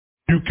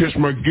You catch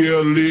my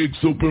girl legs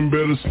open,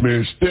 better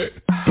smash that.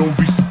 Don't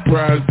be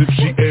surprised if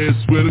she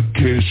asks where the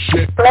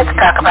cash at. Let's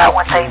talk about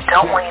what they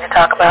don't want you to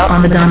talk about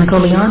on the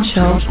Nicoleone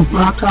Show on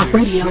Blog Talk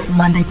Radio,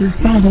 Monday through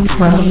Friday,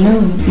 12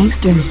 noon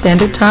Eastern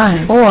Standard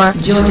Time, or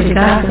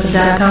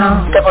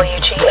GeorgiaGossip.com.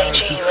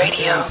 WGAG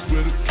Radio.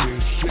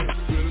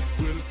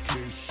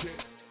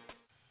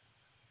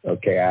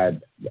 Okay,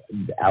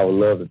 I would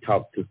love to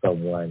talk to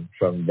someone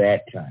from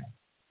that time,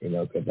 you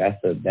know, because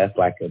that's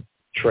like a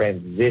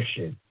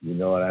transition, you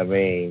know what I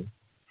mean,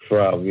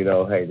 from, you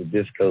know, hey, the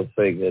disco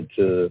singer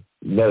to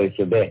Nelly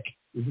Shabek.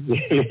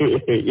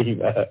 you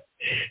know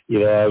what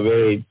I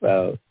mean?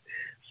 So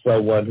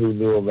someone who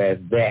knew him as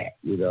that,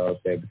 you know what I'm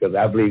saying? Because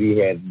I believe he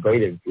had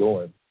great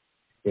influence,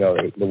 you know,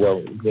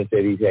 well, just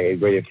said he had a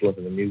great influence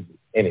in the music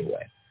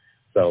anyway.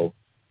 So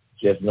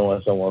just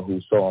knowing someone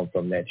who saw him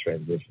from that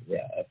transition,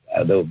 yeah,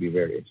 that would be a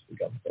very interesting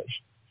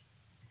conversation.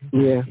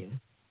 Yeah.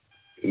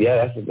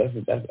 Yeah, that's a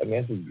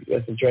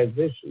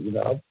transition. You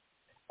know,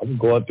 I'm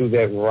going through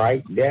that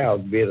right now,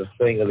 being a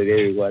singer that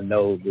everyone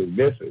knows is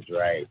misses,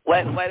 right?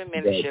 Wait a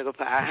minute, Sugar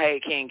Pie. Hey,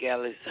 King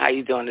Ellis, how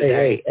you doing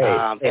today?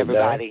 Hey,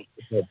 everybody.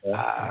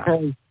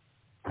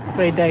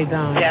 Great day,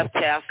 Don. Tap.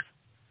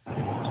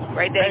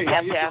 Great day,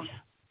 Tap.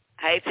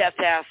 Hey,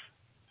 Tap.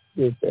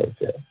 Good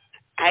Tap.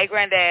 Hey,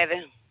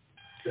 Granddaddy.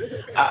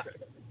 As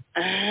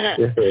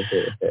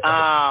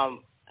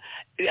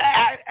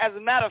a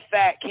matter of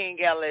fact,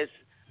 King Ellis,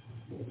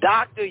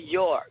 Dr.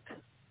 York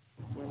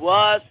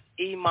was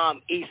Imam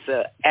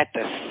Issa at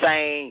the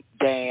same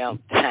damn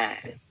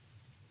time.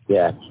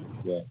 Yeah.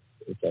 Okay.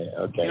 You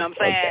know what I'm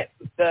saying?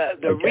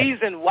 The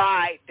reason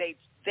why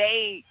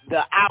the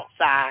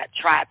outside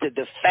tried to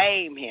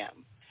defame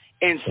him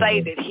and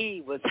say that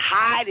he was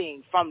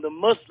hiding from the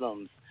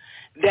Muslims,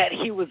 that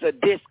he was a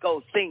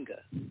disco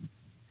singer.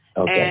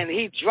 Okay. And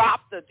he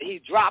dropped the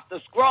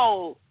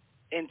scroll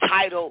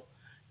entitled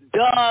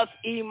 "Does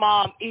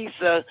Imam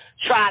Issa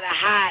Try to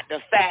Hide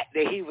the Fact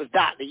That He Was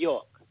Dr.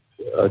 York?"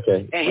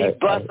 Okay. And he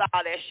bust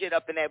all that shit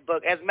up in that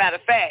book. As a matter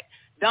of fact,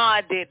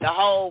 Don did the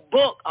whole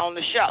book on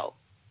the show.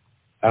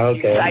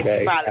 Okay.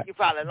 You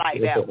probably like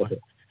that one.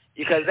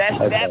 Because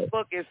that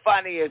book is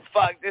funny as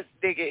fuck. This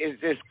nigga is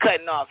just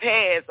cutting off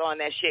heads on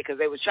that shit because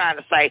they was trying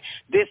to say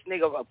this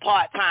nigga a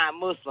part-time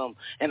Muslim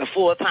and a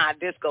full-time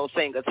disco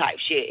singer type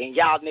shit, and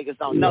y'all niggas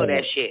don't know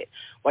that shit.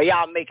 Well,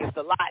 y'all making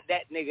Salat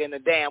that nigga in a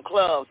damn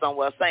club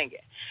somewhere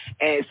singing.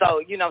 And so,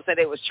 you know what I'm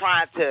saying, they was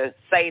trying to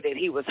say that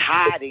he was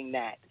hiding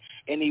that,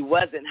 and he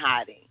wasn't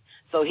hiding.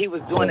 So he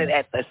was doing it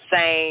at the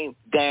same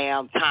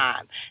damn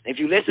time. And if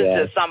you listen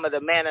to some of the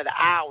Man of the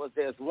Hours,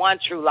 there's one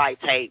True Light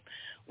tape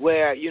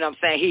where, you know what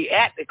I'm saying, he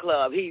at the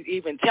club. He's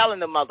even telling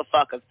the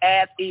motherfuckers,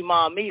 ask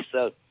Imam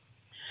Issa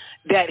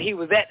that he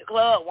was at the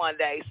club one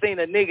day, seen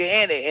a nigga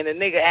in it, and the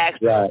nigga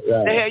asked him,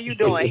 the hell you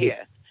doing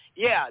here?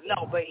 Yeah,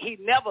 no, but he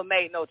never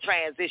made no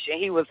transition.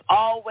 He was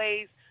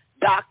always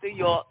Dr.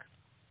 York.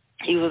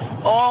 He was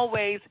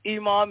always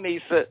Imam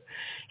Issa.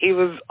 He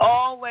was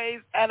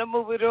always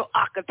Adamubidu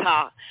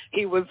Akata.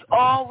 He was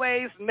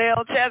always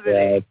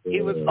Melchizedek.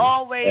 He was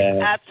always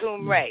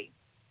Atum Ray.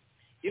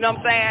 You know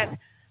what I'm saying?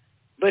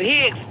 But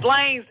he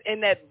explains in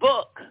that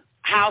book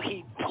how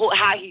he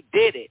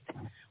did it.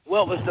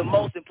 What was the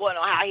most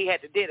important on how he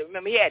had to did it.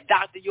 Remember, he had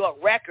Dr. York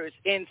records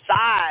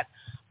inside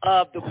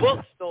of the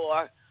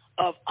bookstore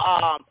of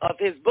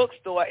his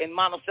bookstore in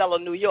Monticello,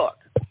 New York.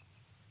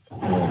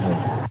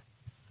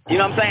 You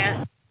know what I'm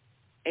saying?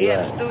 He had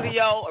a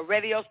studio, a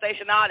radio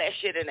station, all that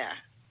shit in there.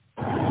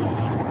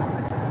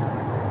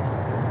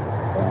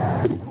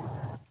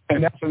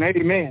 And that's an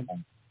 80 man.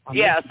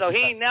 Yeah, so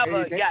he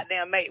never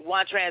goddamn made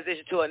one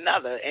transition to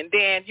another. And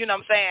then, you know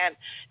what I'm saying,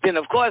 then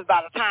of course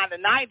by the time the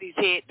 90s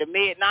hit, the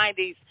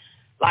mid-90s,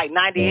 like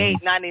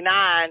 98,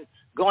 99,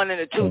 going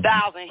into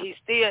 2000, he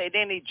still, and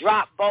then he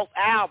dropped both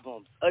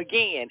albums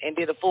again and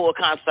did a full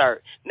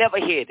concert. Never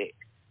hit it.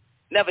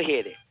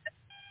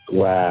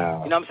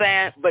 Wow. You know what I'm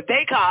saying? But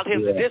they called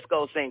him the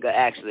disco singer,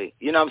 actually.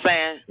 You know what I'm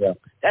saying? Yeah.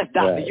 That's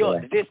Dr.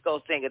 York, the disco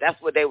singer. That's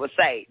what they would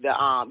say. The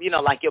you know,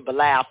 like your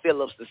Bilal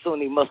Phillips, the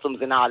Sunni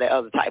Muslims, and all that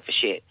other type of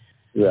shit.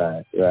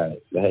 Right. The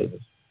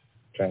haters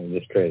trying to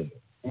discredit.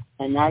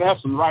 And now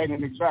that's some right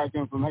and exact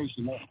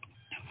information there.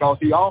 Because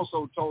he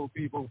also told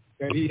people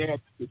that he had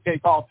to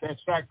take off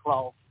that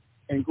sackcloth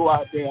and go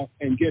out there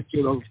and get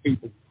to those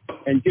people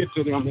and get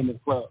to them in the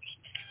clubs.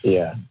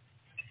 Yeah,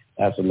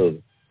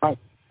 absolutely. Right.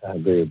 I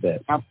agree with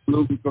that.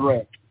 Absolutely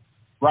correct.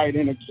 Right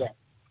and exact.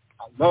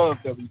 I love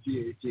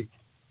WGAG.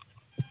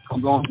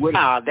 I'm going with it.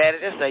 Oh, Daddy,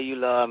 just say you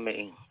love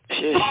me.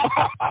 Shit.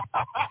 I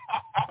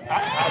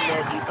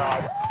love you,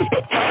 dog.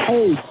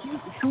 Hey,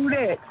 do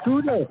that.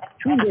 Okay.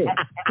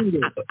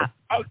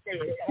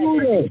 Do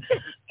that.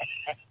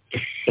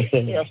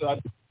 Yes, I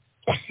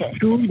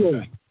Do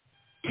that.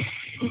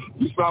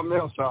 Something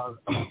else, sorry.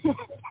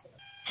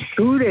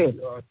 Do that.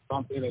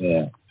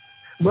 Yeah.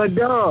 But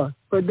Don,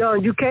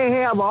 you can't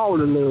have all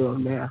the love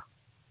now.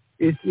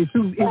 It's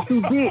too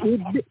big.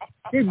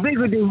 It's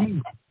bigger than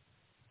you.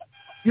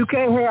 You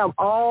can't have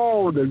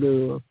all the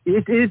love.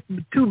 It's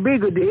too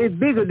bigger. It's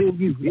bigger than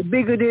you. It's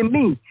bigger than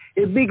me.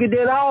 It's bigger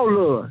than all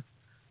of us.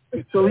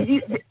 So,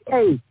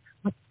 hey,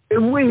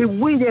 if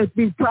we just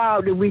be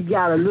proud that we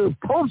got a little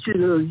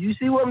portion of it. You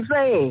see what I'm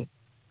saying?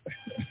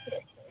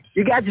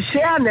 You got to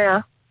share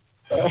now.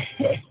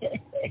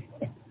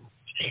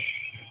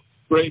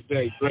 Great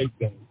day.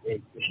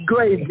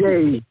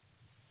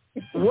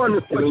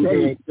 Wonderful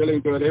day. Feeling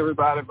good.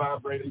 Everybody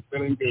vibrating,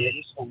 feeling good.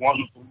 It's so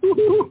wonderful.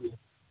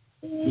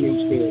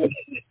 Feels good.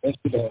 That's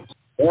the best.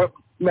 Yep.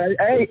 Man,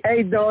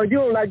 hey, dog, you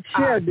don't like to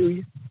share, do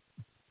you?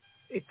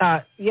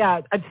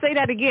 Yeah, I'd say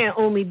that again,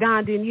 only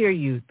Don didn't hear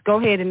you. Go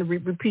ahead and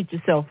repeat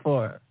yourself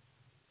for her.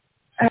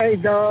 Hey,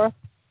 Don.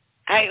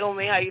 Hey,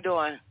 Umi, how you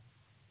doing?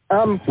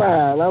 I'm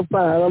fine.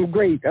 I'm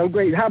great. How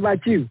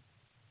about you?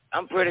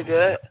 I'm pretty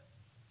good.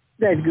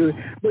 That's good.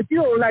 But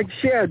you don't like to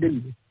share, do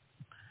you?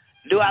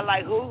 Do I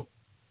like who?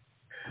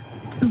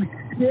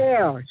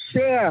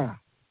 Share.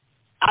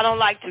 I don't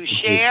like to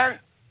share?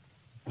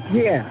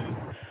 Yeah.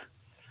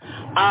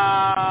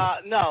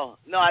 No,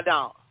 I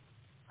don't.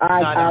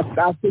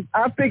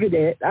 I figured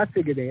that.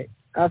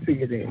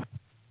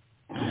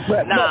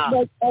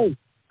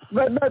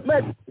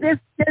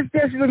 But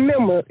just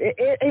remember,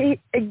 they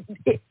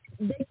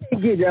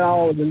can't get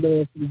all the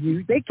love from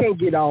you. They can't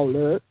get all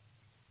love.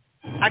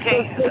 I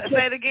can't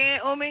say it again,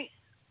 Umi.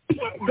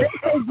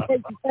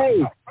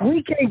 Hey,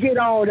 we can't get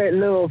all that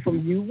love from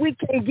you. We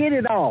can't get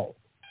it all.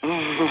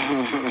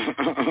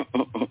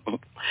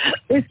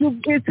 It's too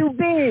big.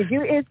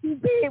 It's too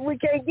big. We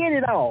can't get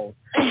it all.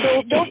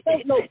 So don't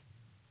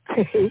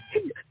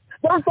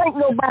think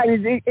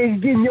nobody's is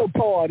getting your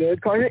part of it,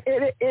 because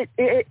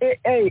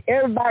hey,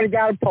 everybody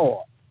got a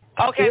part.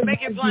 Okay,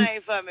 make it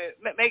plain for me.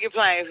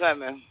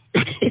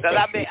 Because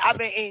I've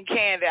been eating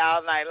candy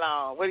all night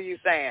long. What are you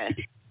saying?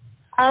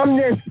 I'm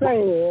just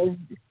saying,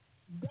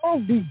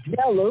 don't be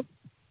jealous.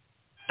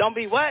 Don't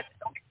be what?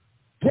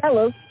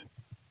 Jealous.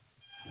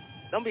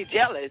 Don't be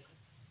jealous.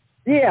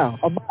 Yeah,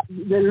 about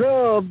the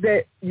love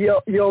that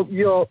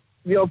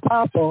your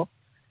papa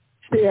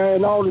share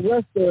and all the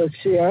rest of us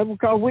share,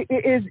 because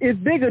it's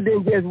bigger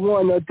than just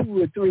one or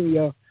two or three.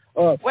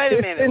 Wait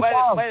a minute.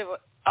 Wait.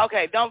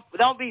 Okay,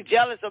 don't be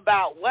jealous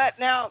about what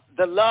now?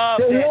 The love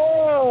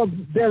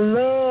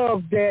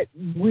that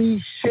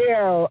we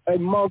share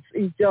amongst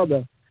each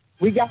other.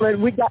 We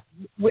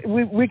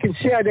can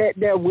share that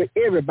there with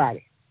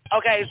everybody.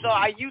 Okay, so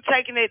are you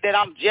taking it that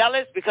I'm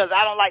jealous because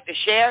I don't like to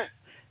share?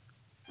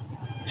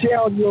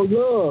 Share your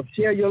love.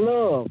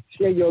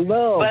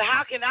 But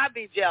how can I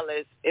be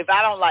jealous if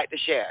I don't like to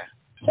share?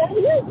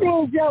 You're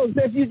being jealous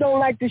if you don't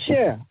like to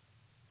share.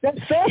 That's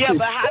selfish. Yeah,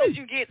 but how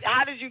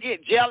did you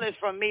get jealous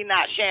from me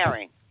not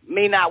sharing?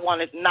 Me not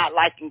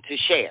liking to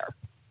share?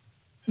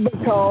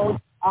 Because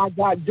I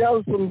got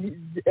jealous from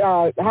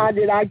how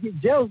did I get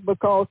jealous?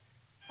 Because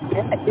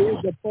that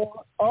is a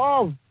part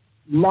of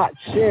not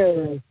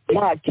sharing,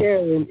 not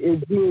caring,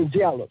 is being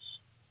jealous.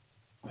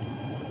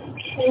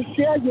 You can't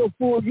share you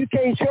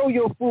can't show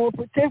your full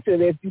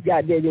potential if you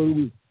got that in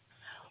you.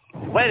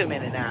 Wait a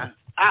minute now.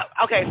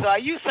 Okay, so are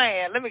you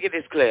saying, let me get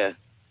this clear.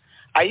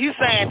 Are you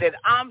saying that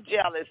I'm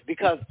jealous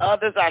because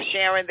others are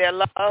sharing their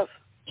love?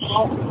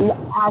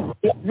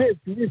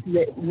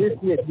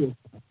 Listen.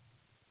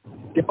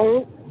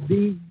 Don't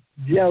be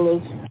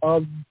jealous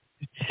of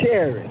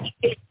sharing.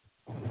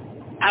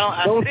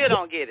 I still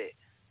don't get it.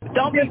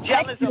 Don't be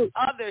jealous of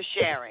others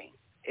sharing.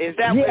 Is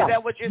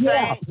that what you're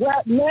saying?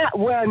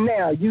 Well,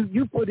 now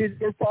you put it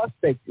in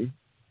perspective.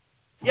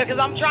 Yeah, because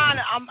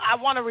I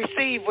want to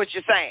receive what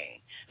you're saying.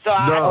 So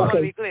I want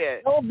to be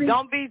clear.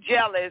 Don't be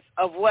jealous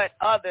of what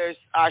others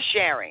are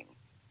sharing.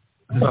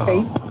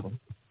 Okay.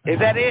 Is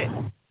that it?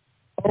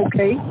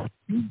 Okay.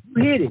 You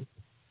hit it.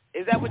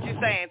 Is that what you're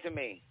saying to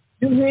me?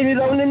 You hit it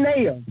on the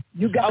nail.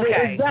 You got it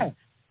exact.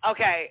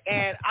 Okay,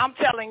 and I'm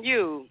telling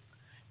you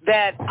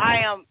that I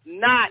am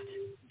not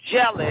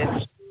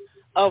jealous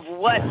of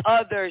what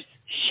others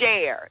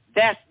share.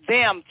 That's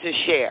them to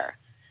share.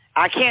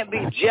 I can't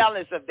be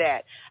jealous of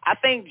that. I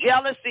think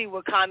jealousy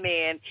will come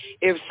in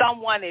if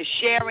someone is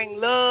sharing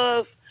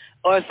love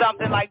or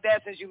something like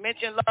that, since you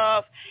mentioned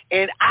love,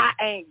 and I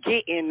ain't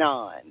getting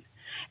none.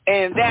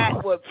 And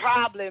that would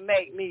probably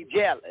make me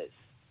jealous.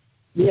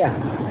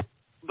 Yeah.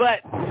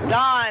 But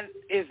Don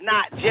is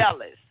not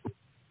jealous.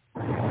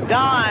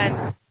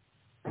 Don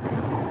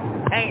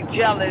ain't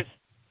jealous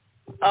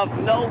of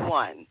no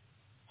one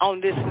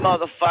on this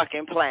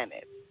motherfucking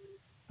planet.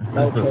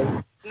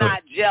 Okay.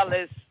 Not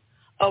jealous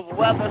of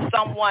whether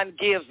someone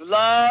gives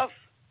love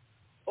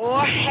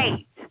or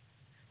hate.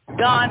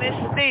 Don is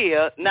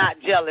still not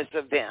jealous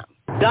of them.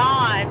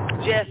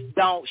 Don just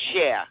don't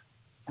share.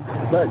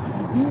 But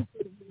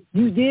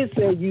you did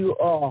say you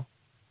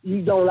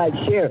don't like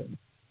sharing.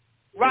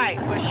 Right,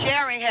 but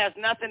sharing has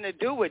nothing to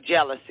do with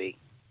jealousy.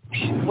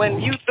 When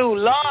you threw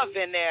love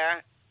in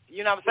there,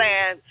 you know what I'm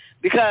saying?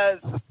 Because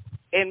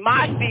in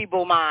my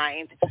feeble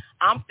mind,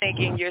 I'm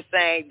thinking you're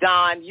saying,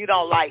 Don, you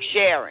don't like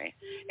sharing.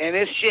 And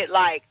it's shit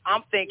like,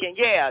 I'm thinking,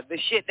 yeah, the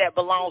shit that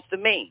belongs to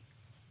me,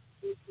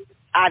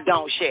 I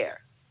don't share.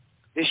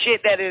 The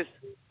shit that is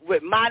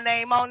with my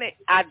name on it,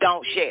 I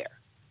don't share.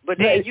 But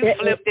then you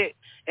flipped it,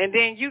 and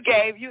then you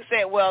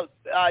said, well,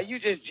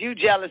 you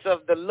jealous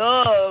of the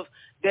love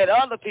that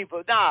other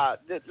people. Nah,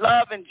 the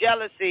love and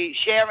jealousy,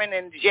 sharing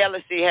and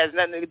jealousy has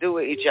nothing to do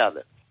with each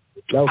other.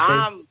 Okay.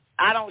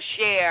 I don't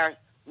share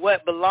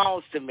what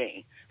belongs to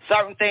me.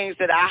 Certain things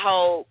that I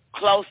hold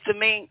close to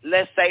me,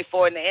 let's say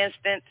for an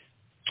instance,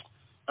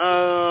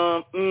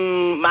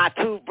 my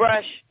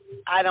toothbrush,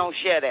 I don't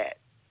share that.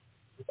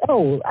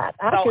 Oh,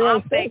 so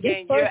I'm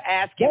thinking you're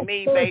asking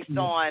me based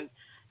on,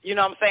 you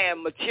know what I'm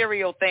saying,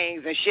 material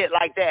things and shit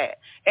like that.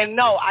 And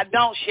no, I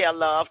don't share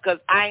love because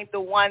I ain't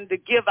the one to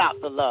give out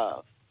the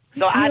love.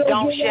 So I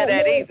don't share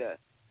that either.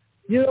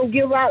 You don't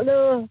give out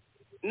love?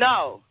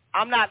 No,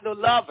 I'm not the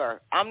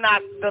lover. I'm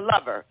not the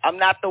lover. I'm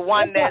not the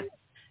one that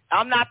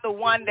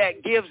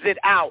gives it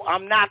out.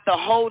 I'm not the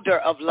holder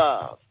of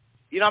love.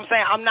 You know what I'm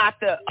saying? I'm not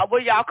the,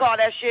 what y'all call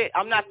that shit?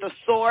 I'm not the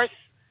source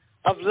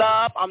of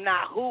love. I'm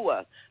not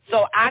hua.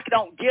 So I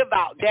don't give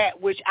out that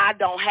which I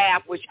don't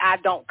have, which I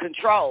don't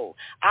control.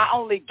 I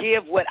only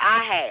give what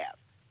I have.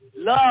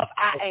 Love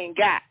I ain't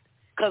got,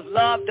 because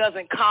love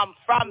doesn't come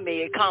from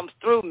me. It comes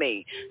through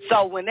me.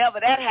 So whenever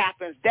that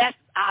happens, that's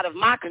out of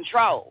my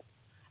control.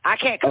 I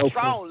can't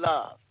control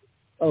love.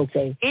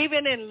 Okay.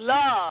 Even in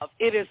love,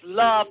 it is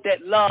love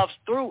that loves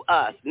through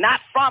us, not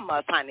from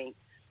us, honey.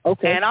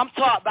 Okay. And I'm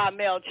taught by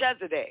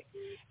Melchizedek.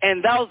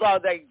 And those are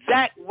the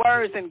exact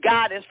words and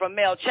guidance from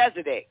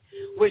Melchizedek,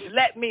 which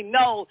let me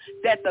know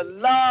that the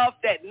love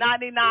that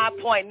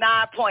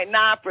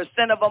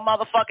 99.9% of a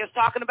motherfucker is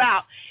talking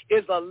about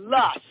is a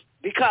lust,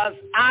 because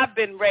I've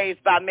been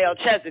raised by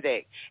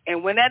Melchizedek.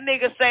 And when that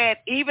nigga said,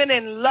 even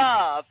in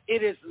love,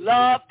 it is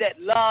love that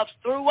loves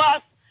through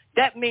us,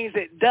 that means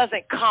it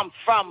doesn't come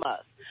from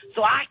us.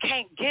 So I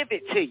can't give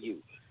it to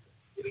you.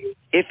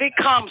 If it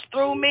comes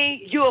through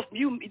me, you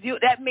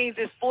that means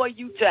it's for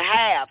you to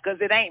have,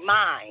 because it ain't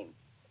mine.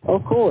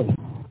 Of course.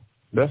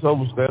 That's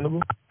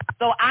understandable.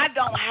 So I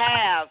don't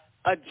have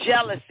a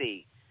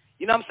jealousy.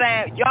 You know what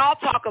I'm saying? Y'all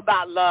talk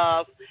about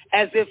love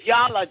as if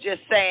y'all are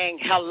just saying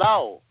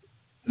hello.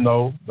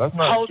 No, that's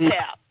not true.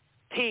 Hotep,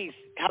 peace,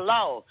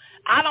 hello.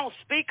 I don't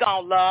speak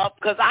on love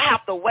because I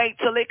have to wait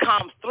till it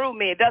comes through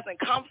me. It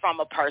doesn't come from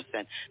a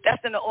person.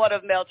 That's in the order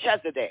of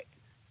Melchizedek.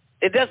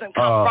 It doesn't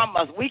come from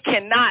us. We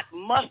cannot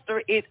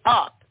muster it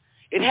up.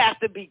 It has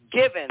to be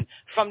given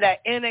from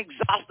that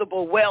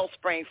inexhaustible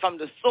wellspring, from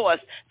the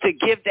source, to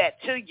give that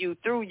to you,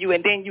 through you,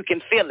 and then you can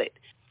feel it.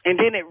 And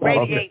then it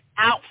radiates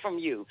out from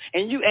you.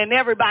 And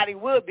everybody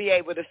will be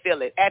able to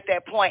feel it at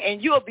that point.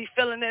 And you'll be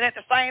feeling it at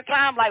the same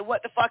time, like,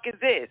 what the fuck is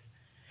this?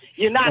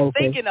 You're not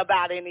thinking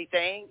about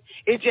anything.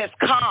 It just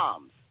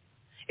comes.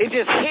 It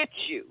just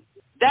hits you.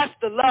 That's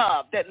the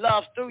love that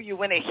loves through you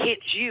when it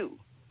hits you,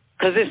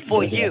 because it's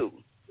for you.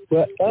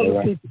 But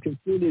other people can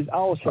feel this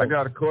also. I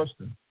got a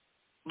question.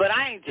 But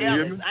I ain't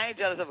jealous. I ain't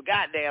jealous of a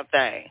goddamn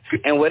thing.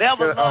 And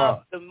whatever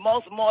love the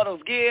most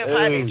mortals give,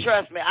 honey,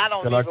 trust me, I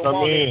don't even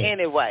want it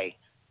anyway.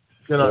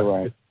 I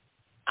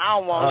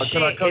don't want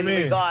shit in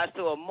regards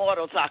to a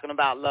mortal talking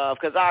about love,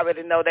 because I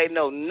already know they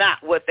know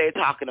not what they're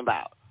talking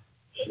about.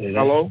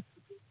 Hello?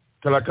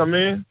 Can I come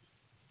in?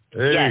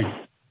 Hey. Yes.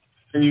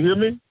 Can you hear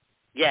me?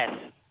 Yes.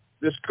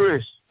 This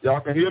Chris. Y'all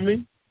can hear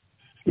me?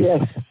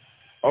 Yes.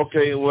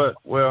 Okay,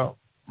 well,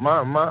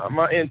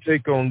 my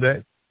intake on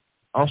that,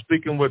 I'm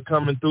speaking what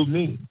coming through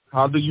me.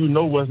 How do you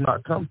know what's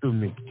not come through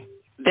me?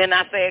 Then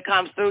I say it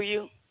comes through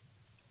you?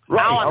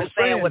 Right, I don't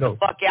understand what the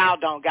fuck y'all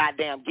don't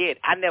goddamn get.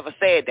 I never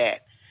said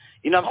that.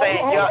 You know what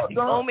I'm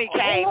saying?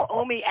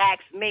 Umi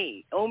asked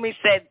me. Umi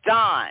said,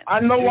 Don, I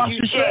know why you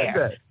she share? said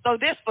that. So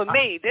this for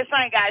me. This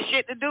ain't got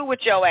shit to do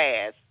with your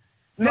ass.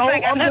 This No,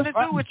 ain't got nothing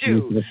to do with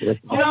you. You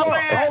know what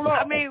I'm saying?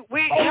 I mean,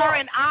 her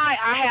and I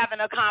are having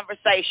a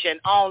conversation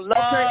on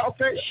love,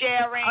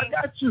 sharing,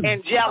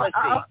 and jealousy.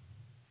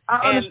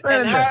 I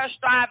understand and her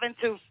striving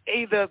to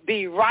either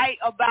be right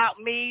about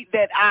me,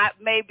 that I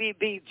maybe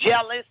be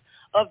jealous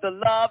of the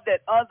love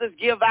that others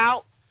give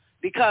out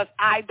because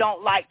I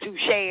don't like to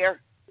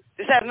share.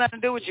 This has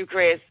nothing to do with you,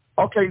 Chris.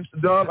 Okay,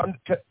 Don,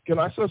 can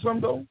I say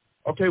something, though?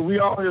 Okay, we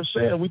all here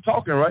saying, we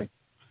talking, right?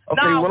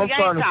 Okay, no, what we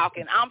I'm ain't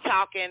talking. I'm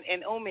talking,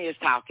 and Umi is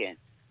talking.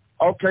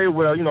 Okay,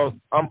 well, you know,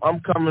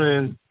 I'm coming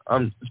in.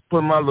 I'm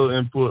putting my little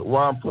input.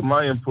 While I'm putting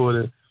my input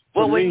in.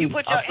 Well, when you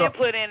put your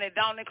input in, it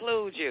don't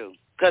include you,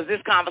 because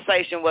this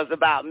conversation was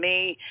about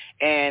me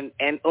and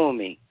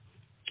Umi.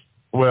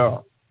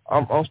 Well,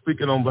 I'm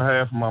speaking on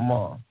behalf of my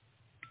mom.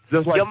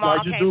 Just like your mom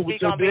like you can't do speak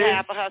with your on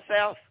behalf of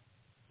herself?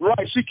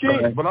 Right, she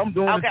can, but I'm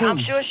doing it too. Okay, I'm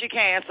sure she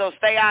can, so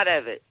stay out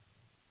of it.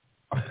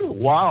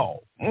 Wow.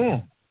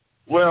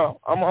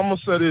 Well, I'm going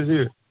to say this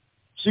here.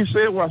 She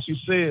said what she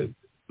said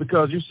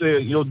because you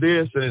said your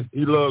dad said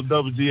he loved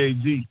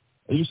WGAG.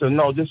 And you said,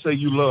 no, just say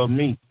you love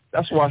me.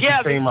 That's why she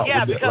came out with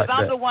that. Yeah, because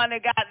I'm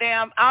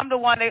the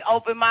one that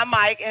opened my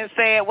mic and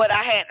said what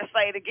I had to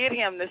say to get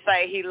him to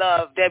say he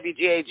loved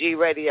WGAG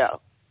radio.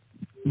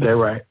 They're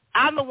right.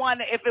 I'm the one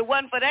that, if it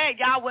wasn't for that,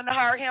 y'all wouldn't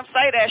have heard him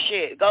say that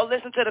shit. Go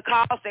listen to the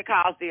cause that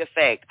caused the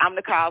effect. I'm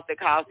the cause that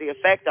caused the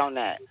effect on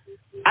that.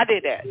 I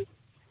did that.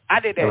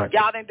 Right.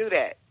 Y'all didn't do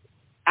that.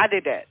 I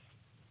did that.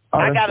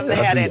 I got him to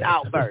have that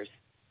outburst.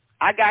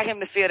 I got him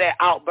to feel that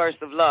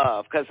outburst of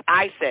love because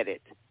I said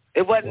it.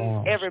 It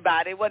wasn't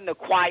everybody. It wasn't the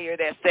choir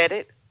that said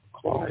it.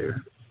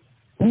 Choir.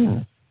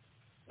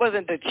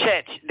 Wasn't the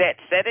church that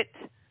said it.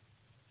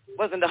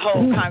 Wasn't the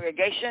whole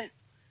congregation.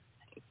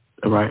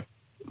 Right.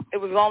 It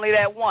was only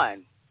that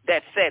one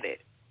that said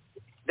it,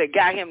 that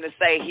got him to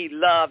say he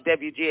loved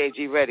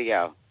WGAG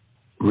radio.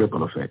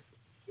 Ripple effect.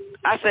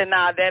 I said,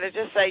 nah, Daddy,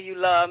 just say you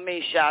love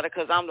me, Shawty,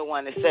 because I'm the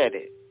one that said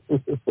it.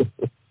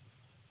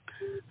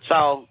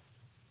 So,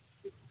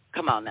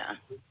 come on now.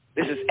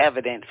 This is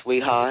evidence,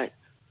 sweetheart.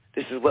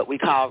 This is what we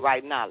call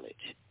right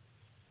knowledge.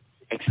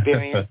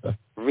 Experience,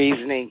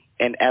 reasoning,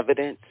 and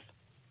evidence.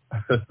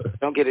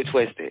 Don't get it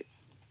twisted.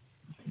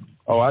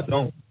 Oh, I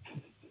don't.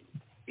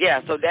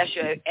 Yeah, so that's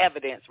your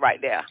evidence right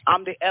there.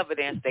 I'm the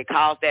evidence that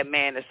caused that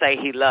man to say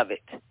he loved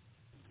it.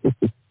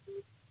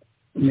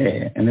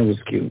 Yeah, and it was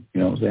cute.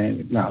 You know what I'm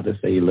saying? No,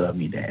 just say you love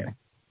me, Daddy.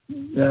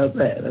 That's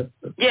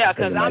yeah,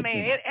 because, I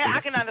mean,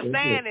 I can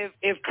understand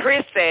if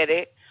Chris said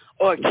it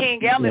or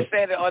King Ellis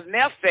said it or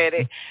Neff said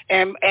it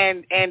and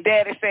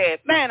Daddy said,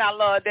 man, I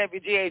love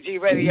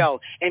WGAG radio.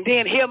 And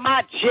then hear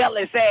my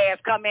jealous ass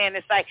come in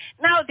and say,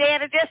 no,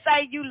 Daddy, just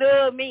say you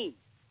love me.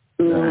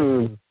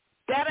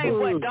 That ain't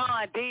what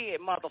Don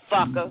did,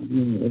 motherfucker.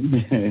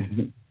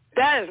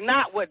 That is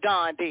not what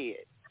Don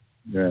did.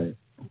 Right.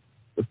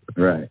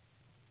 Right.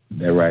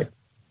 They're right.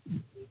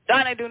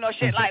 Don didn't do no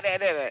shit like that,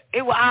 did it?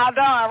 It was all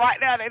Don right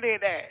now that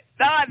did that.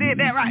 Don did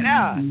that right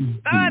now.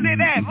 Don did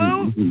that,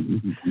 boo.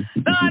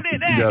 Don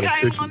did that.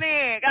 Came on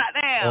in,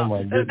 goddamn. Oh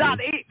my goodness.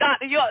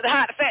 Dr. York, to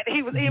hide the fact that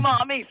he was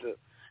Imam Misa.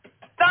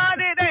 Don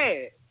did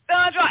that.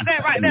 Don dropped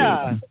that right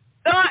there.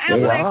 Don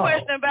answered that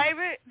question,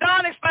 baby.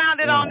 Don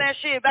expounded on that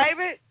shit,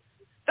 baby.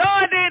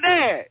 Don did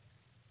that.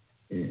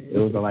 It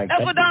was like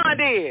that's what Don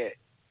did.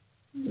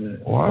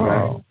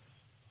 Wow.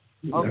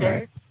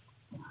 Okay.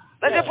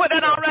 Let's just put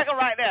that on record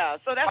right now.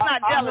 So that's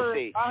not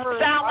jealousy. Sound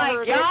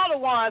like y'all the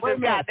ones that's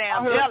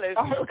goddamn jealous.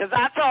 Because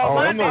I told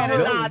my daddy,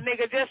 nah,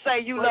 nigga, just say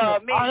you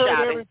love me, I heard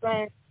Shotty.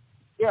 everything.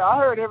 Yeah, I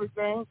heard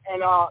everything.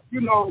 And,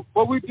 you know,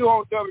 what we do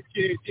on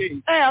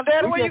WGAG. Damn,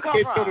 Daddy, where you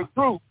come from? We just get to the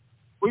truth.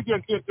 We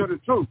just get to the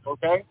truth,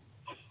 okay?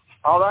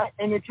 All right?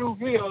 And the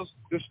truth is,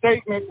 the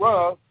statement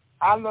was,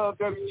 I love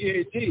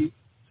WGAG.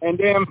 And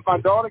then my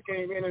daughter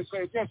came in and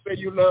said, just say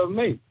you love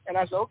me. And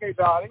I said, okay,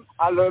 darling,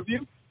 I love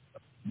you.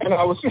 And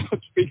I was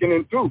speaking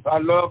in truth. I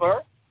love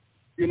her,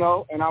 you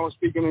know, and I was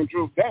speaking in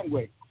truth that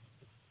way.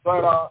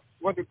 But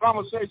what the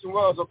conversation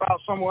was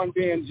about someone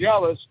being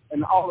jealous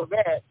and all of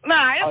that.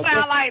 Nah, it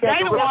sounds like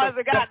they the ones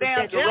that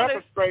goddamn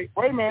jealous. Wait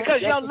a minute.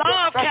 Because your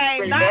love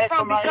came not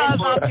from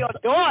because of your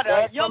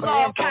daughter. Your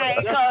love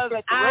came because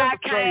I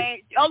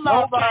came. Your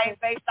love came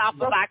based off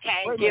of I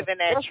came giving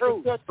that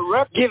truth,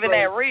 giving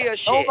that real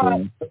shit.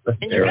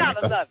 And you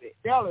gotta love it.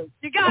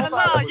 You gotta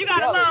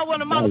love when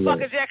the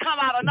motherfuckers just come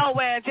out of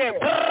nowhere and just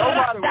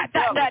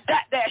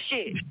that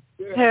shit.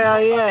 Hell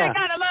yeah. You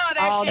gotta love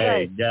that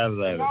shit. That's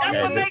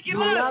what make you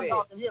love it.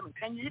 But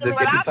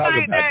I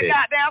think that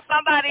goddamn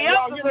somebody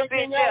else is a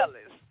bit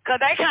jealous. Because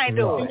they can't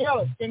do it.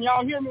 Can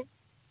y'all hear me?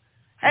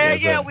 Hell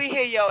yeah, we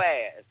hear your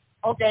ass.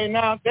 Okay,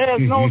 now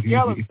there's no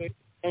jealousy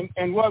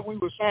in what we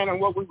were saying and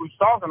what we was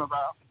talking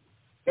about.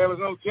 There was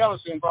no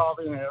jealousy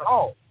involved in it at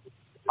all.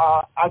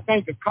 I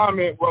think the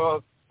comment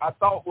was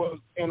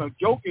in a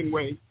joking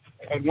way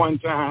at one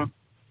time,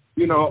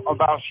 you know,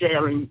 about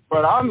sharing.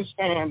 But I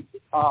understand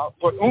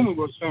what Uma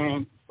was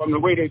saying from the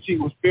way that she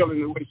was feeling,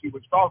 the way she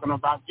was talking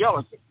about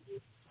jealousy.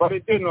 But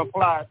it didn't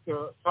apply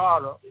to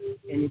Tara,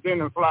 and it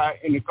didn't apply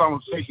in the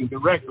conversation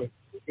directly,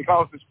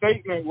 because the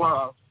statement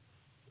was,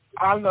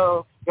 I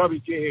love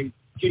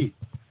WGAG.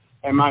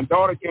 And my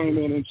daughter came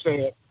in and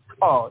said,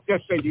 oh,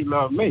 just say you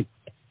love me.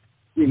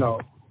 You know,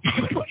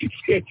 she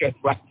said just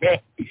like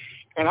that.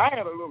 And I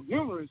had a little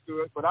humorous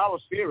to it, but I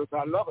was serious.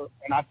 I love her,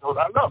 and I told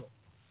her I love her.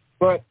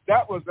 But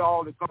that was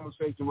all the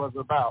conversation was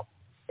about.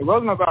 It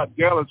wasn't about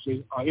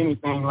jealousy or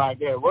anything like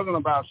that. It wasn't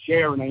about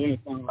sharing or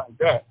anything like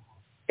that.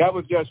 That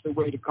was just the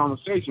way the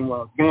conversation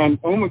was. Then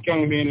Uma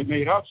came in and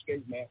made her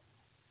statement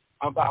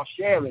about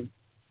sharing,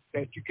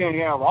 that you can't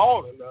have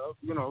all the love,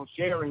 you know,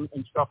 sharing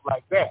and stuff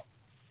like that.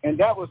 And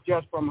that was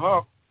just from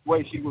her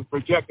way she was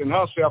projecting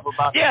herself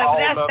about all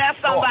love. That's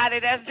somebody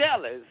that's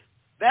jealous.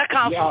 That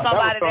comes from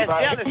somebody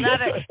that's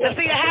jealous.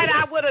 See, had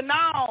I would have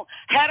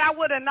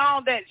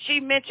known that she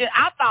mentioned,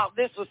 I thought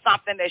this was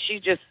something that she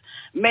just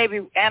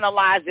maybe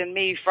analyzing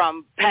me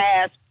from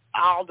past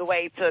all the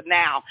way to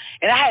now.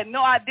 And I had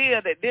no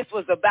idea that this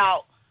was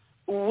about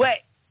what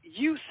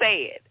you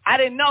said. I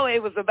didn't know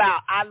it was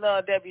about I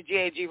love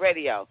WGAG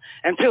radio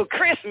until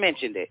Chris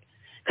mentioned it,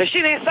 because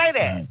she didn't say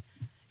that.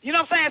 You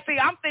know what I'm saying? See,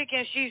 I'm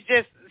thinking she's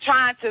just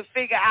trying to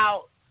figure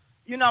out,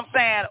 you know what I'm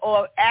saying,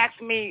 or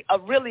ask me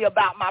really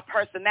about my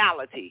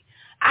personality.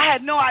 I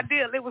had no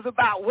idea it was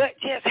about what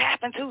just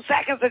happened 2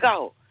 seconds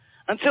ago.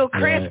 until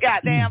Chris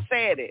goddamn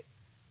said it.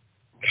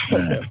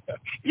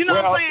 You know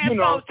what I'm saying?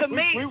 So to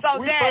me,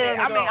 Daddy,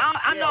 I mean,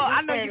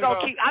 I know you're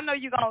gonna keep. I know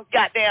you're gonna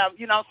goddamn.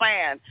 You know what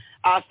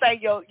I'm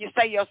saying?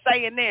 You're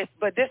saying this,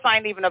 but this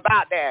ain't even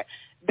about that.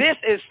 This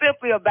is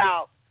simply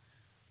about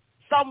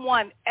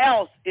someone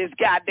else is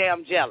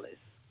goddamn jealous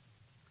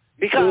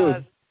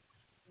because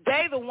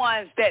they the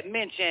ones that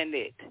mentioned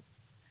it.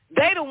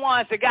 They the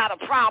ones that got a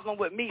problem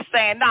with me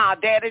saying, "Nah,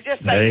 Daddy,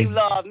 just say you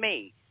love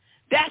me."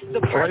 That's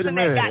the person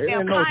that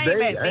goddamn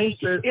claim at me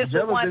is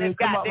the one that's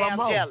goddamn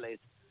jealous.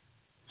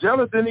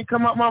 Jealous didn't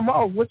come out my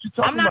mouth. What you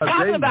talking about? I'm not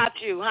talking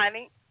about you,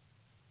 honey.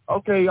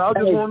 Okay, I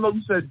just want to know.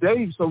 You said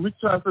Dave, so we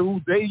trying to say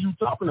who Dave you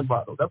talking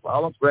about. That's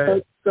all I'm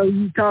saying. So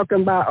you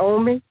talking about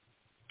Omi?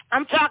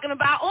 I'm talking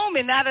about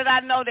Omi. Now that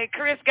I know that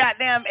Chris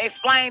goddamn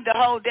explained the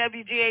whole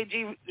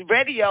WGAG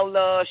radio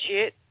love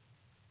shit.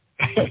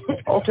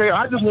 Okay,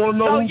 I just want to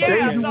know who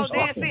Dave you was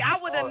then talking. see, I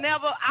would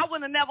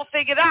have never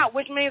figured out,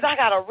 which means I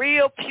got a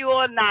real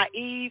pure,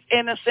 naive,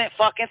 innocent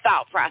fucking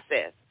thought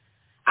process.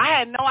 I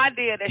had no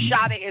idea that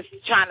Shawty is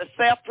trying to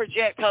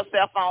self-project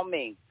herself on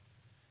me.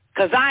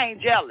 Because I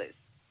ain't jealous.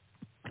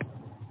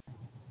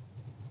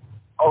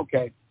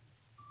 Okay.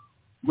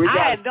 I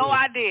had no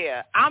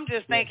idea. I'm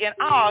just thinking,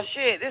 oh,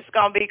 shit, this is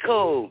going to be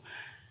cool.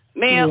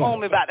 Me and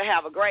Omi about to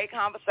have a great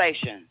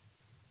conversation.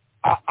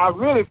 I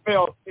really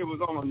felt it was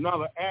on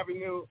another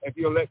avenue, if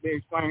you'll let me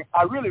explain.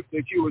 I really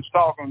think you was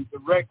talking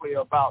directly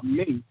about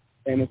me.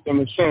 And it's in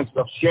the sense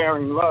of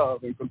sharing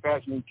love and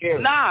compassion and care.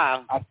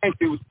 Nah. I think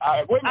it was.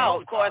 Of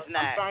course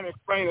not. I'm trying to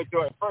explain it to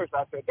her at first.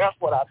 I said, that's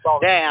what I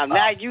thought. Damn,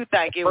 now you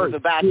think it was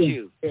about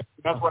you. Yeah,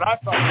 that's what I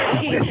thought.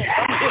 I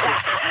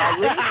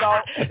really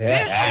thought.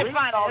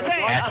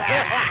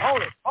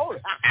 Hold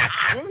it.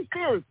 Really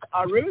serious.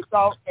 I really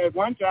thought at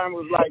one time it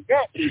was like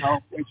that,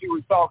 when she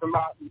was talking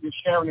about the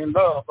sharing in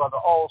love for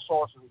all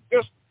sources of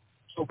existence.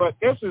 So, but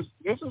this is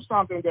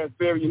something that's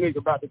very unique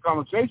about the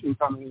conversation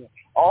coming in.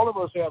 All of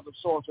us have the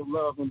source of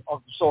love and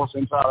of the source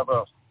inside of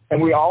us, and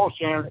we all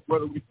share it,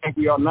 whether we think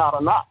we are not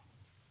or not.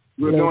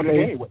 We're doing it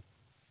anyway.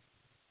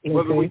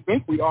 Whether we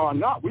think we are or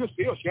not, we're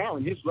still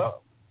sharing His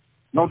love,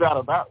 no doubt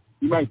about it.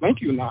 You might think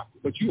you're not,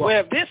 but you are. Well,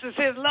 if this is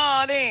His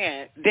love,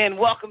 then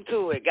welcome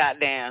to it.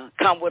 Goddamn,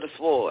 come with a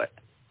sword.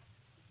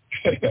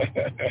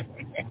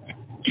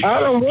 I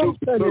don't want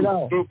to cut it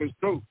off. Truth is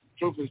truth.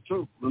 Truth is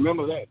truth.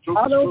 Remember that.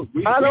 I don't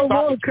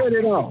want to cut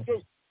it off.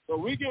 So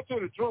we get to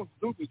the truth.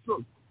 Truth is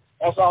truth.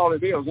 That's all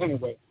it is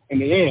anyway. In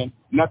the end,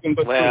 nothing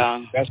but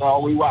truth. That's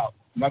all we want.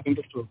 Nothing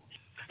but truth.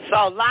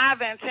 So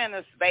Live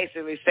Antennas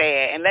basically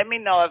said, and let me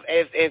know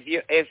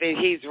if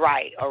he's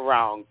right or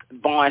wrong,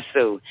 Born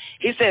Sue.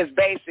 He says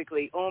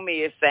basically Umi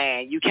is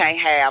saying you can't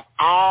have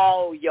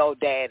all your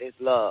daddy's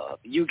love.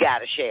 You got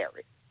to share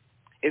it.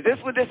 Is this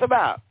what this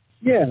about?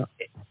 Yeah.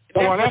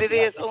 That's what it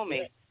is,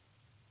 Umi?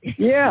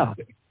 Yeah.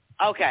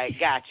 Okay,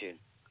 got you.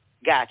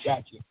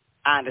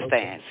 I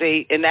understand.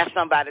 See, and that's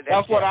somebody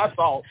that's what I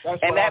thought.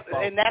 And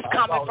that's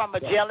coming from a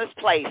jealous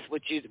place.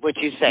 What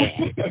you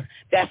saying?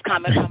 That's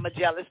coming from a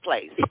jealous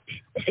place.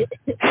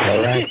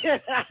 All right.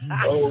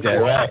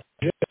 Right.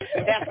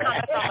 That's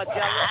coming from a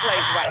jealous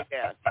place right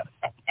there.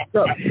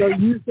 So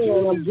you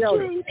saying I'm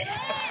jealous?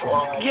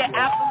 Yeah,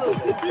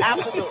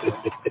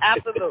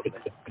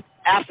 absolutely.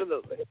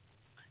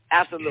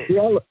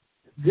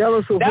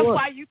 Jealous of that's what?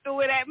 why you threw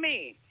it at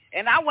me.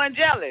 And I wasn't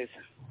jealous.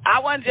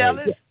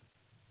 Jealous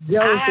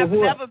I have of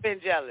what? never been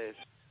jealous.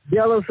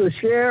 Jealous of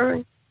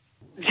sharing?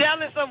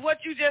 Jealous of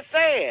what you just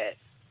said.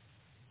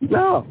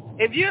 No.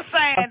 If you're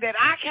saying that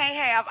I can't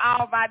have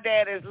all my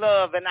daddy's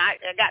love and I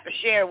got to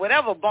share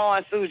whatever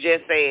Born Sue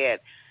just said,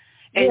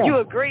 and you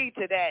agreed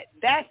to that,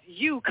 that's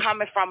you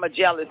coming from a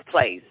jealous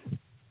place.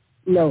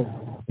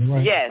 No.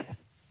 Yes.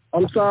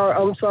 I'm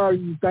sorry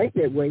you think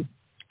that way.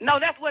 No,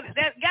 that's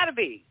got to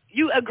be.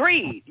 You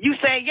agreed. You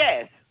said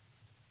yes.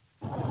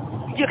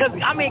 Because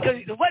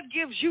what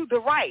gives you the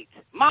right?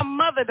 My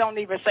mother don't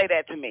even say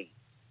that to me.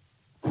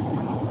 So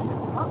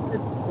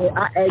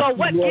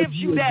what gives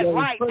you that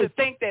right to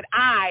think that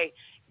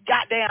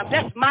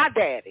that's my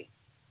daddy?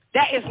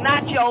 That is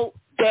not your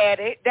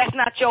daddy. That's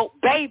not your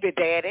baby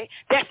daddy.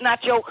 That's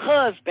not your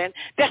husband.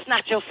 That's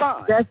not your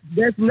son.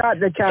 That's not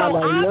the kind of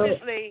love. So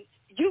obviously,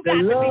 you got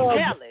to be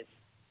jealous.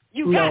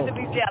 You got to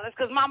be jealous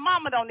because my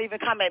mama don't even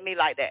come at me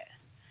like that.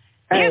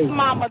 His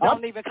mama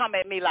don't even come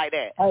at me like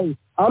that. Hey,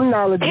 I'm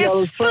not a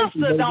jealous person.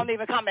 His sister don't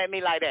even come at me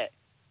like that.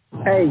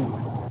 Hey,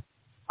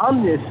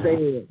 I'm just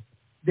saying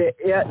that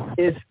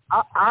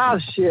I'll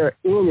share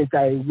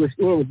anything with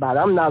anybody.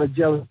 I'm not a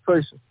jealous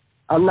person.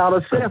 I'm not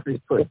a selfish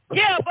person.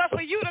 Yeah, but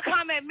for you to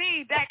come at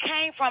me, that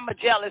came from a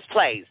jealous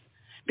place.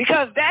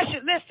 Because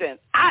listen,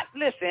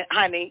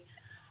 honey,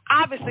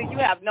 obviously you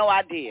have no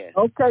idea.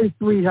 Okay,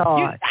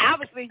 sweetheart.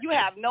 Obviously you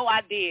have no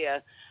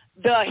idea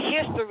the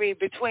history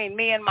between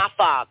me and my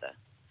father.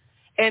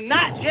 And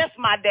not just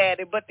my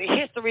daddy, but the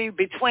history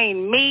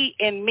between me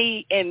and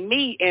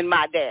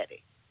my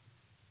daddy.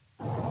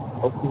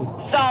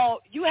 Okay.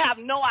 So you have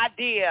no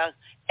idea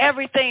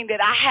everything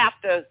that I have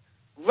to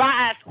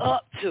rise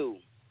up to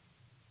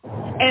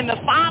And to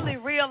finally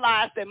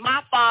realize that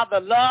my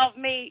father loved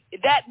me,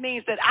 that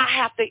means that I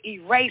have to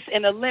erase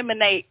and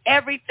eliminate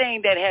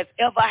everything that has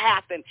ever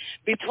happened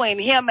between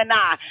him and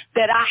I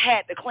that I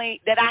had to clean,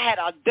 that I had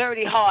a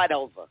dirty heart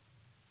over.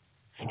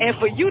 And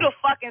for you to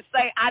fucking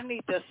say I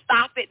need to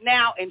stop it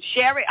now and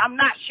share it, I'm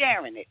not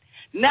sharing it.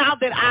 Now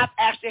that I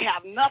actually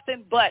have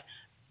nothing but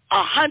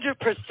 100%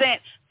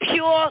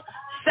 pure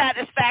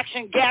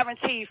satisfaction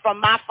guaranteed from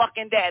my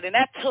fucking dad. And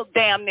that took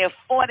damn near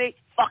 40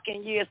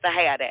 fucking years to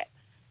have that.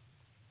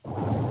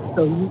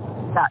 So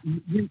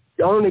you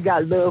only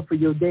got love for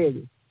your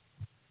daddy.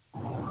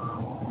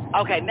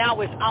 Okay, now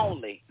it's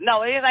only.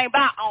 No, it ain't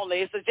about only.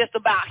 It's just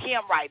about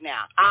him right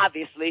now,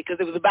 obviously, because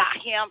it was about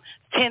him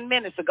 10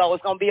 minutes ago.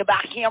 It's going to be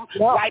about him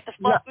right the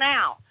fuck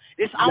now.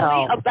 It's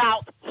only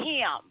about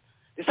him.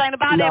 This ain't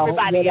about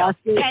everybody else.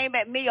 Came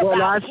at me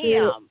about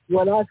him.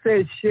 When I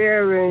said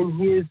sharing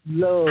his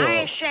love,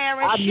 I ain't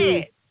sharing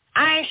shit.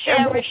 I ain't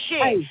sharing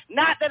shit.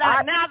 Now that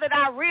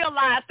I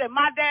realize that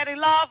my daddy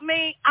loved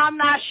me, I'm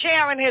not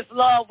sharing his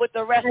love with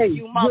the rest of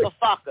you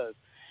motherfuckers.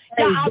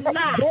 I'm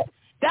not.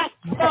 That's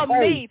for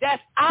me.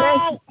 That's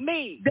all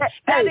me.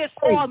 That is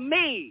for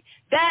me.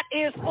 That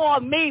is for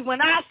me. When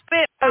I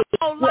spent my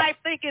whole life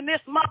thinking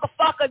this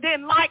motherfucker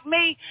didn't like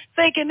me,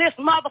 thinking this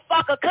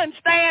motherfucker couldn't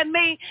stand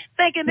me,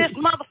 thinking this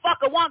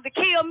motherfucker wanted to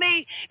kill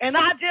me, and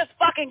I just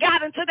fucking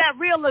got into that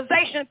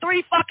realization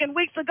 3 fucking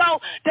weeks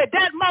ago that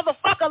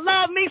motherfucker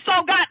loved me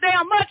so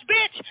goddamn much,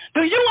 bitch.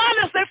 Do you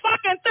honestly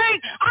fucking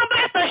think I'm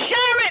about to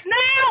share it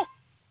now?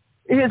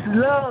 It's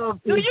love.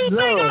 Do you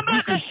think I'm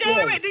about to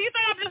share it? Do you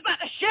think I'm just about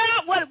to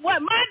share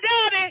what my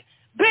daddy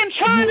been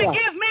trying to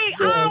give me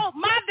all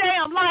my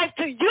damn life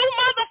to you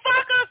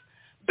motherfuckers?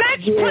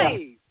 Bitch,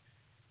 please.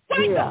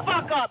 Wake the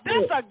fuck up.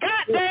 That's a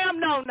goddamn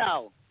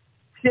no-no.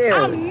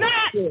 I'm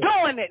not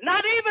doing it.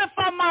 Not even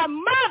for my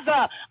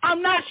mother.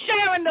 I'm not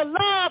sharing the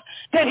love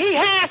that he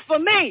has for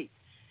me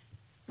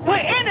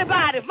with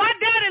anybody. If my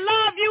daddy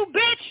love you,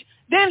 bitch,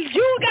 then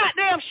you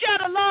goddamn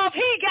share the love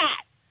he got.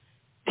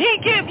 He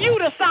give you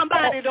to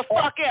somebody the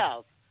fuck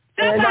else.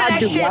 That's how that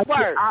shit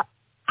works.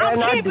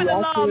 I'm keeping the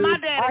love my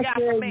daddy got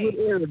for me.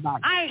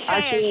 I ain't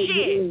sharing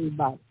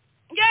shit.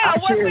 Yeah,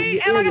 and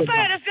like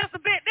I said, it's just a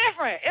bit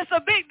different. It's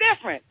a big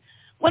difference.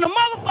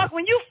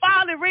 When you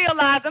finally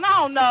realize, and I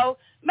don't know,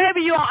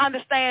 maybe you don't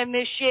understand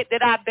this shit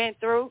that I've been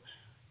through,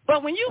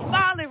 but when you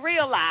finally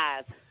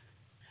realize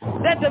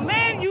that the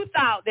man you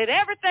thought that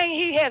everything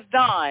he has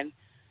done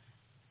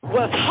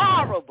was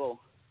horrible,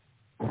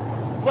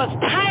 was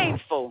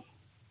painful,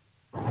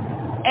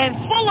 and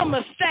full of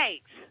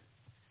mistakes,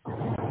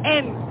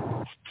 and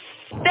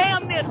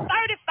damn near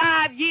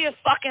 35 years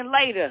fucking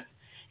later,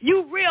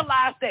 you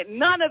realize that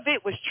none of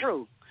it was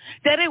true,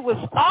 that it was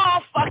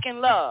all fucking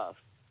love.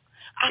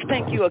 I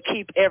think you'll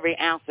keep every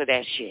ounce of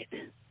that shit.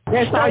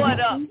 Show it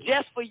up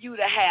just for you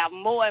to have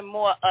more and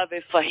more of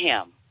it for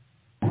him.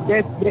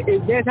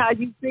 Is that how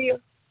you feel?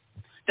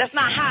 That's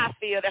not how I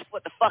feel. That's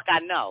what the fuck I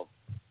know.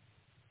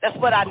 That's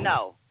what I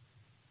know.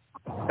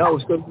 Oh,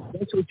 so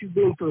that's what you've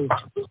been through.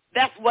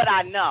 That's what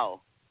I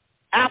know.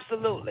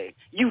 Absolutely.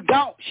 You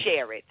don't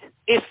share it.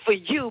 It's for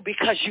you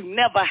because you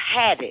never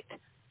had it.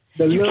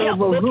 You kept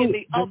looking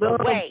the other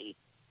way.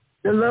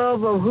 The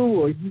love of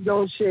who you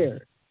don't share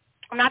it.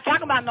 I'm not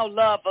talking about no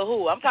love for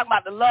who. I'm talking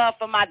about the love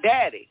for my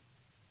daddy.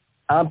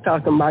 I'm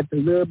talking about the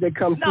love that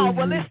comes through. No,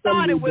 well, it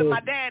started with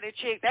my daddy,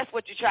 chick. That's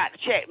what you tried to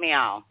check me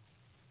on.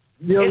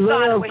 It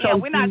started with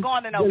him. We're not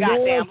going to no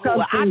goddamn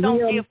hooah. I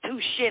don't give 2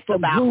 shits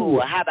about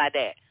hooah. How about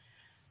that?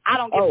 I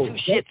don't give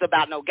 2 shits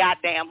about no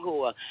goddamn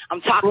hooah.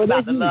 I'm talking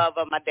about the love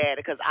of my daddy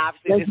because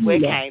obviously this is where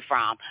it came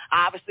from.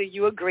 Obviously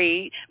you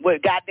agreed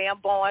with goddamn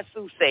Born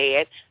Sue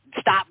said,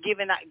 stop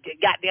giving,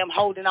 goddamn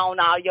holding on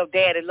all your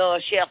daddy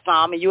love, share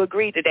some, and you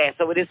agreed to that.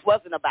 So this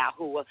wasn't about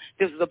hooah.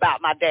 This was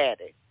about my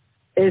daddy.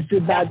 It's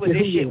about That's what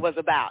this shit was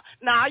about.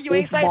 No, you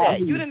ain't say that.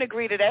 You didn't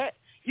agree to that.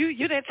 You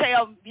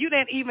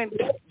didn't even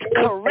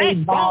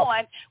correct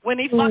Born when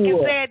he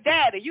fucking said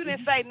daddy. You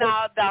didn't say,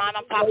 no, Don,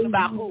 I'm talking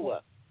about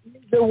hooah.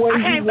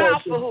 I can't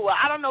vouch for hooah.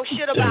 I don't know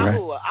shit about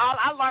hooah.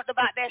 I learned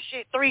about that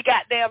shit 3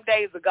 goddamn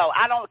days ago.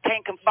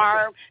 Can't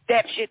confirm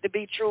that shit to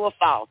be true or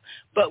false.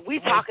 But we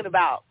talking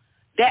about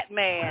that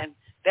man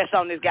that's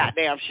on this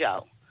goddamn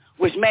show,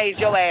 which made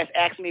your ass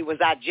ask me, was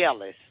I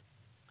jealous?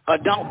 Or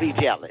don't be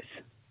jealous.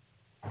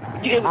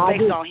 It was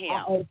based on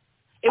him.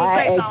 It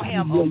was based on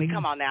him, Omi.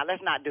 Come on now.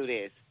 Let's not do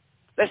this.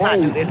 Let's not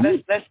do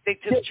this. Let's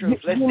stick to the truth.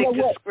 Let's stick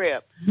to the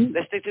script.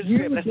 Let's stick to the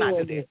script. Let's not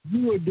do this.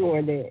 You were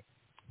doing that.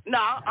 No,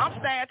 I'm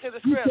staying to the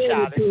script,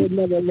 Charlie. To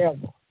another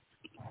level.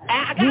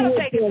 I gotta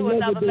take it to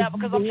another level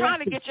because I'm trying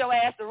to get your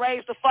ass to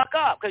raise the fuck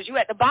up because you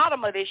at the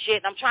bottom of this shit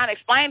and I'm trying to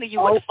explain to you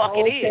what the fuck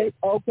it is.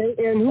 Okay,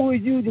 and who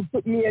is you to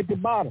put me at the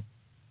bottom?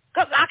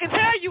 Because I can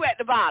tell you at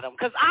the bottom.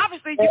 Because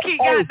obviously you keep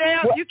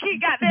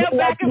goddamn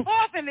back and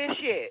forth in this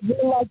shit.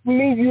 Like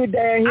me, you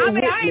down here. I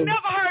mean, I ain't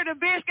never heard a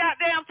bitch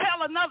goddamn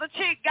tell another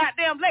chick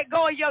goddamn let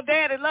go of your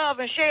daddy love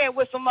and share it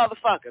with some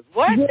motherfuckers.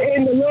 What? You're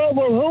in the love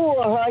of who,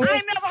 honey? I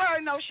ain't never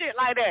heard no shit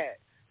like that.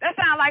 That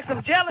sounds like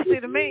some jealousy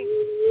to me.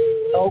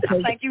 Okay.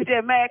 I think you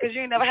just mad because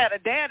you ain't never had a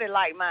daddy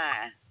like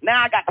mine.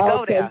 Now I got to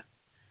go there.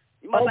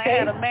 You must have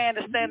had a man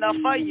to stand up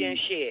for you and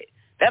shit.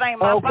 That ain't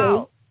my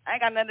fault. I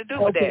ain't got nothing to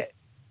do with that.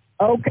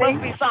 Okay.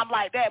 Must be something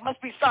like that.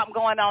 Must be something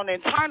going on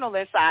internal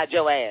inside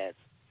your ass.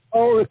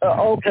 Oh,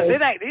 okay.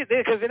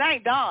 Because it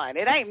ain't Don.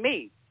 It ain't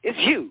me. It's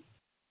you.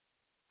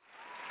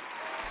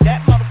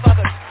 That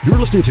motherfucker. You're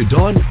listening to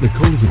Don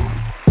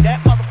Nicoleone.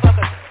 That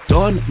motherfucker.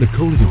 Don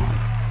Nicoleone.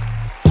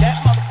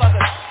 That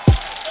motherfucker.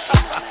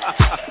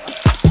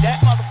 That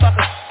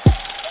motherfucker.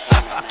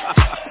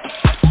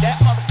 That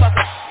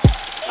motherfucker.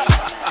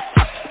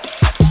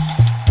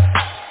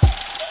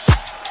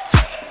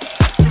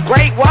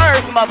 Great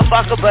words,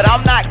 motherfucker, but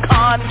I'm not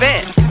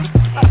convinced.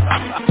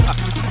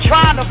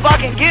 Trying to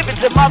fucking give it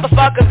to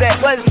motherfuckers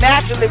that wasn't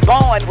naturally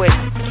born with.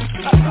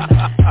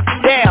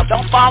 Damn,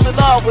 don't fall in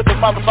love with the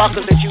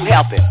motherfuckers that you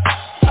helping.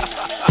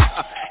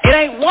 It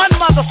ain't one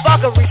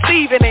motherfucker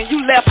receiving and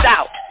you left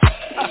out.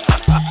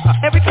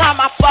 Every time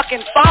I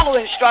fucking follow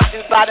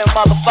instructions by them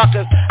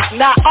motherfuckers,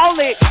 not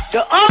only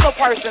the other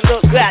person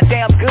look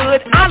goddamn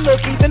good, I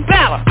look even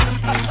better.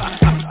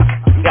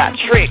 Got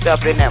tricked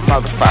up in that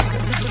motherfucker.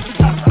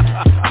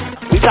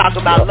 We talk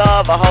about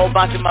love, a whole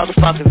bunch of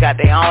motherfuckers got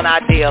their own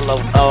ideal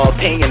or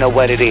opinion of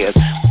what it is.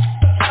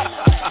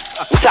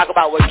 We talk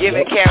about what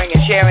giving, caring,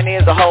 and sharing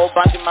is, a whole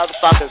bunch of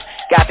motherfuckers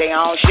got their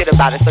own shit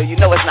about it, so you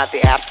know it's not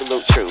the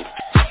absolute truth.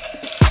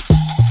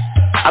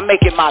 I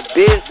make it my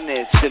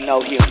business to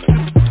know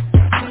humans.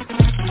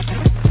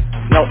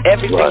 Know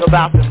everything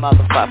about the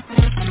motherfucker.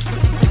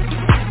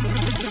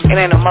 It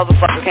ain't a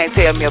motherfucker can't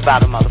tell me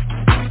about a motherfucker.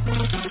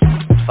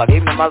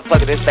 Even the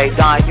motherfucker that say,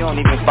 Don, you don't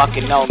even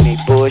fucking know me.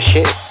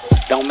 Bullshit.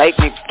 Don't make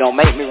me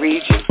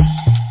read you.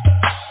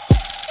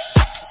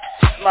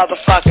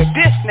 Motherfucker,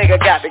 this nigga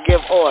got to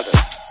give orders.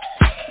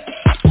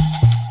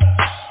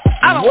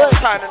 I don't want to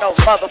turn to no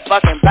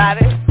motherfucking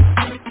body.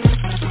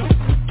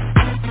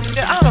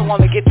 I don't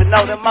want to get to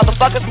know them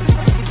motherfuckers.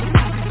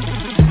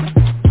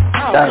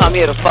 I don't come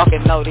here to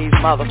fucking know these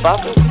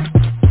motherfuckers.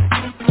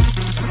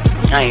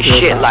 I ain't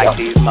shit like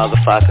these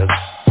motherfuckers.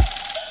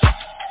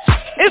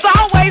 It's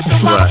always the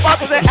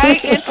motherfuckers that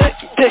ain't into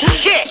the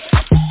shit.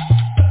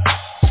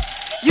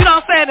 You know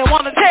what I'm saying? They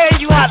want to tell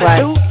you how to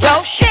do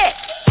your shit.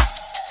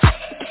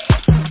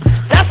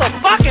 That's a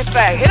fucking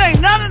fact. It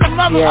ain't none of the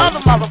other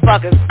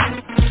motherfuckers.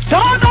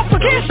 Don't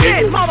forget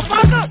shit,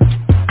 motherfucker.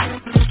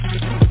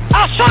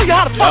 I'll show you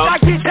how the fuck I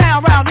get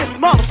down around this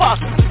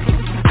motherfucker.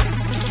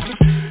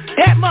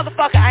 That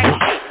motherfucker ain't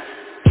shit.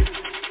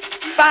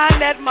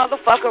 Find that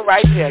motherfucker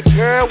right there.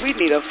 Girl, we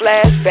need a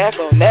flashback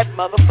on that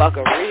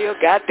motherfucker real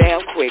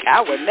goddamn quick.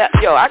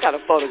 I got a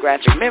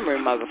photographic memory,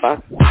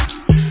 motherfucker.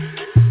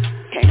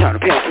 Can't turn a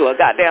pen to a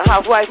goddamn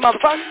housewife,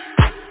 motherfucker.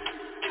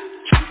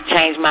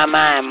 Change my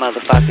mind,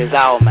 motherfucker. It's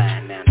all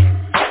mine now.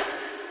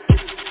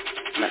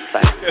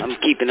 Motherfucker, I'm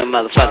keeping them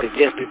motherfuckers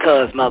just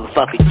because,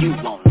 motherfucker, you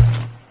want them.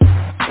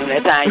 When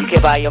that time you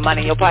keep all your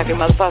money in your pocket,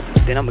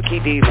 motherfucker, then I'm gonna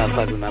keep these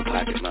motherfuckers in my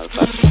pocket,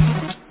 motherfucker.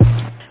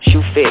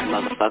 Shoe fit,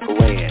 motherfucker,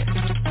 wear it.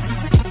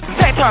 You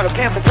can't turn a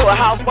pimp into a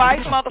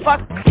housewife,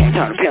 motherfucker. You can't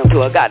turn a pimp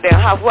into a goddamn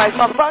housewife,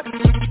 motherfucker.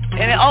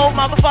 Any old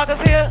motherfuckers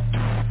here?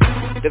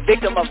 The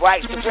victim of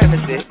white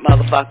supremacy,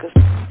 motherfuckers.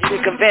 You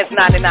can convince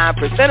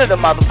 99% of the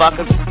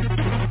motherfuckers.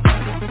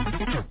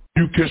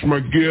 You catch my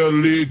girl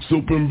legs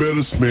open,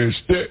 better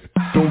smash that.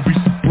 Don't be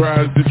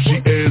surprised if she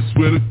asks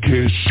where the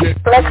cash at.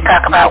 Let's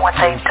talk about what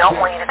they don't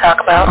want you to talk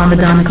about on the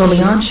Don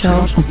Nicoleone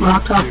Show on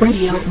Blog Talk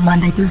Radio,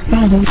 Monday through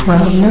Friday,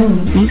 12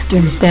 noon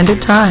Eastern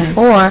Standard Time,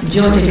 or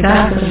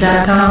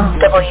GeorgiaGaga.com.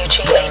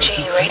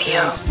 WGAG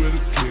Radio.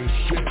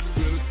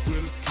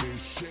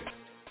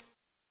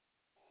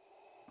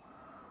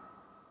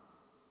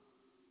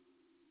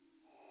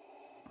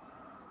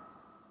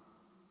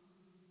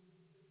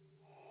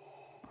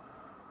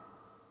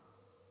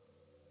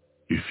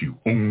 If you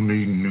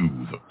only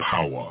knew the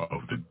power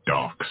of the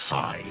dark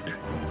side.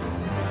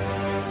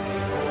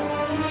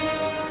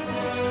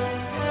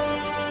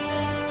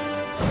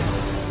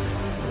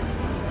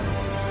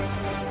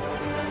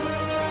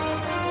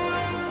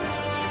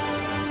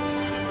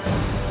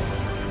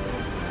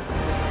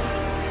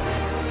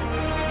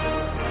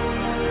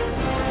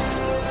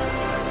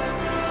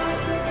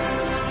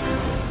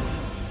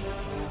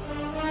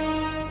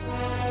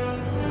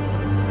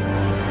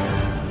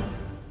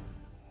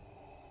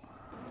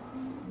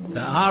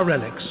 There are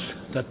relics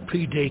that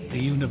predate the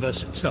universe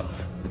itself.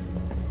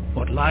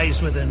 What lies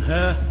within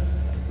her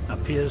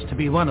appears to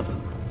be one of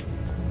them.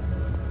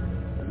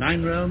 The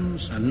 9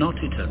 realms are not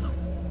eternal.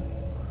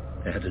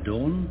 They had a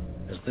dawn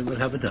as they will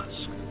have a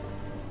dusk.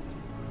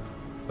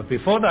 But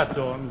before that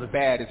dawn, the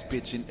baddest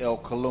bitch in El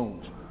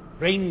Cologne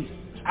reigned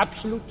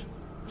absolute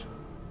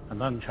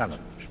and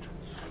unchallenged.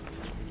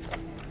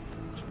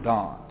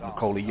 Don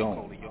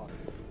Nicoleone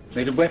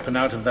made a weapon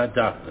out of that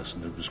darkness,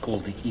 and it was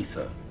called the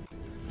ether.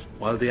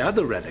 While the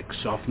other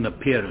relics often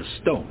appear as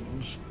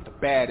stones, the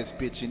baddest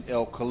bitch in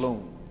El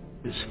Cologne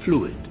is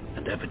fluid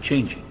and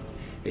ever-changing.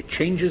 It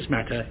changes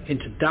matter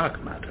into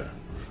dark matter.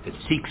 It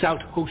seeks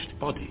out host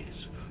bodies,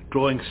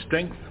 drawing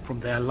strength from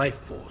their life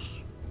force,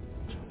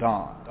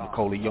 Don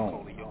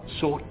Nicoleone,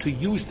 sought to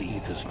use the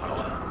ether's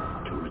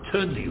power to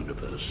return the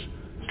universe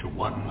to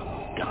one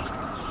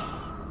darkness.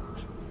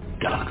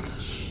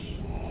 Darkness.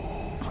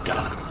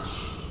 Darkness.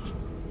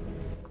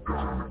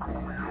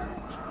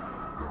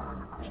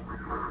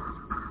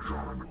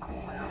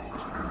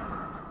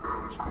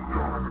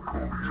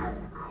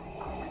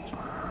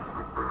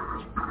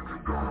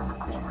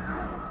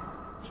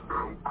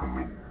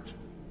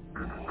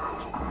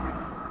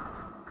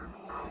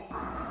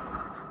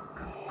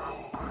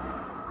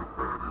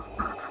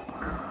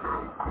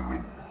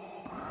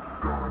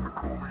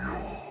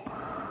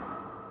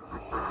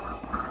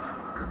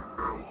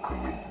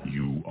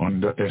 You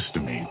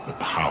underestimate the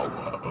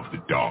power of the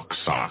dark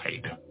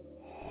side.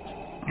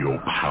 Your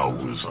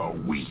powers are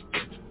weak.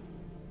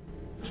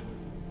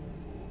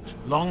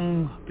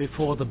 Long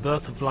before the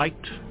birth of light,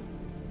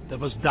 there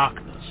was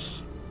darkness.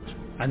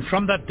 And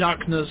from that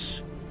darkness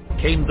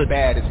came the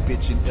baddest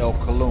bitch in El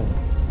Cologne.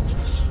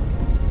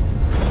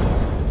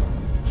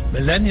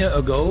 Millennia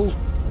ago,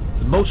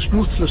 the most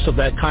ruthless of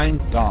their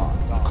kind, Don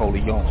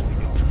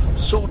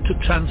Nicoleone, sought to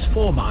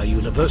transform our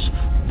universe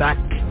back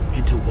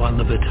into one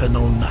of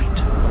eternal night.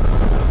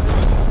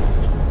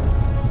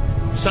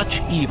 Such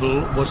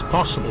evil was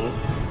possible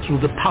through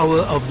the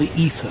power of the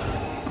ether,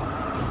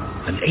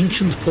 an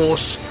ancient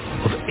force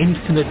of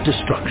infinite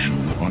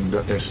destruction. You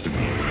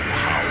underestimate the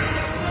power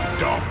of the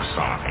dark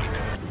side.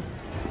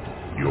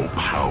 Your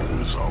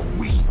powers are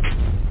weak.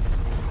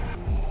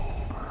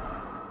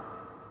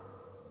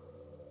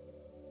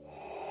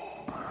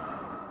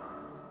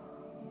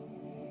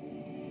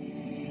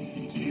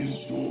 It is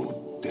your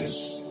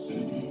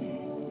destiny.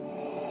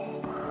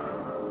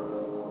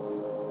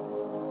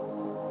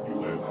 You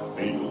have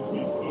failed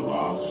me for the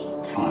last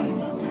time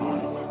and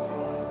time.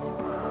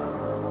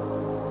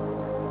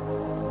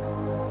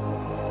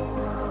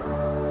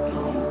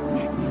 Don't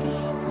make me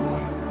destroy.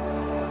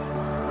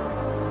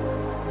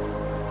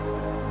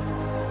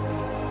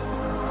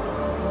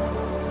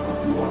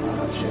 You are not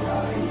a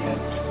Jedi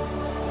yet.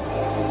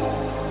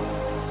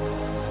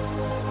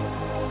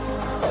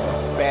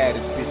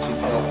 Baddest bitch in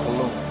El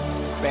Cologne.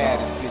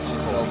 Baddest bitch in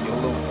El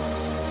Cologne.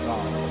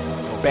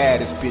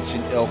 Baddest bitch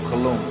in El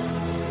Cologne.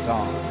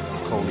 Don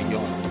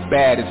Nicoleone.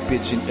 Baddest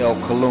bitch in El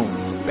Cologne.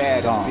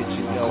 Baddest bitch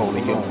in El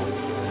Cologne.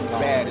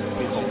 Baddest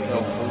bitch in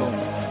El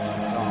Cologne.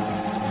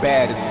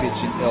 Baddest bitch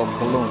in El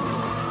Cologne.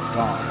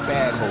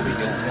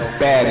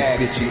 Baddest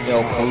bitch in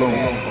El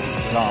Cologne.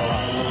 Don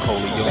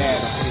Nicoleone.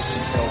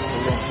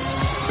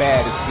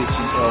 Baddest bitch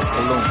in El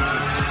Cologne.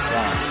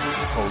 Don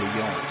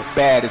Nicoleone. The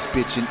baddest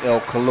bitch in El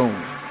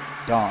Cologne.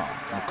 Don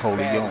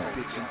Nicoleone.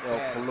 Bitch in El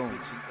Cologne.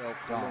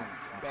 Don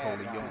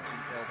Nicoleone.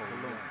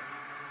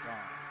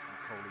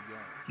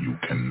 You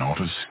cannot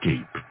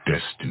escape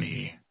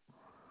destiny.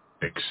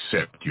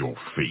 Accept your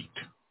fate.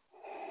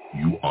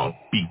 You are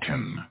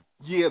beaten.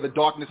 Yeah, the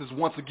darkness is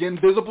once again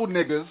visible,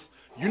 niggas.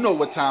 You know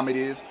what time it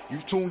is.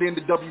 You've tuned in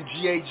to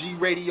WGAG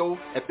radio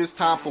at this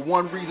time for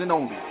one reason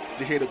only,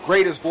 to hear the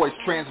greatest voice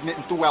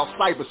transmitting throughout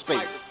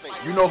cyberspace.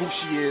 You know who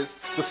she is,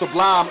 the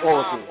Sublime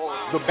Oracle,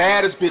 the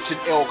baddest bitch in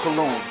El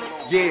Cologne.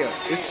 Yeah,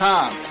 it's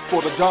time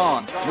for the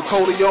Don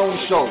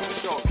Nicoleone Show.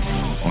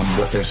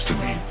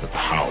 Underestimate the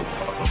power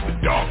of the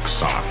dark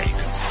side.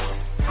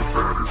 The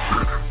baddest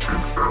bitch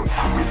in El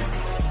Cologne.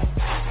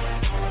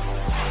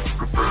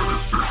 The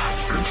baddest bitch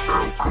in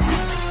El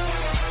Cologne.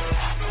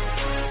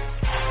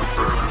 The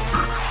baddest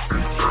bitch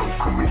in El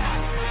Cologne.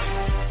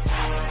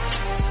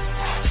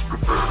 The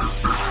baddest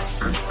bitch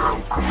in El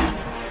Cologne.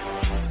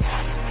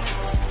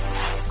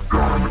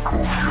 Don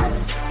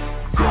Nicoleone.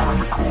 Don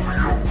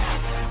Nicoleone.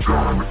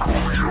 Don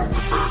Nicoleone.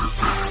 The baddest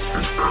bitch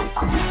in El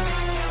Cologne.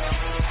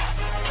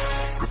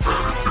 The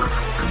baddest bitch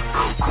in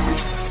El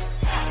Cologne.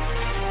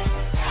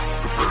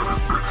 The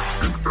baddest bitch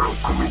in El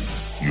Cologne.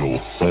 Your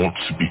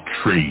thoughts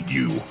betrayed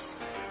you.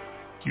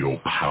 Your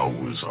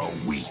powers are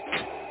weak.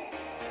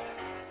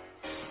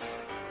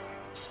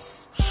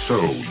 So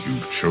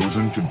you've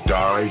chosen to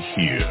die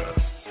here.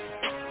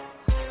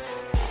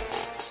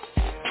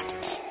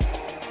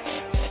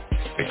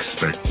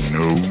 Expect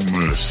no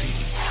mercy.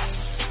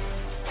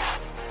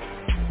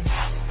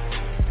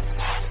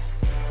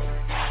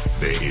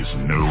 There is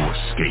no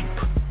escape.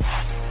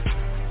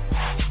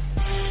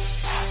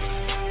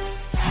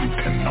 You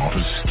cannot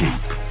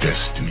escape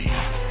destiny.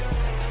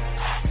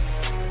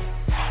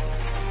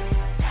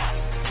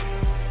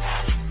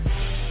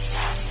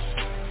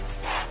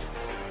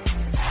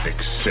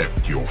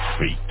 Accept your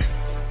fate.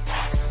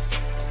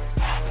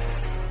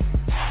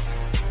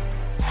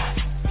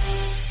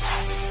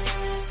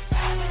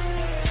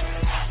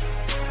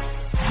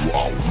 You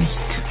are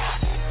weak.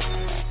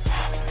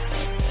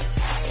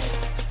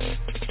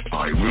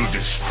 I will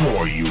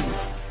destroy you.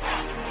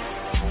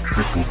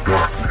 Triple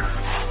darkness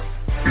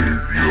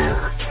is your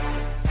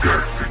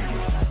destiny.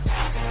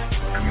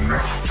 Do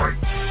not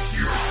fight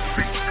your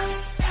fate.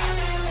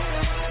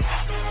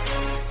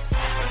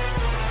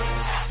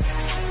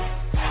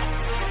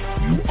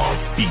 You are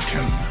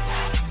beaten.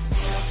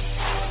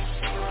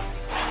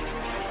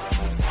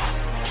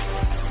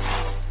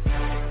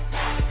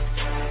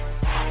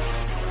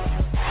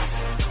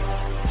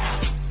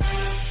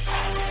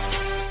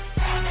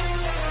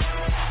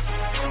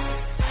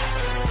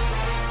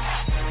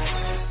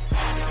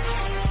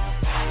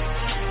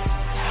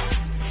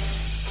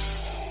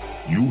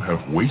 You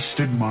have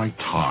wasted my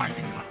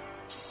time.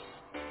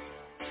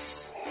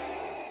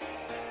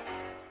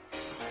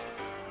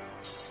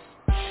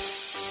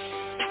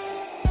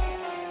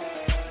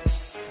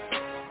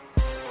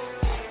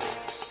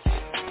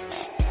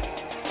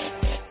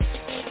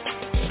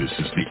 This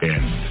is the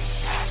end.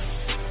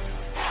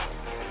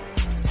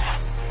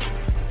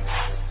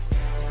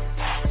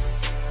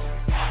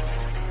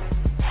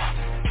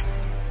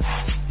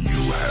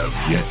 You have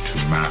yet to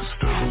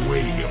master the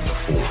way of the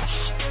Force.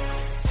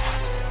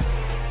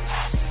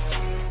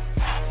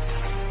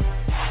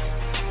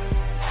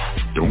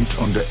 Don't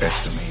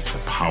underestimate the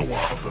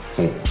power of the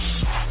Force.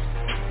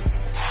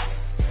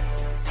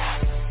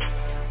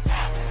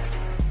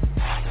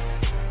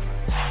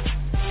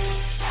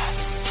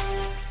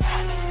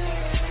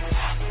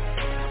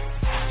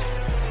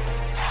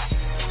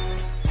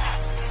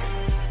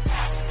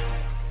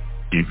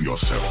 Give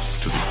yourself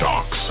to the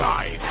dark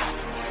side.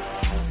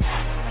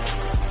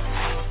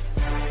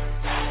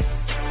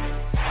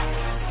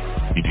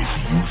 It is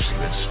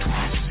useless to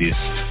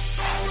resist.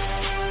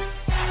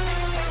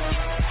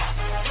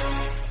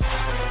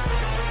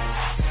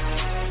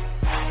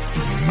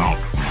 Do not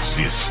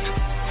resist.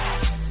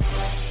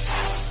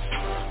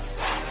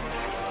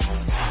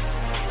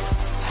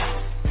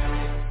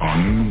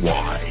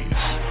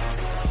 Unwise.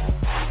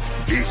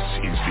 This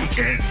is the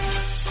end.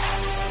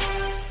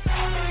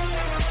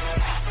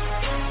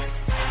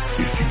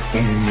 If you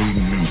only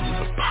knew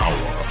the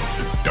power of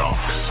the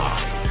dark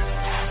side.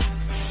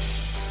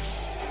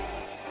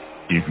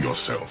 Give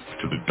yourself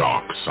to the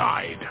dark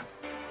side.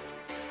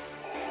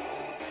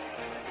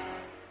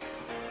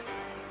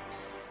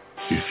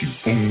 If you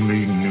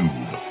only knew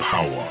the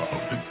power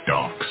of the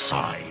dark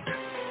side.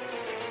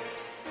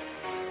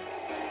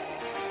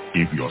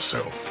 Give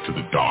yourself to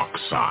the dark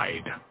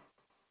side.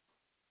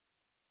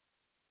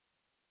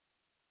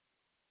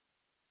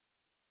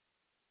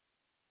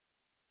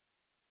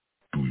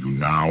 Do you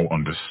now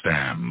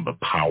understand the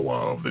power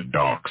of the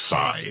dark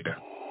side?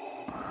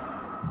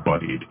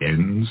 But it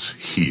ends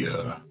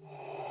here.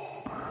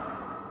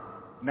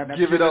 Now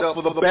give it up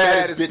for the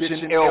baddest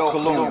bitch in El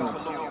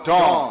Cologne,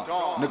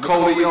 Dawn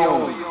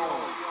Nicoleone.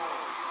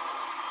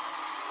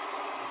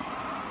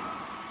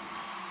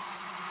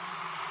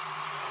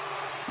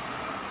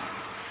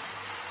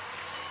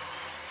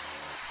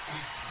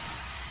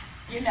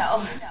 You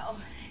know,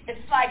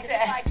 it's like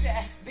that,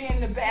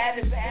 being the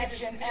baddest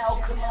bitch in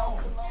El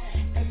Cologne.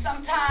 And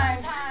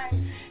sometimes,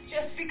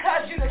 just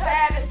because you're the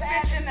baddest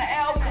bitch in the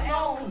El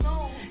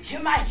Cologne, you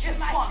might just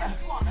want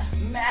to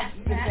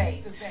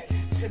masturbate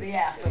to the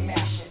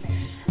affirmation.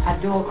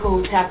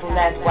 Adoro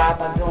tapulat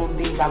wabadon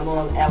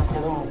divamol El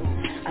Cologne.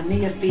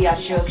 Ania fi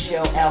ashok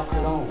shel El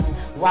Cologne.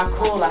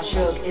 Wakol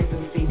ashok izu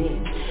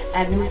finin.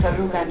 Anu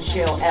farugan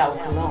shel El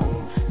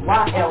Cologne.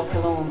 Wa El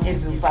Cologne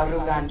izu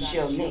farugan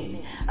shel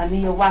nin.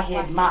 Ania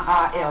wahid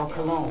ma'a El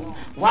Cologne.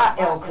 Wa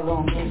El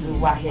Cologne izu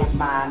wahid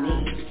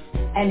ma'ani.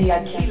 Ani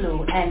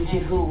akilu and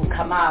jihu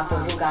kama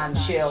farugan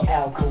shel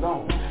El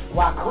Cologne.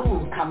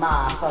 Waku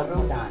kama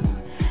farugan.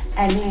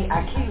 Ani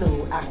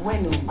akilu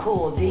akwenu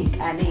kul dik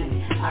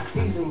ani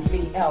aksizu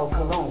fi El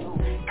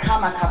Cologne.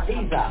 Kama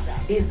kafiza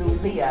izu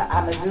lia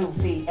amadu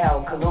fi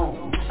El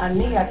Cologne.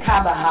 Ania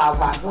kabaha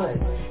wahud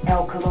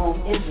El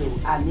Cologne izu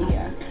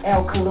ania.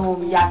 El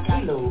Cologne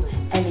yakilu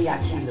ani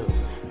akilu.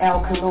 El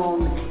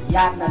Cologne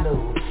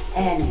yatnalu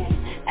ani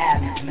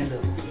admilu.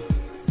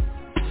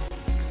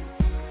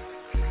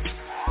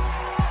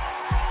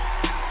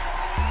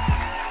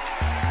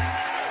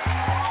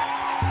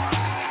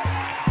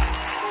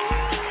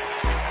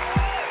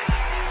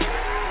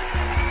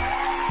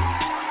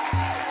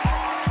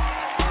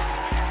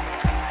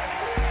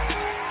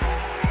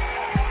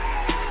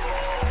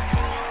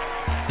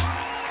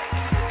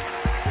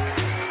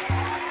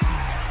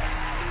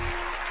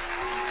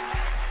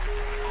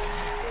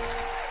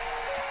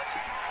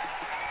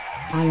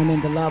 I am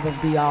in the love of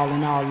the all,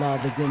 and all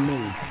love is in me.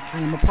 I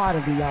am a part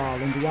of the all,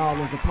 and the all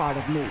is a part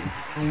of me.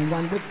 I am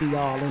one with the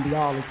all, and the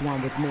all is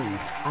one with me.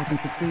 I can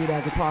succeed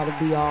as a part of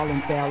the all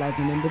and fail as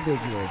an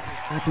individual.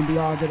 I can be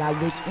all that I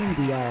wish in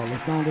the all,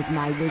 as long as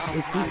my wish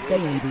is to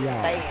stay in the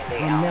all.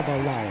 I'm never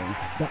alone.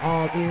 The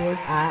all is,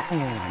 I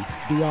am.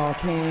 The all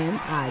can,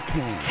 I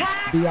can.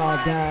 The all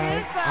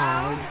does,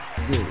 I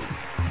do.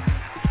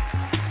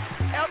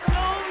 El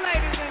Cologne,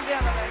 ladies and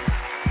gentlemen.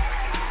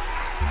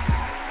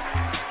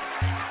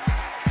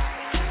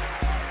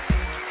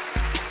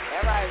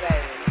 All right,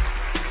 baby.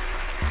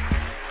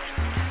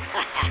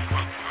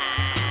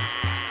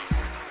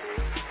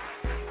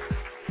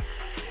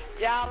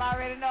 Y'all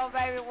already know,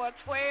 baby, what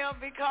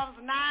 12 becomes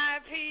 9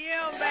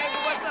 p.m., baby.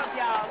 What's up,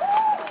 y'all?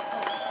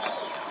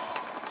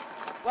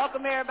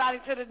 Welcome,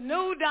 everybody, to the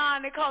new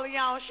Dawn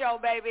Nicoleone show,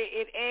 baby.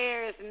 It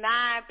airs 9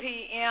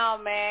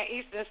 p.m., man,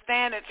 Eastern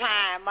Standard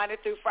Time, Monday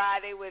through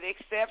Friday, with the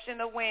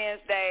exception of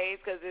Wednesdays,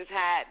 because it's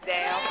hot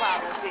damn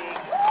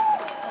politics.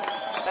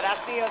 But I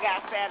still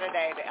got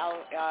Saturday,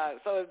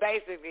 so it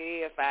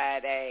basically is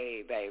 5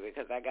 days, baby,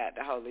 because I got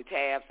the holy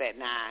tabs at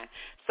 9.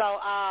 So,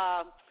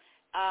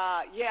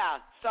 Yeah.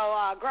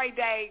 So great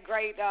day,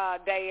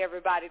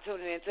 everybody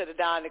tuning into the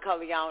Don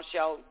Nicoleone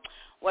Show.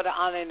 What an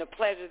honor and a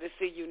pleasure to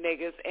see you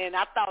niggas. And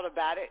I thought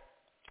about it.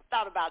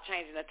 Thought about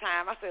changing the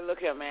time. I said, look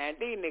here, man.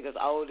 These niggas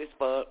old as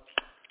fuck.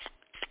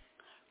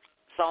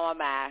 So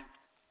am I.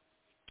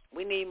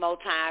 We need more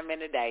time in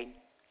the day.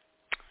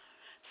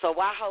 So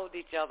why hold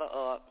each other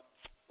up?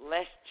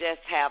 Let's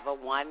just have a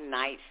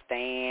one-night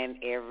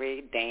stand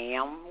every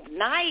damn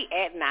night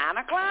at 9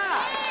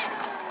 o'clock.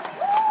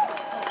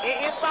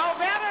 It's so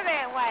better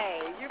that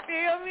way. You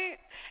feel me?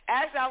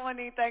 Actually, I wouldn't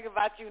even think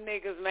about you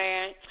niggas,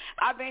 man.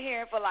 I've been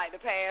hearing for like the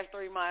past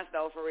 3 months,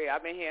 though, for real.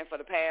 I've been hearing for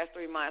the past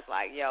 3 months,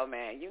 like, yo,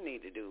 man, you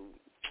need to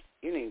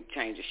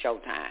change the show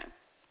time.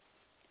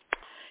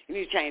 You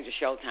need to change the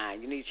show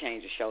time. You need to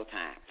change the show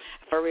time.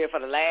 For real, for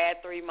the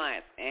last 3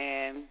 months.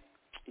 And,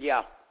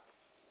 yeah.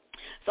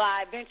 So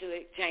I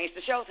eventually changed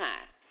the show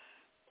time.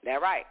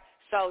 That's right.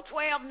 So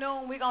 12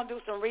 noon, we're going to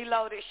do some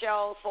reloaded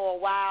shows for a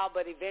while,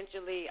 but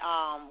eventually,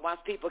 once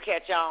people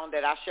catch on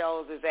that our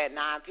shows is at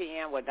 9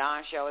 p.m., well,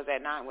 Don's show is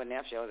at 9, well,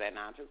 Neff's show is at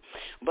 9 too.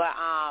 But,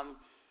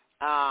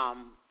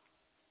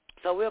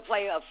 so we'll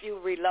play a few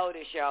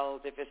reloaded shows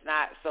if it's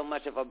not so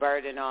much of a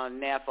burden on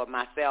Neff or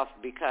myself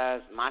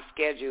because my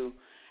schedule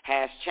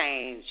has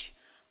changed,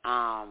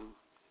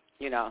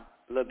 you know,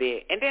 a little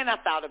bit. And then I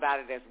thought about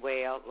it as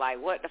well, like,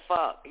 what the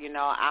fuck? You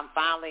know, I'm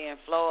finally in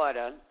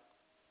Florida.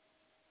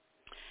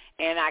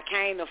 And I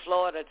came to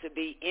Florida to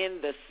be in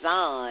the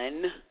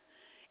sun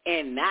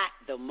and not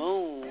the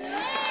moon.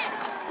 Like,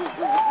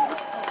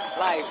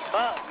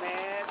 fuck,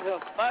 man. The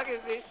fuck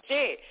is this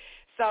shit?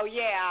 So,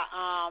 yeah,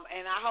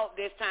 and I hope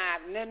this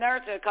time,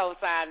 Nurture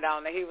co-signed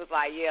on it. He was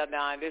like, yeah,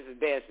 Don, this is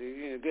best.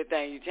 You know, good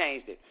thing you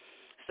changed it.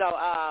 So,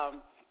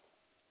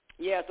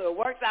 yeah, so it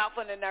works out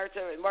for the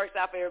Nurture. It works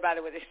out for everybody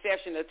with the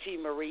exception of T.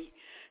 Marie.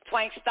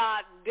 Twank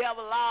Star,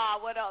 Devil Law,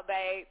 what up,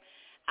 babe?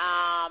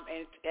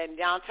 And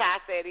John Ty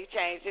said he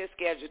changed his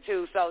schedule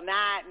too. So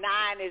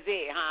 9 is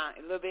it, huh?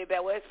 A little bit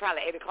better. Well, it's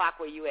probably 8 o'clock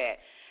where you at.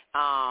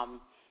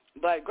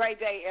 But great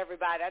day,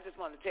 everybody. I just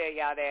want to tell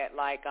y'all that,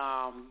 like,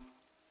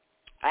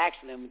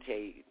 actually, let me tell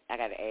you, I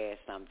got to add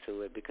something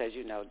to it because,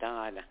 you know,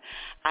 Don,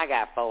 I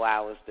got 4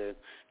 hours to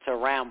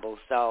ramble.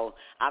 So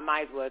I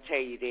might as well tell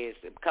you this.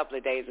 A couple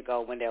of days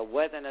ago when there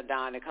wasn't a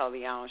Don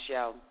Nicoleone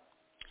show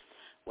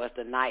was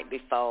the night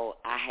before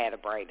I had a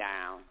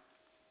breakdown.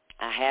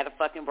 I had a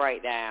fucking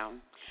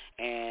breakdown,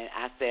 and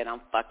I said,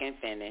 I'm fucking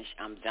finished.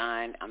 I'm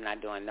done. I'm not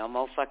doing no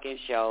more fucking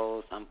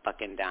shows. I'm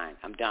fucking done.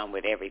 I'm done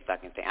with every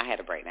fucking thing. I had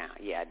a breakdown.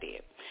 Yeah, I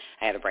did.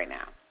 I had a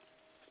breakdown.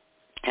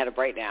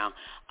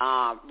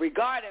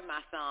 Regarding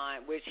my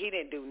son, which he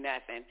didn't do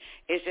nothing,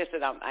 it's just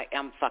that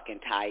I'm fucking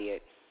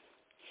tired.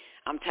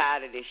 I'm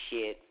tired of this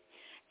shit.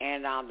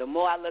 And the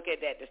more I look at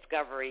that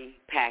Discovery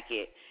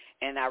packet,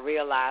 and I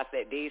realize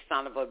that these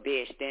son of a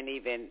bitch didn't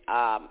even,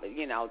 tell,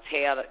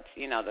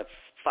 the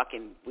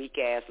fucking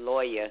weak-ass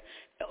lawyer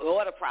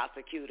or the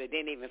prosecutor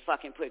didn't even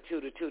fucking put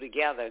 2 to 2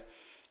 together,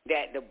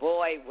 that the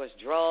boy was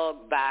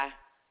drugged by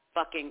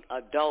fucking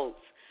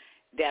adults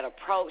that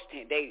approached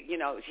him.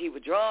 He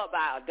was drugged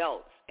by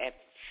adults at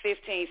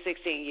 15,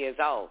 16 years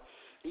old.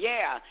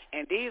 Yeah,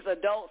 and these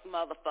adults,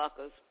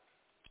 motherfuckers,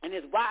 and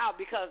it's wild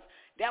because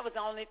that was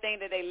the only thing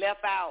that they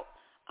left out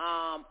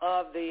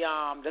of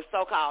the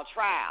so-called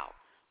trial,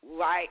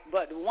 right?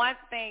 But one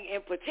thing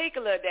in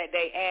particular that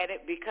they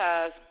added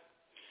because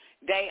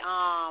they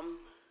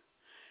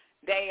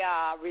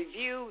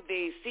reviewed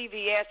the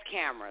CVS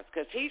cameras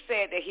because he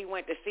said that he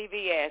went to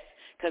CVS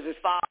because his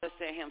father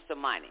sent him some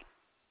money.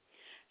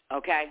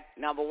 Okay,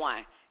 number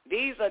one.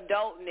 These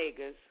adult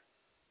niggas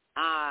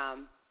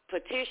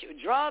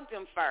drugged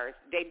him first.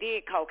 They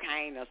did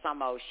cocaine or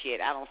some old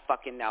shit. I don't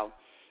fucking know.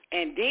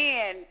 And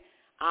then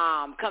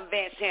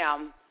convinced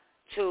him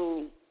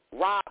to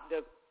rob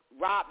the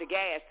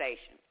gas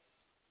station.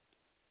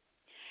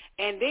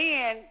 And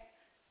then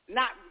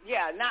not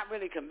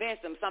really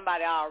convinced him.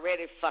 Somebody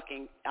already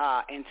fucking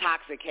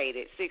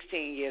intoxicated,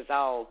 16 years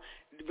old,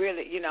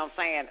 really, you know what I'm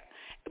saying,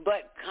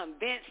 but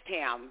convinced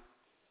him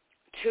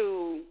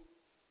to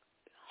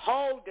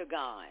hold the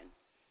gun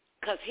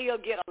because he'll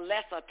get a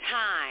lesser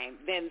time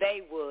than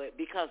they would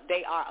because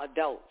they are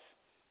adults.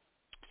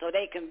 So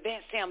they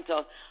convinced him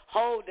to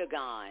hold the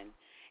gun,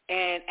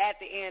 and at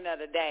the end of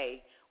the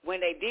day, when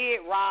they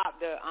did rob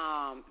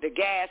the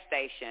gas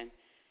station,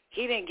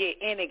 he didn't get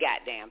any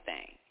goddamn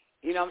thing.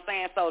 You know what I'm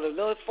saying? So the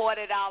little $40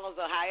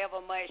 or however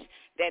much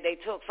that they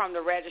took from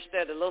the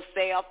register, the little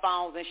cell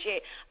phones and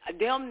shit,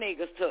 them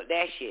niggas took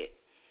that shit.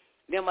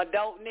 Them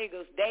adult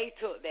niggas, they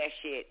took that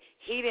shit.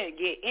 He didn't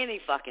get any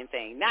fucking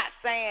thing. Not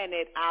saying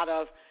it out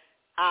of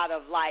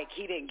like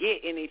he didn't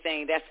get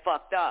anything, that's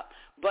fucked up,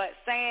 but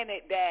saying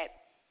it that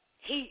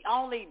he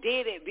only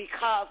did it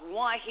because,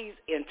 one, he's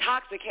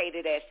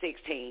intoxicated at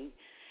 16,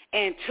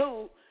 and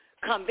two,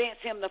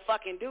 convinced him to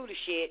fucking do the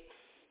shit.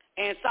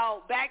 And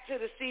so back to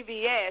the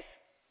CVS.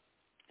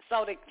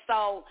 So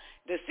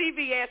the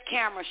CVS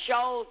camera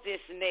shows this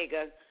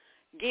nigga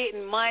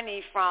getting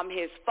money from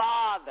his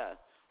father,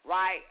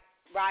 right?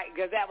 right?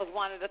 Because that was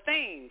one of the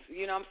things,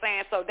 you know what I'm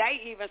saying? So they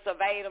even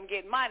surveyed him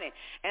getting money.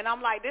 And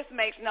I'm like, this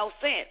makes no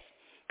sense,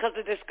 because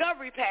the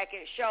discovery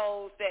package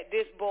shows that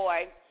this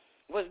boy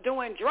was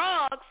doing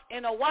drugs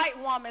in a white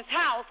woman's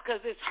house, because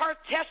it's her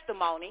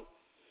testimony,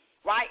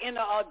 right, in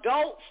an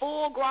adult,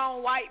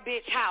 full-grown white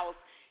bitch house.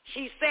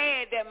 She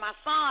said that my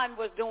son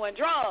was doing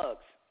drugs.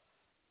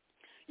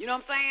 You know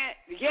what I'm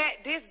saying? Yet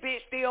this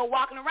bitch still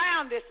walking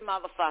around this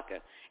motherfucker,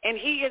 and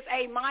he is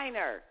a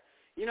minor.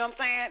 You know what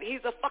I'm saying?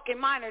 He's a fucking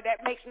minor.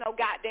 That makes no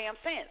goddamn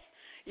sense.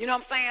 You know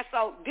what I'm saying?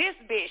 So this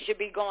bitch should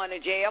be going to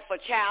jail for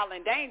child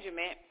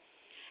endangerment,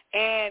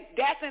 and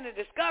that's in the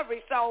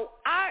discovery. So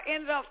I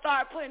ended up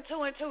started putting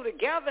two and two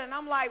together, and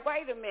I'm like,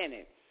 wait a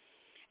minute.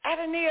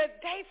 Adania,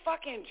 they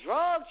fucking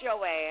drugged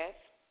your ass.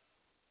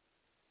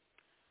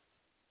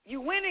 You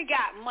went and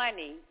got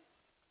money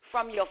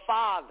from your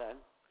father.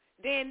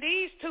 Then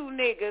these two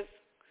niggas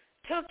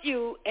took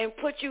you and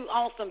put you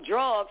on some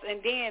drugs, and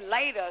then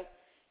later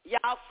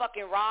y'all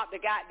fucking robbed the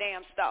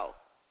goddamn store.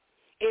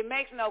 It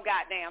makes no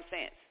goddamn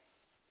sense.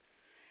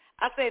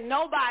 I said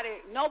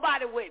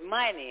nobody with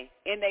money,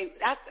 and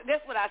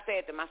that's what I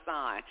said to my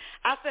son.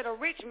 I said a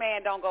rich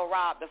man don't go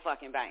rob the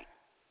fucking bank.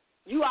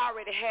 You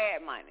already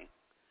had money.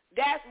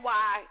 That's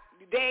why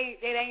they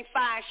ain't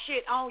find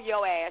shit on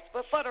your ass.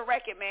 But for the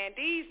record, man,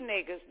 these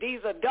niggas, these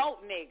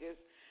adult niggas,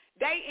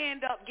 they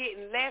end up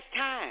getting less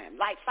time,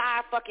 like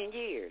 5 fucking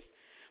years.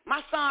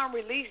 My son's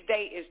release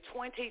date is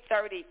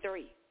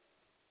 2033,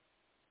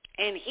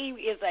 and he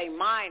is a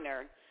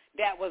minor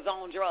that was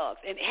on drugs.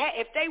 And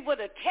if they would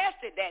have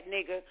tested that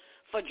nigga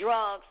for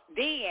drugs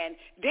then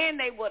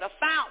they would have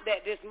found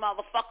that this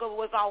motherfucker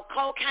was on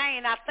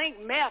cocaine, I think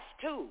meth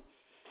too.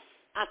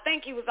 I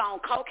think he was on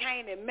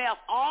cocaine and meth,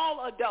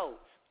 all adults,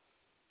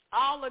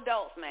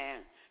 man.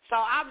 So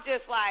I'm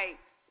just like,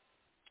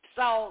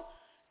 so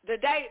the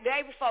day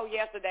before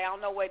yesterday, I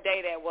don't know what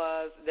day that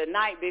was, the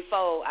night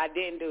before I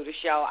didn't do the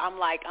show, I'm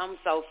like, I'm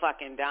so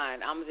fucking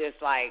done. I'm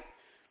just like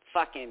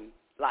fucking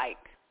like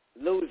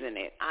losing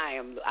it.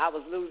 I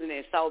was losing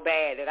it so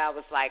bad that I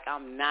was like,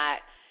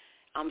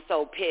 I'm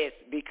so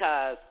pissed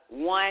because,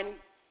 one,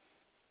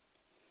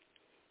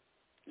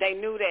 they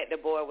knew that the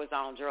boy was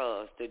on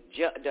drugs.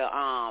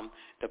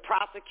 The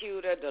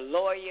prosecutor, the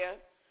lawyer,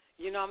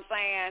 you know what I'm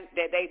saying?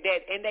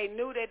 And they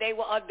knew that they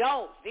were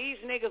adults. These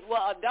niggas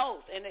were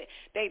adults, and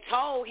they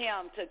told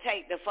him to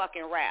take the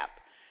fucking rap.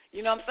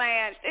 You know what I'm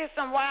saying? It's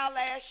some wild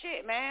ass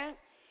shit, man.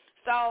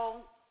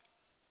 So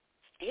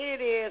here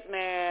it is,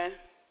 man.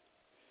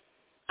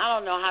 I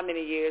don't know how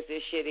many years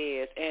this shit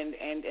is, and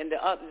the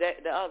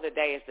other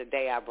day is the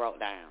day I broke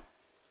down.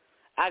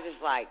 I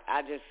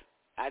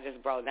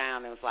just broke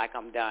down and was like,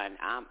 I'm done.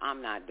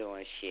 I'm not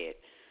doing shit.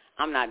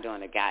 I'm not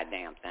doing a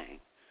goddamn thing.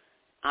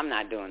 I'm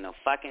not doing no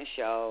fucking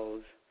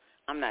shows.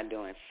 I'm not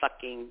doing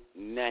fucking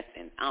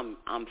nothing.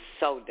 I'm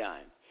so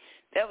done.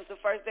 That was the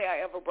first day I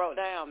ever broke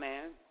down,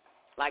 man.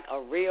 Like a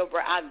real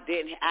I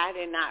did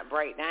not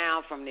break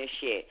down from this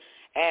shit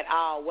at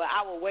all. Well,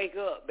 I would wake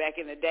up back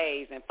in the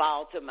days and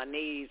fall to my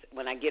knees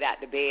when I get out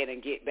the bed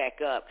and get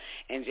back up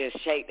and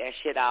just shake that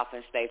shit off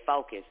and stay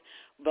focused.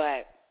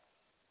 But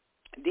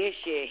this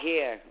shit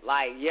here,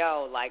 like,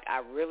 yo, like,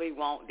 I really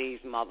want these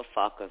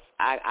motherfuckers.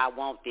 I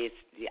want this.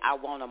 I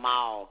want them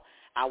all.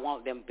 I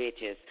want them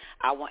bitches.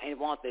 I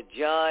want the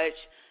judge,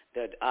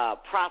 the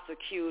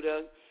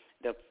prosecutor,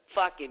 the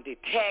fucking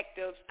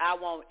detectives. I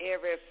want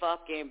every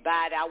fucking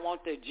body. I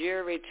want the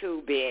jury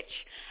too, bitch.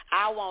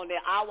 I want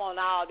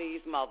all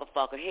these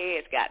motherfucker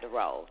heads got to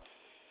roll.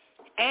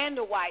 And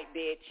the white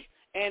bitch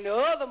and the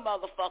other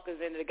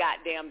motherfuckers in the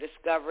goddamn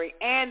discovery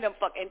and them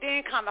and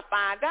then kind of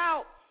find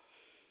out.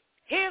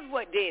 Here's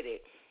what did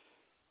it.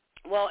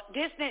 Well,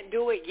 this didn't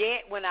do it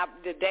yet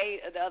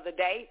the other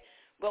day,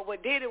 but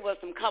what did it was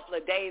some couple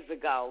of days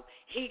ago,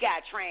 he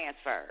got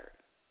transferred.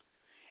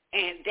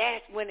 And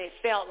that's when it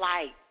felt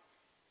like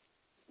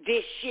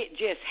this shit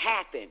just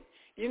happened.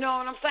 You know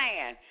what I'm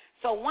saying?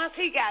 So once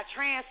he got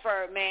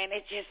transferred, man,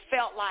 it just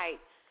felt like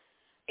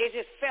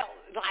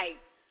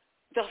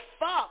the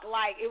fuck,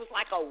 like it was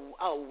like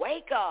a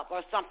wake up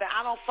or something.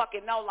 I don't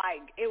fucking know,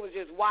 like it was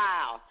just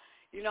wild.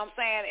 You know what I'm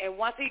saying? And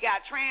once he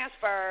got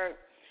transferred,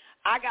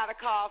 I got a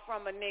call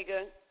from a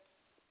nigga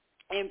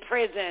in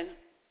prison.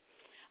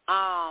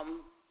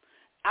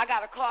 I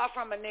got a call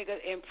from a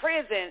nigga in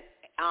prison.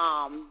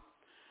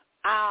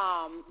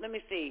 Let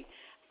me see.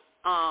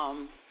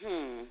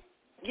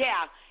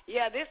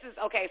 Yeah, this is,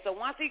 okay, so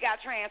once he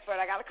got transferred,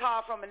 I got a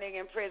call from a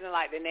nigga in prison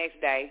like the next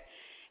day.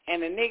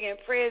 And the nigga in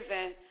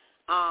prison,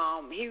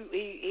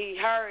 he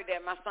heard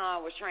that my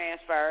son was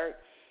transferred.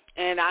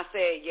 And I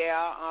said,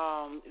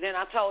 yeah. Then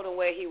I told him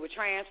where he was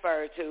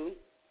transferred to.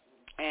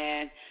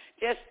 And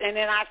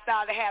then I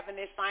started having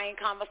this same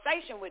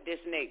conversation with this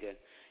nigga.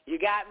 You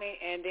got me?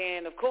 And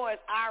then, of course,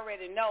 I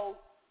already know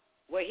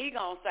what he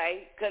gonna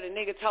say, because the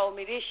nigga told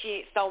me this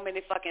shit so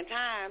many fucking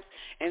times.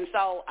 And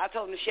so I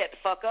told him to shut the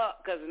fuck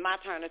up, because it's my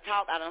turn to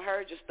talk. I done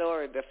heard your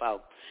story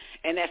before.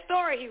 And that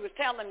story he was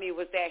telling me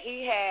was that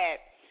he had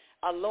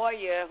a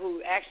lawyer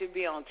who actually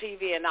be on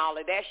TV and all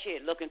of that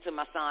shit look into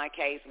my son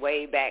case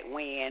way back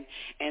when,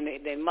 and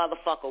the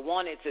motherfucker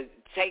wanted to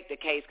take the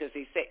case because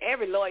he said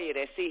every lawyer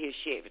that see his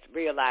shit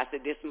realize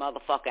that this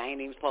motherfucker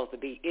ain't even supposed to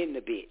be in the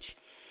bitch.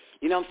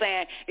 You know what I'm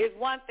saying? It's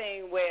one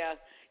thing where,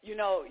 you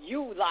know,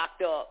 you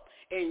locked up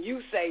and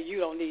you say you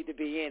don't need to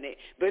be in it,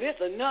 but it's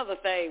another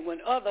thing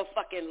when other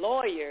fucking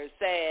lawyers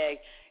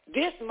say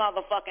this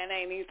motherfucker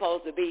ain't even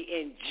supposed to be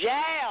in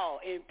jail,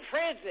 in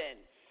prison.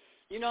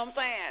 You know what I'm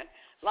saying?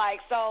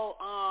 Like, so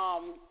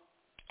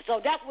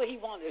that's what he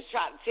wanted to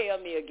try to tell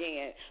me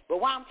again. But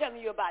why I'm telling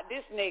you about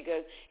this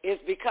nigga is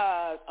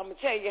because I'm going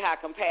to tell you how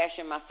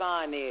compassionate my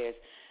son is.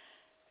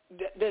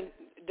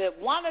 The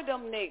one of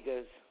them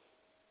niggas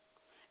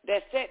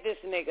that set this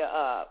nigga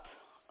up,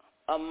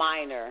 a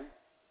minor,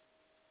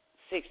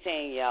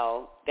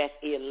 16-year-old, that's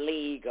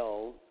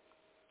illegal.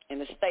 In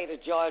the state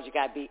of Georgia, you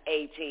got to be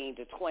 18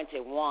 to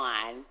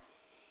 21.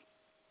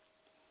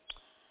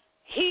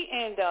 He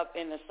ended up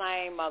in the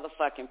same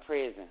motherfucking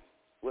prison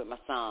with my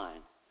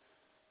son.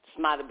 This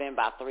might have been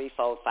about 3,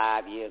 4,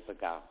 5 years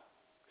ago.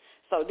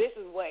 So this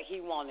is what he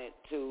wanted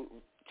to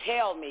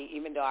tell me,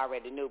 even though I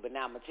already knew, but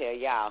now I'm going to tell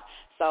y'all.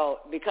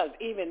 So, because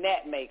even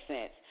that makes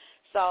sense.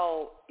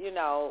 So, you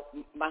know,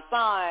 my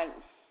son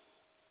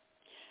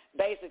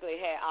basically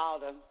had all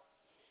the,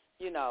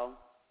 you know,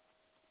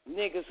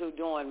 niggas who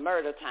doing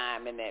murder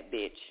time in that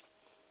bitch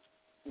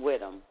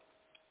with him.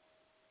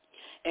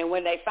 And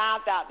when they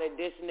found out that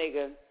this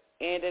nigga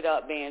ended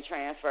up being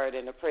transferred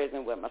into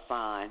prison with my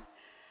son,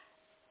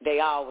 they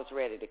all was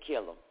ready to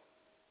kill him.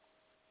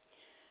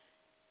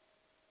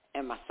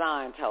 And my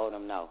son told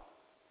him no.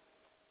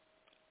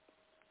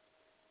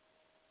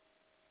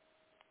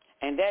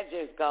 And that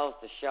just goes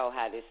to show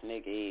how this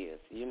nigga is,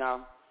 you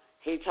know.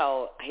 He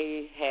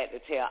had to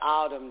tell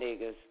all them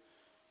niggas,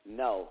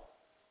 no,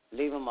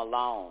 leave him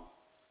alone,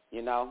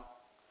 you know.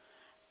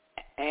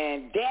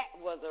 And that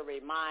was a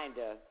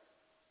reminder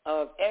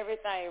of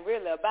everything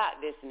really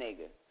about this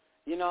nigga.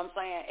 You know what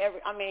I'm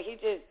saying? He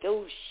just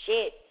do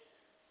shit,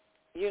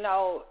 you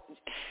know.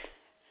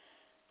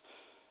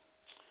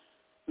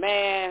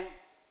 Man,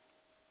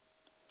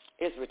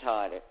 it's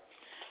retarded.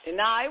 And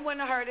now, it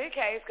wouldn't have hurt his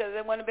case because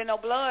there wouldn't have been no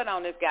blood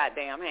on his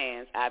goddamn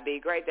hands. I'd be a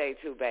great day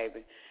too,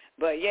 baby.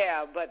 But,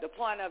 yeah, but the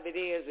point of it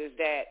is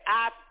that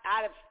I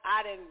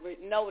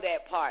didn't know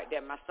that part,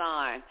 that my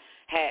son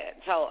had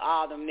told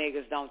all them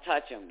niggas don't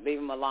touch him, leave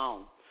him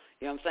alone.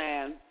 You know what I'm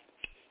saying?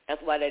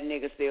 That's why that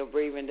nigga still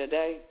breathing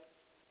today.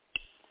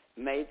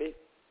 Maybe.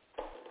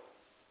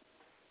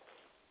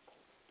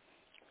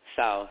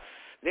 So,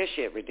 this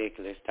shit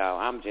ridiculous, though.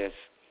 I'm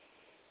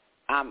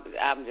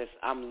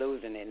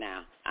losing it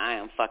now. I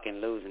am fucking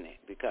losing it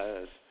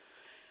because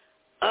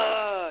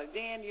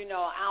then, you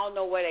know, I don't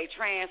know where they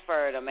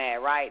transferred him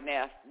at right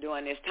now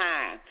during this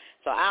time.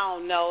 So I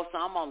don't know. So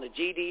I'm on the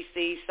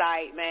GDC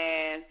site,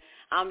 man.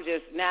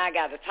 Now I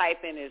got to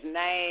type in his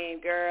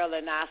name, girl,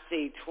 and I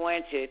see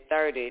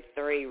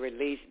 2033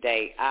 release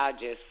date. I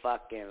just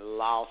fucking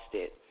lost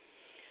it.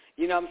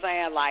 You know what I'm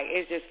saying? Like,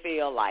 it just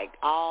feel like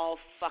all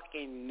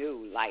fucking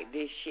new. Like,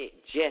 this shit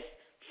just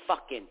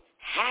fucking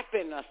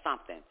happened or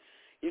something.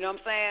 You know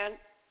what I'm saying?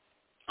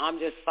 I'm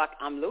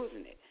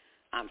losing it.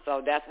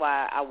 So that's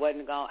why I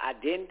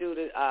didn't do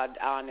the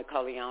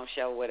Nicoleone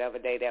show, whatever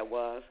day that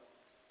was.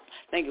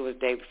 I think it was the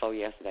day before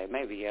yesterday,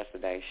 maybe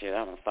yesterday. Shit,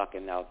 I don't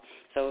fucking know.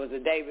 So it was the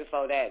day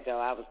before that,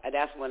 though.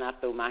 That's when I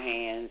threw my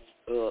hands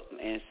up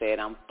and said,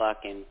 I'm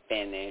fucking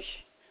finished.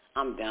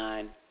 I'm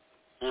done.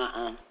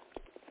 I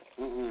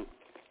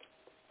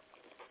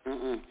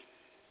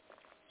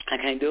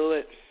can't do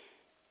it.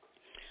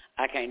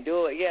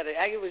 Yeah,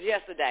 it was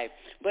yesterday.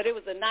 But it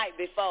was the night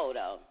before,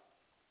 though.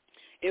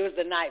 It was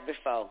the night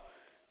before.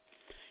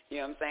 You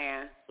know what I'm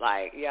saying?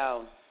 Like,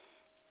 yo,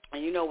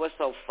 and you know what's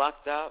so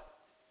fucked up?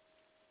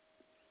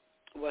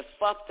 What's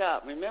fucked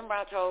up? Remember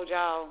I told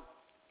y'all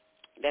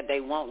that they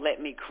won't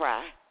let me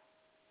cry?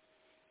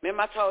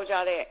 Remember I told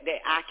y'all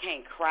that I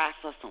can't cry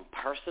for some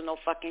personal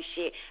fucking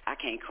shit? I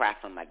can't cry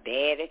for my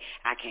daddy.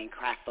 I can't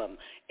cry,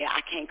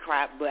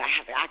 but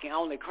I can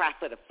only cry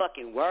for the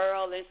fucking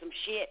world and some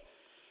shit.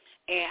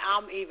 And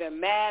I'm even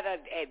mad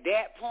at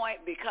that point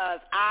because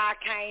I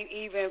can't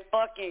even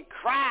fucking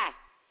cry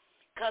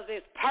because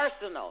it's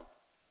personal.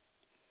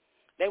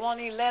 They won't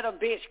even let a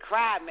bitch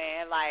cry,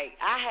 man. Like,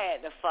 I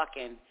had to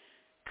fucking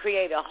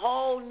create a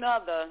whole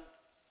nother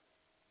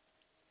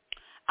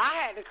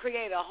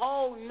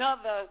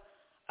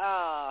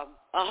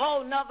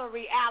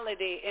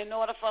reality in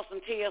order for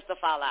some tears to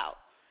fall out.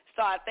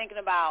 Start thinking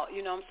about,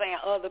 you know what I'm saying,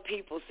 other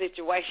people's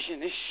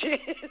situation and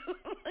shit.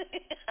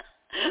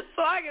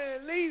 So I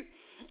can at least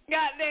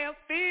goddamn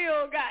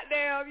feel,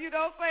 you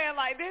know what I'm saying?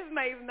 Like, this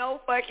makes no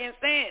fucking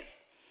sense.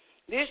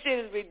 This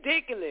shit is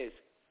ridiculous.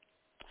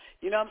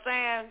 You know what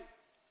I'm saying?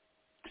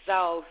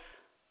 So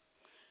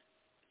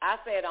I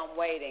said I'm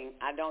waiting.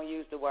 I don't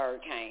use the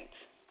word can't.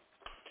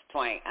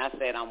 Twank. I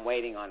said I'm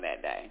waiting on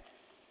that day.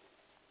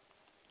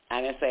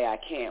 I didn't say I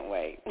can't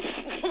wait.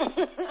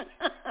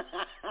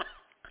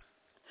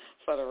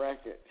 For the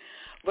record.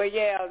 But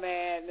yeah,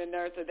 man, the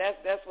nurse.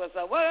 That's what's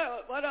up.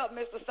 What up,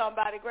 Mr.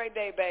 Somebody? Great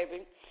day,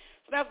 baby.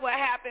 So that's what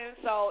happened.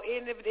 So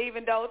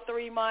even though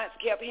 3 months,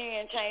 kept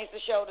hearing changed the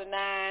show to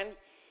 9,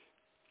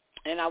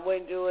 and I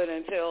wouldn't do it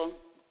until,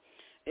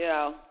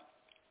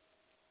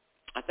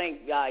 I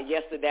think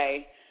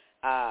yesterday,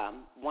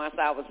 once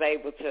I was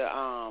able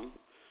to,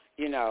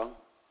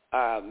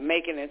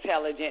 make an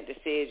intelligent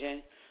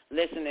decision,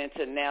 listening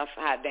to Neff,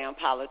 hot damn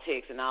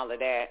politics and all of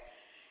that.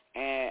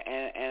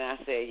 And I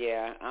said,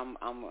 yeah, I'm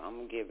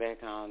gonna get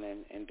back on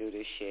and do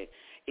this shit.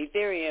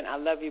 Ethereum, I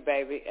love you,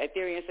 baby.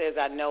 Ethereum says,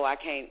 I know I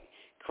can't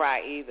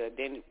cry either.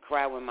 Didn't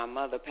cry when my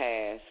mother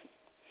passed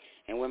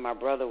and when my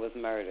brother was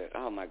murdered.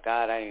 Oh my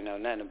God, I didn't know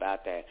nothing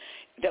about that.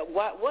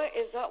 What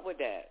is up with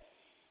that?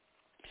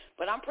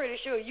 But I'm pretty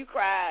sure you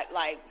cried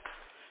like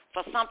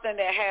for something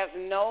that has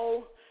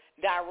no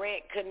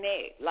direct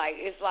connect. Like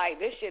it's like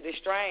this shit is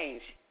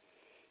strange.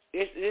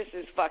 This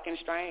is fucking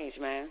strange,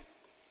 man.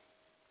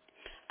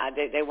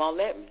 They won't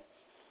let me.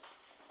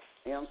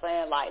 You know what I'm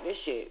saying? Like, this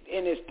shit.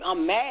 And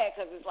I'm mad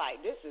because it's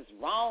like, this is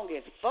wrong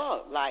as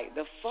fuck. Like,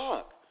 the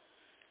fuck.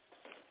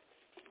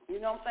 You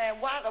know what I'm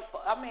saying? Why the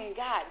fuck? I mean,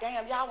 God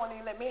damn, y'all won't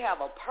even let me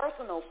have a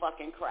personal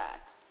fucking cry.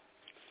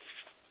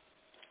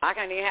 I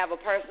can't even have a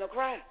personal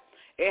cry.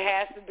 It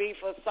has to be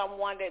for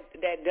someone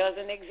that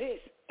doesn't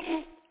exist.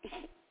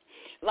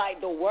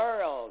 Like the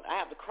world. I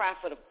have to cry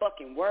for the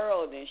fucking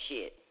world and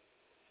shit.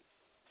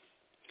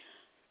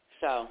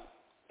 So...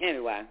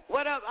 anyway,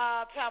 what up,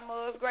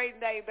 Thomas? Great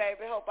day,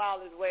 baby. Hope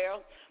all is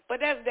well. But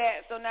that's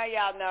that. So now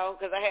y'all know,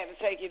 because I had to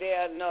take you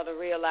there to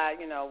realize,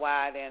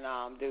 why I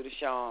didn't do the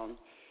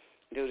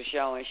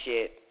show and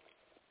shit.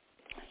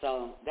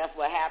 So that's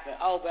what happened.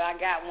 Oh, but I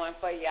got one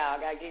for y'all.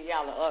 I got to give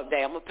y'all an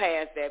update. I'm going to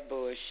pass that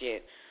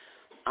bullshit.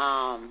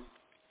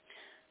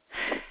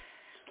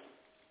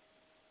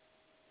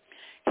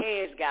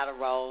 Heads got to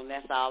roll, and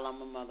that's all I'm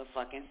going to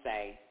motherfucking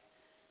say.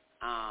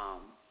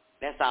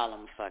 That's all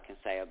I'm going to fucking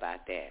say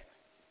about that.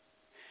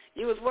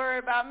 You was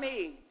worried about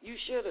me. You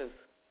should have.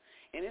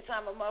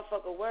 Anytime a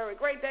motherfucker worried,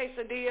 great day,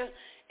 Sadia.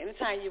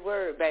 Anytime you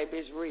worried, baby,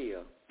 it's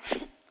real.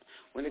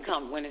 when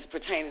it's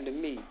pertaining to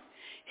me.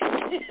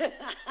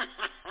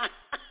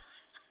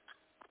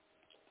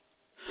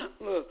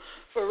 Look,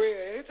 for real.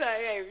 Anytime,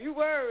 if you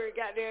worried,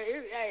 goddamn,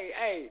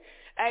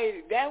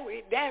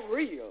 that's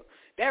real.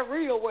 That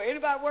real worry.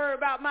 Anybody worried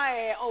about my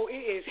ass? Oh, it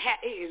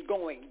is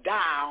going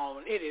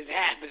down. It is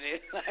happening.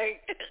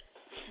 Like,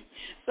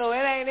 so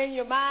it ain't in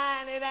your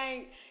mind. It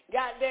ain't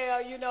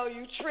goddamn,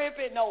 you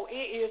tripping. No, it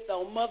is the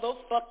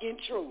motherfucking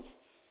truth.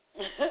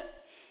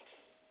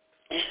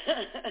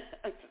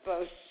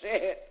 So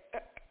shit.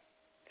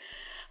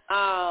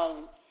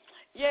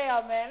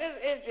 Yeah, man,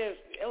 it's just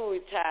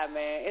every time,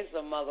 man. It's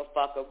a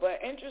motherfucker.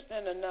 But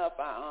interesting enough,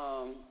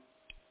 I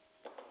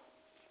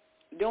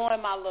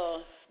doing my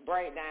little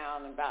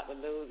breakdown about the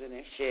losing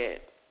and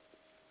shit,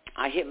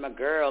 I hit my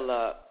girl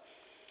up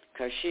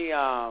because she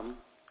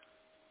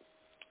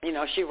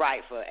she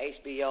write for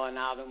HBO and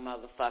all them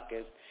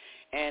motherfuckers,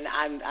 and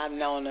I've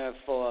known her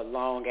for a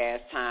long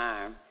ass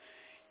time,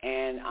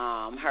 and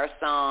her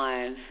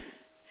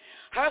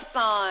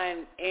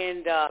son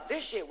ended up,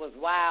 this shit was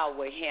wild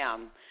with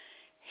him.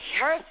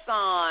 Her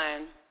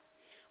son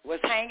was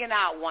hanging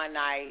out one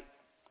night,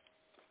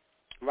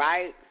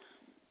 right?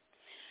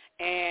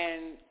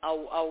 And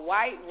a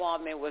white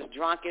woman was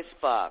drunk as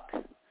fuck.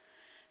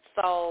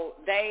 So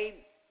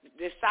they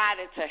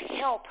decided to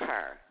help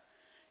her,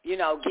 get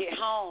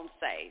home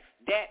safe.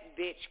 That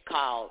bitch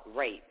called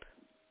rape.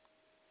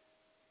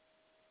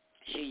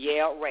 She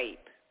yelled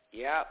rape.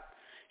 Yep.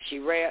 She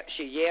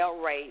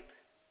yelled rape.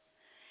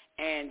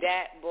 And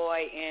that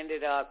boy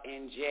ended up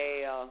in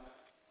jail.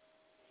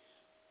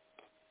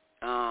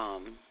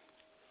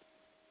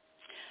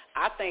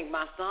 I think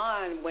my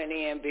son went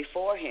in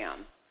before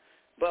him.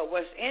 But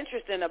what's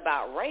interesting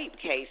about rape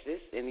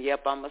cases, and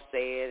yep, I'm going to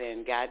say it,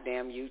 and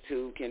goddamn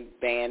YouTube can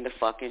ban the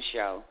fucking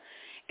show,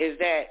 is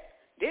that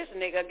this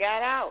nigga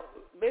got out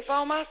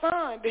before my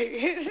son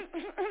did.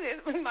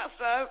 My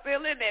son still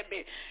in that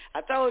bitch.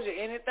 I told you,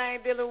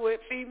 anything dealing with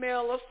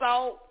female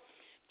assault,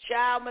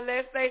 child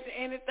molestation,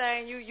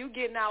 anything, you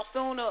getting out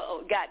sooner,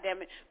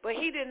 goddamn it. But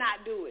he did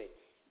not do it,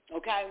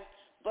 okay?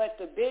 But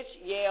the bitch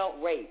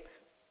yelled rape.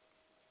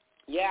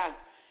 Yeah.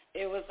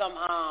 It was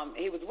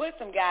he was with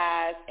some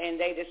guys, and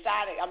they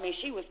decided,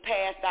 she was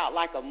passed out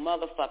like a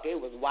motherfucker.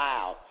 It was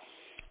wild.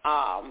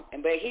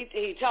 But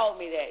he told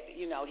me that,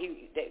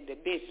 the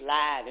bitch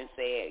lied and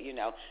said,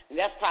 and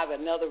that's probably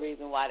another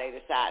reason why they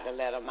decided to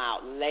let him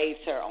out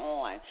later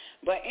on.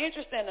 But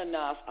interesting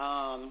enough,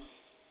 I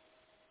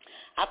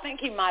think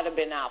he might have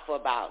been out for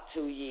about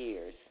 2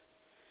 years.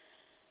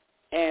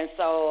 And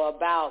so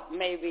about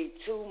maybe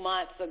 2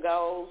 months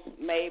ago,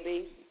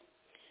 maybe,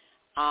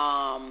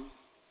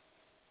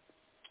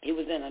 he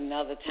was in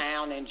another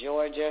town in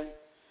Georgia,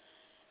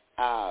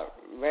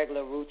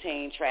 regular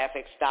routine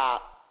traffic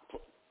stop,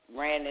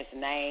 ran his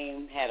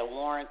name, had a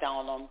warrant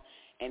on him,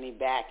 and he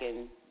back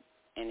in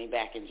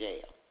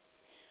jail.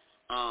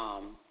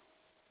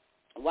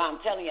 Well, I'm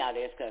telling y'all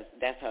this because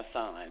that's her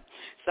son.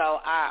 So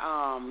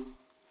I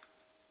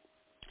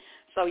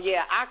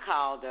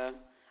called her.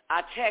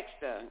 I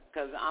texted her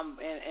because I'm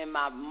in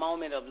my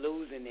moment of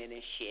losing it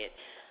and shit.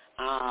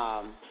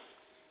 I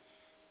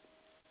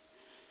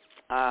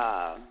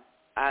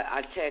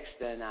texted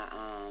her and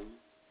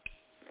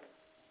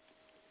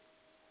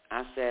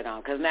I said,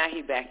 because now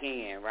he back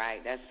in,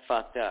 right? That's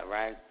fucked up,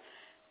 right?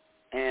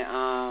 And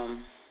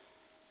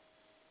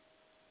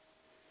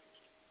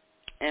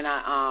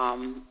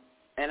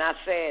I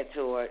said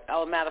to her,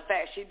 oh, matter of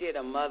fact, she did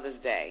a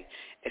Mother's Day.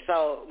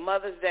 So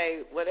Mother's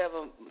Day,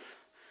 whatever,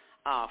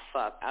 oh,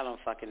 fuck, I don't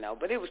fucking know.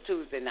 But it was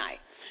Tuesday night.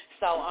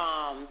 So,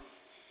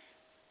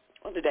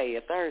 what the day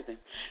is? Thursday.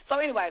 So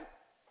anyway,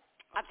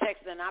 I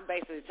texted her and I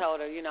basically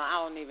told her, you know, I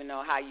don't even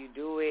know how you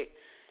do it.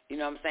 You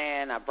know what I'm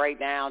saying? I break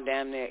down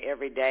damn near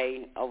every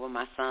day over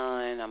my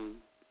son. I'm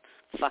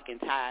fucking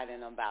tired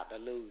and I'm about to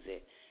lose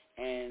it.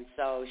 And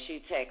so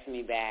she texted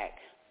me back.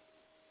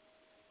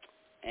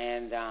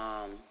 And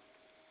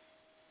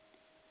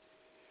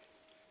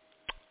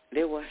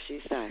did what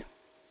she say?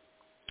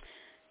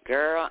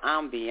 Girl,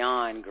 I'm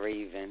beyond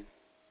grieving.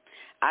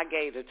 I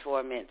gave the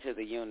torment to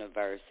the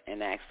universe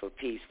and asked for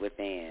peace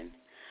within.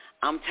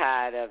 I'm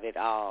tired of it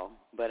all,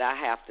 but I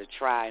have to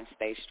try and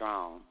stay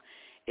strong.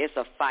 It's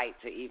a fight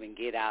to even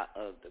get out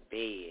of the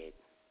bed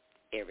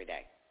every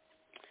day.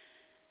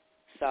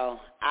 So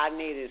I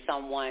needed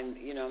someone,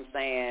 you know what I'm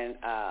saying,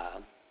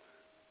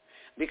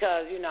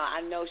 because, you know,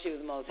 I know she was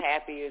the most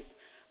happiest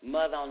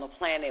mother on the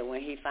planet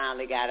when he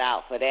finally got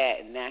out for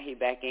that, and now he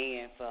back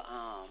in for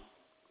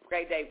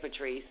Great Day,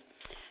 Patrice.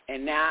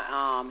 And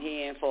now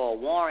he in for a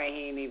warrant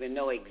he didn't even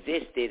know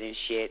existed and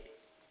shit.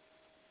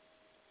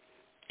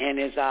 And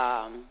it's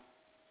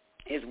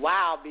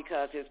wild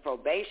because his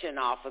probation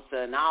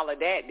officer and all of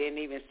that didn't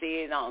even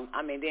see it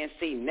didn't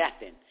see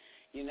nothing,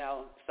 you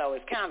know. So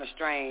it's kind of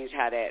strange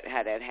how that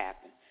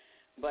happened.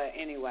 But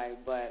anyway,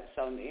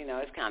 so, you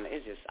know,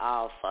 it's just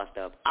all fucked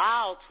up,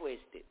 all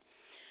twisted.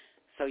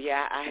 So,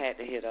 yeah, I had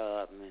to hit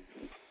her up and,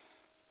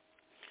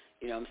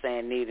 you know what I'm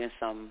saying, needing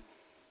some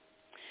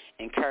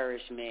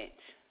encouragement.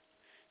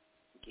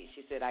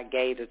 She said I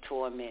gave the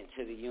torment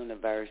to the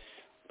universe,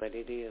 but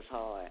it is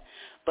hard.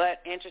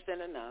 But interesting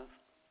enough,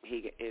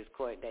 his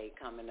court date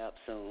coming up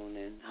soon,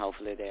 and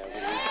hopefully they'll release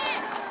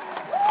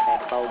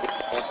that bogus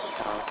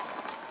episode.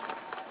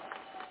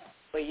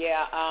 But,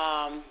 yeah,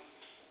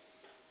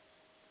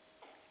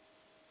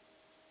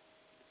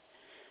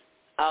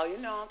 oh, you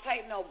know, I don't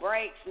take no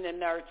breaks,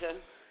 Ninurta.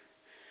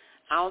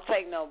 I don't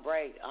take no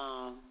break.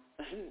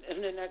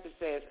 Ninurta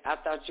says, I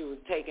thought you were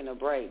taking a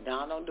break.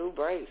 No, I don't do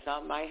breaks.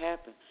 Something might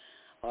happen.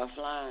 Or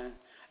flying.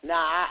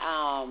 Nah.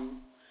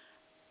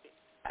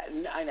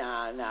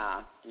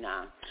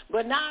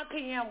 But 9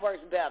 p.m.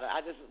 works better. I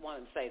just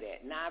wanted to say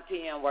that. 9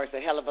 p.m. works a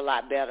hell of a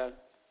lot better.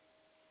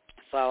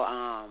 So,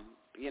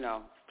 you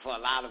know, for a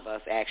lot of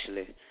us,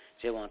 actually.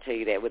 Just want to tell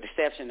you that. With the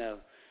exception of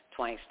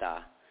Twank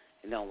Star.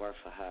 It don't work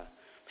for her.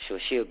 Sure,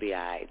 she'll be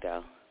all right,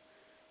 though.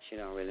 She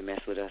don't really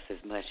mess with us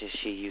as much as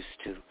she used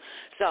to.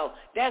 So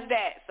that's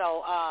that.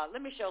 So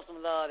let me show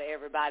some love to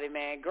everybody,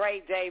 man.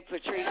 Great Day,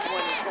 Patrice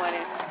 2020.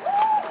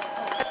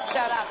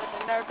 Shout out to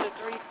the Nurture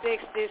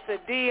 360,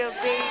 Sadia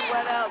B.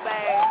 What up,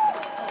 babe?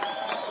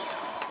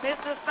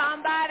 Mr.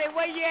 Somebody,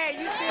 where you at?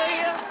 You still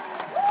here?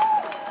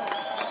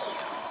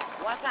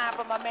 One time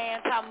for my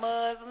man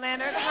Thomas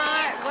Leonard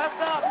Hunt. What's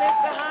up,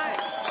 Mr. Hunt?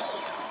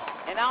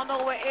 And I don't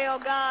know where El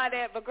God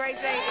at, but great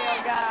day,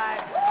 El God.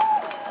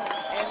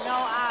 And no,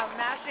 I'm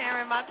not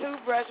sharing my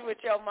toothbrush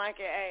with your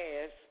monkey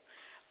ass,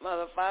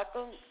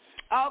 motherfucker.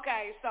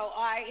 Okay, so,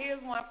 all right,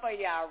 here's one for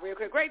y'all real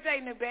quick. Great day,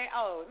 New Bay.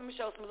 Oh, let me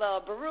show some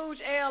love. Baruch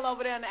L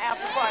over there in the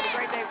after party.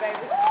 Great day,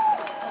 baby.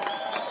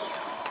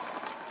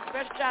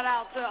 Special shout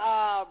out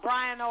to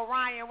Brian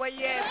Orion. Where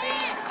you at, B?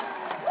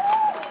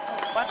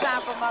 One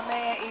time for my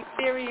man,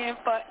 Ethereum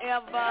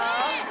Forever.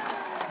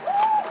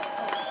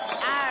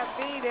 I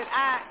beat it.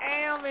 I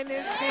am in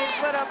this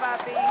bitch. What up, I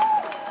be?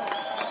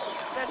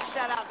 Special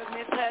shout out to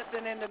Miss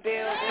Hudson in the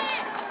building.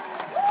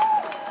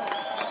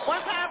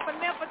 One time for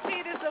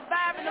Nefertiti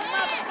surviving the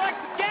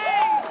motherfucking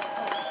game.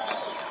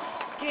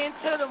 Getting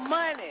to the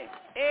money.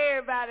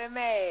 Everybody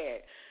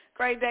mad.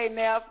 Great day,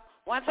 Neff.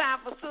 One time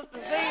for Sister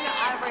Zena.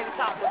 I already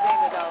talked to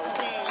Zena, though.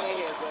 She ain't in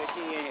here, but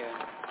she in here.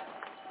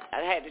 I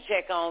had to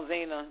check on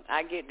Zena.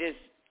 I get this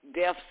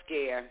death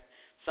scare.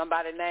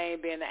 Somebody's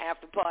name be in the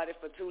after party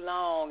for too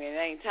long and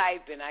ain't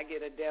typing. I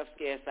get a death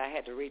scare, so I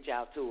had to reach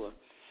out to her.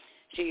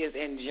 She is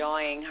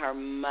enjoying her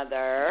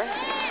mother.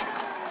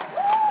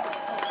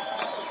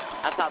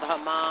 I talked to her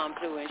mom,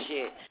 too, and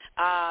shit.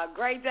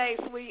 Great day,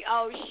 Sweet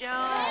Ocean.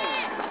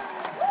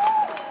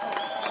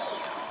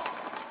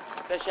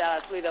 So shout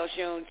out, Sweet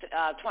Ocean.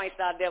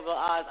 20-star Devil,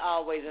 as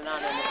always, an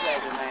honor and a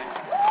pleasure, man.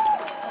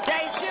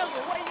 Jay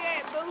Chisel, where you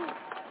at, boo?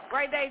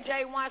 Great day,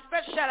 J1.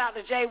 Special shout out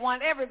to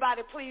J1.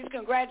 Everybody, please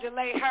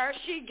congratulate her.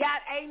 She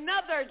got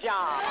another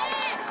job.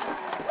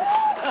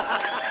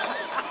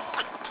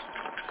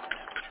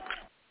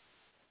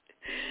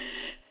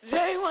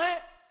 J1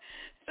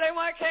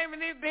 boy came in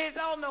this bitch,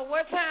 I don't know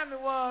what time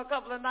it was, a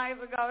couple of nights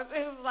ago.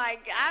 She was like,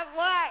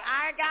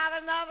 I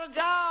got another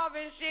job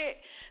and shit.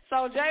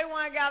 So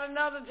J1 got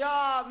another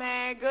job,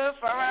 man. Good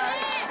for her.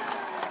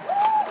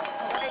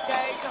 Great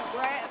day.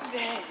 Congrats,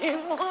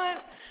 J1.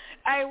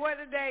 Hey, what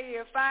the day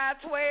is?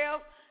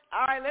 5/12.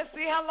 All right, let's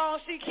see how long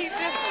she keeps this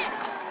one.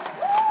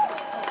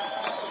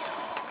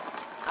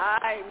 All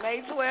right,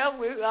 May 12th.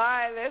 All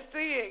right, let's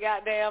see it,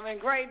 goddamn. And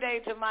great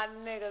day to my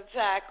nigga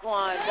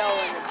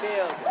Taekwondo in the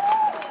building.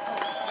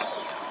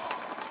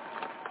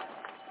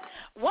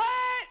 What?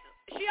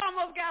 She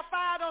almost got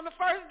fired on the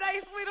first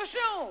day, Sweet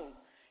Oshun.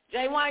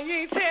 J1, you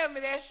ain't tell me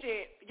that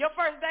shit. Your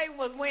first day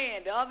was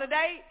when? The other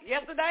day?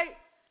 Yesterday?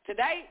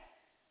 Today?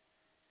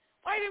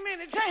 Wait a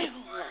minute,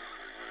 J1.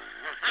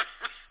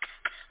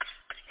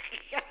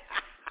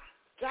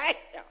 Damn.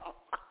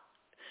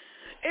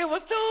 It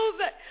was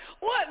Tuesday.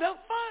 What the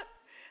fuck?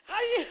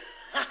 How you?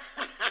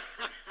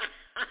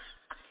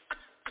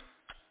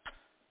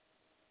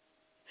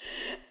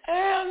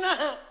 Hell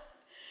no.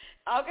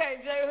 Okay,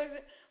 Jay.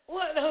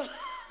 What the?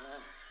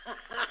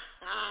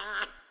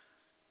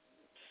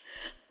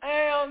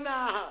 Hell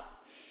no.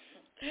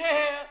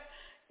 Hell,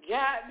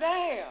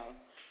 goddamn.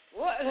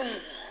 What?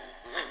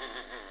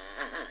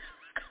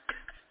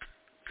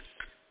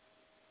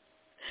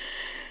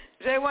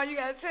 J1, you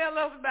gotta tell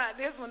us about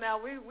this one now.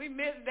 We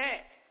missed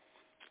that.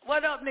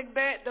 What up, Nick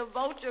Beck? The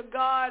Vulture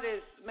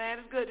Goddess, man.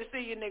 It's good to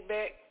see you, Nick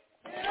Beck.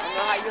 I don't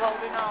know how you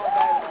holding on,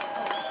 baby.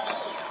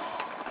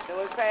 I know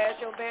it's past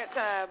your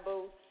bedtime,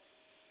 boo.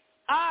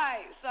 All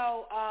right,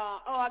 so,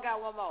 I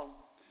got one more.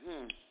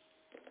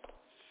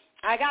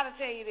 I gotta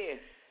tell you this.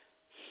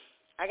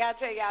 I gotta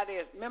tell y'all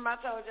this. Remember I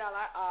told y'all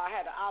I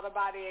had an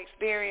out-of-body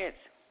experience?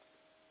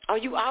 Oh,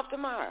 you off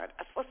tomorrow?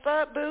 What's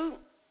up, boo?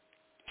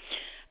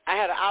 I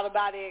had an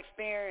out-of-body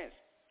experience,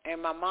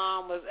 and my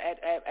mom was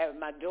at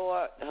my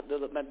door.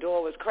 My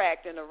door was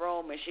cracked in the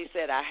room, and she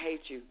said, I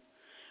hate you.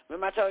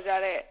 Remember I told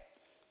y'all that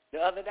the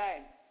other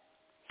day?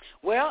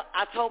 Well,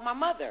 I told my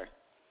mother.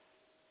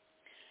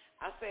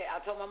 I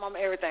told my mom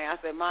everything. I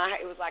said, Ma,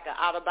 it was like an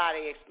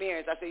out-of-body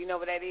experience. I said, you know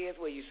what that is,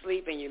 where you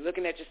sleep and you're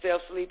looking at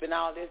yourself sleep and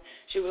all this?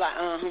 She was like,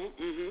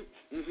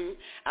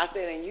 I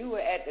said, and you were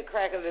at the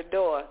crack of the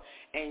door,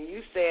 and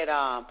you said,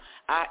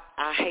 I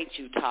hate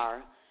you,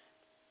 Tara.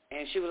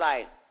 And she was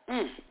like,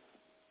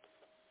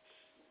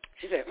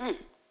 She said,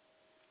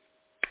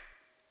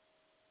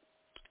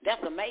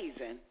 that's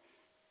amazing.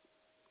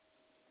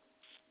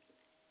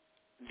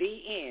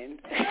 The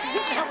end.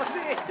 That was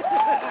it.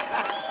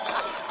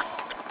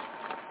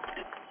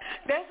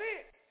 That's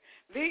it.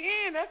 The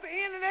end. That's the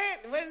end of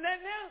that. Wasn't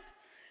nothing else.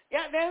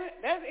 Goddamn it.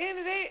 That's the end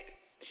of that.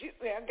 She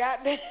said,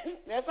 goddamn.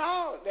 That's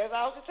all. That's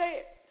all she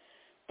said.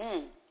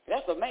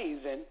 That's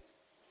amazing.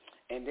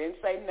 And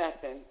didn't say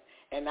nothing.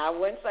 And I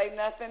wouldn't say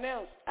nothing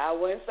else. I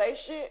wouldn't say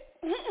shit.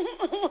 I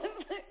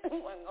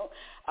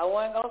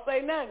wasn't going to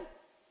say nothing.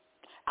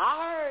 I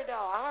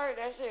heard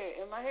that shit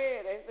in my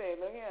head. They said,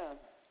 look here.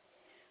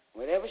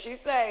 Whatever she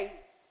say,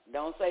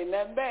 don't say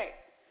nothing back.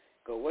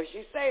 Because what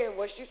she say is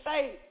what she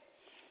say.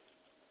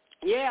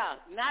 Yeah,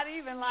 not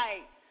even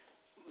like,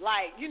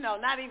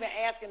 not even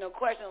asking a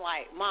question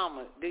like,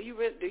 Mama, do you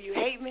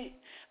hate me?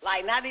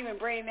 Like, not even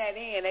bringing that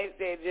in. They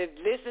said, just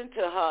listen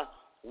to her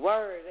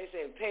words. They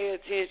said, pay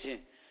attention.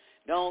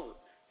 Don't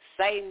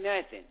say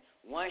nothing.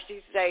 Once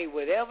she say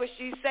whatever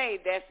she say,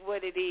 that's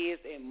what it is,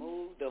 and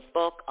move the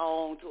fuck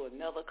on to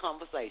another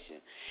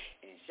conversation.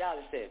 And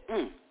Charlotte said,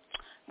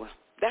 well,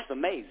 that's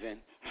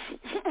amazing.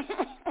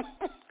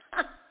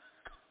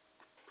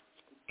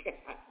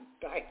 God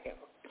damn.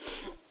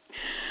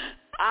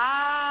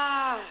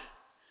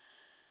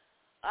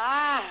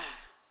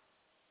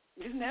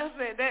 You never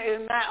said that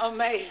is not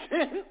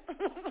amazing.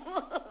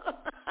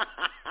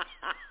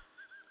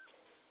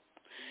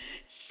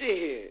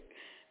 Shit.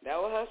 That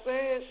was her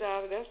saying,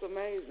 Charlotte. That's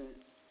amazing.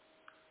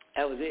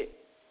 That was it.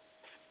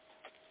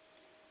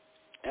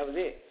 That was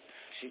it.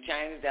 She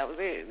changed. That was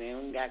it.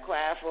 Then we got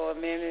quiet for a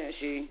minute, and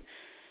she,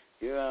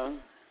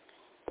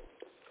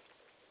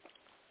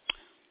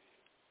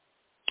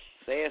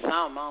 said something.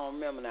 I don't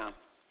remember now.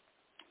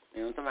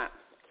 You know what I'm talking about?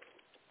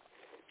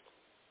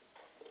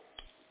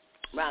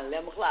 Around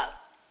 11 o'clock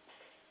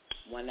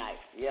one night.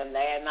 Yeah,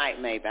 last night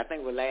maybe. I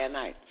think it was last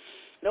night.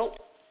 Nope.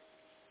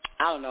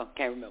 I don't know.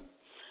 Can't remember.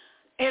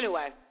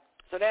 Anyway,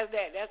 so that's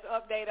that. That's the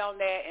update on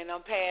that, and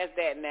I'm past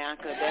that now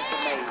because that's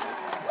amazing.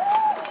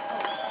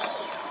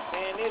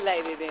 Man, this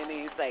lady didn't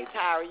even say,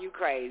 Tyra, you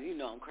crazy. You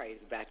know I'm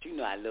crazy about you. You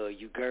know I love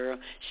you, girl.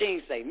 She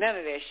didn't say none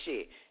of that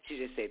shit. She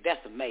just said,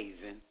 that's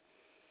amazing.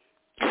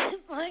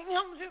 Like,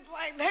 I'm just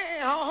like,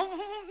 damn.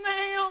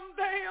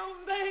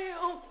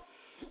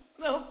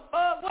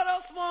 What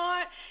else,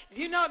 Swan?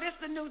 You know, this is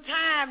the new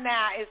time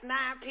now. It's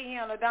 9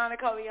 p.m. The Don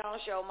Nicoleone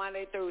Show,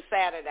 Monday through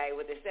Saturday,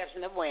 with the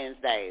exception of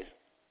Wednesdays.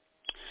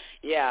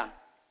 Yeah.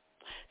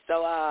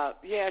 So,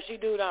 yeah, she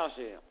do, don't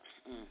she?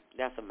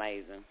 That's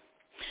amazing.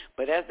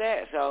 But that's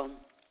that. So,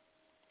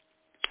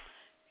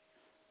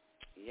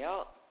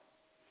 yup.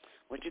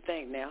 What you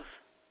think, Nels?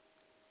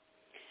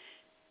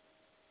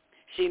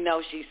 She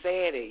knows she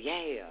said it.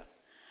 Yeah.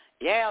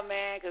 Yeah,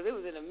 man, because it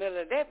was in the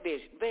middle of that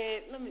bitch.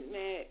 Man.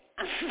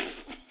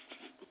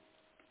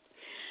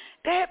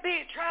 That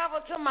bitch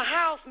traveled to my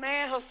house,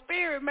 man, her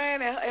spirit,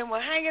 man, and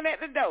was hanging at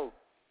the door.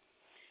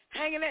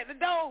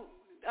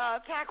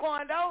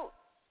 Taekwondo.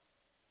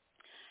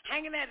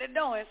 Hanging at the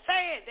door and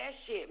said that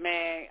shit,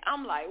 man.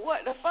 I'm like,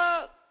 what the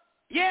fuck?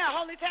 Yeah,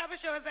 Holy Tablet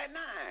show is at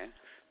 9.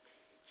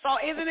 So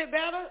isn't it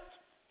better?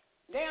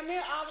 Damn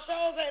near all the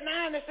shows at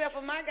 9 except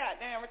for my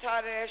goddamn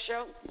retarded ass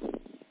show.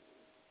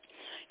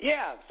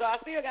 Yeah, so I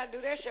still got to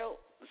do that show.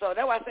 So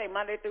that's why I say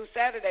Monday through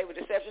Saturday with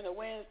the exception of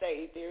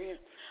Wednesday, Ethereum.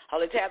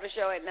 Holy Tablet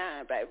show at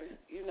 9, baby.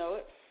 You know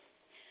it.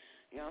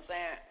 You know what I'm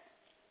saying?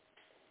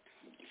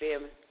 You feel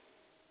me?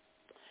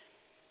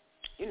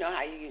 You know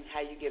how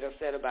you get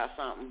upset about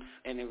something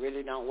and it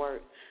really don't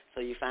work,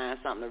 so you find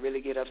something to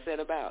really get upset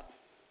about.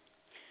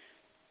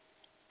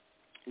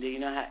 Do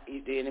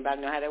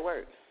anybody know how that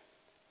works?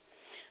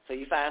 So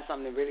you find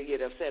something to really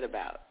get upset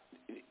about.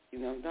 You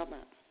know what I'm talking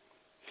about?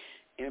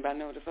 Anybody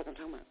know what the fuck I'm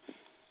talking about?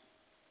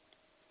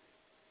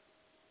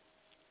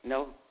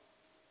 No?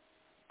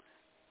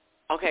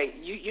 Okay,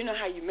 you know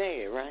how you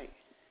mad, right?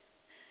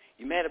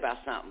 You mad about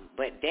something,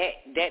 but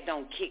that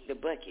don't kick the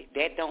bucket.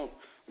 That don't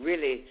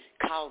really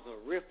cause a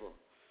ripple.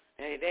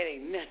 That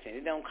ain't nothing.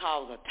 It don't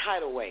cause a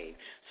tidal wave.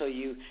 So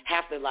you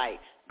have to like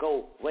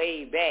go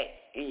way back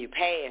in your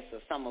past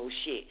or some old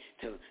shit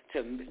to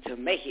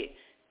make it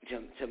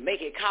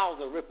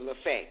cause a ripple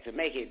effect, to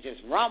make it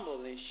just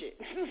rumble and shit.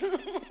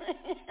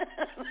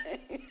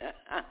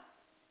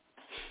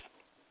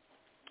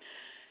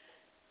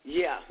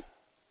 Yeah.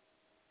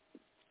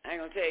 I ain't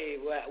gonna tell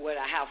you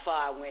how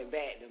far I went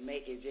back to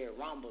make it just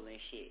rumble and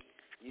shit.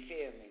 You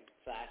feel me?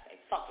 So I say,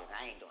 fuck it,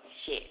 I ain't doing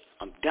shit.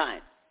 I'm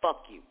done.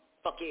 Fuck you.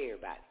 Fuck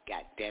everybody.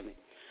 God damn it.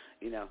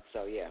 You know,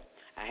 so yeah.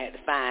 I had to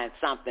find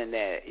something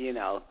that, you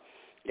know,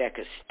 that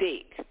could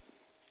stick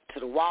to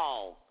the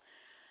wall.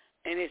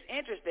 And it's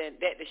interesting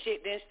that the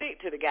shit didn't stick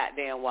to the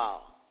goddamn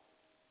wall.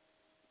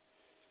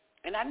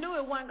 And I knew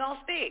it wasn't going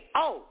to stick.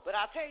 Oh, but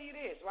I'll tell you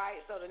this,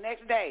 right? So the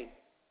next day,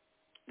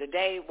 the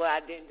day where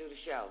I didn't do the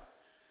show,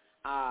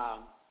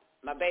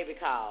 my baby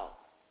called.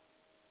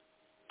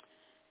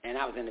 And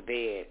I was in the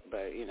bed,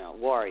 but, you know,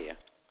 warrior.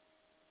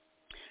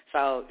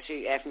 So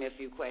she asked me a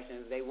few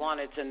questions. They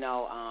wanted to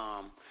know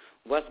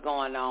what's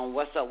going on,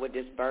 what's up with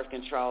this birth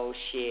control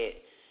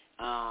shit,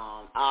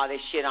 all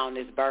this shit on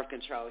this birth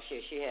control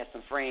shit. She had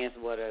some friends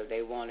with her.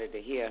 They wanted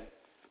to hear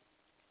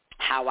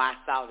how I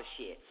saw the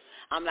shit.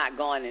 I'm not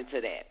going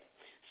into that.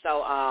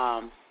 So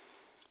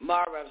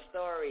moral of the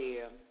story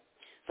is,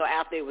 so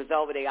after it was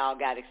over, they all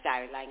got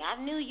excited, like, I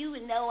knew you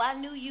would know,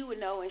 and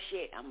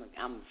shit.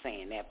 I'm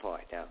saying that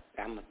part, though.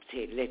 I'm going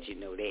to let you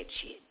know that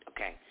shit,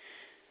 okay?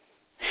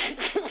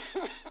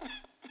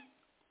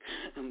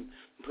 I'm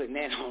putting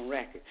that on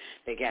record.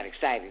 They got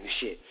excited and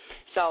shit.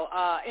 So,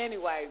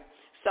 anyway,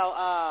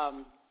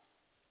 I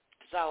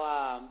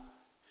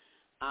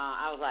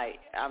was like,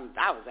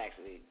 I was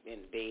actually in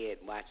the bed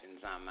watching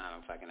something, I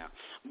don't fucking know.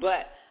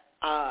 But,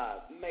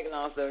 make a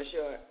long story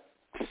short,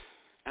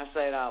 I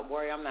said,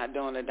 Warrior, I'm not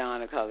doing the Don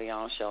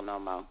Nicoleone show no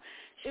more.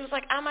 She was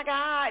like, oh, my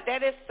God,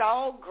 that is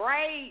so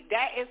great.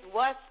 That is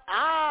what's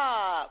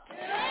up.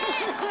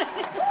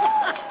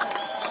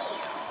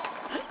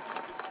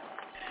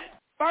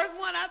 First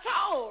one I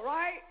told,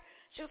 right?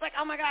 She was like,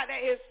 oh, my God,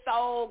 that is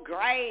so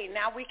great.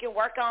 Now we can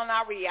work on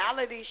our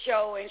reality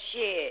show and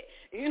shit.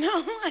 You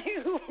know,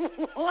 like,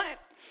 what?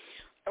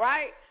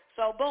 Right?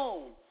 So,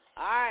 boom. All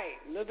right,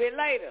 a little bit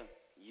later,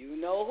 you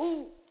know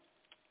who?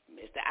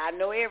 Mr. I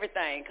Know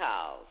Everything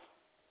calls.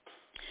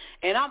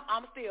 And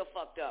I'm still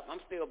fucked up. I'm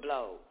still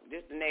blowed.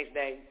 This the next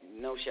day,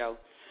 no show.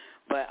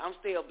 But I'm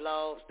still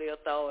blowed, still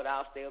throwed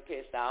off, still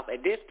pissed off.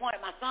 At this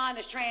point, my son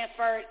is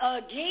transferred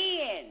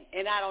again,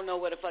 and I don't know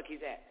where the fuck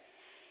he's at.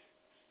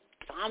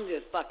 So I'm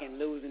just fucking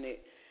losing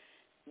it.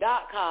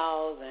 Doc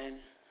calls,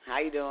 and how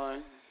you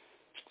doing?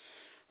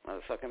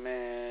 Motherfucking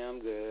man,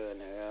 I'm good.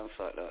 Nigga, I'm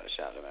fucked up.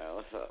 Shout out, man.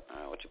 What's up,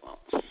 man? What you want?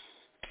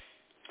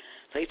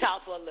 So he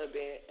talked for a little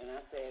bit, and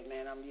I said,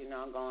 man, I'm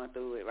going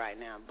through it right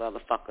now.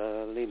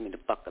 Motherfucker, leave me the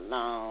fuck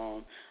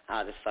alone.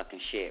 All this fucking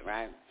shit,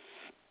 right?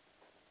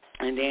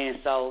 And then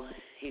so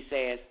he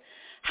says,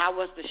 how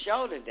was the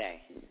show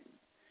today?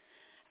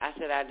 I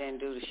said, I didn't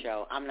do the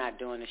show. I'm not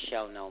doing the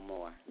show no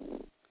more.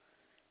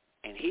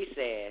 And he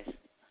says,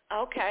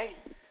 okay.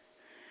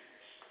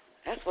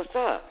 That's what's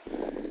up.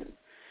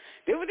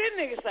 This what this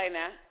nigga say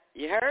now.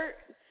 You heard?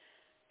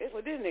 This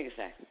what this nigga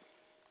say.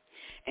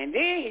 And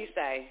then he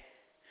say,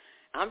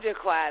 I'm just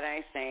quiet, I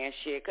ain't saying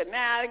shit, because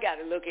now I got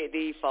to look at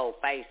these four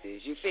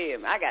faces, you feel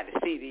me? I got to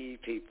see these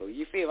people,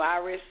 you feel me? I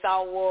already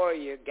saw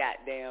Warrior,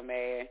 goddamn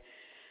ass.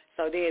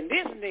 So then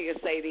this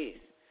nigga say this.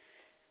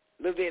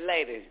 A little bit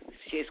later,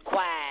 she's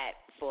quiet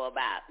for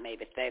about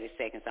maybe 30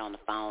 seconds on the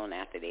phone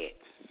after that.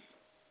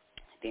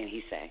 Then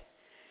he say,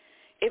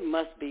 it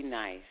must be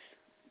nice.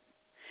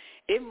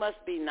 It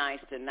must be nice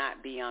to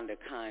not be under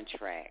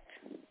contract.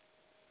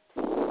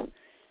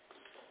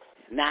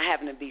 Not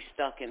having to be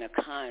stuck in a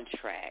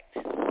contract,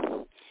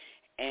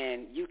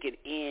 and you could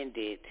end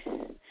it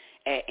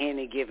at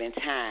any given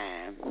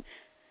time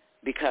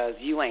because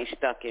you ain't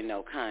stuck in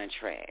no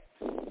contract.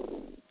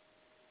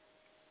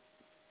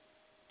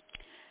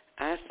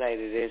 I say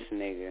to this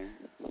nigga,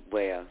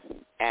 well,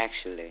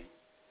 actually,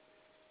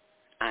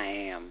 I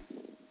am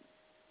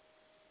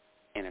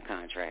in a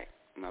contract,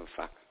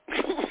 motherfucker.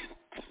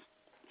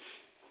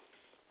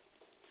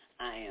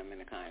 I am in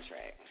a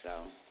contract, so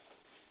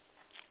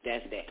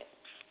that's that.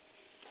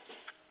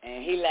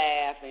 And he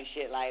laughed and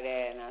shit like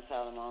that, and I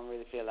told him I don't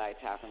really feel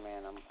like talking,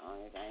 man. I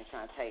ain't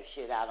trying to take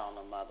shit out on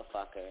the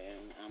motherfucker,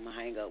 and I'm going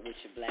to hang up with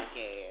your black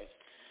ass,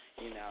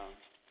 you know,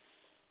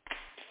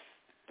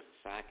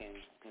 so I can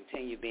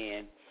continue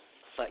being.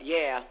 But,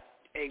 yeah,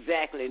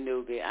 exactly,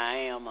 newbie. I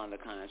am on the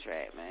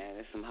contract, man.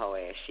 It's some hoe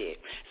ass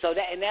shit. So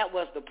that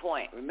was the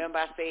point. Remember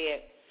I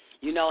said,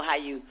 you know how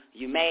you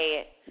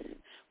mad,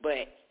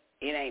 but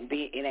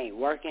it ain't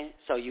working,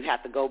 so you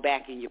have to go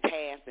back in your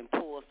past and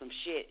pull some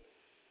shit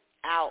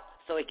out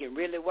so it can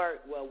really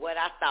work. Well, what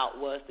I thought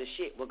was the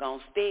shit was going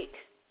to stick.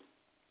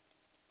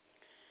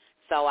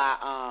 So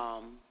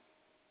I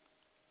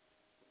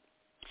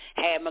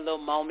had my little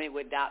moment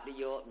with Dr.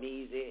 York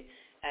music.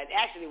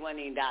 Actually, it wasn't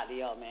even Dr.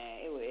 York, man.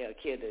 It was a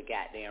kid that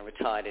goddamn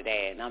retarded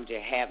ass, and I'm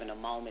just having a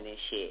moment and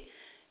shit.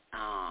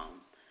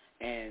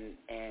 And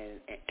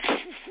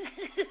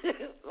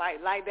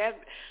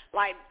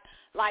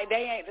like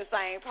they ain't the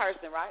same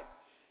person, right?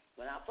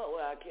 When I fuck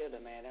with I killed her,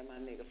 man, that's my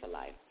nigga for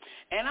life.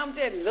 And I'm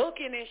just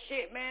looking at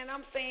shit, man.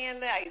 I'm seeing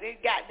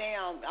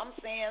I'm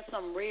seeing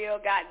some real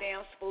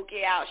goddamn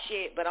spooky out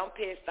shit, but I'm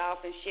pissed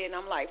off and shit. And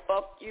I'm like,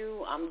 fuck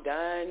you, I'm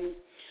done,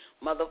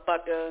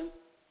 motherfucker.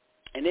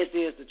 And this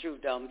is the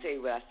truth, though. I'm gonna tell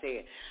you what I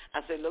said.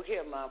 I said, look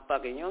here,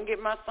 motherfucker, you don't get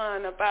my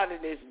son up out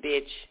of this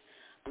bitch.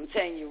 I'm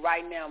telling you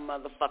right now,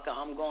 motherfucker,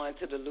 I'm going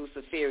to the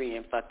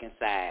Luciferian fucking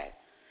side.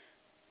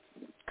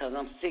 Because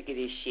I'm sick of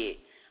this shit.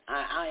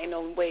 I ain't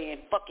no way in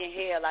fucking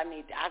hell I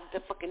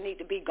just fucking need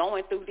to be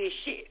going through this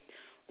shit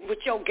with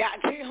your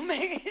goddamn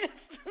ass.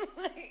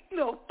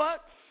 No,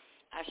 fuck.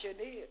 I sure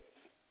did.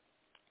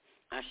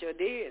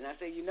 And I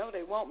said, you know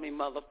they want me,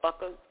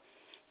 motherfucker.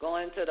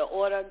 Going to the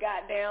order of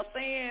goddamn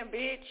sin,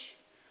 bitch.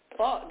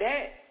 Fuck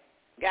that.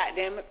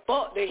 Goddamn it.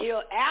 Fuck the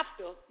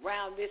hereafter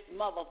around this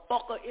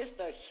motherfucker. It's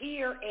the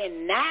here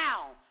and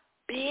now,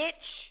 bitch.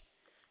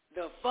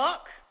 The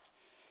fuck?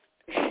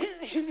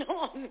 You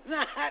know I'm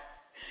not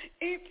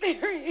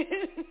Imperial.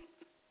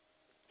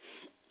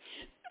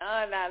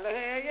 Oh, now, look,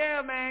 hell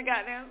yeah, man,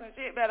 goddamn, some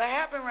shit better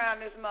happen around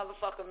this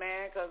motherfucker,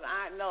 man, because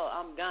I know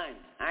I'm done.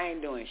 I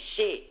ain't doing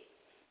shit,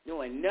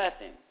 doing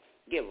nothing.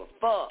 Give a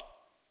fuck.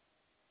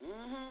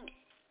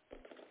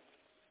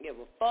 Give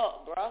a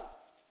fuck, bro.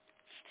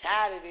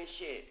 Tired of this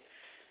shit.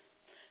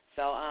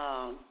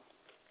 So,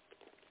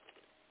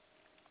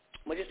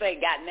 what you say,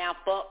 got now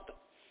fucked?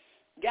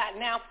 Got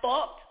now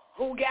fucked?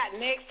 Who got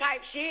next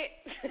type shit?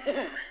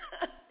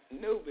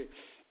 Newbie.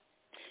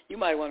 You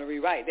might want to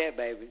rewrite that,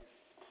 baby.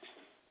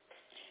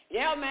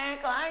 Yeah, man,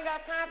 because I ain't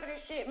got time for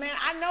this shit, man.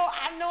 I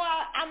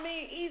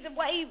mean, either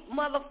way,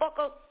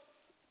 motherfucker,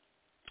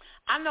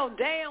 I know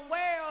damn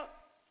well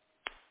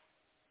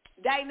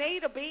they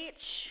need a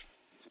bitch.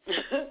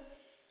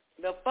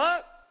 The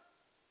fuck?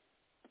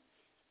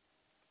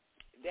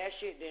 That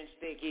shit didn't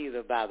stick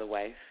either, by the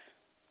way.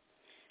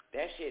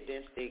 That shit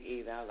didn't stick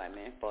either. I was like,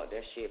 man, fuck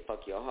that shit.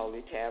 Fuck your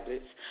holy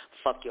tablets.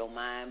 Fuck your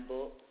mind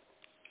book.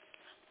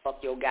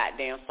 Fuck your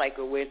goddamn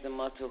sacred wisdom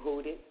of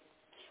HAADI.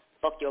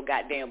 Fuck your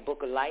goddamn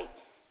book of light.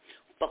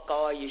 Fuck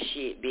all your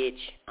shit, bitch.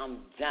 I'm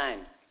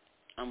done.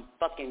 I'm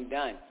fucking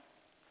done.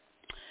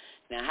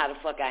 Now, how the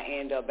fuck I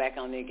end up back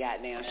on this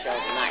goddamn show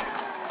tonight?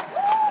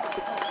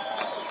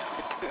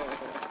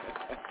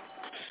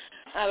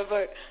 How the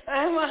fuck?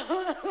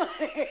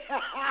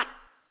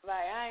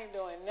 Like, I ain't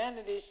doing none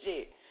of this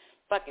shit.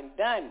 Fucking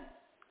done.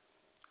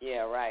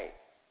 Yeah, right.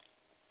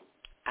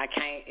 I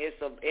can't.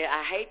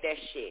 I hate that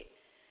shit.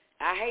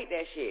 I hate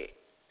that shit.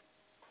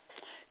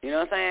 You know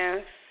what I'm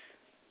saying?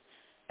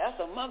 That's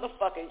a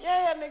motherfucking,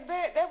 yeah,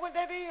 nigga, that's what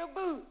that is,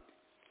 boo.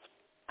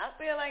 I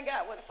still ain't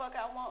got what the fuck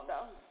I want,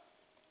 though.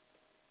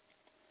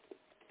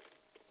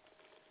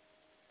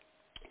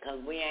 Because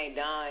we ain't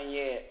done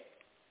yet.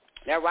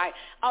 That right?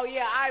 Oh,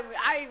 yeah,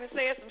 I even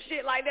said some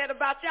shit like that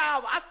about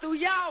y'all. I threw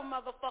y'all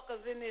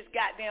motherfuckers in this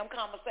goddamn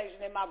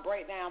conversation in my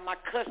breakdown, my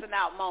cussing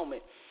out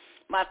moment,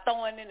 my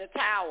throwing in the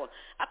towel.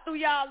 I threw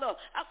y'all up.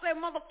 I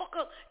said,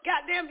 motherfucker,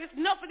 goddamn, there's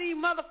enough of these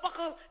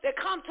motherfuckers that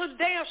come to the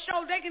damn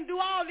show. They can do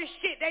all this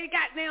shit. They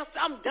goddamn,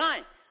 I'm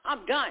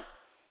done.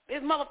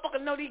 This motherfucker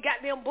know these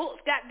goddamn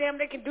books.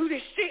 Goddamn, they can do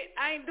this shit.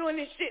 I ain't doing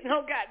this shit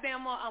no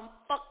goddamn more. I'm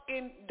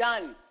fucking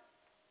done.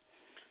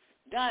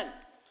 Done.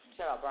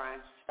 Shut up, Brian.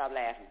 Stop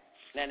laughing.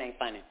 That ain't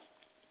funny.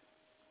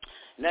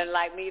 Nothing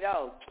like me,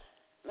 though.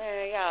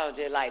 Man, y'all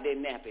just like that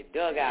nappy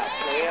dugout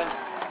player.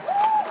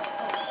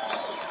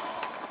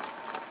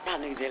 Y'all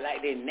niggas just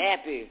like that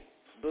nappy,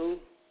 boo.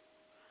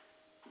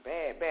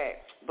 Bad.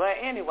 But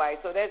anyway,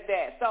 so that's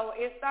that. So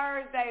it's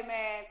Thursday,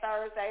 man.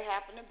 Thursday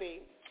happened to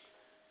be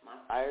my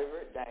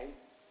favorite day.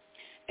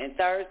 And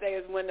Thursday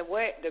is when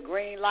the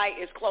green light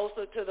is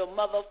closer to the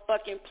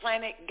motherfucking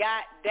planet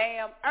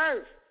goddamn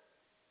Earth.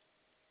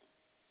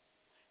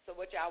 So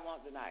what y'all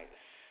want tonight?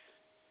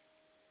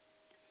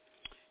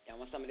 Y'all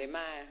want some of their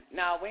mind?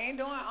 No, we ain't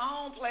doing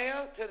on,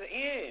 player, to the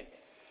end.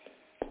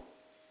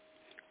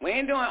 We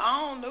ain't doing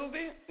on,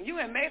 newbie. You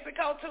in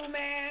Mexico too,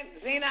 man.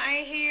 Zena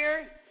ain't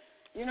here.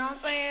 You know what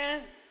I'm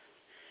saying?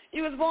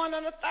 You was born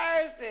on a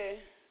Thursday.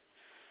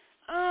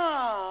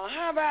 Oh,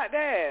 how about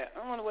that?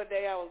 I wonder what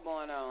day I was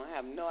born on. I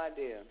have no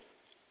idea.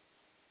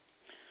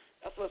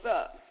 That's what's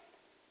up.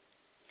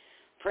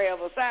 Prayer of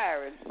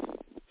Osiris.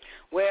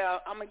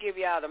 Well, I'm going to give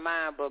y'all the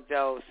mind book,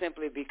 though,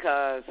 simply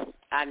because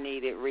I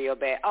need it real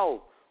bad.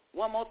 Oh,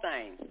 one more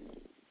thing.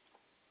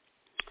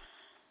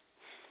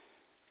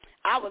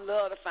 I would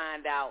love to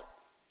find out.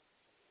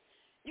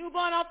 You were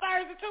born on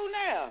Thursday, too,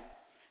 now.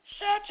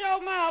 Shut your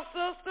mouth,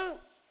 sister.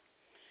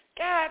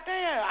 God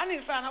damn, I need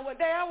to find out what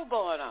day I was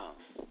born on.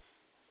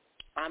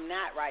 I'm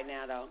not right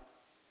now, though.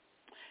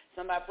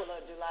 Somebody pull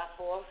up July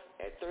 4th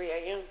at 3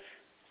 a.m.,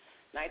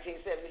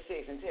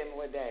 1976, and tell me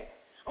what day.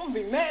 I'm going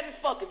to be mad as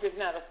fuck if it's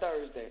not a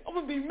Thursday. I'm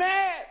going to be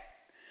mad.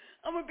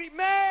 I'm going to be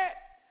mad.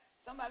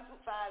 Somebody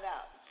find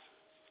out.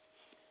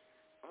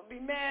 I'm going to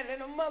be mad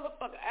at a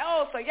motherfucker.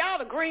 Oh, so y'all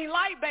the green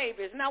light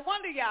babies. No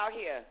wonder y'all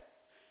here.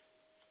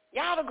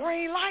 Y'all the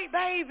green light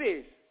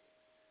babies.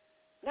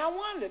 No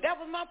wonder. That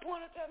was my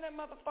point of telling that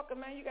motherfucker,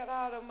 man. You got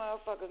all them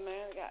motherfuckers,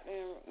 man.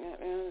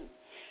 Goddamn.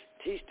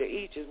 Teach to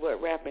each is what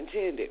rap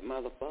intended,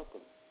 motherfucker.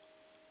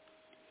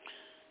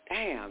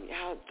 Damn,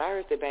 y'all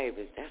Thursday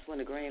babies. That's when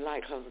the green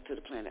light closer to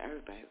the planet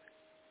Earth, baby.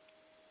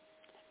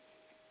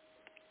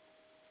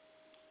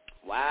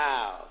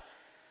 Wow.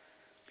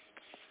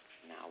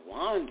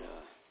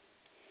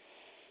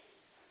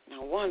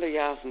 No wonder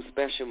y'all some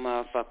special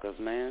motherfuckers,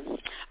 man. All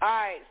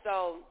right,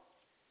 so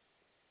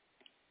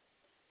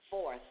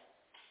 4th,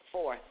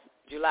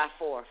 July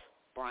 4th,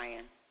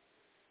 Brian.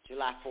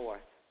 July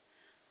 4th.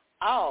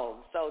 Oh,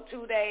 so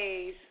 2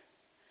 days.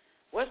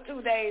 What's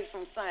 2 days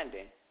from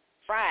Sunday?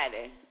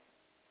 Friday.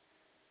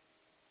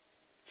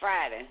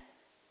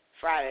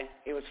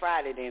 It was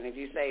Friday then. If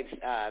you say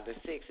the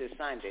 6th is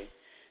Sunday,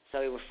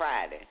 so it was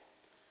Friday.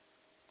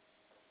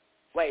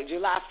 Wait,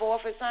 July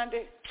 4th is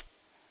Sunday?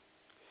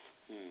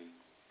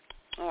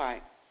 All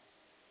right.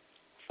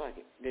 Fuck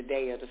it. The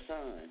day of the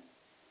sun,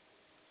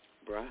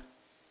 bruh.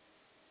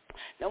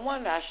 No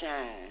wonder I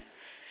shine.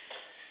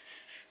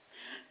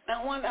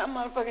 No wonder I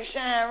motherfucking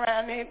shine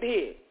around that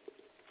bitch.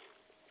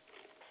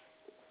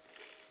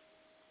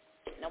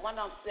 No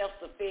wonder I'm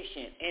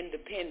self-sufficient,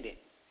 independent.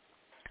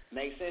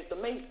 Makes sense to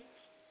me.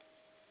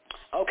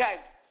 Okay.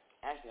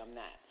 Actually, I'm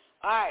not.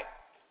 All right.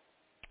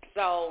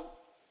 So,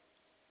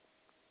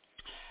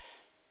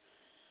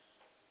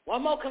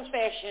 one more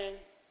confession,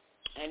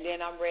 and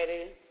then I'm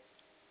ready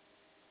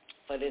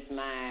for this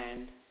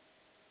mind.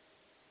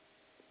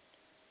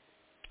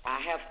 I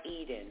have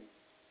eaten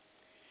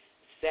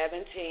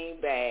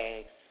 17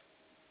 bags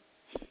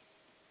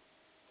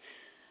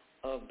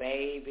of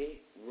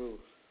Baby Ruth.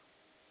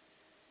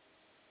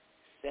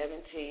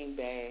 17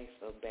 bags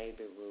of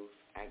Baby Ruth.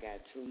 I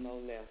got 2 more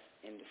left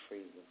in the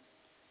freezer.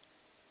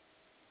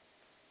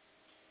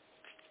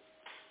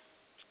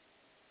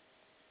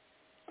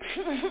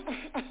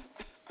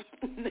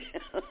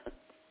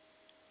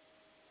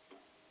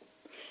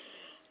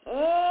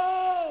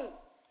 Oh,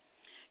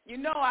 you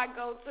know I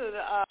go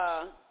to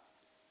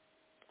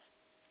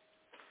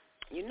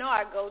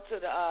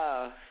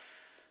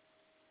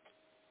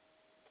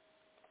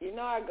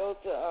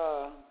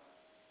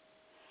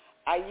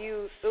I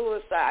use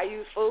suicide. I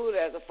use food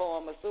as a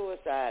form of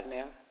suicide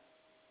now.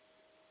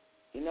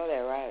 You know that,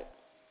 right?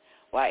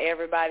 While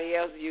everybody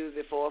else use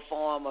it for a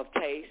form of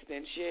taste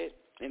and shit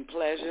and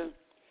pleasure,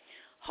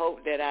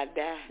 hope that I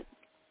die.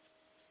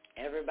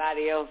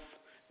 Everybody else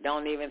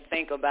don't even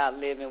think about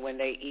living when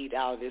they eat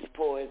all this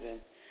poison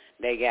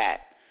they got.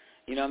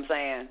 You know what I'm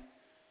saying?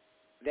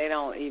 They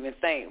don't even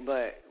think,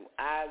 but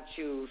I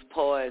choose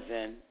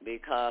poison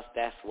because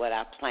that's what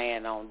I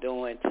plan on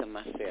doing to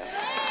myself.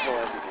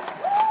 Poison.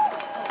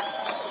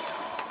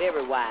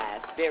 Very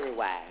wise, very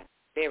wise.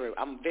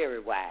 I'm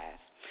very wise.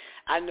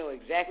 I know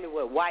exactly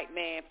what white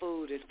man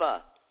food is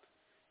for,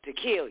 to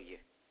kill you.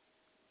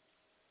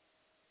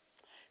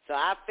 So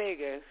I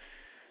figure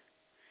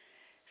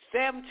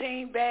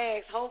 17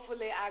 bags,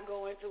 hopefully I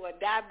go into a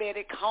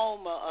diabetic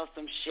coma or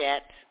some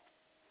shit.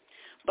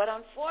 But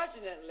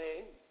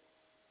unfortunately,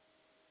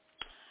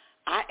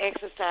 I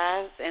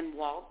exercise and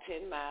walk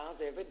 10 miles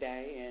every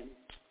day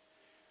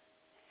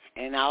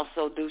and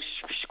also do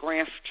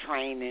strength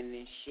training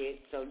and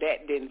shit. So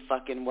that didn't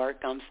fucking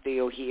work. I'm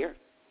still here.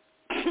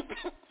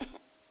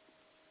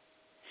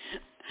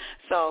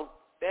 So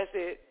that's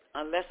it.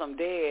 Unless I'm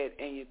dead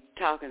and you're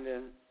talking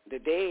to the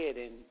dead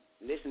and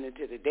listening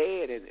to the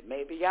dead, and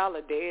maybe y'all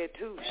are dead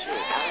too. Shit,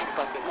 I don't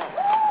fucking know.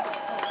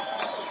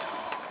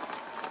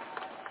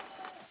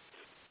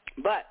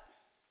 But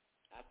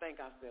I think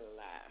I'm still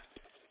alive.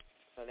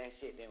 So that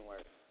shit didn't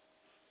work.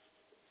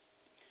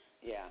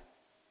 Yeah.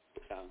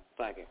 So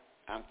fuck it.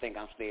 I think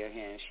I'm still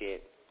here and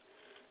shit.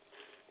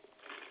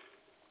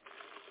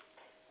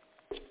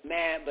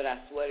 Man, but I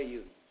swear to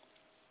you,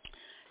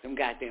 them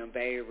goddamn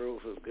Babe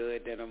Ruth was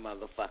good than a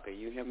motherfucker.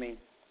 You hear me?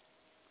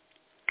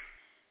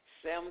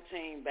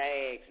 17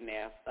 bags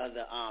now of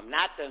the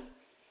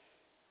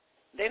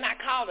they're not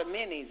called the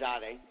minis, are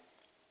they?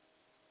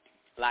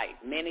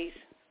 Like minis?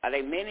 Are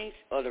they minis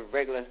or the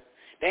regular?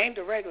 They ain't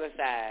the regular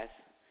size.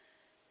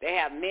 They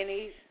have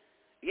minis.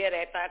 Yeah,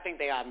 I think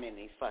they are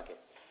minis. Fuck it.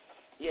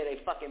 Yeah, they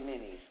fucking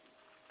minis.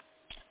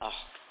 Oh,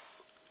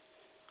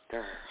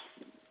 girl.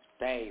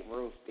 Babe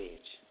Ruth,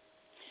 bitch.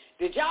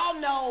 Did y'all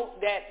know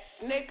that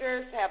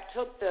Snickers have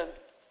took the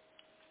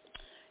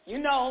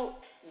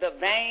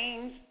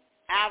veins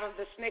out of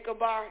the Snicker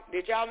bar?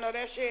 Did y'all know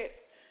that shit?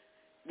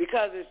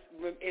 Because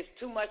it's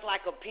too much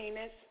like a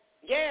penis.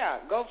 Yeah,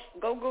 go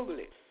Google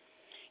it.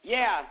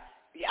 Yeah,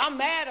 I'm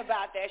mad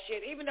about that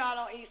shit. Even though I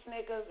don't eat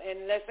Snickers,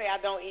 and let's say I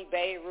don't eat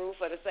Babe Ruth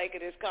for the sake of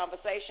this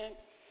conversation,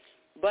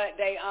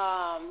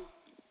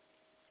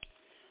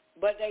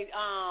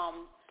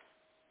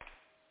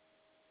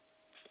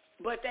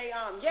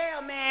 yeah,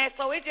 man,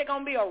 so it's just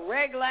gonna be a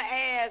regular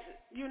ass,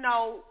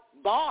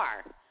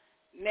 bar.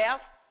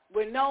 Neff,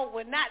 with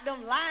not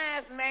them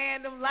lines,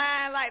 man, them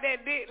lines like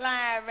that dick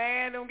line,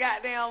 man, them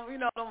goddamn,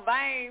 them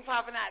veins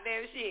popping out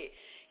there and shit.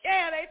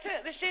 Yeah, they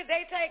took the shit,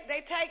 they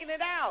taking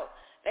it out.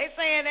 They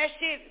saying that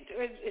shit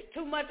is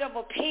too much of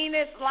a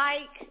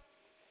penis-like.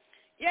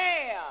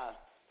 Yeah.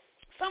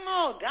 Some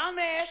old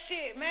dumbass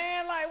shit,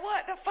 man. Like,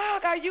 what the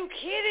fuck? Are you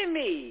kidding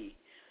me?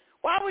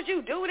 Why would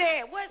you do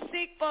that? What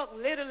sick fuck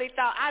literally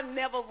thought? I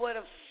never would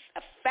have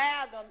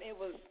fathomed it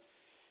was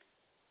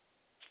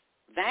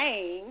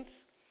veins.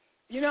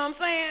 You know what I'm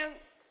saying?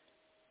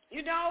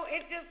 It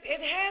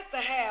has to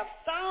have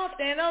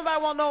something.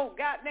 Nobody want no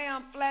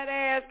goddamn flat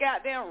ass,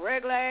 goddamn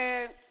regular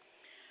ass.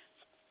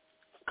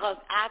 Because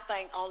I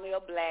think only a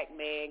black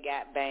man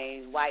got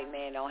veins. White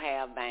man don't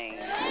have veins.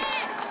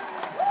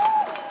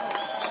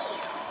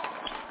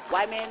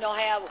 White man don't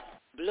have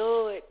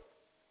blood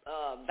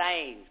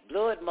veins,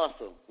 blood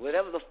muscle,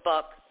 whatever the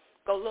fuck.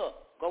 Go look.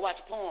 Go watch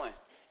porn.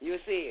 You'll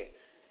see it.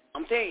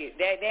 I'm telling you,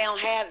 they don't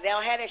have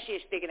that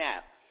shit sticking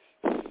out.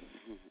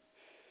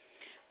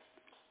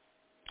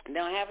 They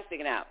don't have it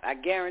sticking out. I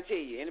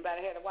guarantee you.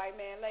 Anybody had a white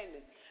man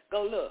lately?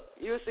 Go look.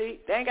 You'll see.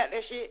 They ain't got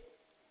that shit.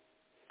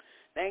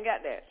 They ain't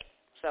got that.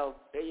 So,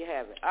 there you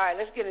have it. All right,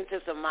 let's get into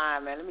some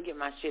mind, man. Let me get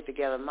my shit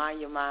together. Mind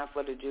your mind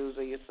for the Jews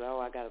of your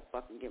soul. I got to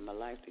fucking get my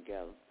life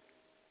together.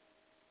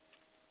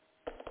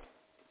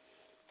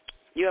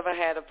 You ever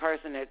had a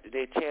person that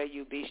they tell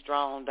you be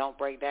strong, don't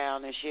break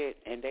down and shit,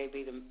 and they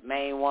be the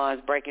main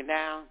ones breaking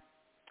down?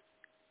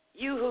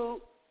 You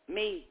who?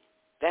 Me.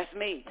 That's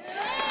me.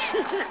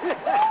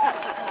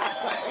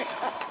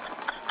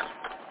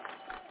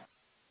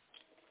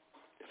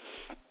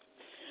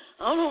 I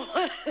don't know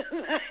what,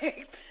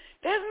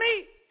 that's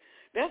me.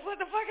 That's what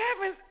the fuck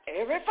happens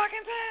every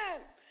fucking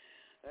time.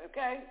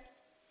 Okay?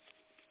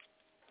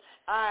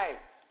 All right.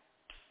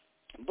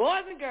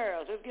 Boys and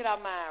girls, let's get our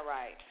mind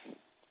right.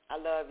 I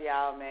love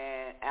y'all,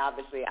 man.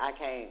 Obviously, I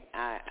can't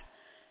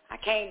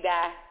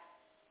die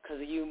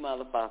because of you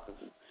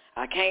motherfuckers.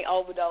 I can't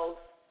overdose.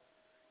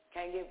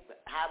 Can't get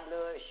high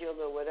blood,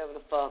 sugar, whatever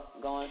the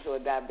fuck, going into a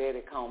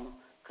diabetic coma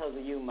because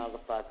of you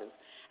motherfuckers.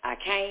 I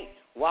can't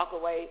walk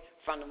away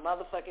from the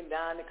motherfucking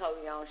Don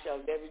Nicoleone show,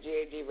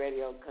 WGAG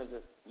radio, because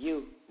of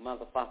you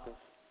motherfuckers.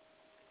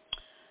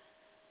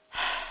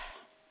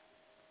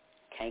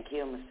 Can't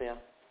kill myself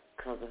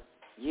because of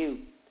you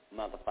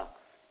motherfuckers.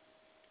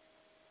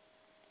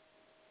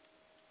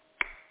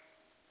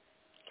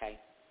 Okay.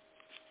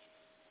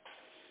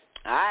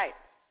 All right.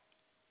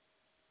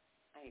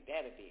 Ain't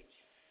that a bitch?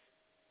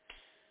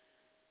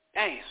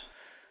 Damn.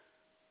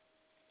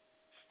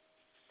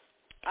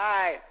 All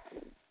right.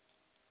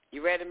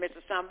 You ready,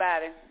 Mr.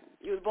 Somebody?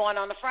 You was born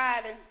on a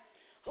Friday.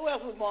 Who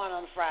else was born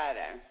on a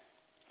Friday?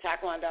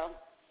 Taekwondo?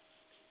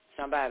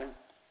 Somebody?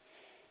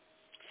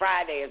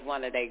 Friday is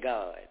one of their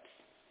gods.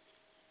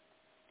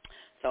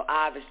 So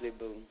obviously,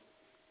 boo.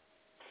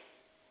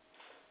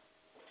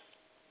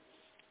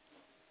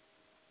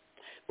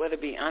 Well, to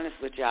be honest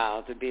with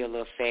y'all, to be a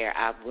little fair,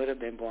 I would have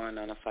been born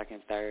on a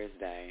fucking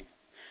Thursday.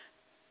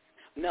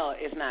 No,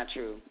 it's not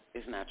true.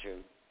 It's not true.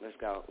 Let's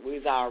go. We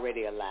was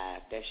already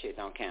alive. That shit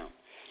don't count.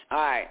 All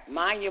right.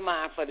 Mind your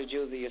mind for the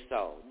Jews of your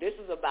soul. This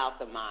is about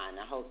the mind.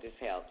 I hope this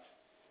helps.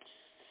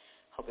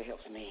 Hope it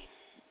helps me.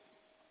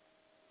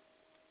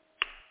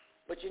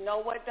 But you know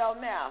what, though,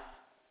 now?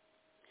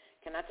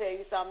 Can I tell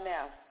you something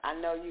else? I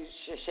know you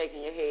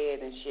shaking your head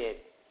and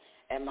shit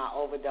at my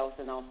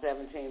overdosing on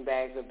 17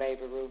 bags of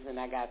Baby Ruth and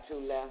I got 2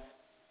 left.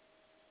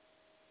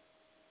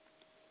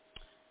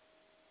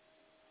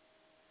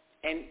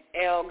 And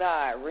El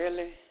God,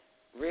 really?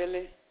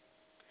 Really?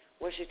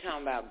 What's she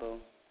talking about, boo?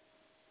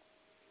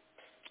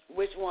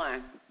 Which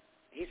one?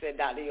 He said,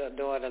 Doctor, your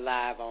daughter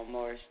live on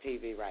Morris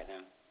TV right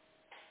now.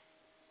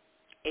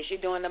 Is she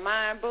doing the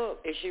mind book?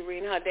 Is she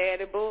reading her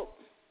daddy book?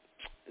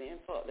 Then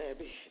fuck that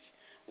bitch.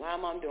 Why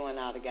am I doing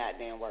all the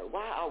goddamn work?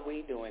 Why are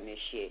we doing this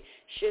shit?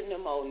 Shouldn't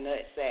them old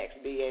nut sacks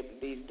be able to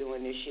be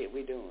doing this shit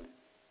we doing?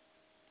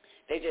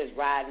 They just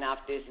riding off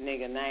this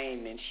nigga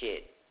name and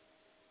shit.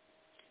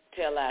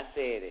 Till I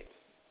said it.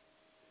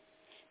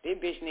 This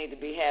bitch need to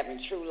be having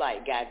true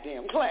light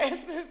goddamn classes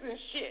and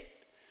shit.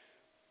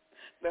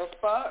 The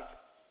fuck?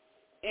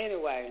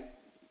 Anyway,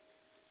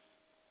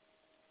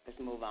 let's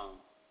move on.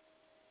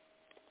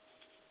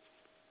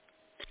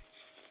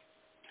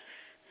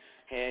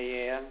 Hell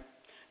yeah.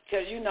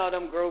 Because you know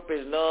them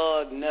groupies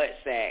love nut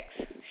sacks.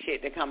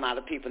 Shit that come out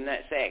of people's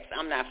nut sacks.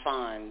 I'm not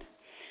fond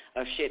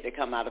of shit that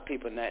come out of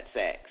people's nut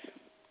sacks.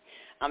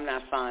 I'm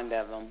not fond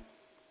of them.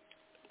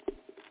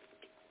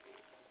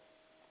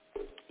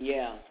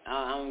 Yeah,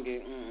 I don't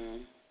give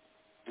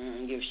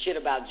a shit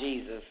about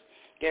Jesus.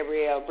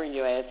 Gabrielle, bring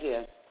your ass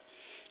here.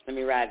 Let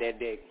me ride that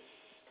dick.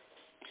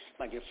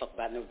 I don't give a fuck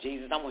about no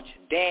Jesus. I want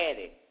your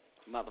daddy,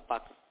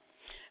 motherfucker.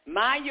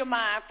 Mind your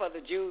mind for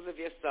the Jews of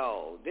your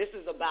soul. This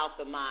is about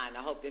the mind.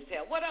 I hope this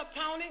helps. What up,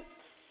 Tony?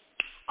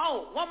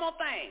 Oh, one more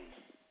thing.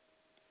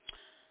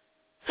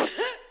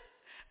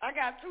 I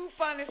got 2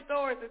 funny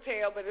stories to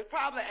tell, but it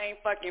probably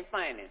ain't fucking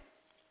funny.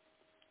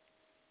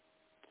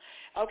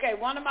 Okay,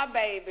 one of my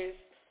babies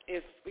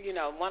is, been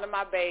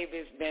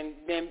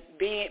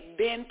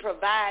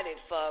provided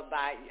for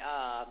by,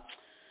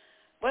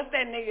 what's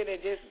that nigga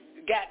that just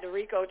got the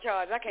RICO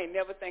charge? I can't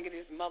never think of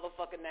this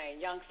motherfucking name.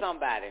 Young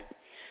somebody.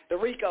 The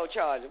RICO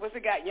charge. What's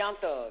it got? Young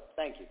Thug.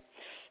 Thank you.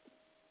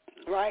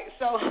 Right?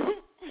 So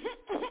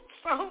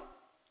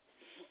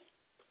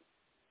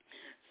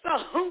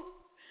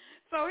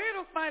here's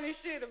the funny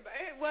shit about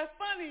it. What's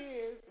funny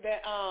is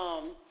that,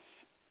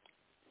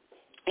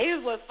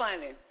 here's what's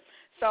funny.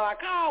 So I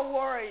called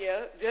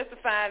Warrior just to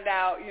find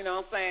out, you know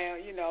what I'm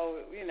saying, you know,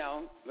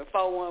 the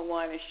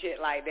 411 and shit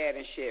like that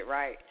and shit,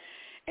 right?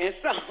 And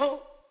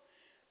so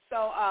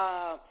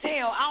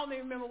Tim, I don't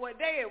even remember what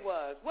day it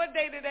was. What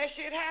day did that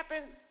shit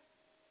happen?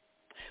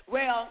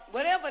 Well,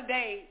 whatever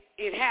day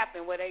it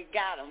happened where they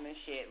got them and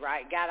shit,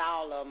 right? Got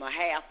all of them or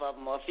half of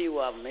them or a few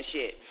of them and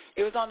shit.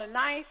 It was on the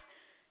 9th,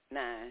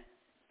 9,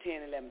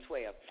 10, 11,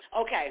 12.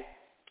 Okay.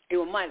 It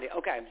was Monday.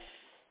 Okay.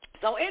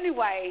 So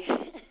anyway,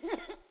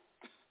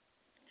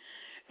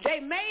 they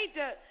made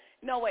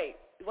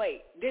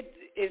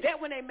is that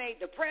when they made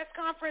the press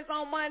conference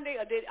on Monday,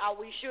 or are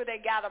we sure they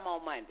got them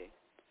on Monday?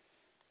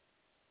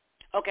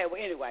 Okay,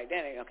 well, anyway,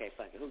 that ain't, okay,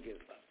 fuck it, who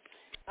gives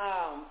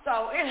a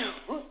fuck?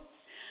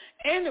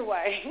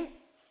 Anyway,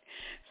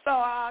 so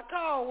I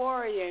called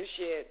Warrior and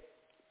shit.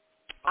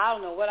 I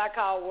don't know what I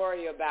called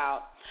Warrior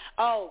about.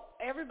 Oh,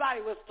 everybody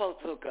was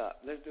supposed to hook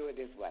up. Let's do it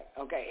this way.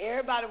 Okay,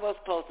 everybody was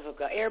supposed to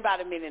hook up.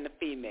 Everybody meaning the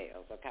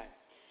females, okay?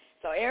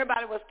 So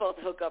everybody was supposed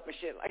to hook up and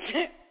shit like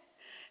that.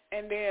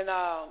 And then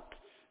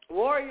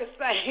Warrior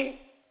say,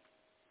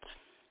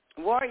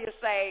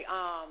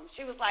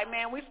 she was like,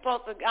 man, we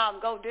supposed to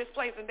go this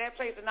place and that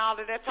place and all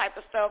of that type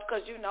of stuff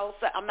because, you know,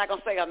 I'm not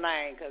going to say her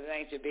name because it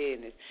ain't your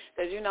business.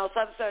 Because, you know,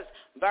 such and such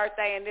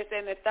birthday and this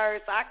and the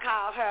third. So I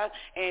called her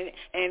and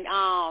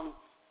I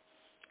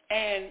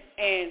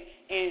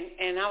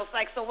was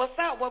like, so what's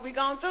up? What we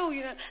going to do?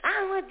 You know, I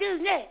don't want to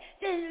do that.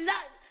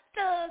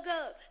 Thug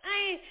up.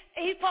 We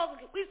supposed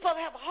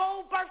to have a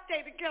whole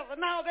birthday together and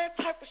all that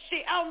type of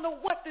shit. I don't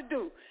know what to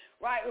do,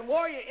 right? And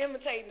Warrior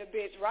imitating the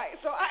bitch, right?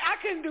 So I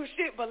couldn't do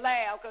shit but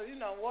laugh because, you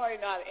know, Warrior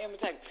know how to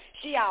imitate.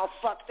 She all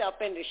fucked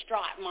up and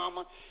distraught,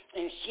 mama,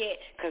 and shit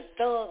because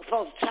Thug's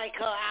supposed to take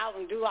her out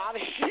and do all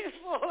this shit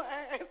for her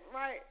ass,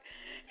 right?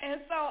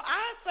 And so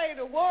I say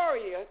to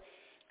Warrior,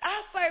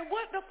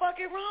 what the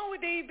fuck is wrong with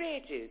these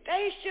bitches?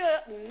 They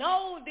should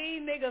know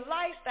these niggas'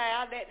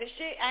 lifestyle that the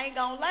shit ain't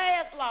gonna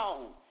last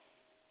long.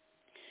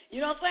 You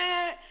know what I'm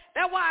saying?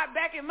 That's why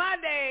back in my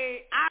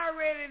day, I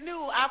already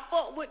knew I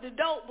fucked with the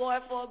dope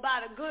boy for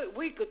about a good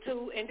week or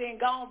two and then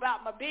gone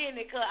about my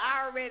business because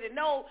I already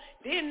know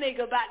this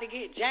nigga about to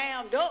get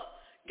jammed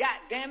up.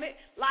 God damn it.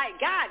 Like,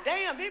 god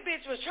damn, this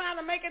bitch was trying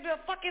to make it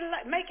last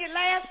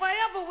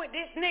forever with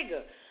this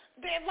nigga.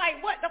 They're like,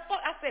 what the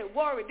fuck? I said,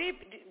 Warrior,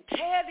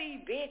 tell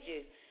these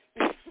bitches,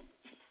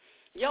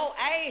 your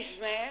age,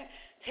 man,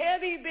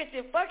 tell these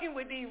bitches fucking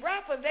with these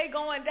rappers, they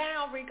going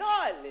down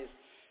regardless.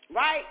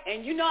 Right?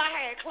 And you know I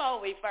had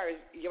Chloe first,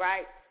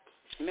 right?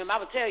 Remember, I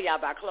would tell y'all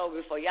about Chloe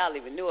before y'all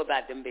even knew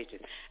about them bitches.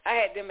 I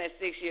had them at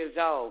 6 years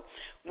old.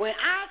 When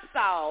I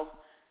saw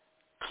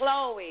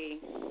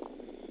Chloe,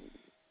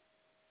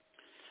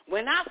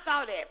 when I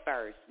saw that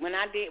first, when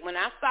I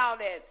saw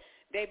that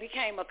they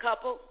became a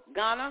couple,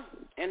 Gunna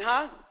and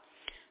her,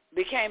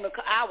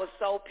 I was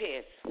so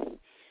pissed.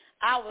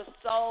 I was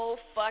so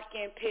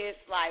fucking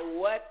pissed, like,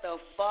 what the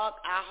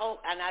fuck? I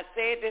hope, and I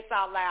said this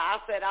out loud, I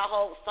said, I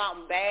hope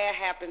something bad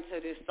happened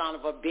to this son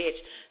of a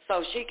bitch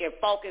so she can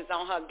focus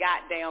on her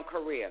goddamn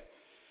career.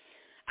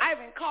 I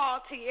even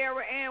called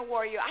Tierra and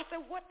Warrior. I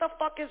said, what the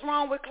fuck is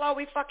wrong with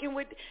Chloe fucking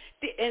with,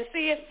 and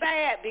see, it's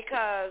sad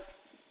because,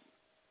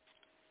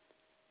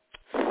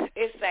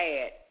 it's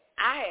sad.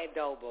 I had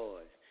dope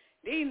boys.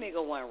 These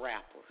niggas weren't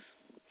rappers.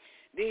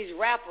 These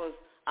rappers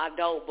are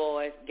dope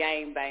boys,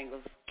 gang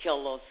bangers,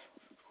 killers,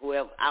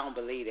 whoever. I don't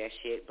believe that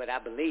shit, but I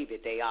believe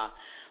that they are.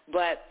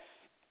 But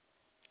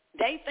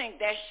they think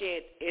that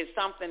shit is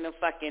something to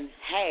fucking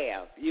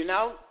have, you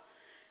know?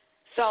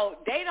 So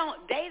they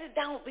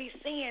don't be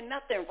seeing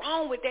nothing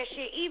wrong with that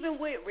shit, even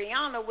with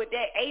Rihanna with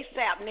that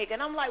ASAP nigga.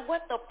 And I'm like,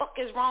 what the fuck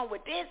is wrong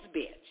with this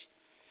bitch?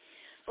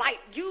 Like,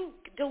 you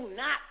do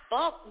not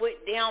fuck with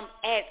them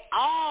at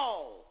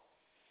all.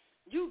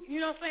 You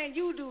know what I'm saying?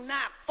 You do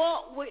not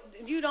fuck with,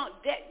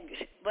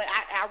 but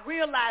I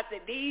realize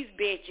that these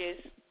bitches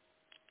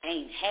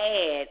ain't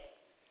had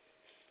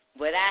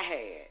what I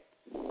had.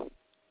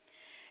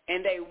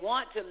 And they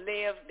want to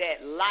live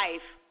that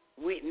life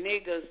with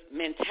niggas'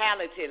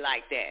 mentality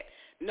like that,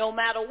 no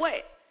matter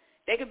what.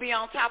 They could be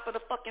on top of the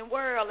fucking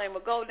world and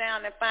would go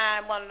down and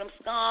find one of them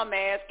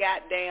scum-ass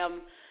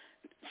goddamn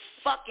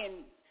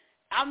fucking,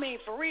 I mean,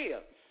 for real.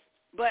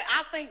 But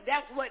I think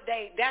that's what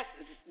that's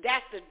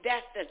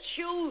the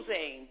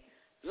choosing,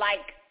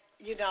 like,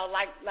 you know,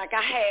 like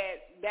I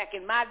had back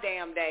in my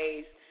damn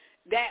days.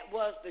 That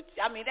was the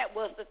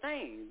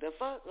thing. The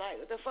fuck, like,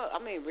 what the fuck? I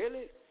mean,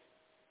 really?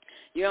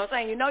 You know what I'm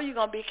saying? You know you're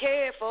going to be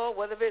cared for,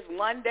 whether it's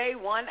 1 day,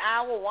 1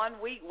 hour,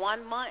 1 week,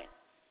 1 month.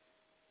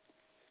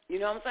 You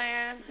know what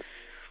I'm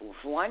saying?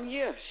 1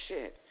 year,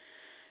 shit.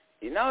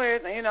 You know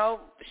everything, you know.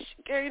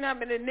 You know how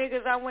many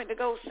niggas I went to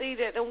go see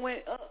that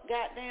went up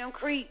goddamn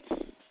creek.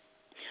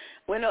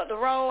 Went up the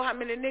road, how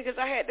many niggas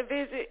I had to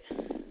visit.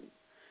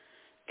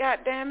 God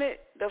damn it,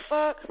 the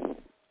fuck?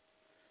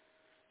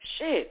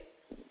 Shit.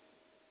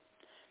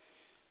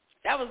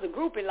 That was the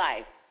groupie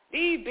life.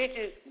 These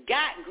bitches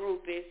got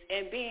groupies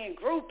and being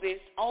groupies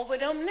over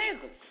them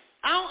niggas.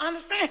 I don't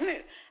understand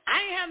it. I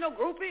ain't have no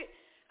groupie.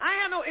 I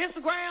ain't have no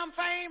Instagram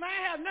fame. I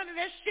ain't have none of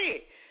that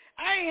shit.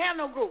 I ain't have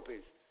no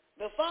groupies.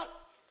 The fuck?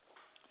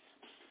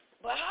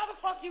 But how the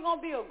fuck you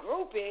gonna be a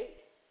groupie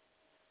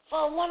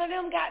for one of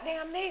them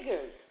goddamn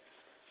niggas?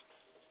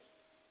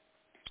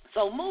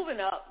 So moving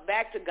up,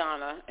 back to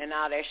Ghana and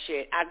all that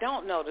shit, I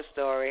don't know the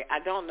story. I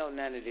don't know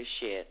none of this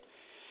shit.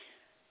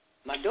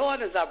 My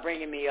daughters are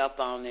bringing me up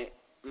on it.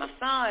 My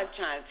son is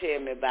trying to tell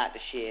me about the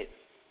shit.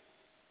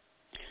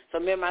 So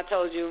remember I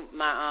told you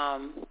my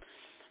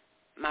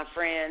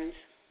friends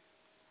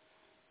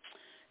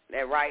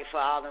that write for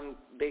all them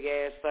big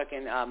ass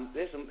fucking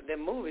there's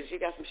them movies. She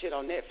got some shit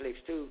on Netflix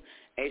too,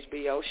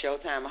 HBO,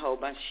 Showtime, a whole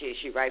bunch of shit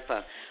she write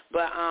for.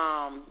 But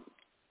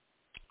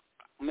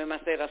remember I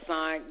said her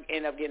son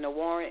ended up getting a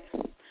warrant,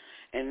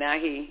 and now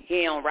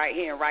he on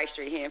Wright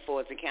Street, he in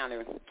Fulton County.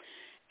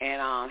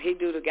 And he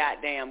do the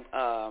goddamn,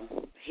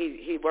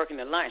 he working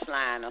the lunch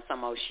line or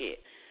some old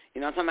shit.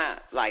 You know what I'm talking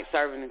about? Like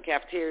serving in the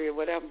cafeteria or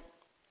whatever.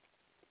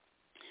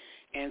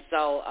 And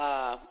so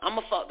I'm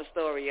going to fuck the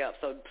story up.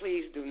 So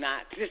please do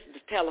not, this is the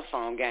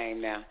telephone game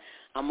now.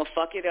 I'm going to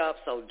fuck it up,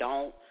 so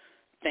don't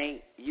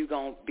think you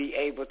going to be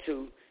able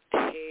to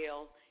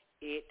tell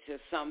it to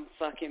some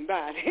fucking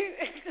body.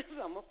 Because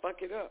I'm going to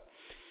fuck it up.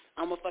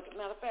 Matter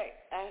of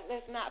fact,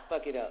 let's not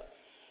fuck it up.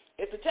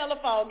 It's a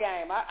telephone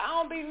game. I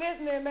don't be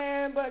listening,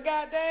 man, but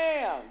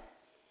goddamn.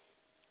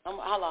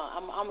 Hold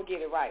on, I'm going to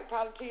get it right.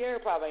 Probably Tierra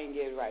ain't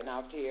get it right.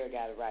 No, Tierra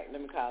got it right.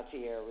 Let me call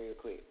Tierra real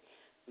quick.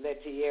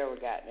 Let Tierra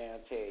goddamn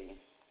tell you.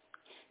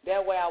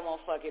 That way I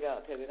won't fuck it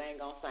up because it ain't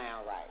going to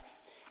sound right.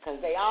 Because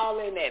they all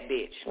in that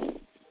bitch.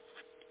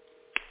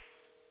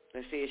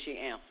 Let's see if she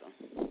answers.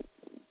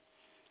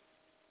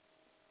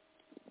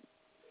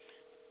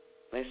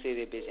 Let's see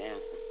if that bitch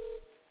answers.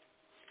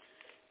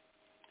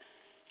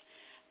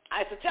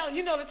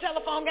 You know the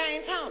telephone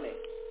game, Tony?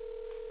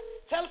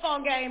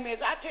 Telephone game is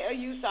I tell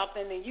you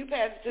something and you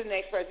pass it to the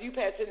next person, you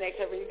pass it to the next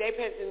person, they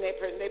pass it to the next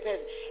person, they pass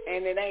it,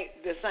 and it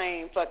ain't the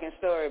same fucking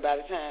story by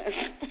the time.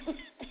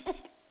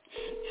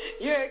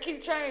 Yeah, it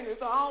keep changing,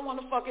 so I don't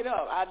want to fuck it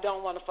up. I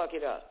don't want to fuck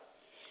it up.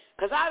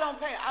 Because I don't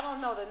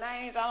know the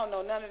names, I don't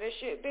know none of this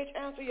shit. Bitch,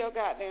 answer your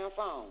goddamn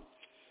phone.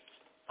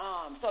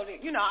 So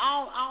that, you know,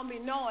 I don't be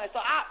knowing. So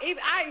I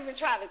even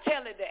tried to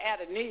tell it to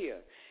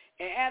Adania.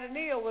 And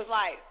Adania was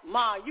like,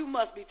 Ma, you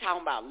must be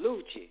talking about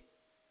Lucci.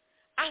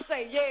 I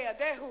say, yeah,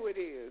 that's who it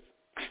is.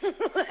 I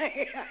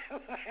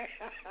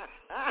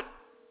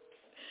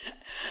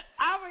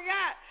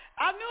forgot.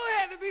 I knew there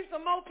had to be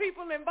some more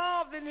people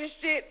involved in this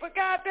shit, but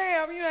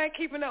goddamn, you ain't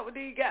keeping up with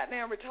these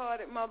goddamn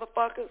retarded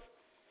motherfuckers.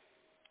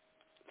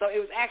 So it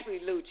was actually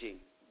Lucci.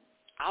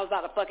 I was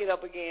about to fuck it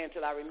up again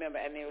until I remember,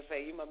 and they would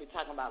say, you must be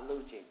talking about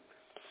Lucci.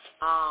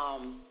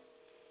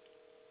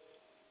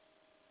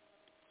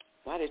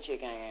 Why the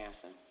chick ain't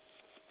answering?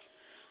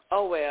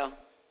 Oh, well.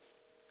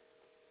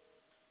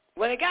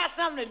 Well, it got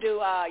something to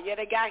do. Yeah,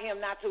 they got him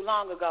not too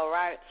long ago,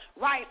 right?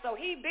 Right, so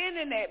he been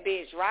in that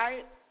bitch,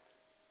 right?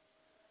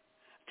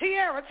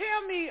 Tierra,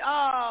 tell me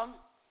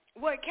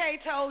what Kay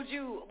told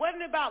you.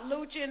 Wasn't it about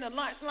Lucci in the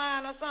lunch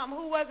line or something?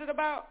 Who was it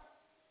about?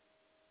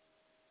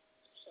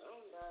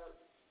 Something about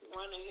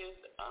one of his,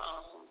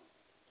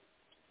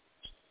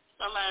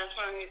 somebody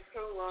from his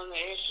crew on the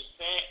extra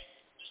set.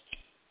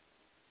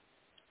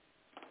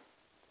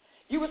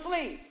 You were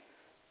asleep?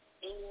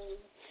 Mm-hmm.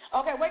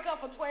 Okay, wake up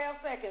for 12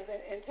 seconds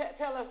and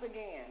tell us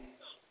again.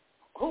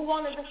 Who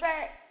wanted the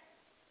fact?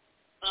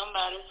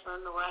 Somebody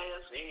from the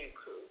YSN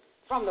crew.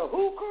 From the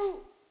who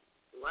crew?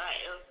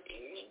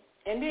 YFN.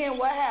 And then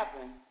what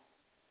happened?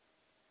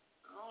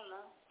 I don't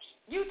know.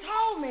 You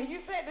told me. You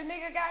said the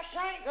nigga got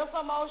shanked or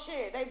some old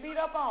shit. They beat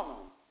up on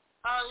him.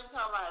 Oh, you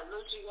talking about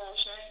Lucci got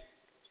shanked?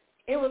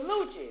 It was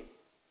Lucci?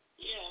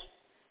 Yeah.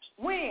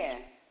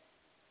 When?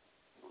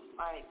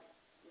 Like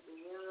the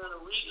beginning of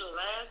the week or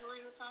last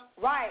week or something?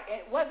 Right.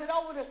 And was it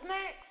over the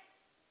snacks?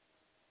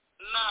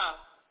 No.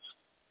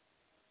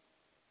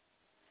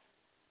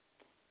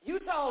 You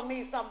told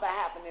me something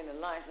happened in the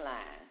lunch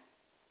line.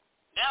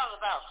 That was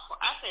about,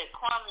 I said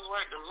Kwame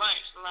worked the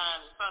lunch line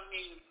and some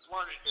niggas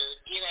wanted to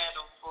get at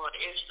him for the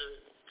extra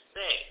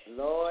sex.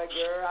 Lord,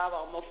 girl, I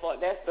almost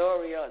fucked that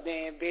story up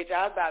then, bitch.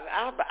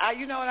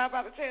 You know what I was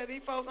about to tell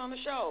these folks on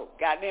the show?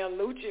 Goddamn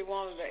Lucci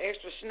wanted the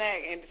extra snack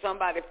and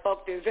somebody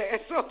fucked his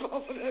ass up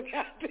over the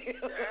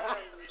goddamn.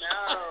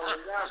 No,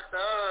 Young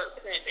Thug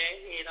sent that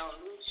hit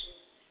on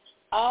Lucci.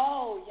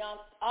 How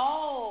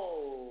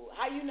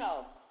you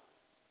know?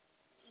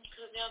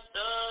 Because Young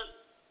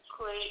Thug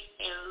Quick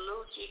and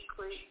Lucci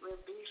Quick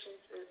been beefing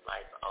since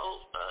like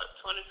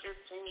 2015,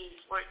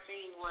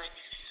 14 when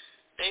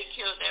they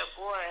killed that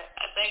boy.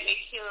 I think they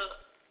killed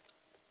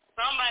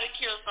somebody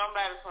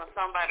from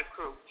somebody's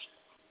crew.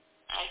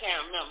 I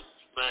can't remember,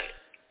 but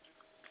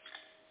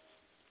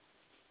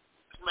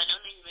them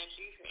niggas been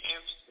beefing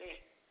ever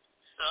since.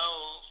 So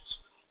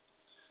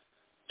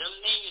them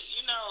niggas,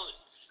 you know,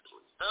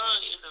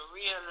 Thug is a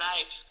real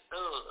life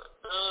thug.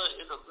 Thug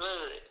is a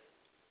blood.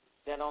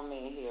 That don't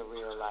mean he a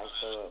real life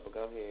thug, but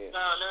go ahead. So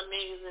them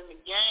niggas in the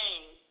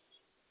game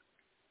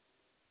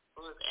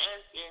was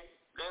asking,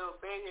 they were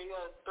begging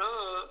Young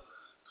Thug.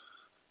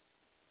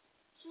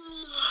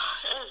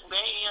 They was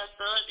begging Young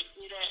Thug to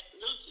get at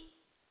Lucci.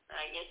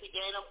 I guess he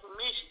gave them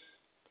permission.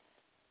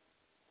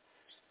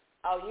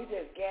 Oh, you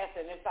just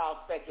guessing. It's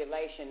all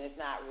speculation. It's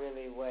not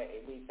really what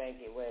we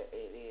think it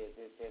is.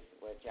 It's just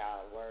what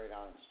y'all word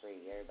on the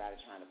street. Everybody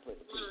trying to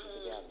put the pieces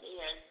together.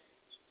 Yeah.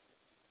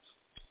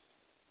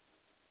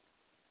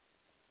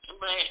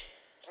 But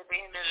at the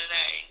end of the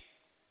day,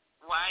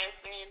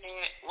 YSN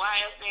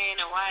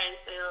and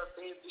YSL,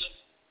 they beef.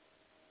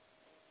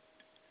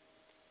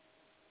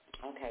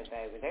 Okay,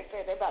 baby. They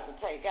said they about to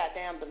take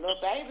goddamn the little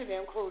baby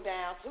them crew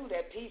down too,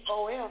 that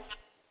P4F.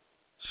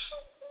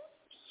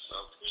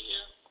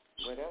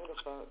 Whatever the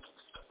fuck.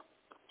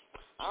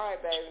 All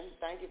right, baby.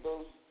 Thank you,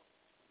 boo.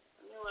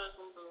 You're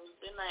welcome, boo.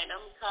 Good night.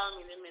 Don't call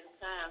me them in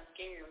time.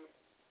 Scare me.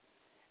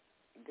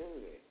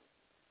 Good.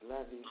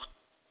 Love you.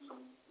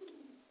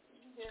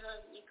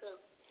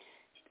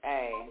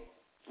 Hey.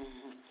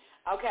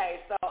 Okay,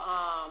 so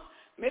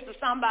Mr.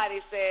 Somebody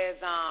says,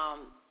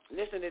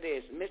 listen to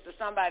this. Mr.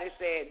 Somebody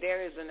said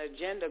there is an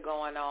agenda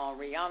going on.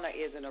 Rihanna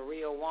isn't a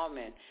real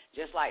woman,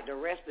 just like the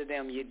rest of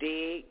them. You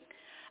dig?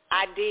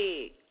 I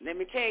dig. Let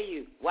me tell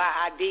you why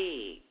I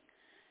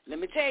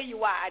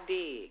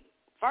dig.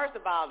 First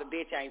of all, the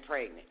bitch ain't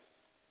pregnant.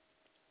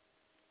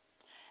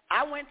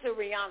 I went to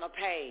Rihanna's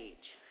page.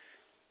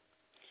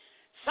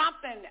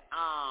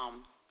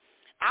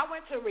 I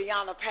went to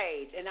Rihanna's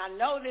page, and I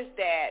noticed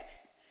that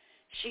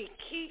she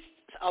keeps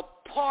a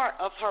part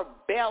of her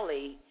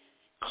belly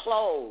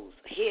closed,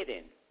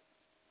 hidden.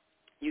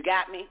 You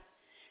got me?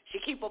 She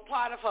keep a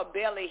part of her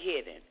belly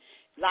hidden,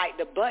 like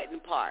the button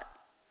part,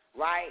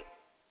 right?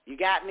 You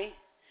got me?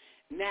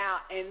 Now,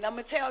 and I'm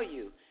going to tell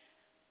you,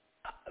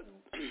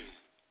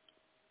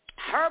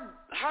 her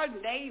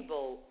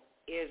navel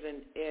is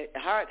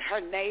her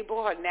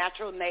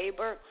natural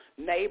neighbor,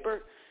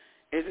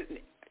 is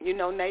it, you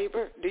know,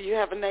 neighbor? Do you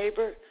have a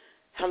neighbor?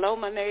 Hello,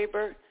 my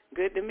neighbor.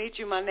 Good to meet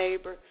you, my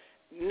neighbor.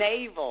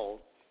 Navel.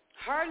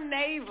 Her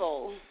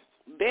navel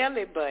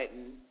belly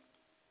button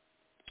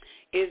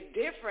is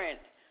different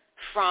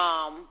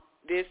from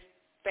this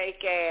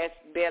fake-ass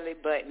belly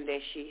button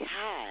that she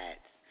hides.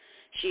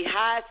 She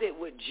hides it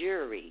with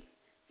jewelry.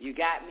 You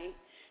got me?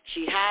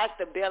 She hides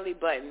the belly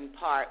button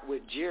part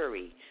with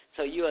jewelry,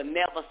 so you'll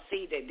never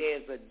see that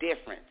there's a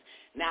difference.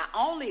 Not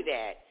only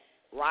that,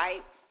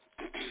 right,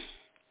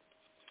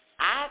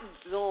 I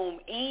zoom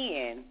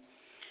in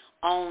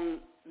on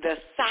the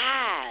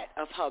side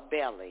of her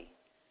belly.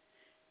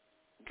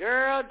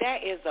 Girl,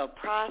 that is a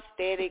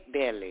prosthetic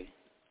belly.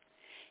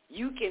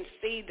 You can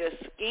see the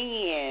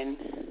skin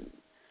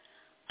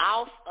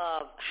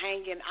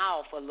hanging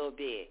off a little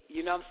bit.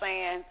 You know what I'm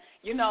saying?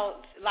 You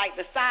know, like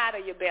the side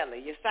of your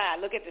belly, your side.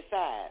 Look at the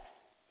side,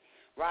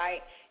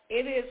 right?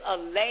 It is a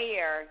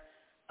layer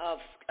of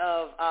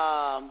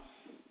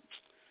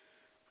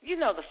you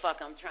know the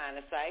fuck I'm trying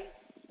to say.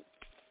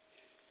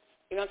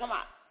 You know what I'm talking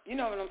about? You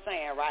know what I'm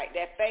saying, right?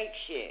 That fake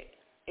shit.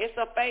 It's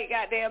a fake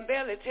goddamn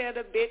belly. Tell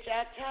the bitch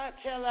I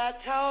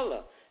told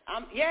her.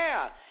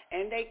 Yeah.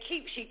 And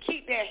she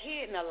keep that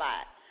hidden a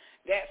lot.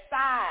 That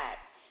side.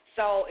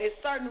 So it's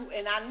certain,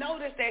 and I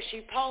noticed that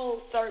she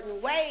posed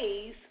certain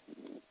ways,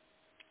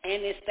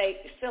 and it's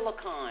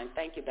silicone.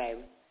 Thank you,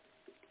 baby.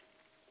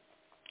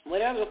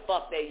 Whatever the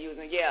fuck they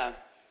using, yeah.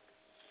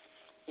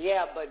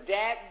 Yeah, but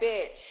that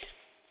bitch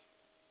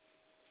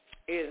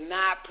is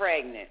not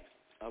pregnant,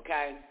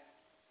 okay?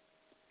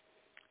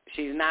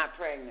 She's not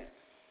pregnant.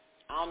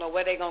 I don't know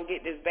where they going to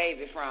get this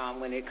baby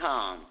from when it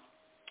comes,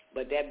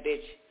 but that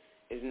bitch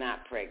is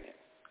not pregnant.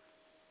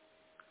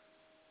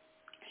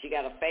 She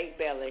got a fake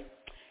belly,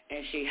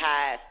 and she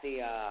hides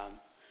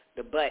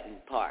the button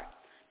part,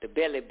 the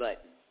belly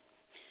button.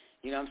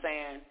 You know what I'm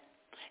saying?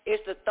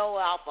 It's to throw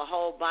off a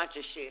whole bunch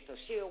of shit. So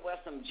she'll wear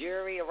some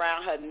jewelry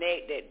around her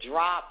neck that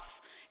drops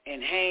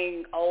and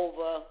hang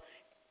over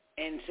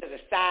and to the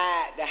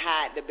side to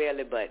hide the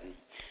belly button.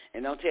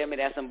 And don't tell me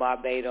that's some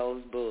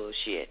Barbados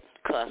bullshit.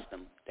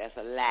 Custom. That's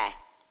a lie.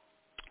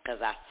 Because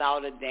I saw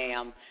the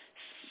damn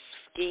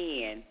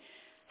skin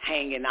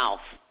hanging off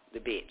the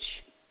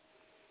bitch.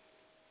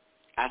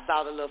 I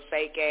saw the little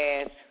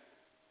fake-ass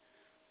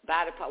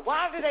body part.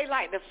 Why do they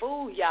like to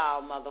fool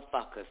y'all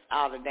motherfuckers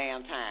all the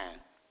damn time?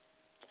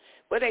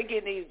 Where they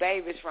getting these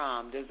babies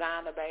from?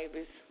 Designer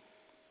babies?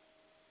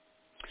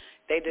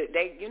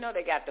 They you know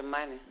they got the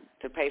money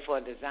to pay for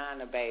a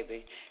designer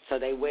baby, so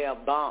they wear a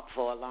bump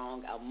for a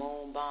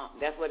moon bump.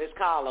 That's what it's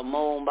called, a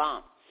moon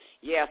bump.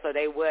 Yeah, so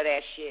they wear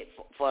that shit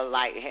for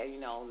like, you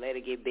know, let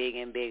it get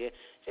bigger and bigger.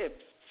 Just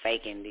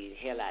faking the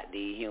hell out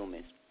these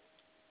humans.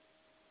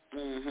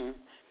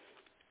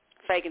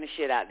 Faking the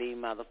shit out these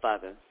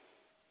motherfuckers.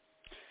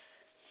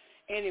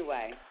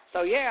 Anyway,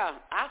 so yeah,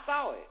 I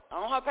saw it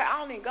on her page. I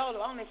don't even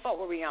fuck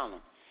with Rihanna.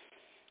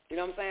 You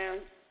know what I'm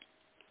saying?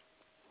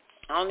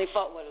 I don't even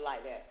fuck with her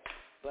like that.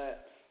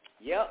 But,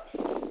 yep.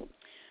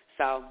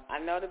 So, I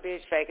know the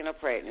bitch faking her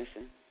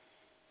pregnancy.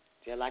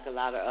 Just like a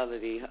lot of other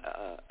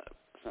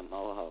some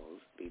old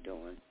hoes be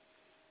doing.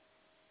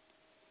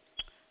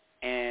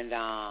 And,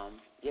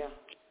 yeah,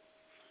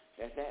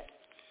 that's that.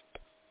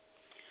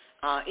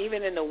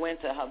 Even in the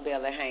winter, her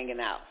belly hanging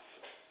out.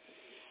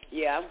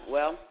 Yeah,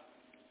 well,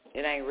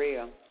 it ain't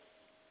real.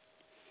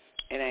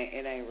 It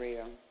ain't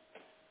real.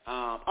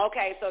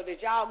 Okay, so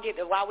did y'all get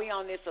while we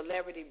on this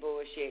celebrity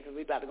bullshit, because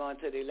we about to go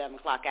into the 11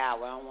 o'clock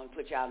hour. I don't want to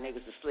put y'all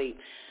niggas to sleep.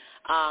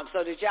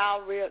 So did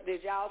y'all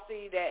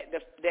see that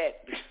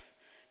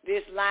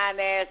this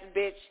lying-ass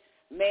bitch,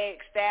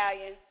 Meg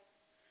Stallion,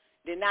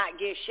 did not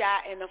get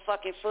shot in the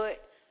fucking foot?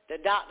 The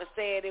doctor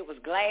said it was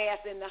glass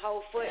in the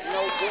whole foot,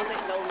 no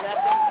bullet, no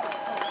nothing.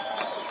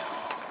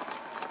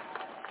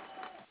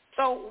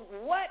 So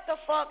what the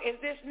fuck is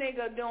this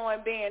nigga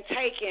doing being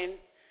taken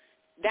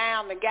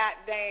down the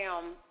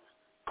goddamn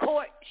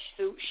court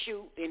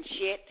shoot and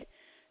shit,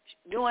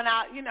 doing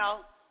out, you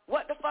know,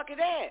 what the fuck is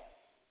that?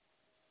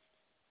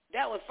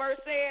 That was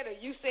first said, or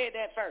you said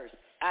that first,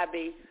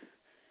 IB?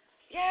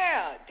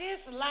 Yeah, this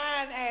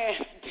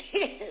lying-ass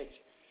bitch.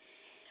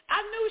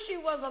 I knew she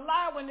was a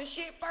lie when the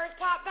shit first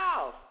popped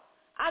off.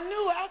 I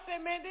knew it. I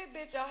said, man, this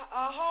bitch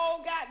a whole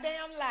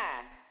goddamn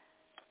lie.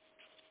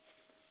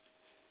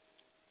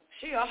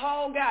 She a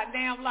whole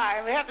goddamn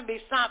lie. It have to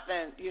be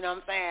something, you know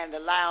what I'm saying, to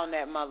lie on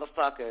that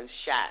motherfucker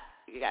shot.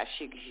 She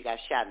got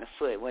shot in the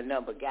foot with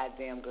nothing but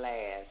goddamn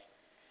glass.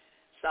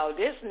 So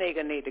this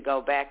nigga need to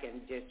go back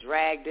and just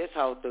drag this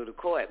hoe through the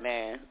court,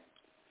 man.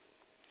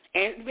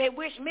 And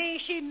which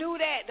means she knew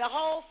that the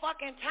whole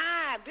fucking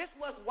time. This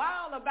was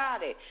wild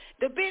about it.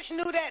 The bitch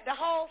knew that the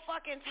whole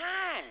fucking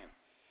time.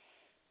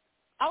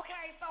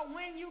 Okay, so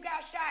when you got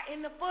shot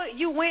in the foot,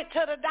 you went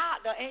to the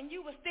doctor and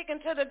you was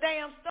sticking to the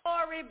damn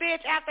story,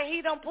 bitch, after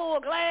he done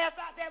pulled glass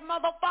out that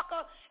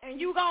motherfucker,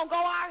 and you gonna go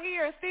out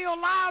here and still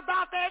lie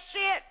about that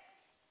shit?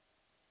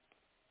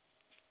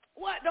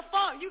 What the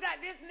fuck? You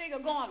got this nigga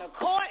going to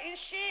court and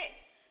shit?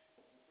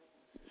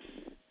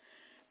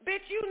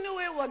 Bitch, you knew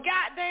it was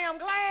goddamn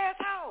glass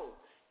hoe.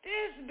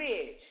 This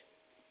bitch.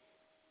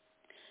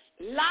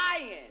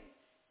 Lying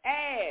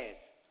ass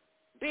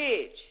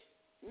bitch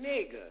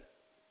nigga.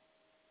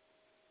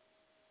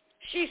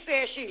 She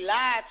said she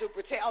lied to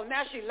protect. Oh,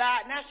 now she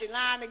lied. Now she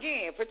lying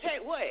again.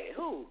 Protect what?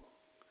 Who?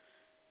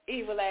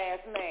 Evil ass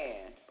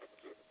man.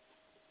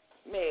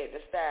 Meg the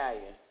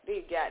Stallion.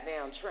 These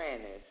goddamn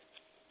trannies.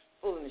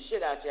 Fooling the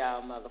shit out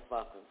y'all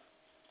motherfuckers.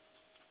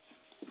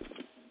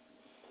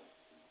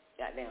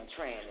 Goddamn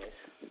trannies.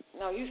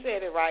 No, you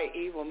said it right,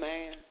 evil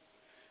man.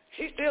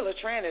 She's still a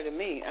tranny to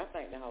me. I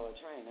think the whole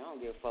tranny. I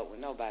don't give a fuck what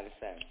nobody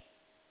say.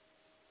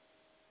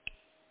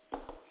 All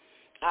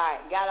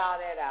right, got all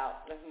that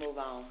out. Let's move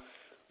on.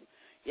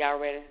 Y'all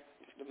ready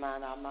to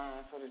mind our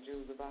mind for the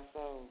Jews of our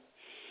soul?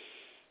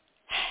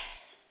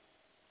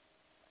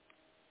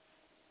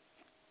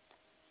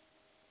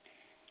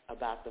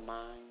 About the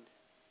mind.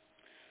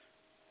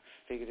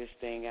 Figure this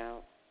thing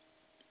out.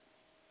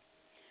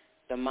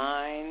 The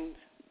mind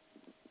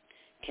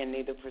can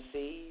neither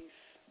perceive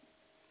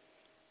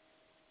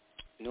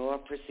nor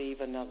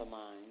perceive another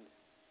mind.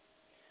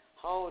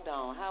 Hold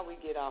on. How we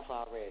get off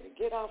already?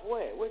 Get off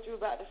what? What you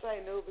about to say,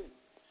 newbie?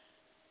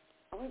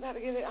 I'm about to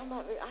get it.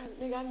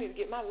 I need to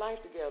get my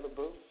life together,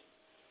 boo.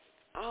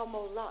 I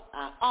almost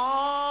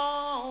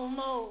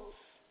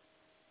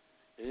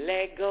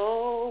let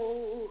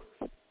go.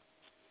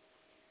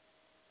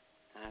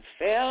 I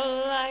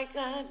felt like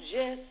I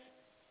just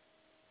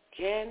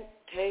can't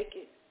take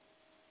it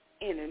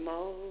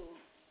anymore.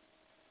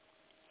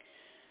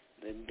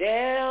 The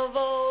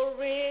devil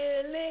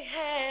really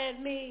had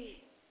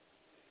me,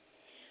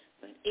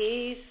 but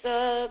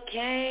ISSA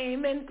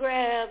came and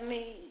grabbed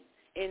me,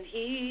 and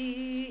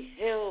he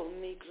held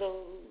me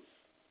close,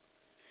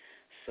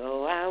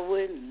 so I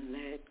wouldn't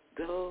let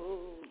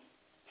go.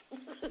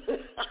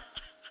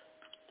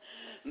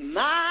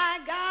 My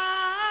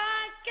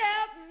God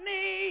kept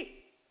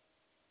me.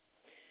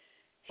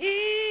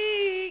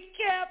 He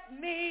kept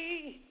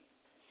me.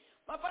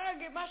 My father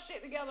get my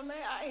shit together, man.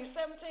 I ain't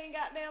 17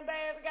 goddamn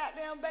bags,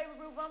 goddamn baby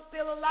roof. I'm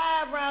still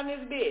alive around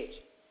this bitch.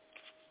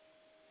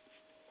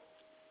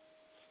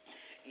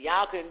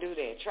 Y'all couldn't do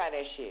that. Try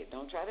that shit.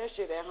 Don't try that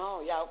shit at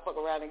home. Y'all fuck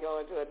around and go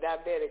into a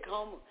diabetic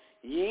coma.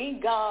 You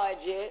ain't God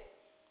yet.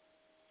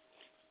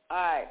 All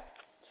right.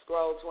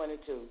 Scroll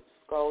 22.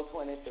 Scroll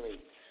 23.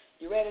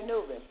 You ready,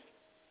 Nubian?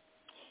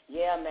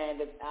 Yeah, man.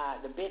 The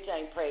bitch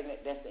ain't pregnant.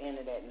 That's the end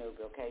of that,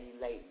 Nubian. Okay,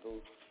 you late,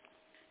 boo.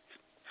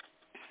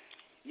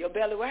 Your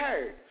belly will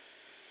hurt.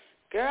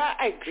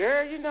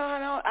 Girl, you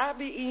know I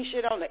be eating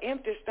shit on the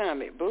empty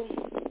stomach, boo.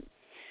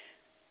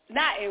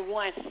 Not in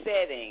one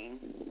setting,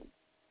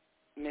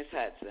 Miss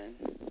Hudson.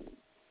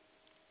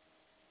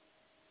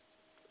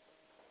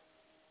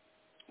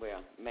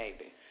 Well,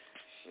 maybe.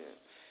 Shit.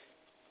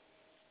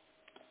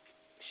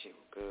 She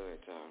was good,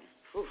 though.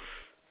 Whew.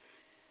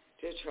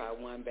 Just try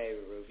one baby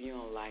roof. You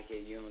don't like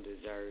it, you don't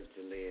deserve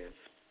to live.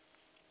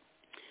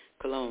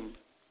 Cologne.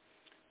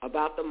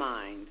 About the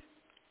mind.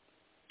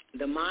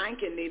 The mind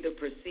can neither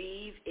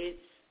perceive its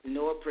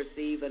nor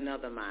perceive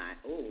another mind.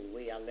 Ooh,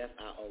 I left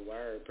out a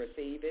word.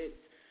 Perceive it.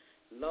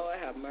 Lord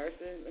have mercy.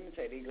 Let me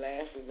take these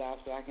glasses off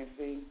so I can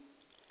see.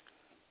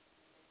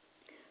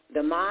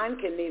 The mind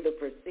can neither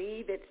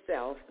perceive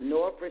itself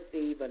nor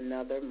perceive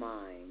another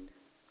mind.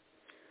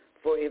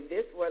 For if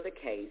this were the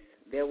case,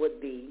 there would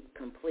be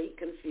complete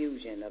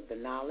confusion of the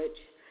knowledge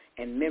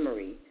and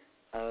memory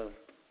of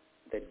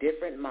the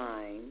different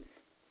minds.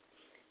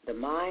 The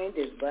mind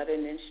is but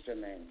an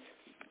instrument.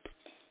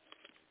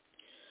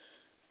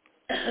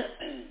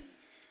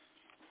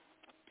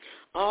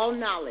 All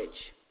knowledge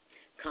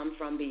comes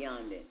from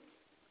beyond it.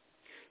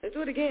 Let's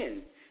do it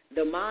again.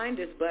 The mind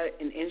is but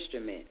an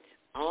instrument.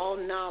 All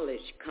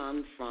knowledge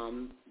comes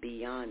from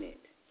beyond it,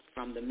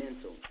 from the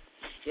mental.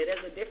 Yeah,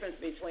 there's a difference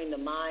between the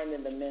mind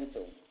and the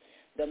mental.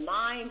 The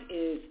mind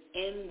is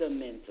in the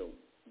mental,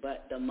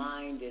 but the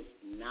mind is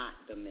not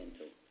the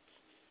mental.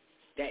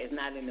 That is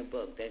not in the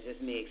book. That's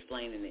just me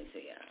explaining it to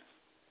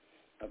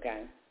y'all.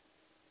 Okay?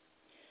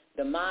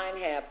 The mind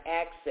have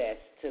access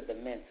to the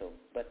mental,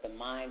 but the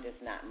mind is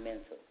not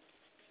mental.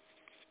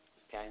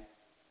 Okay?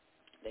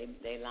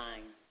 They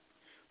lying.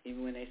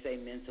 Even when they say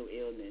mental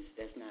illness,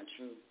 that's not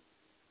true.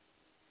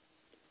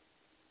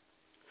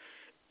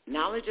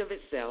 Knowledge of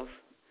itself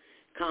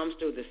comes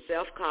through the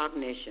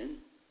self-cognition,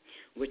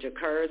 which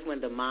occurs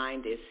when the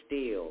mind is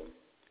still.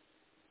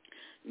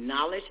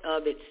 Knowledge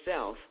of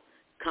itself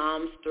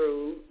comes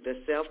through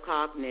the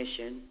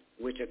self-cognition,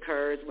 which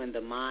occurs when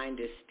the mind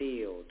is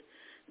stilled.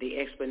 The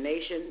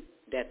explanation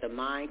that the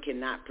mind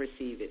cannot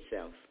perceive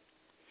itself.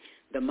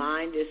 The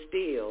mind is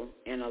still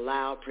and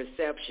allow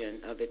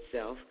perception of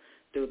itself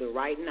through the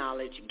right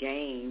knowledge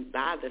gained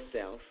by the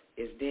self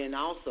is then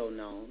also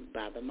known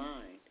by the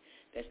mind.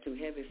 That's too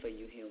heavy for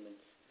you humans.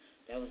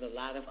 That was a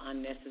lot of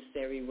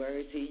unnecessary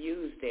words he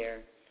used there.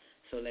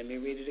 So let me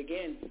read it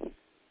again.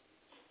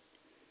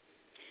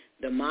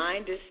 The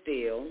mind is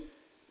still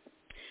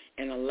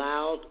and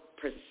allowed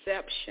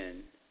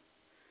perception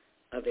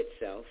of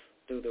itself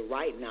through the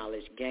right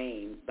knowledge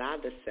gained by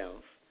the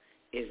self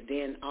is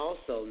then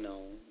also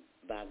known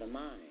by the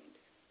mind.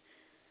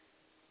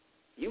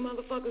 You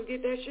motherfuckers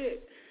get that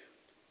shit?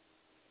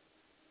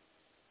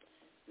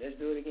 Let's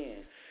do it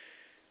again.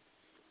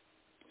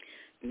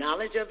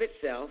 Knowledge of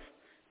itself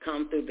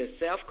comes through the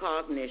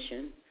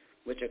self-cognition,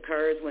 which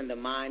occurs when the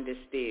mind is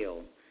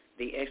still.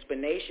 The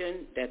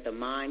explanation that the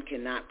mind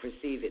cannot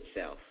perceive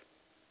itself.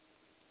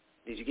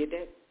 Did you get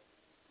that?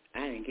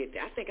 I didn't get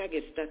that. I think I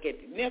get stuck at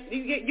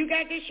you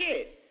got this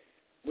shit.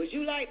 Would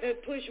you like to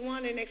push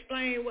one and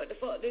explain what the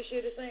fuck this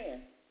shit is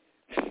saying?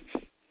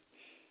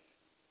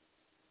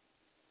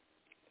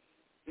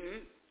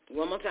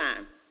 One more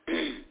time.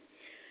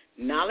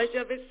 Knowledge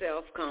of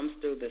itself comes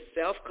through the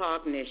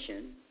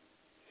self-cognition,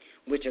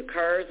 which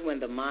occurs when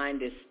the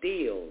mind is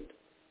stilled.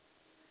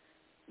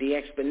 The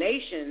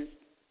explanation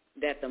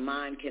that the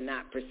mind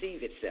cannot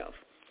perceive itself.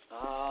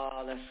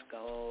 Oh, let's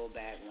go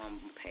back one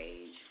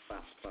page.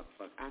 Fuck.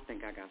 I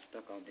think I got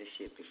stuck on this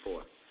shit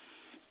before.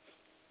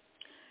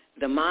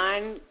 The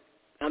mind,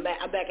 I'm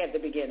back at the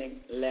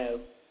beginning. Low.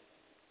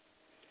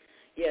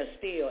 Yeah,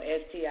 still,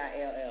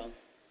 S-T-I-L-L-E-D.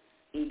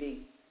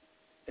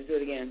 Let's do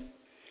it again.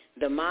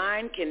 The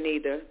mind can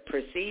neither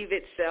perceive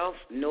itself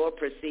nor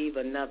perceive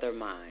another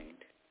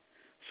mind.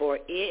 For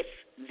if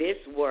this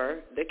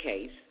were the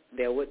case,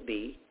 there would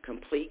be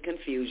complete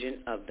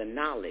confusion of the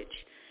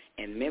knowledge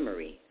and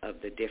memory of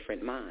the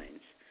different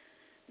minds.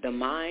 The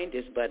mind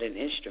is but an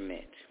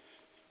instrument.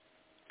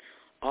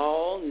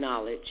 All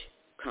knowledge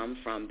comes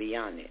from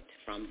beyond it,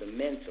 from the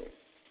mental.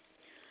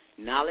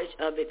 Knowledge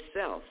of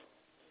itself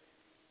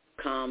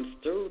comes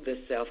through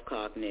the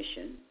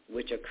self-cognition,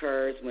 which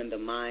occurs when the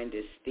mind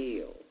is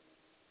still.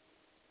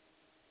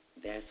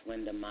 That's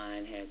when the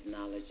mind has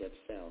knowledge of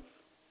self.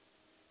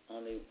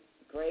 Only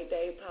great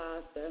day,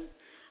 Pastor.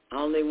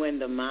 Only when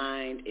the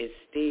mind is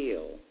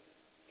still.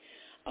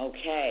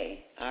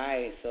 Okay. All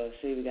right. So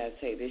see, we gotta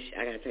take this.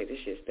 I gotta take this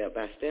shit step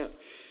by step.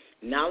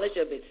 Knowledge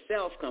of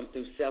itself comes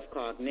through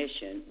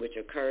self-cognition, which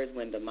occurs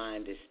when the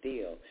mind is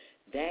still.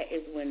 That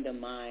is when the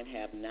mind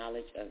have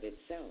knowledge of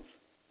itself.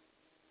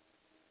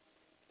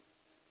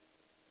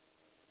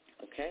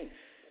 Okay.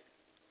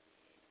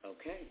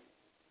 Okay.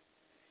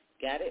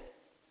 Got it?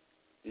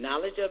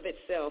 Knowledge of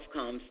itself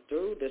comes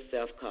through the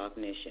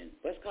self-cognition.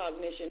 What's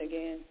cognition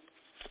again?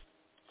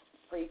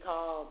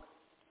 Precog?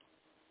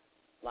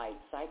 Like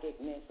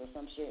psychicness or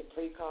some shit?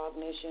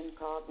 Precognition?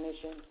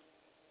 Cognition?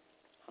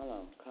 Hold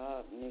on.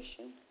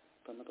 Cognition.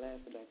 Put my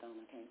glasses back on.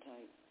 I can't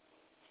type.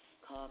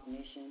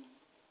 Cognition.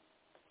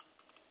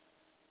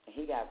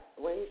 He got,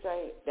 what did he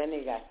say? That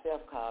nigga got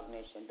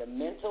self-cognition. The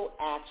mental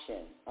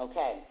action.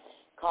 Okay.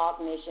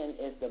 Cognition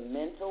is the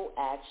mental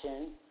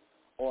action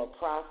or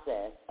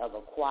process of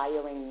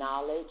acquiring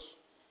knowledge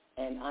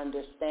and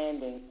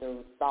understanding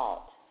through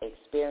thought,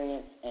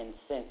 experience, and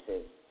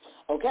senses.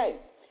 Okay,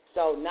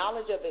 so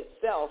knowledge of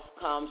itself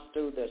comes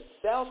through the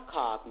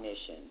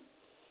self-cognition,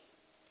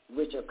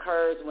 which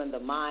occurs when the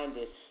mind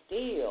is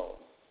still.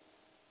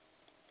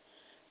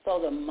 So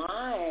the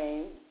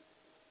mind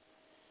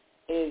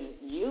is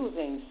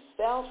using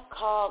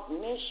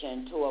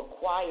self-cognition to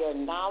acquire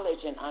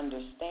knowledge and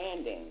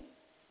understanding.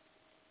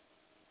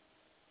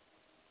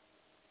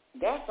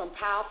 That's some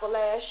powerful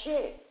ass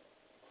shit.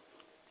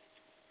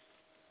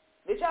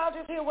 Did y'all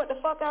just hear what the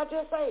fuck I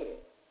just said?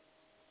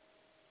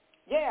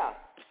 Yeah.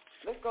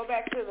 Let's go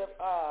back to the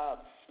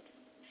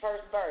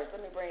first verse.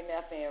 Let me bring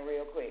Neff in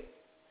real quick.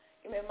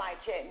 Give me a mic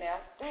check,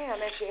 Neff. Damn,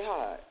 that shit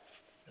hard.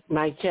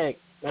 Mic check.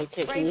 Mic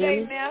check. Great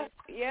day, Neff.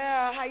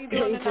 Yeah, how you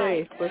doing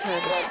tonight? What's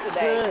happening?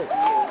 Today.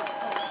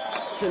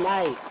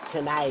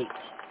 Tonight.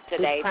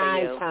 Today it's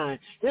prime for you. time.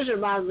 This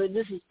reminds me,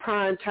 this is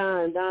prime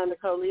time, Don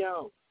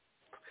Nicoleone.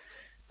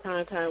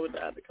 Prime time with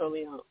Don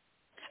Nicoleone.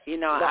 You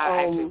know,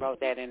 I actually wrote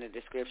that in the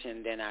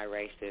description, then I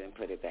erased it and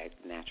put it back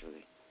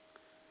naturally.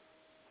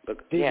 But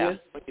yeah,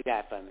 what you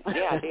got for me?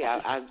 Yeah,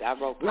 I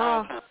wrote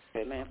prime time. I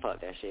said, man, fuck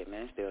that shit,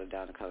 man. It's still a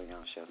Don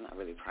Nicoleone show. It's not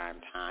really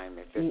prime time.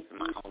 It's just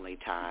my only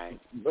time.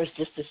 It's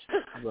just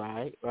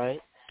right.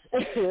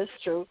 It's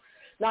true.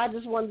 Now I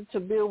just wanted to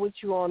build with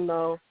you on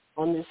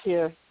this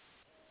here.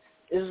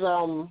 Just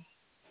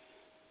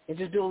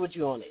build with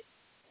you on it,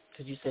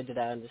 because you said that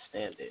I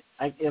understand it.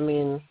 I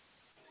mean,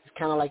 it's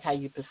kind of like how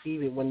you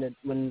perceive it when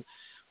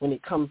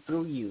it comes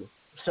through you.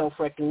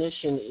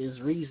 Self-recognition is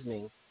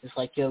reasoning. It's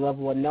like your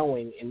level of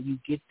knowing, and you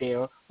get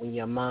there when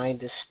your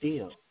mind is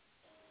still.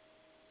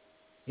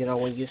 You know,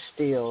 when you're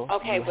still.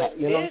 Okay, but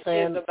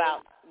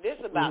this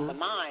is about the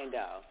mind,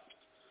 though.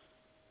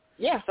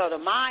 Yeah. So the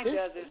mind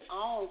does its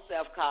own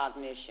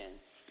self-cognition.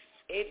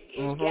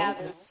 It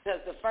gathers,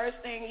 because the first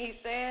thing he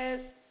says,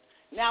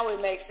 now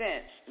it makes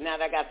sense. Now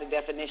that I got the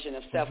definition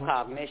of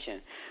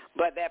self-cognition.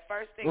 But that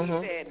first thing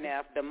he said,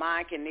 Neff, the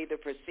mind can neither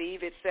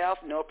perceive itself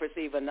nor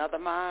perceive another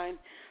mind.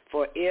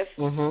 For if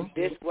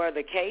this were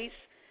the case,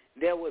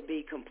 there would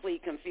be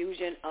complete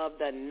confusion of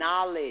the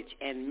knowledge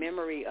and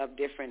memory of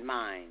different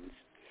minds.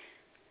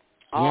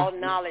 All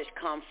knowledge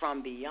comes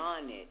from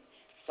beyond it.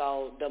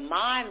 So the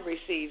mind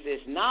receives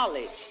its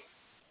knowledge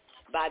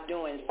by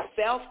doing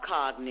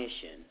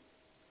self-cognition.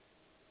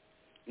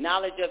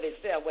 Knowledge of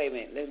itself. Wait a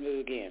minute. Let's do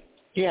it again.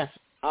 Yes.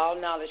 All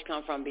knowledge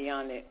comes from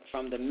beyond it,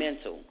 from the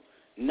mental.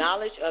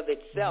 Knowledge of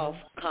itself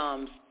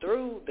comes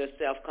through the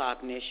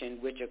self-cognition,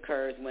 which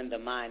occurs when the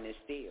mind is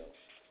still.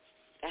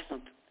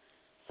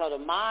 So the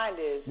mind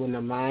is... When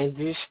the mind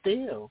is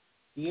still.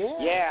 Yeah.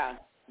 Yeah.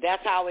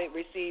 That's how it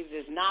receives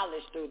its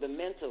knowledge, through the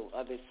mental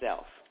of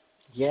itself.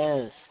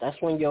 Yes. That's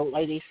when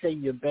like they say,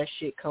 your best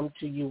shit come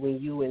to you when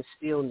you in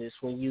stillness,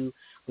 when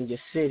you're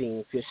sitting.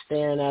 If you're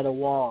staring at a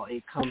wall,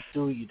 it comes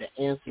through you,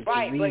 the answer,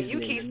 right, the reasoning,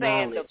 but you keep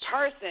saying the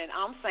person.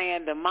 I'm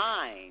saying the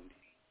mind.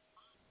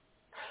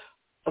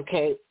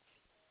 Okay.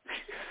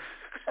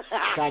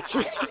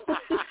 Gotcha.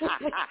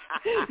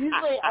 You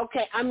say,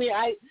 okay, I mean,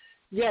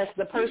 yes,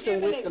 the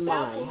person with the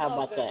mind. How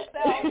about that?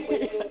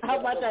 How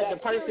about that, the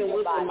person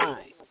with the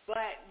mind? But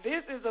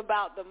this is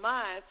about the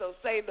mind, so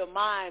say the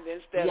mind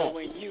instead of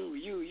when you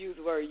use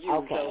the word you.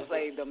 Okay. So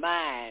say the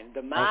mind.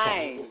 The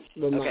mind.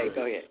 Okay,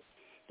 go ahead.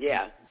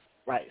 Yeah.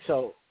 Right,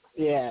 so,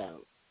 yeah.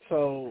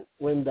 So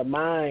when the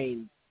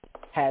mind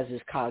has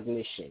its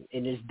cognition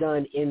and is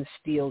done in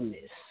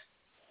stillness,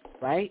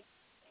 right?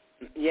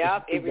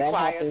 Yeah, it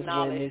requires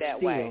knowledge that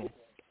way.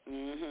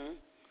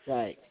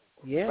 Right.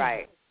 Yeah.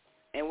 Right.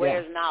 And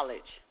where's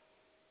knowledge?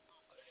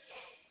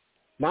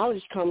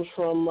 Knowledge comes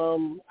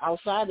from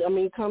outside. I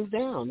mean, it comes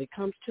down. It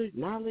comes to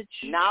knowledge.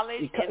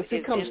 Knowledge is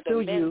in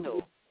the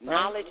mental.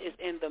 Knowledge is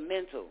in the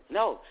mental.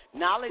 No,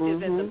 knowledge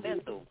is in the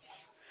mental.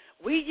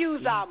 We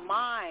use our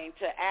mind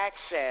to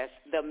access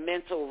the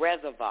mental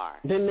reservoir.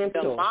 The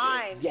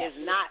mind is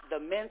not the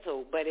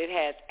mental, but it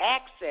has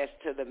access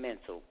to the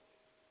mental.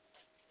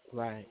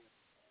 Right.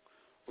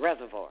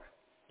 Reservoir.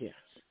 Yes.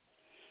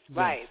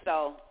 Right.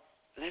 So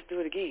Let's do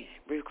it again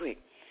real quick.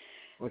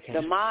 Okay.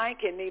 The mind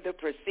can neither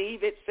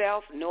perceive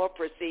itself nor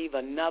perceive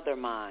another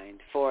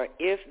mind, for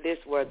if this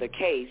were the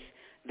case,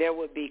 there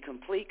would be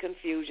complete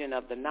confusion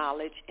of the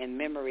knowledge and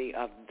memory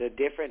of the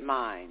different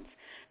minds.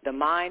 The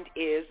mind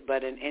is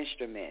but an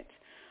instrument.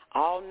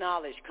 All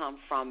knowledge comes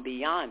from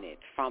beyond it,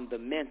 from the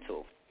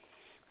mental.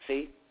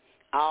 See?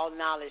 All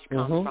knowledge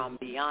comes from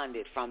beyond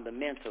it, from the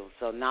mental.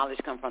 So knowledge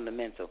comes from the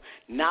mental.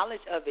 Knowledge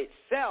of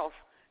itself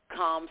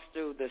comes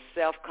through the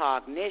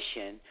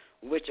self-cognition,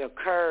 which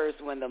occurs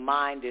when the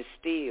mind is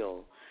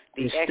still.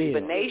 The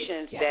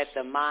explanations that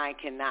the mind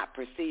cannot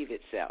perceive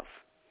itself.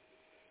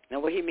 Now,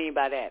 what do you mean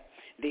by that?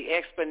 The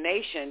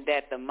explanation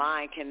that the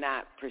mind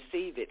cannot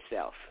perceive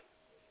itself.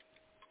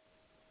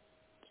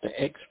 The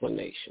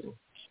explanation.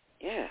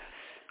 Yes.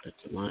 That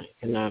the mind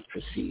cannot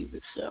perceive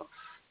itself.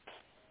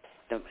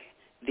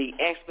 The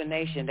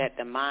explanation that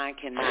the mind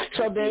cannot perceive.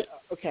 So then,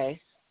 okay.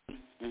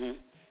 Mm-hmm.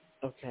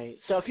 Okay.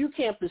 So if you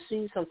can't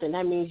perceive something,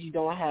 that means you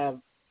don't have.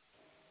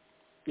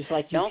 It's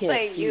like you don't can't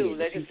say see you. it.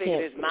 Let's just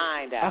figure his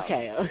mind out.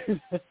 Okay.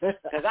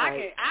 Because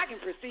I can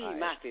perceive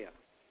myself.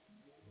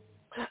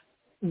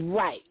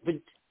 Right, but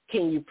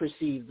can you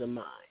perceive the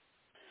mind?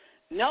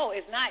 No,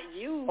 it's not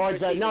you. Or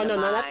perceiving no, the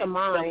mind. not the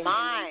mind. The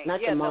mind.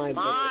 Not yeah, the mind.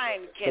 The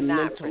mind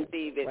cannot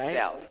perceive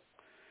itself. Right?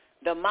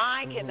 The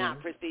mind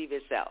cannot perceive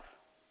itself.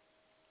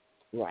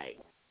 Right.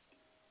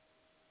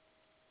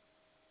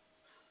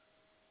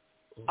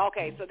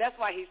 Okay, so that's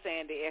why he's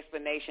saying the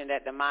explanation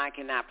that the mind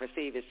cannot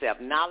perceive itself.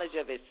 Knowledge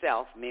of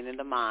itself, meaning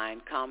the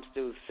mind, comes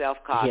through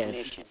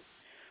self-cognition,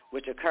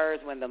 which occurs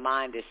when the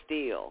mind is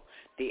still.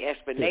 The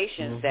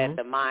explanations that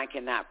the mind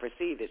cannot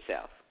perceive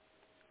itself.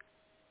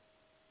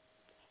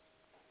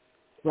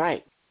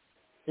 Right.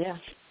 Yeah.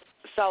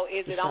 So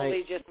is it It's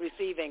only just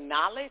receiving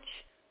knowledge?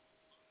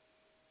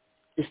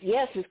 It's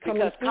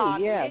coming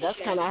through. Yeah, that's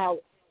kind of how.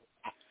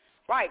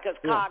 Right, because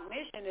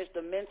cognition is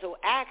the mental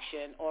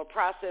action or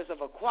process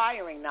of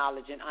acquiring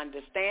knowledge and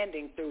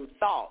understanding through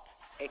thought,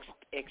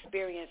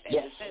 experience, and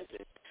the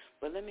senses.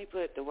 But let me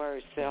put the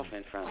word self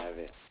in front of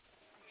it.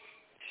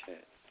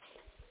 Shit.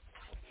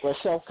 For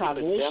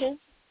self-cognition?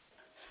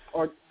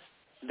 Or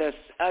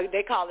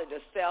they call it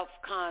the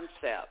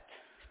self-concept.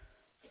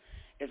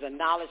 It's a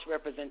knowledge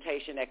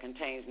representation that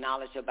contains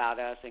knowledge about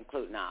us,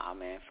 including,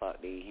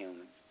 fuck these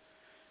humans.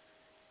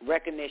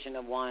 Recognition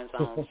of one's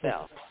own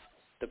self.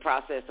 The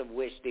process of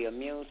which the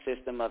immune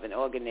system of an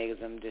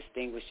organism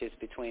distinguishes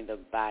between the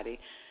body.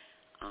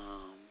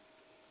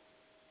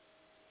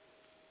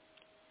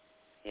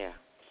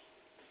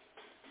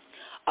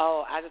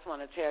 Oh, I just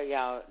want to tell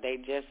y'all, they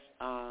just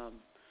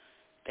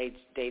they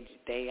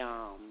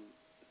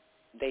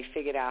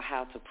figured out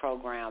how to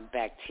program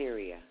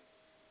bacteria,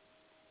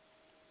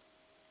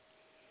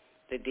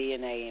 the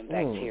DNA in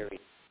bacteria.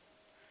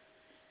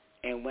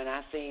 And when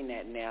I seen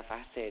that, Neff,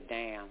 I said,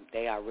 damn,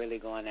 they are really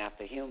going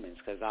after humans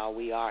because all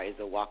we are is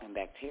a walking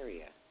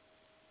bacteria.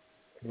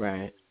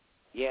 Right.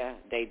 Yeah,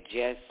 they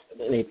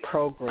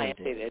programmed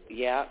it.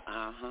 Yeah,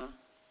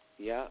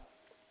 Yep.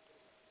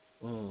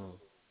 Mm.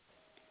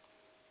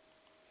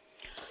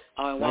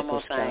 Oh, and one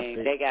more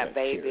thing. They got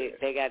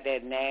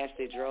that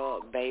nasty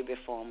drug, baby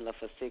formula,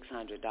 for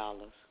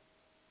 $600.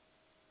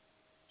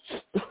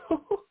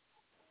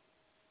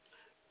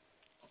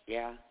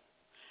 Yeah.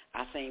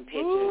 I seen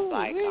pictures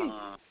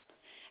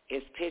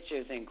it's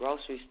pictures in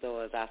grocery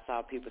stores. I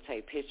saw people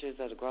take pictures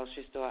of the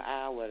grocery store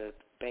aisle where the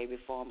baby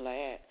formula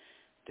at,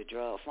 the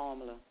drug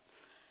formula,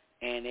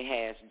 and it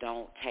has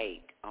 "don't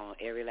take" on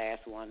every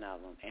last one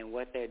of them. And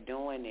what they're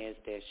doing is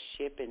they're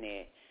shipping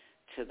it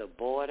to the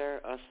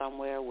border or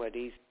somewhere where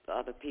these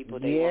other people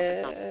want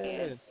to come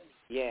in.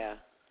 Yeah.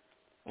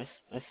 I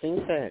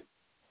seen that.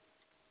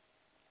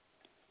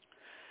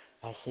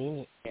 I seen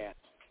it. Yeah.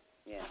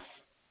 Yeah.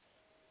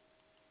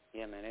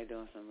 Yeah, man, they're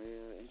doing some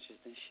real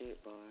interesting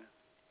shit, boy.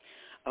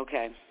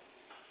 Okay.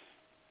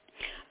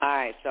 All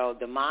right, so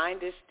the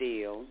mind is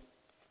stilled.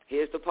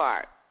 Here's the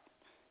part.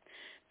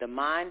 The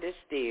mind is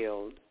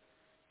stilled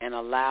and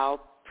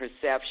allow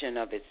perception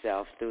of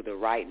itself through the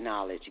right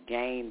knowledge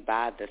gained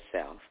by the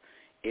self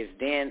is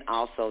then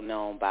also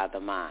known by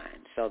the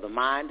mind. So the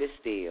mind is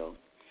stilled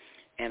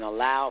and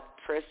allow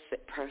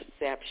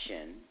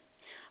perception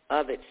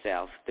of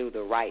itself through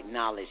the right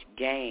knowledge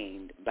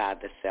gained by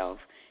the self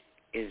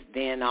is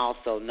then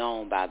also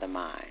known by the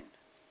mind.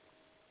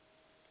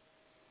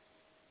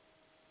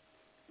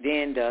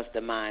 Then does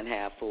the mind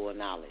have full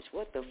knowledge?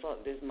 What the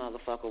fuck this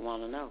motherfucker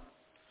want to know?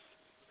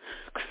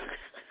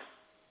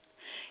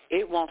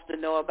 It wants to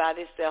know about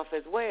itself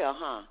as well,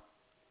 huh?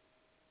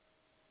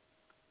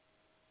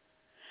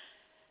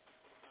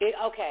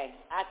 Okay,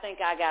 I think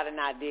I got an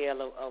idea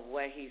of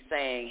what he's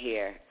saying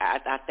here.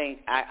 I think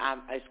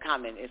it's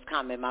coming. It's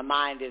coming. My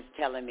mind is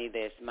telling me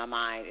this. My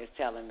mind is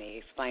telling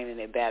me, explaining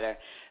it better.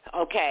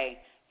 Okay,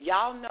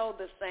 y'all know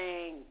the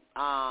saying,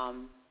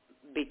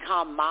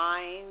 become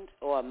mind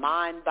or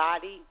mind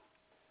body,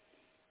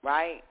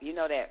 right? You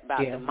know that about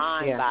the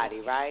mind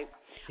body, right?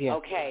 Yeah.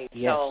 Okay,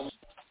 so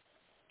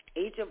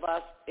each of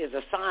us is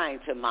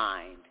assigned to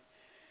mind.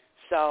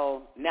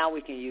 So now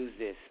we can use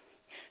this.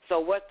 So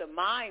what the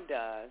mind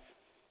does,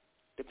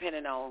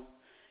 depending on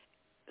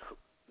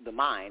the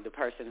mind, the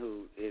person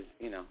who is,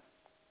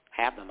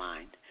 have the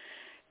mind,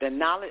 the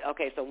knowledge,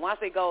 okay, so once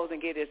it goes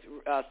and get its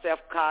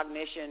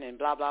self-cognition and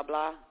blah, blah,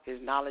 blah,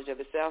 his knowledge of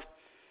itself,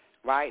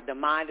 right, the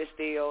mind is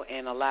still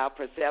and allow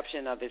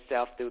perception of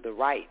itself through the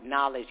right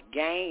knowledge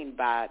gained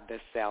by the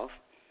self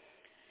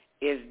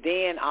is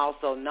then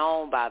also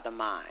known by the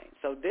mind.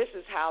 So this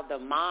is how the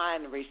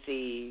mind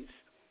receives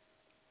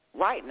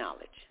right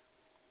knowledge.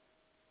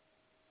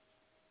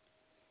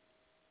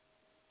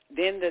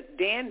 Then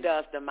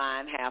does the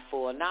mind have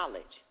full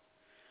knowledge.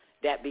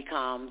 That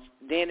becomes,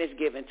 then it's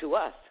given to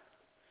us.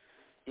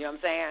 You know what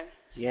I'm saying?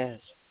 Yes.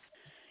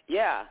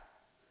 Yeah.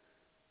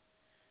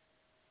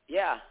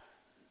 Yeah.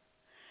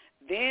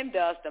 Then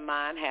does the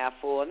mind have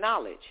full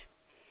knowledge?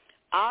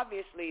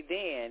 Obviously,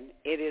 then,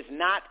 it is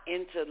not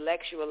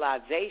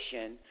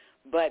intellectualization,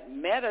 but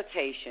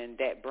meditation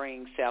that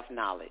brings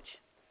self-knowledge.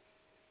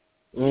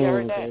 You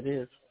heard that? It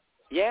is.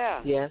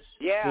 Yeah. Yes.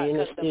 Yeah, Being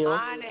because the still.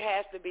 mind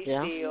has to be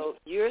still.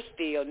 You're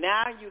still.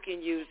 Now you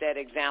can use that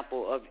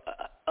example of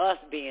us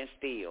being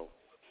still,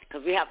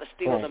 because we have to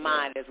still the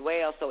mind as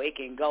well so it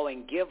can go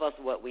and give us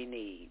what we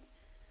need.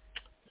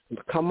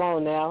 Come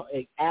on now.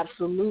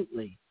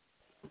 Absolutely.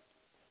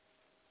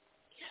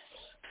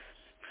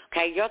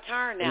 Okay, your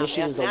turn now.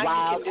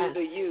 Now you can do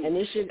the use.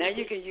 Now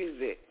you can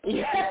use it.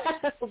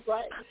 Yeah,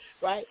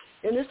 right.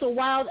 And it's a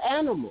wild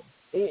animal.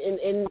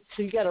 And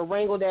so you got to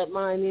wrangle that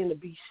mind in to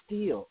be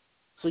still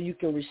so you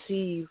can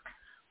receive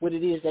what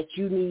it is that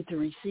you need to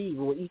receive,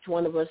 or what each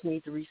one of us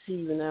need to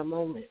receive in that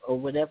moment, or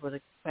whatever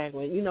the fact,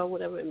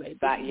 whatever it may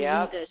be.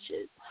 Yeah. That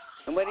shit.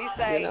 And what he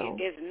say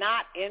is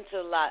not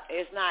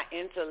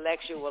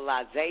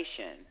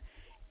intellectualization,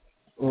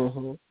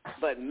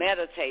 but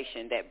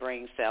meditation that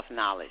brings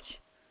self-knowledge.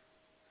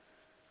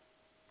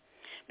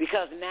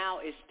 Because now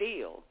it's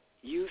still.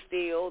 You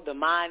still, the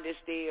mind is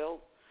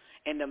still,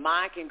 and the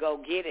mind can go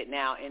get it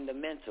now in the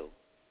mental.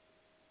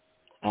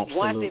 Absolutely.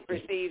 Once it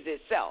perceives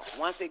itself,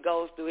 once it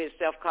goes through its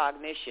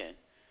self-cognition,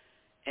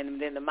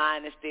 and then the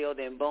mind is still,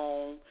 then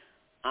boom,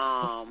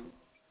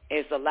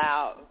 it's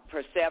allowed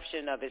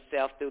perception of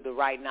itself through the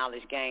right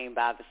knowledge gained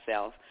by the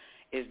self,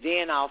 is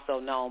then also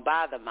known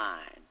by the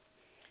mind.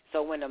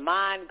 So when the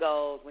mind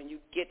goes, when you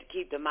get to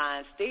keep the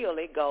mind still,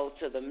 it goes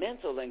to the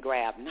mental and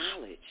grab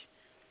knowledge.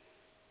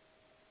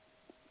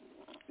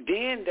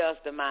 Then does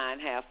the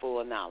mind have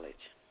full knowledge?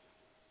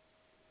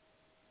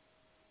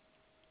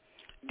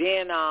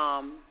 Then,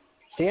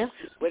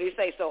 what did he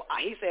say? So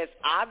he says,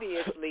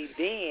 obviously,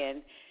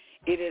 then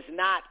it is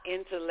not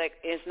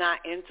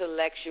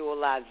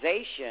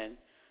intellectualization,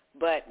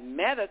 but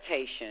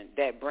meditation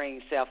that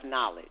brings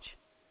self-knowledge.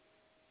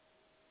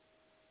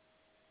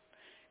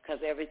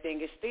 Because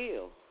everything is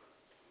still.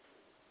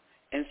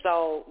 And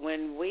so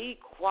when we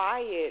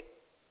quiet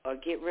or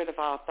get rid of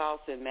our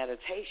thoughts in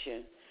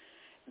meditation,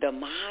 the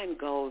mind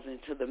goes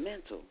into the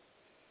mental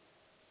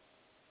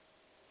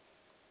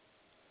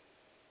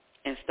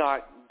and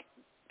start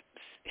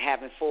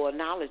having full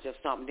knowledge of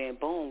something, then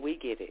boom, we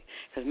get it.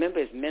 Because remember,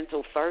 it's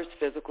mental first,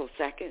 physical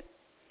second.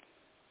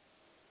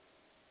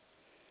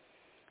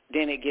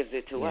 Then it gives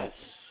it to us.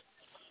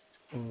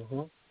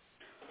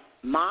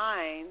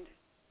 Mind,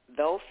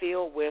 though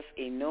filled with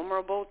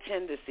innumerable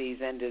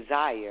tendencies and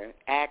desire,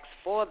 acts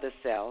for the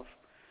self,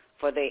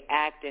 for they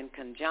act in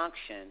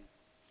conjunction.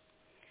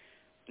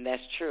 And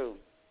that's true.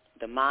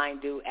 The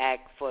mind do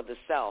act for the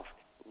self.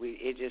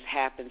 It just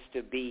happens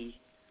to be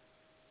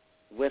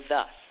with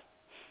us.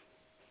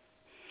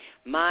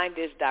 Mind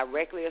is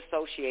directly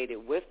associated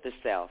with the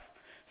self,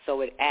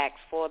 so it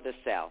acts for the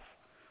self,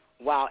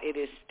 while it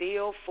is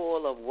still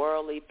full of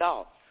worldly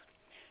thoughts.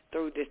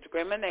 Through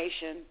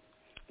discrimination,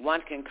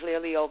 one can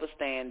clearly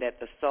understand that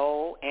the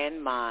soul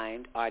and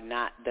mind are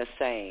not the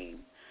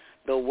same.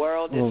 The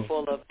world is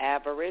full of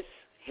avarice,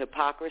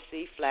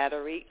 hypocrisy,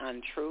 flattery,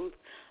 untruth,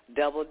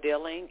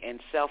 double-dealing,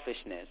 and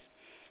selfishness.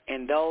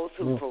 And those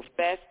who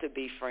profess to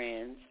be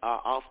friends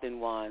are often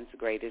one's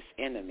greatest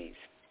enemies.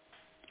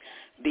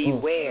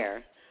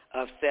 Beware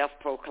of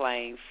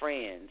self-proclaimed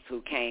friends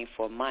who came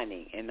for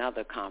money and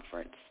other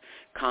comforts.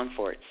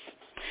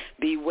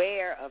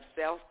 Beware of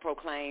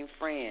self-proclaimed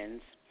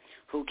friends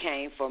who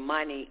came for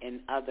money and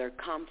other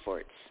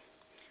comforts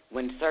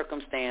when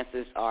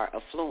circumstances are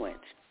affluent,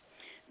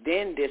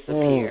 then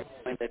disappear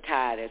when the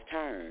tide has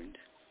turned.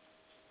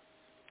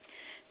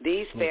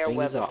 These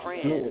fair-weather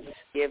friends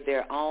give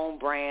their own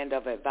brand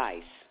of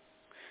advice.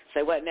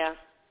 Say what now?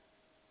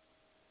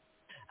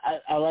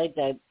 I like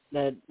that.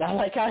 I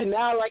like how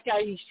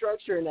he's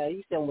structuring that.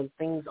 He said when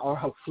things are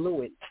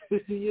affluent,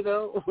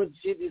 when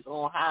shit is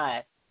on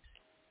high,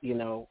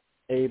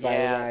 everybody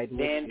rides.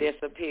 Then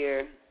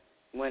disappear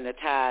when the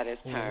tide is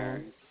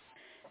turned.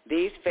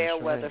 These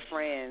fair-weather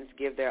friends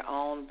give their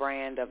own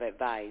brand of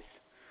advice,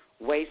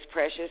 waste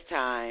precious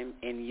time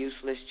in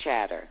useless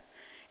chatter,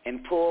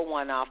 and pull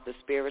one off the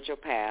spiritual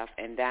path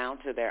and down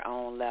to their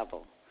own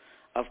level.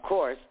 Of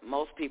course,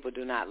 most people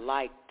do not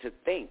like to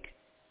think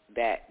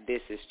that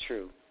this is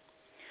true.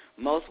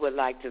 Most would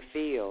like to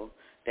feel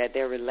that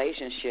their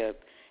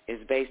relationship is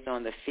based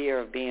on the fear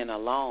of being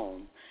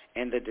alone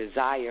and the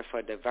desire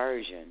for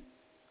diversion.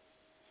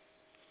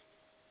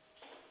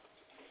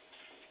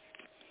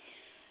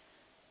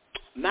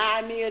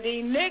 Mind me of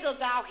these niggas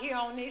out here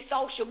on these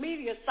social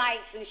media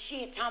sites and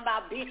shit talking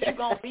about, bitch, you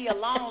gonna be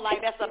alone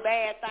like that's a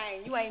bad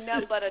thing. You ain't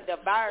nothing but a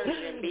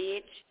diversion,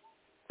 bitch.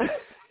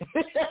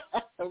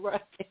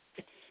 Right.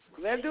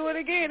 Let's do it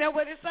again. That's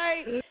what it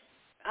say.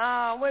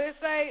 What it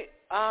say?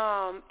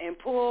 And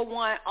pull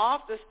one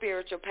off the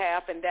spiritual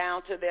path and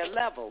down to their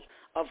level.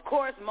 Of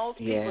course, most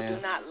people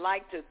do not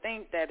like to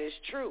think that is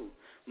true.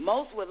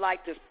 Most would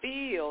like to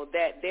feel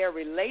that their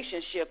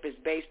relationship is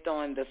based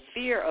on the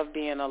fear of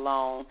being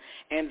alone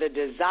and the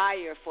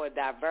desire for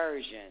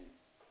diversion.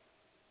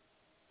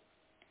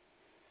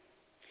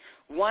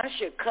 One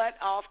should cut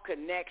off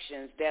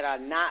connections that are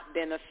not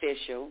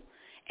beneficial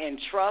and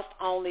trust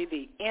only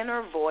the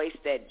inner voice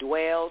that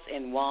dwells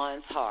in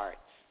one's heart.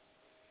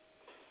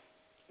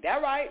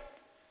 That right?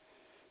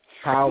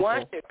 Powerful.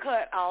 One should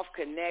cut off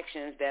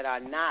connections that are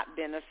not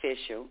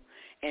beneficial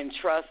and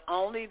trust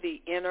only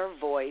the inner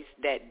voice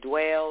that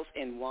dwells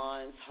in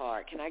one's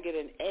heart. Can I get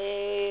an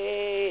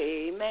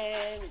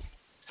amen?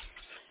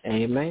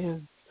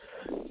 Amen.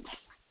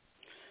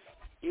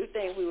 You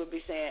think we would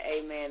be saying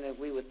amen if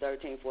we were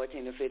 13,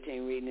 14, or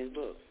 15 reading this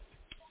book?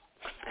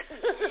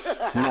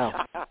 No.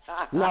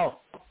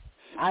 No.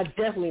 I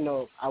definitely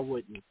know I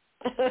wouldn't.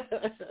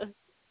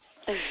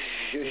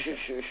 He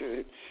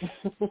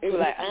was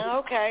like,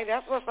 okay,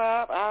 that's what's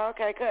up.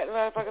 Okay, cutting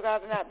motherfuckers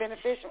out are not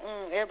beneficial.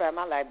 Everybody in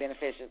my life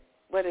beneficial.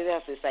 What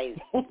else it say?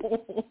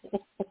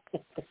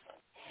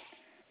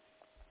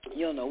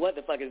 You don't know what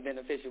the fuck is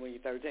beneficial when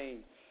you're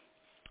 13,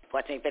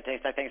 14, 15,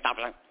 16, stop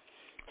it.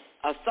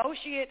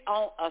 Associate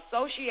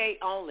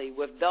only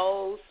with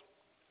those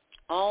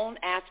own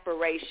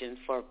aspirations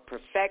for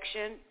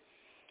perfection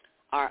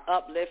are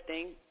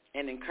uplifting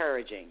and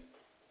encouraging.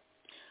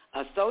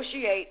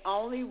 Associate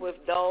only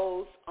with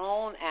those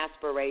own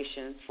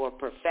aspirations for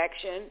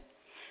perfection.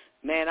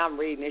 Man, I'm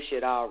reading this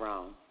shit all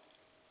wrong.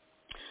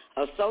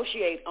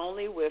 Associate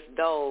only with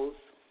those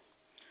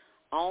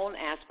own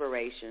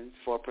aspirations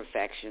for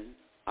perfection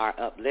are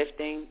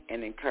uplifting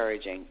and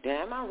encouraging.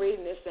 Damn, am I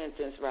reading this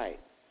sentence right?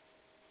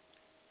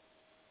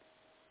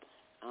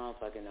 I don't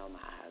fucking know. My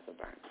eyes are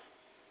burning.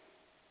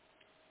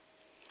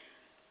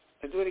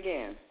 Let's do it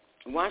again.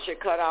 One should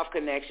cut off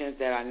connections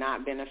that are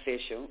not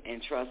beneficial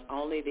and trust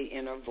only the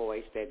inner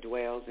voice that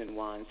dwells in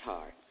one's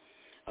heart.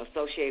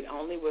 Associate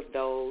only with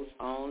those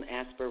own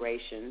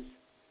aspirations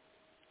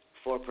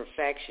for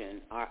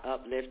perfection are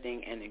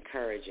uplifting and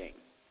encouraging.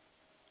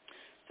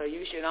 So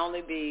you should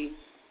only be,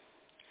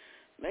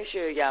 make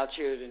sure y'all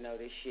children know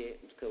this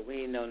shit because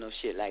we ain't know no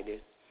shit like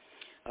this.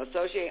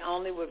 Associate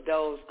only with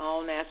those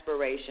own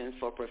aspirations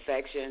for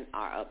perfection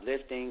are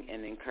uplifting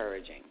and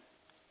encouraging.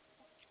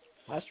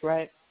 That's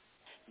right.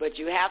 But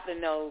you have to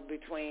know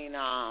between,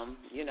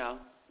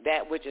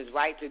 that which is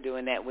right to do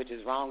and that which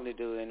is wrong to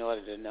do in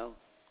order to know.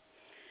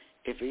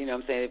 If, you know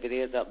what I'm saying, if it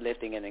is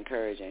uplifting and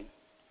encouraging.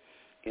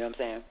 You know what I'm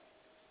saying?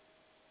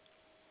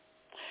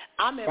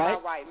 I'm in my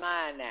right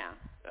mind now,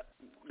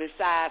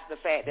 besides the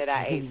fact that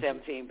I ate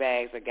 17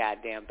 bags of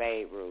goddamn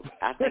Babe Ruth.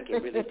 I think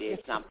it really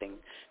did something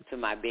to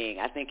my being.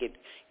 I think it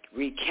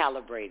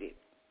recalibrated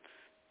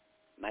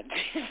my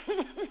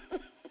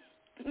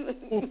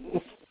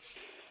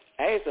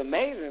Hey, it's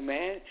amazing,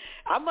 man.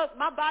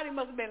 My body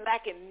must have been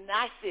lacking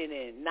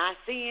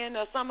niacin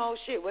or some old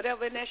shit,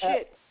 whatever in that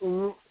shit.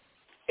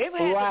 It had to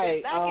be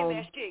lacking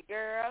that shit,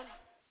 girl.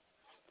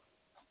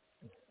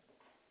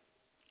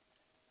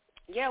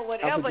 Yeah,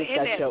 whatever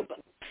in that.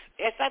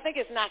 I think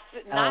it's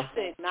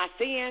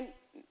niacin.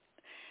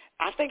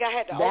 I think I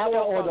had to that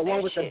overdose one or on the one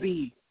that with shit. the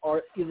B,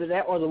 or either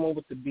that or the one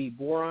with the B,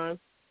 boron,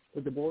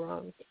 with the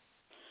boron.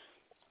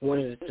 One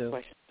of the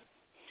two.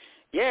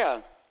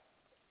 Yeah.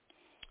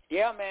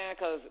 Yeah, man,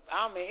 because,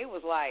 it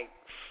was, like,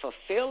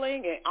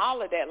 fulfilling and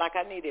all of that. Like,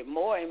 I needed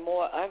more and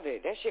more of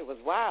it. That shit was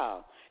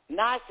wild.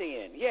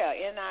 Niacin. Yeah,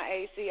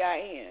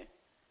 Niacin.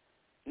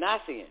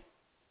 Niacin.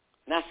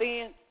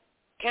 Niacin?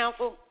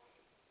 Council?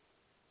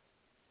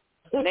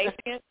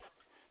 Niacin?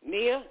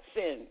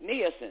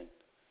 Niacin.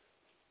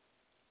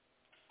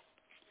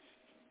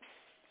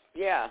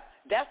 Yeah,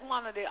 that's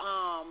one of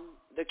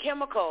the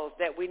chemicals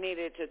that we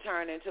needed to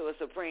turn into a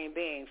supreme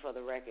being, for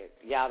the record.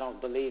 Y'all don't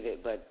believe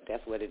it, but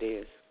that's what it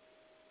is.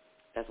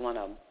 That's one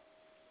of them.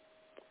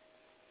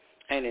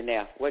 Ain't in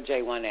there. What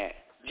Jay won at?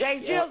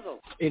 Jay Jizzle.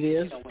 It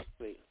is.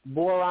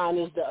 Boron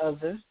is the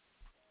other.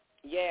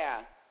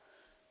 Yeah.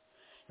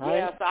 Right.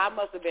 Yeah, so I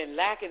must have been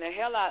lacking the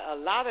hell out a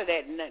lot of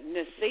that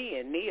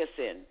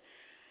niacin.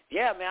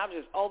 Yeah, man, I'm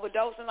just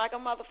overdosing like a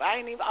motherfucker. I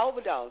ain't even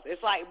overdose.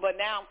 It's like, but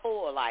now I'm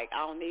full. Like, I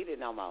don't need it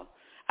no more.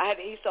 I had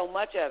to eat so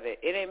much of it.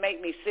 It didn't make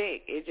me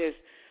sick. It just,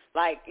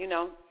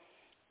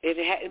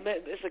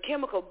 it's a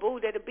chemical, boo,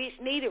 that the bitch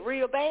needed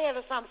real bad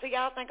or something. See,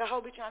 y'all think a hoe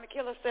be trying to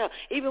kill herself.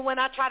 Even when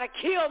I try to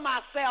kill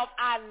myself,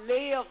 I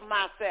live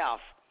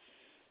myself.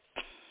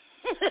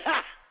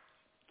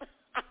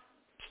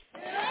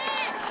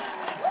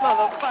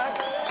 Motherfucker,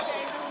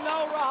 can't do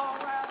no wrong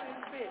around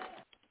this bitch.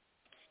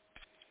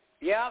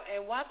 Yep,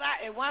 and once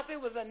it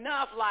was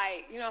enough,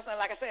 like, you know what I'm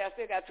saying, like I said, I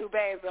still got 2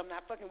 bags, but I'm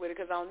not fucking with it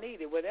because I don't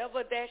need it.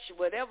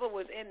 Whatever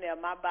was in there,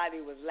 my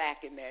body was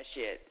lacking that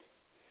shit.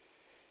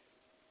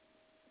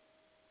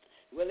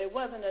 Well, it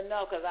wasn't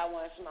enough because I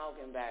wasn't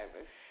smoking,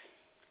 baby.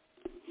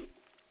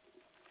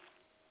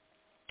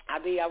 I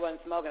wasn't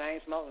smoking. I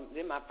ain't smoking.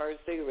 This is my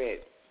first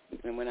cigarette.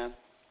 And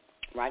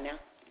right now,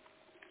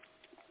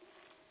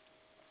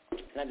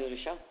 and I do the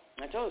show.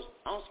 I told you,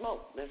 I don't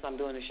smoke unless I'm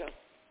doing the show.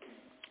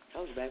 I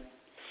told you, baby.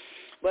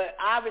 But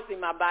obviously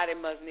my body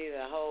must need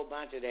a whole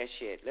bunch of that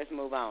shit. Let's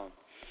move on.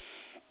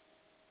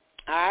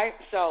 All right,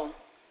 so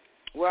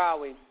where are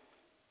we?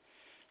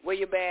 Where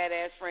your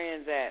badass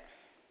friends at?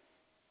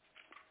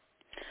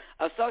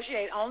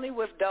 Associate only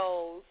with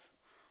those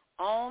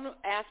own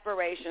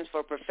aspirations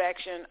for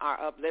perfection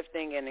are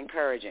uplifting and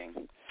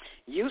encouraging.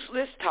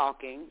 Useless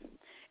talking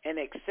and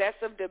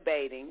excessive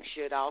debating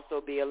should also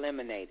be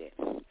eliminated.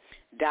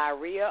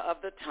 Diarrhea of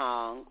the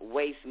tongue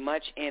wastes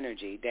much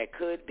energy that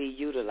could be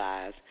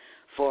utilized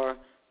for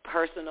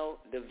personal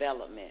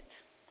development.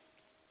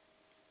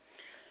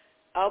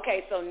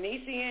 Okay, so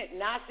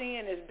not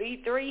seeing is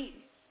B3,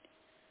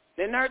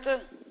 the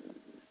Nerta.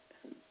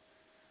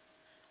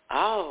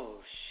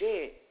 Oh,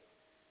 shit.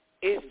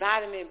 It's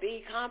vitamin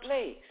B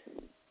complex.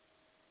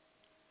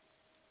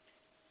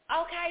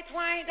 Okay,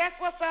 Twain, that's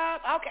what's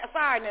up. Okay,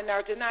 sorry,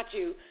 Nerta, not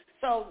you.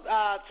 So,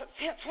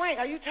 Twain,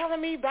 are you telling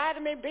me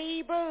vitamin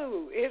B,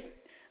 boo?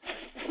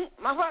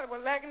 My heart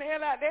was lacking the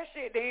hell out of that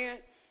shit then.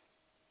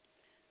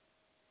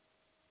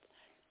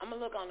 I'm going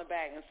to look on the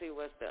back and see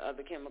what the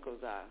other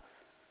chemicals are.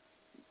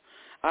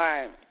 All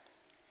right,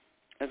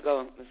 let's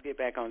go. Let's get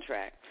back on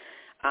track.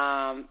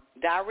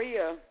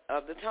 Diarrhea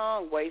of the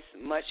tongue wastes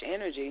much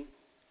energy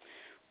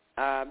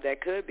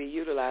that could be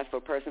utilized for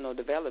personal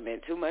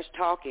development. Too much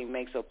talking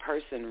makes a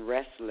person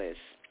restless.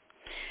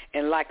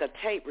 And like a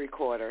tape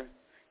recorder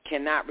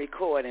cannot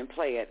record and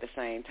play at the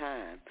same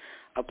time.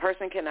 A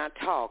person cannot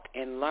talk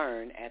and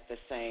learn at the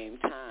same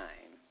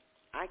time.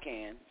 I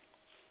can.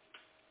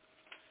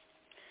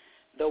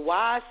 The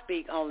wise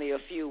speak only a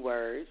few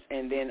words,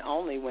 and then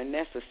only when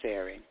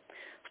necessary.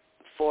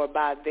 For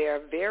by their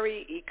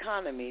very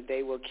economy,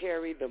 they will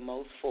carry the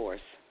most force.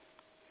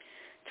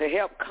 To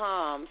help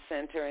calm,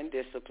 center, and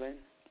discipline.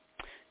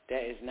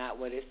 That is not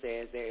what it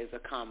says. There is a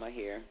comma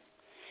here.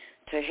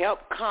 To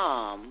help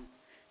calm,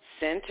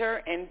 center,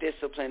 and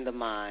discipline the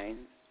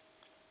mind.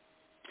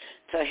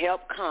 To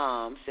help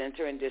calm,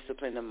 center, and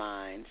discipline the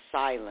mind.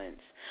 Silence.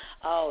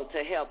 Oh,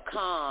 to help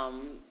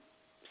calm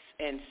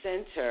and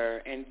center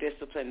and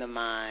discipline the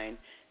mind,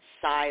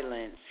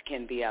 silence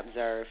can be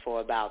observed for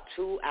about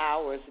 2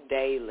 hours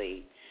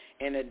daily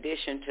in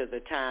addition to the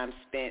time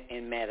spent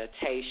in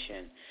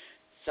meditation.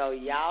 So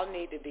y'all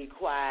need to be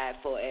quiet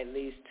for at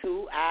least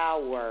 2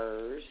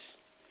 hours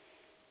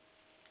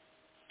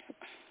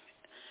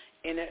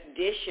in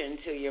addition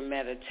to your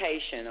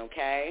meditation,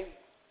 okay?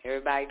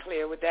 Everybody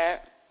clear with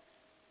that?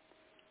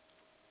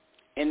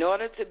 In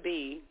order to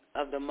be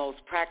of the most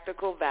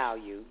practical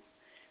value,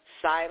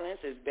 silence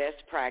is best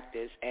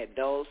practiced at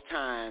those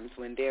times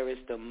when there is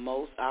the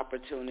most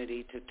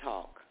opportunity to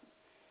talk.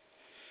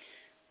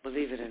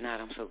 Believe it or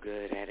not, I'm so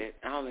good at it.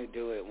 I only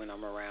do it when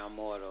I'm around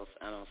mortals.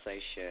 I don't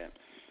say shit.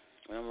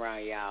 When I'm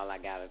around y'all, I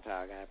got to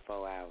talk. I have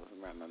 4 hours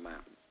around my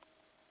mouth.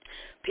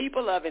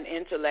 People of an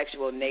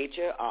intellectual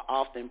nature are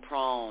often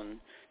prone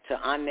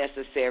to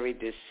unnecessary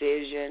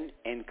decision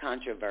and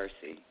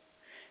controversies.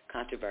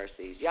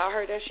 Y'all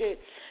heard that shit?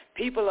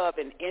 People of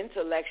an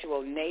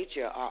intellectual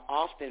nature are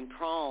often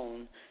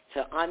prone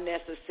to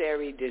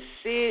unnecessary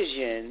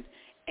decision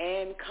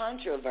and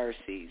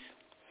controversies.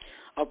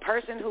 A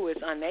person who is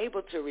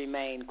unable to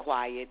remain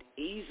quiet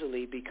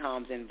easily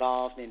becomes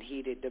involved in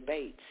heated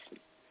debates,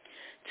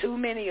 too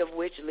many of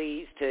which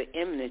leads to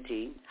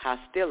enmity,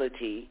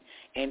 hostility,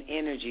 and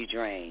energy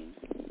drain.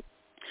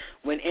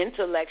 When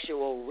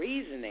intellectual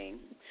reasoning,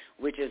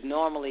 which is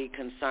normally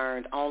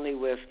concerned only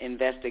with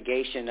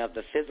investigation of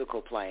the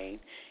physical plane,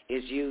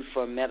 is used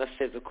for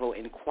metaphysical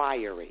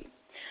inquiry,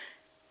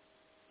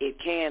 it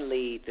can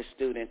lead the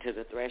student to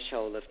the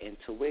threshold of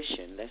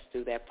intuition. Let's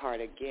do that part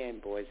again,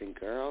 boys and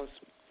girls.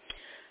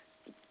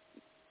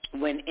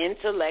 When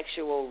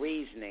intellectual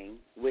reasoning,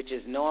 which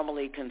is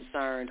normally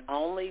concerned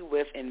only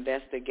with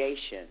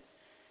investigation,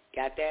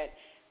 got that?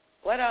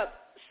 What up,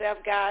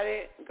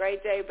 self-guided?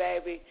 Great day,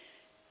 baby.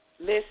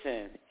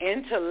 Listen,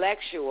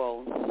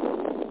 intellectual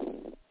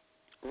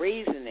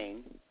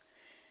reasoning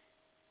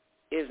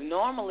is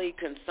normally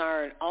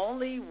concerned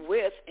only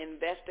with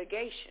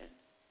investigation.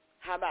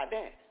 How about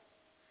that?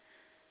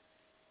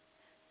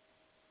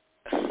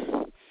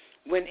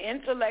 When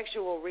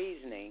intellectual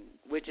reasoning,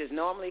 which is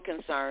normally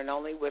concerned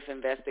only with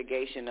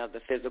investigation of the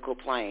physical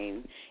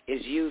plane,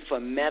 is used for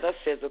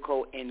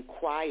metaphysical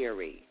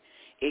inquiry,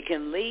 it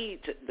can lead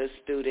the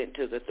student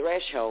to the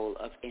threshold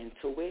of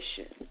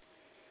intuition.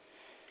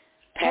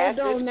 Hold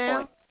on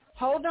now.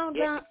 Hold on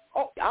down.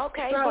 Oh,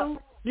 okay.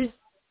 Do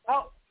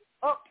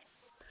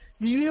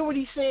you hear what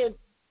he said?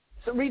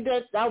 So read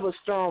that. That was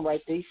strong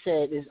right there. He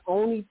said it's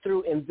only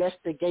through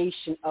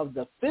investigation of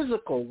the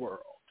physical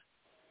world.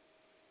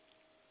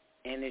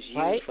 And it's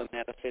used for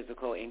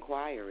metaphysical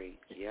inquiry.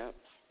 Yep.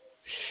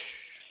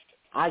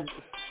 I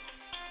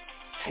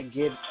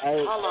get.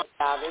 Hold on,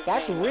 y'all.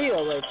 That's Zena.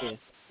 real right there.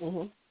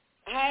 Mm-hmm.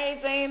 Hey,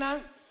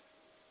 Zena.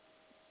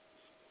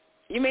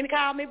 You mean to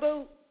call me,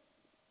 boo?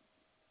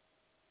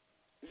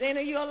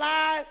 Zena, you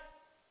alive?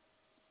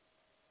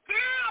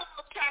 Girl,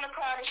 I'm trying to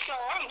call the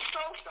show. I'm so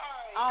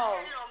sorry. Oh.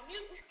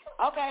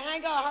 Okay,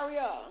 hang on. Hurry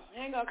up.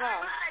 Hang on,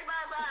 call.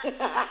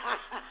 Bye.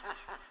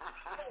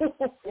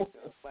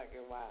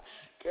 Fucking wild.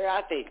 Girl,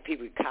 I think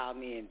people call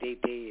me and they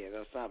dead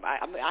or something.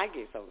 I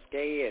get so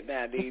scared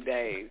now these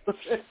days.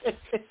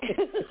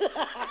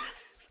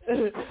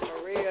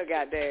 For real,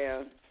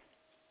 goddamn.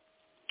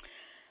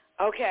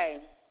 Okay.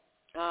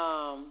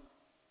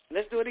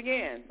 Let's do it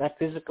again. That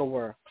physical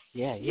world.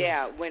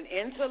 Yeah. When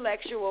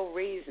intellectual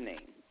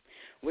reasoning,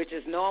 which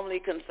is normally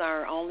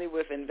concerned only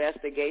with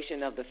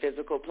investigation of the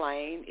physical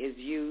plane, is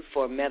used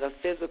for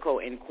metaphysical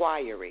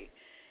inquiry,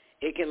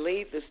 it can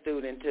lead the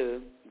student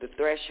to the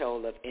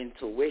threshold of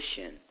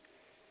intuition.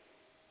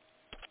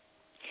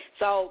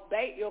 So,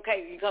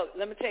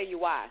 let me tell you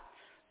why.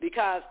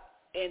 Because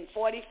in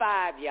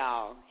 45,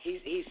 y'all,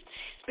 he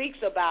speaks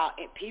about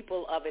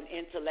people of an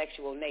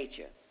intellectual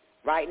nature.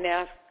 Right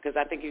now, because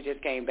I think you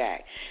just came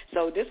back.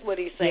 So this is what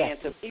he's saying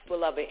to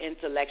people of an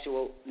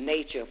intellectual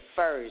nature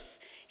first.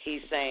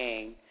 He's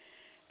saying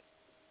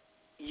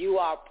you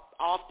are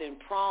often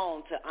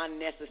prone to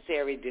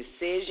unnecessary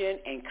decision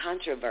and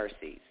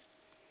controversies.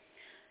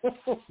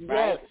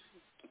 Right?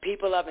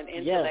 People of an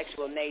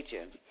intellectual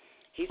nature.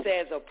 He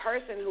says a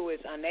person who is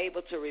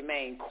unable to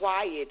remain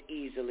quiet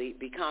easily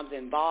becomes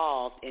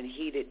involved in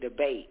heated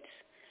debates,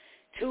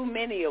 too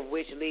many of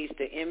which leads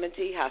to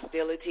enmity,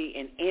 hostility,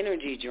 and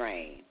energy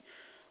drain.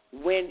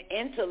 When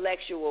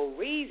intellectual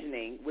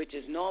reasoning, which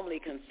is normally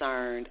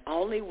concerned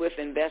only with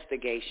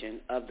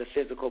investigation of the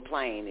physical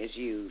plane, is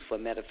used for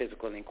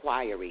metaphysical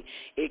inquiry,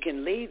 it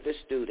can lead the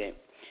student,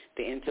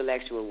 the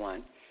intellectual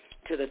one,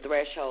 to the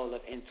threshold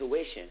of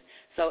intuition.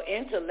 So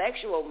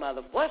intellectual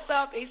what's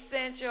up,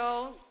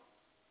 Essential?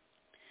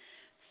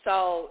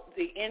 So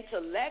the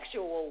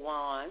intellectual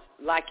ones,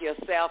 like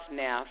yourself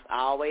now,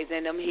 always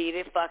in them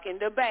heated fucking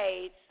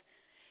debates.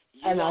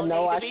 You don't need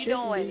to be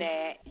doing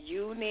that.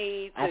 You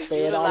need to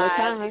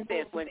utilize, he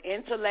says, when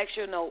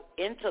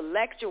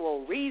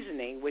intellectual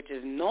reasoning, which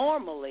is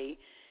normally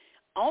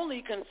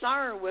only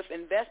concerned with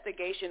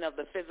investigation of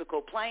the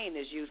physical plane,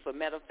 is used for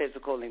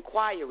metaphysical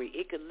inquiry,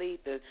 it could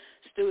lead the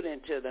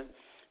student to the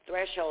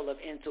threshold of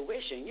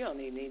intuition. You don't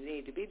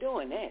need to be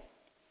doing that.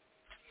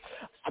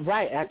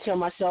 Right. I tell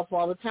myself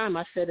all the time.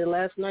 I said it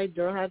last night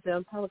during Hot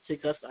Damn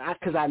Politics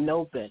because I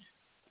know better.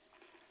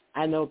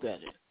 And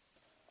so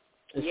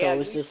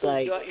it's just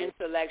like your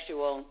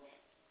intellectual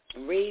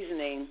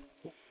reasoning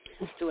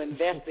to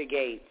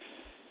investigate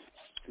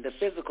the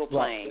physical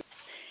plane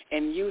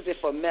and use it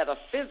for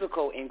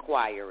metaphysical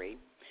inquiry.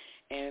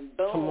 And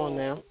boom, come on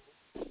now,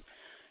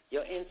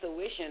 your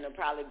intuition will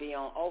probably be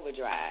on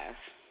overdrive.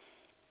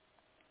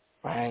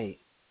 Right.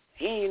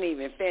 He ain't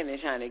even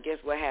finished, honey. Guess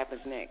what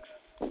happens next?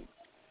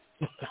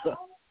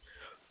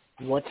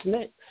 What's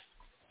next?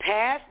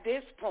 Past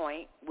this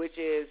point, which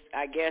is,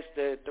 I guess,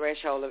 the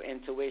threshold of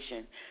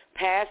intuition,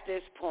 past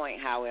this point,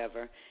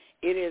 however,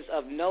 it is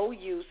of no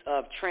use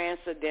of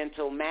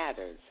transcendental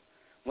matters.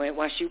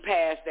 Once you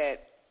pass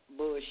that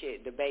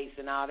bullshit debates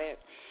and all that,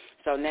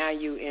 so now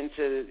you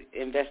into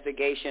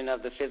investigation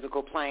of the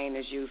physical plane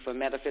is used for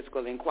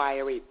metaphysical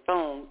inquiry,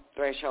 boom,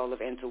 threshold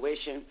of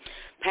intuition.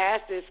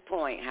 Past this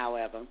point,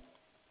 however,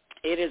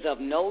 it is of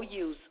no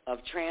use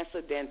of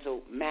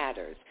transcendental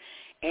matters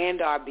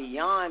and are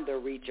beyond the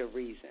reach of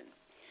reason.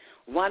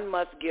 One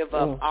must give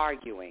up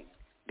arguing,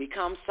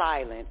 become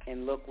silent,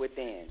 and look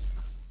within.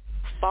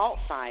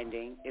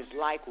 Fault-finding is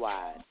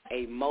likewise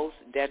a most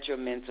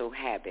detrimental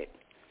habit.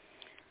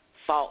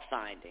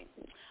 Fault-finding.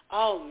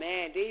 Oh,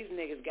 man, these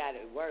niggas got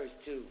it worse,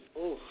 too.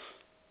 Oof.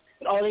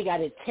 Oh, they got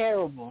it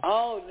terrible.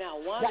 Oh,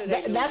 no wonder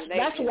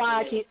that's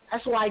why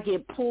I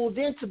get pulled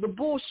into the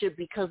bullshit,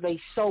 because they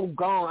so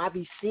gone. I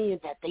be seeing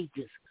that they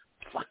just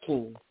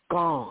fucking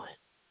gone.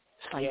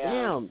 It's like,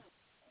 damn.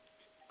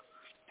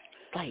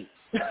 Like,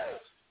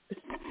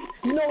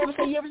 you know what I'm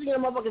saying? You ever see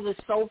them motherfuckers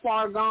that's so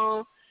far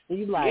gone, and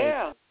you like,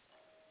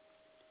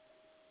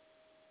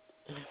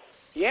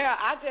 yeah,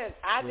 I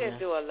just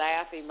do a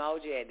laugh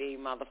emoji at these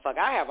motherfuckers.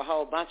 I have a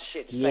whole bunch of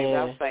shit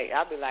to say.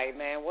 I'll be like,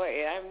 man, what?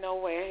 I have no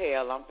way in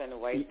hell I'm finna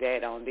waste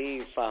that on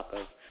these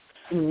fuckers.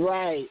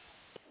 Right.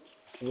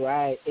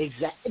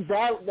 Exactly.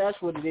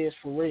 That's what it is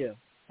for real,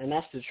 and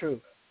that's the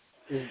truth.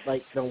 It's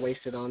like, don't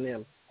waste it on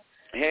them.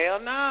 Hell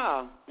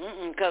no,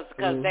 because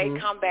they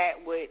come back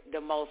with the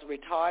most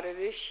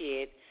retarded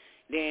shit.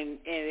 Then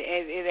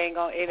it ain't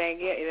gonna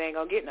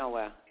get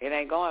nowhere. It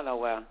ain't going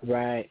nowhere.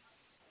 Right.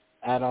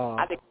 At all.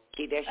 I think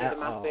keep that shit to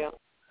myself.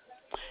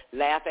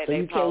 Laugh at so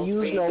their post,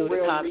 read through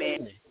the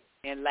comments, reason.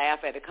 And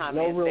laugh at the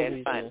comments.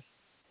 That's fun.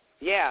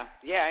 Yeah,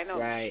 I know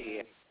right.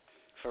 Shit.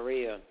 For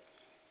real.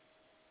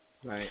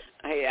 Right.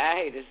 I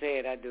hate to say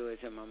it, I do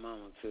it to my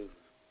mama too.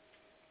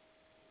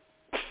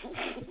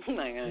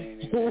 Like I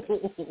ain't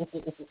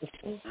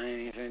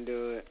even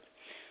do it.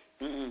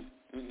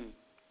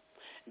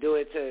 Do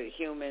it to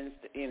humans,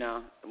 you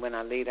know, when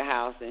I leave the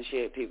house and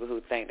shit, people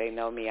who think they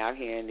know me out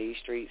here in these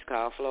streets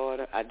called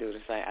Florida, I do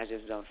the same. I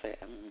just don't say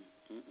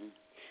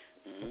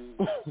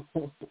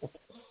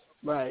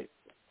Right.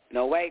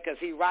 No way, because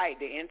he's right.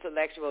 The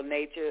intellectual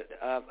nature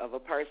of a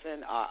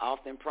person are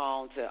often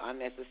prone to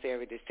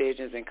unnecessary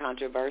decisions and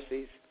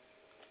controversies.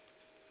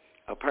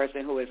 A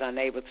person who is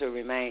unable to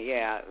remain,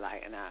 I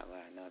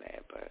know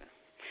that, but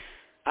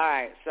all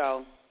right,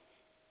 so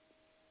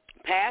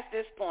past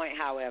this point,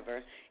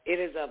 however, it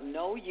is of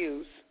no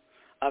use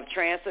of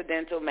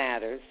transcendental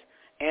matters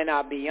and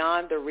are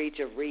beyond the reach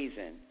of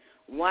reason.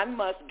 One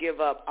must give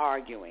up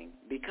arguing,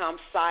 become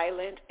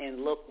silent,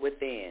 and look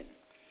within.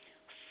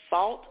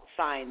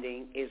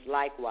 Fault-finding is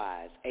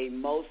likewise a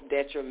most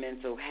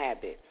detrimental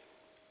habit.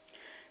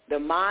 The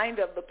mind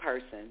of the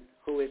person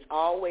who is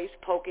always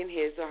poking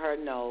his or her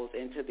nose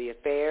into the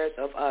affairs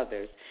of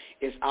others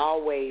is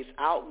always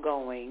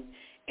outgoing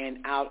and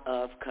out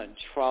of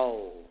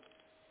control.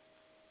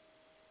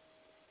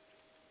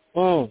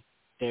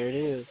 There it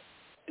is.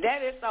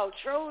 That is so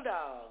true,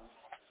 though.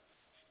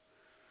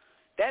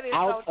 That is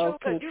out so true.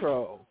 Of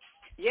control.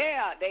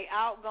 They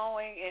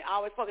outgoing and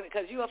always fucking,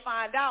 because you will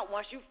find out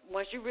once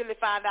you really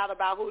find out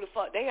about who the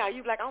fuck they are.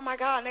 You be like, oh my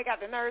God, and they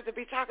got the nerves to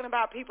be talking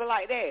about people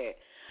like that.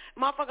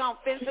 Motherfucker on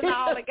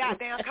fentanyl and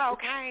goddamn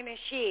cocaine and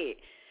shit.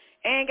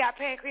 Ain't got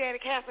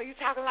pancreatic cancer. You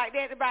talking like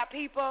that about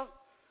people?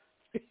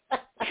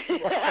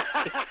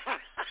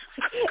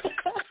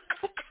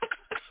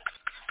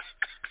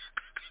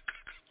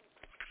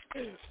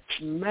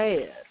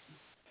 Man.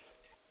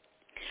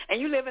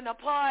 And you live in an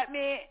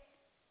apartment.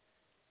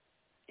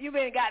 You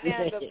been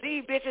goddamn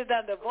these bitches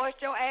done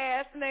divorced your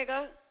ass,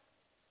 nigga.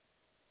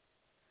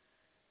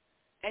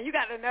 And you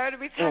got the nerve to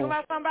be talking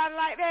about somebody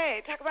like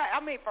that.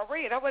 For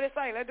real, that's what it's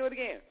saying. Let's do it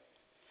again.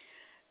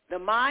 The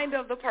mind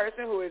of the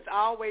person who is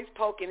always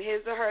poking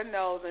his or her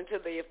nose into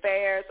the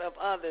affairs of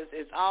others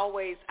is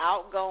always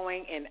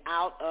outgoing and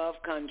out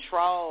of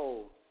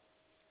control.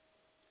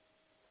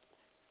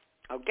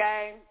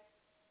 Okay?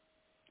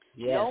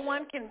 Yes. No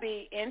one can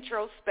be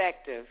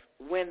introspective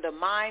when the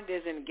mind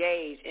is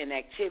engaged in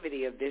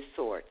activity of this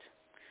sort.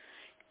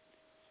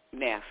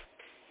 Neff,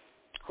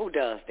 who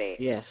does that?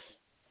 Yes.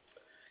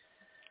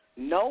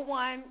 No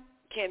one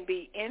can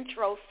be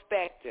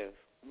introspective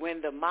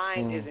when the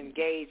mind is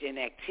engaged in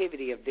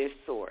activity of this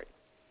sort.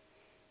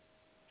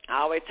 I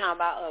always talk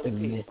about other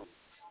people.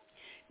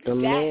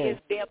 Is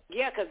them,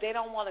 because they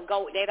don't want to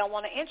go. They don't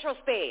want to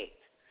introspect.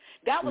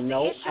 That was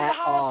the issue the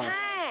whole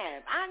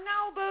time. I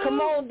know, boo.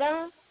 Come on,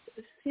 Don.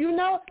 You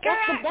know,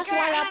 that's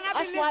why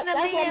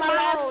my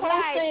last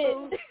post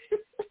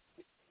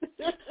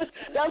said.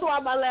 That's why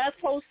my last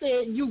post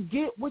said, you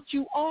get what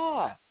you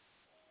are.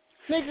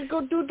 Nigga,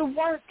 go do the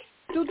work.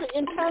 Do the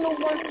internal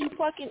work, you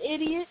fucking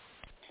idiot.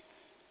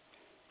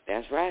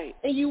 That's right.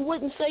 And you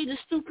wouldn't say the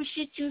stupid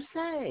shit you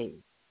say.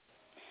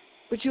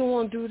 But you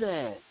won't do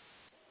that.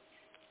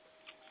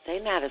 They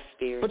not a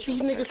spiritual. But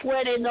these niggas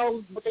swear they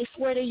know,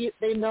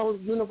 they know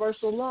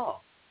universal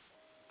law.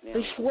 Yeah.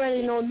 They swear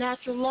they know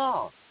natural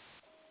law.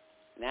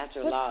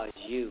 Natural law is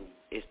you.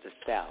 It's the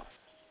self.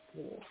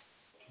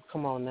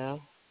 Come on now.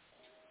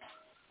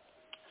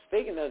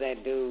 Speaking of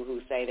that dude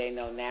who say they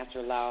know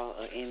natural law,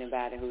 or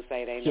anybody who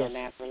say they know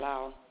natural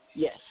law.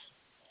 Yes.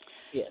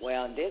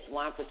 Well, this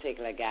one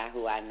particular guy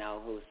who I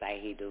know who say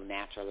he do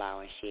natural law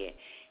and shit,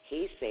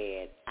 he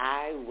said,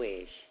 I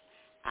wish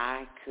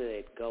I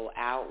could go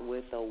out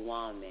with a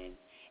woman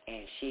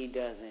and she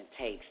doesn't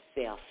take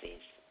selfies.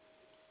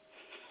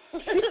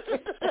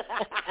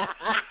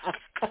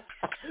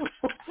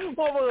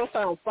 Well, we're going to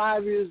sound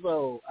 5 years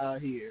old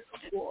out here.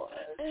 Boy.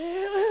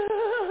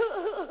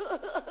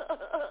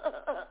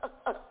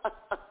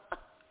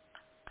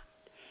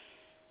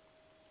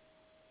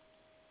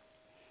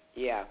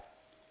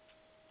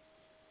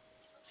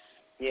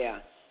 Yeah.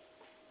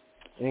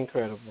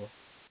 Incredible.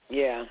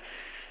 Yeah.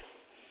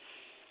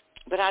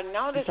 But I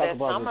noticed that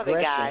some of the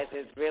guys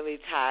is really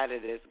tired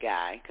of this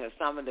guy, because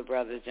some of the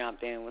brothers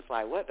jumped in and was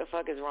like, what the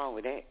fuck is wrong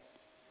with that?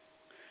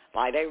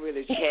 Like, they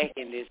really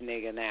checking this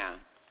nigga now.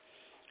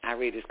 I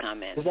read his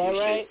comments. Is that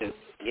right?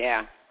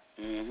 Yeah.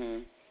 Yeah,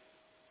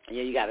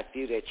 you got a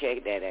few that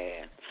check that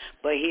ass.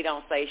 But he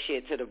don't say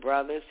shit to the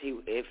brothers.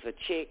 If a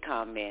chick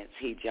comments,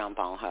 he jump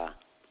on her.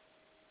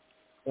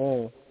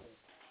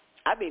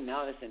 I be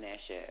noticing that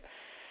shit.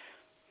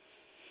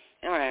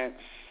 All right.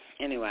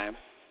 Anyway.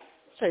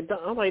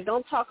 I'm like,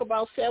 don't talk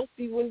about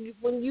selfie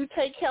when you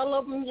take care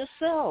of them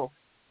yourself.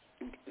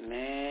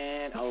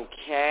 Man,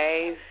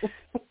 okay.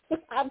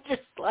 I'm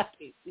just like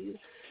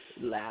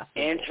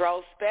laughing.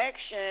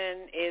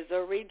 Introspection is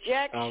a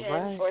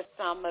rejection for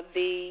some of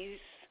these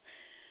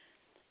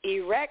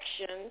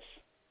erections.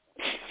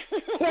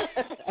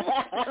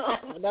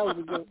 That was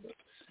a good one.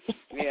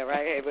 Yeah,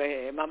 right.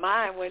 But my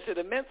mind went to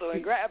the mental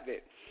and grabbed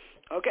it.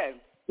 Okay.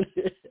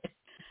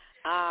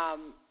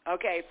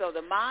 Okay, so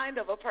the mind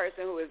of a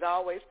person who is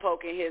always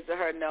poking his or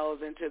her nose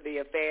into the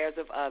affairs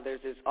of others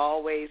is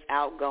always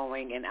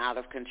outgoing and out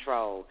of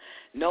control.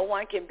 No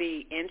one can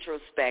be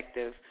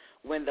introspective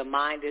when the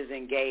mind is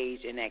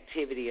engaged in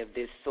activity of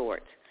this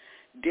sort.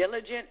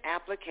 Diligent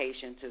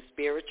application to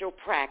spiritual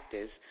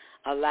practice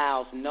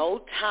allows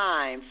no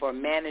time for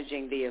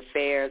managing the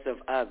affairs of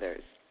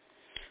others.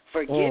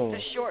 Forget the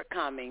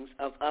shortcomings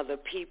of other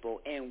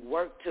people and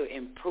work to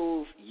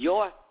improve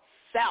yourself.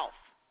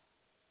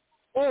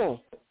 Now,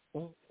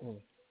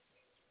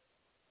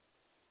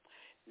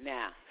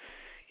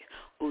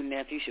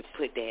 Neff, you should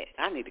put that.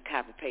 I need to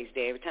copy paste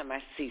that. Every time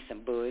I see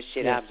some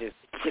bullshit, I'll just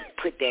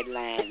put that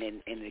line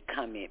in the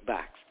comment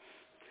box.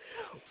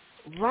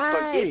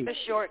 Right. Forget the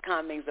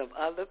shortcomings of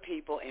other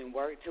people and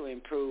work to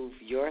improve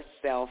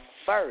yourself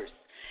first.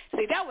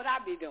 See, that's what I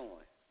be doing.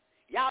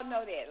 Y'all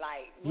know that.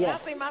 Like, when I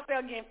see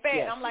myself getting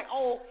fat, I'm like,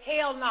 oh,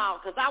 hell no,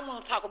 because I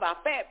want to talk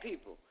about fat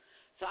people.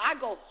 So I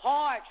go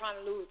hard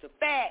trying to lose the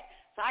fat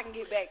so I can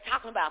get back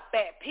talking about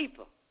fat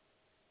people.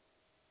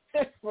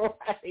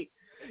 Right.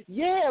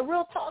 Yeah,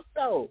 real talk,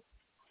 though.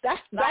 That's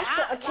the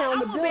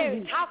accountability.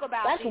 I'm gonna talk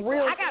about that's people.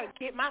 Real. I got to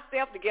get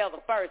myself together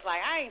first.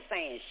 Like, I ain't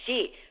saying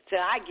shit till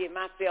I get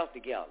myself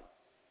together.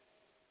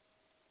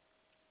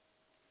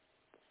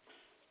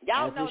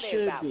 Y'all know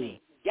that about me.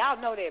 Y'all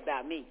know that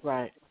about me.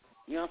 Right.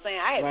 You know what I'm saying?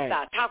 I had to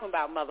start talking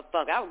about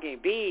motherfucker. I was getting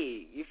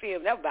big. You feel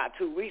me? That was about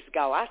 2 weeks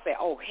ago. I said,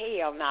 oh,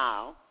 hell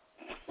no.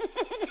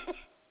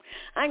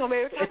 I ain't going to be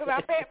able to talk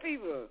about fat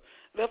people.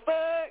 The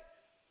fuck?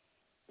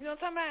 You know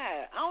what I'm talking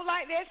about? I don't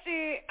like that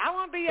shit. I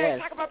want to be able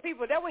to talk about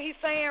people. That's what he's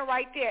saying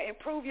right there.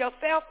 Improve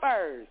yourself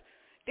first.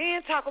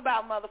 Then talk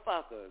about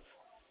motherfuckers.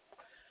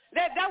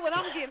 That's what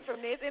I'm getting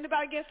from this.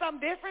 Anybody getting something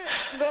different?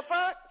 The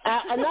fuck?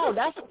 I know.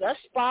 That's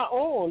spot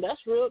on.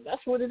 That's real.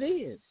 That's what it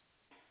is.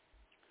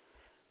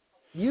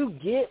 You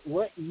get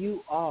what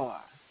you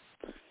are.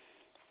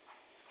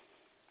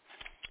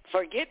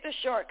 Forget the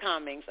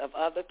shortcomings of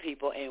other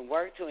people and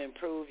work to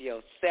improve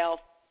yourself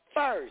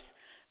first.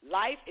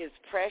 Life is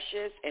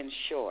precious and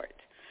short.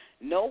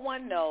 No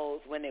one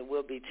knows when it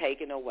will be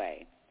taken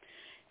away.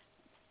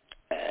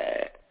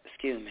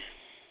 Excuse me.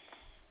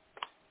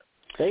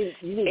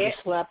 You need to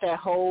slap that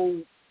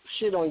whole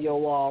shit on your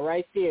wall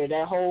right there.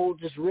 That whole,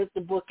 just rip the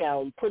book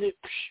out and put it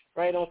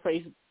right on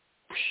Facebook.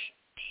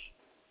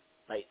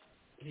 Like,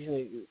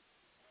 they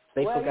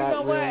well, forgot you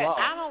know what? real law.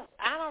 I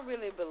don't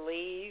really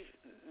believe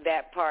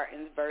that part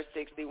in verse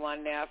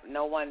 61 now.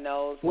 No one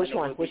knows when it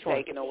will be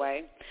taken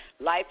away.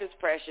 Life is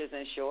precious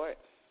and short.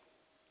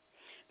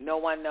 No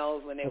one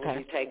knows when it will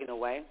be taken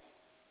away.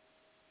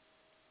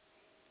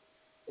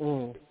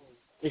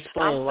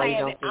 Explain why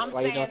you don't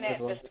think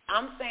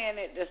I'm saying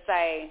it to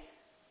say,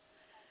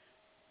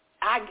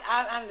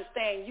 I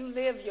understand you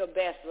live your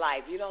best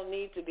life. You don't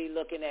need to be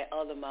looking at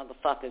other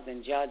motherfuckers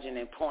and judging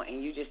and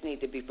pointing. You just need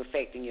to be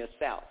perfecting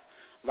yourself,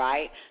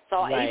 right?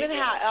 So even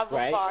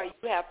however far you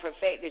have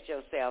perfected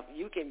yourself,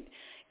 you can,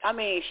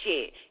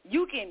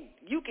 you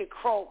can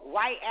croak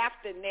right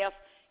after Neff,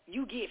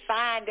 you get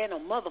fined than a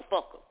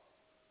motherfucker.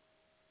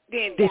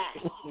 Then die.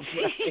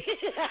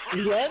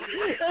 Yes.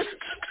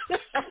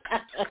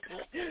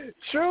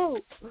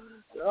 True.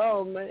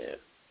 Oh, man.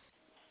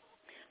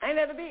 Ain't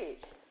that a bitch?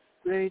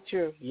 Very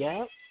true.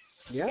 Yep.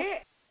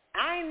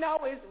 I know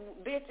it's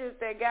bitches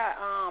that got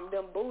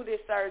them booty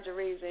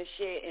surgeries and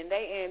shit, and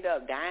they end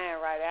up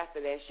dying right after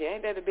that shit.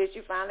 Ain't that a bitch?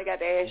 You finally got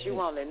the ass you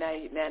wanted.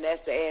 Now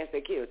that's the ass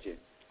that killed you.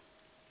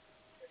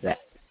 That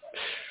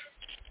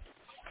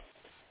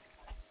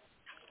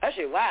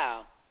shit,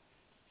 wow.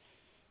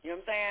 You know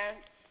what I'm saying?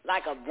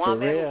 Like a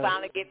woman who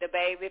finally get the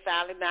baby,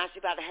 now she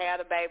about to have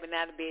the baby,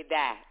 now the bitch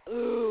die.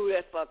 Ooh,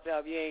 that's fucked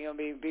up. You ain't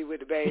gonna be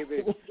with the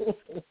baby.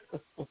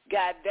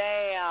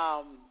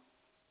 Goddamn.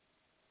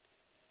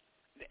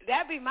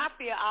 That be my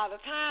fear all the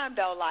time,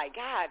 though. Like,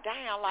 God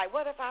damn, like,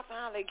 what if I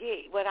finally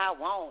get what I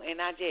want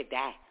and I just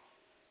die?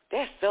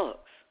 That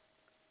sucks.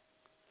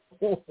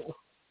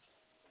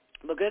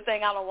 But good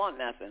thing I don't want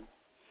nothing.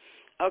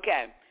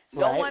 Okay.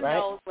 No one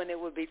knows when it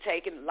will be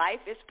taken.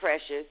 Life is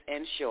precious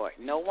and short.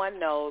 No one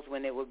knows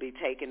when it will be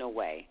taken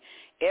away.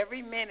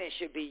 Every minute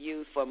should be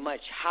used for much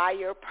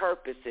higher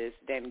purposes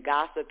than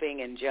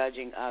gossiping and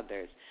judging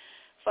others.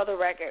 For the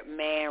record,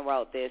 man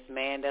wrote this.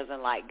 Man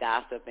doesn't like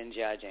gossip and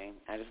judging,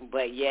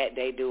 but yet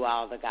they do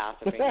all the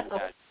gossiping and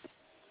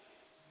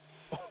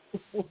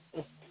judging.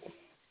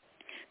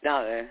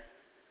 Don't they?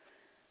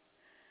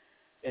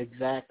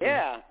 Exactly.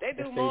 Yeah, they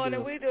do more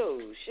than we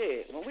do.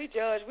 Shit. When we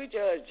judge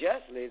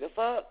justly. The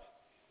fuck?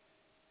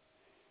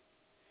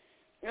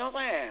 You know what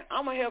I'm saying?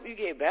 I'm going to help you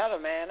get better,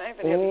 man. I ain't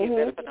finna help you get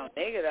better for no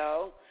nigga,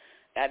 though.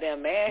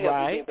 Goddamn man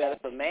help you get better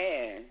for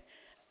man.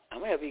 I'm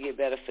going to help you get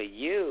better for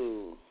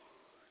you.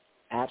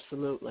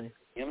 Absolutely.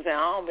 You know what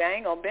I'm saying? I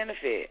ain't going to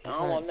benefit. I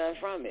don't want nothing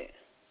from it.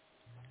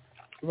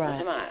 Right.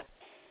 Come on.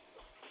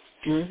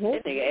 This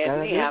nigga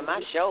asked me how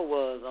my show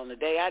was on the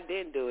day I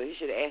didn't do it. He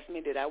should have asked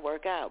me, did I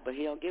work out? But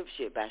he don't give a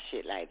shit about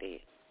shit like that.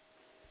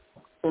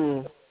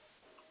 Right.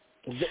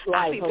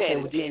 I be paying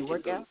attention. Did you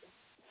work out?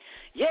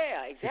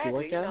 Yeah,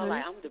 exactly. You know,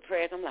 like, I'm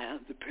depressed. I'm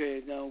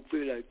depressed. I don't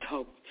feel like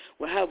talking.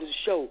 Well, how was the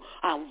show?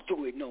 I don't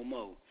do it no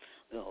more.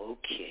 Oh,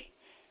 okay.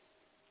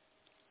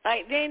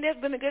 Like, then there's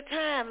been a good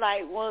time.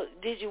 Like, well,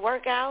 did you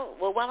work out?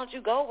 Well, why don't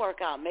you go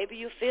work out? Maybe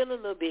you feel a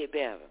little bit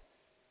better.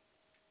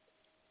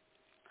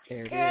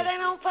 Girl, they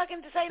don't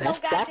fucking say no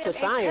goddamn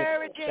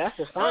encouraging. That's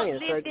the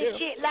science right this there.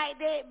 Shit like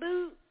that,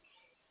 boo.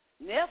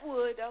 Never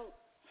would, though.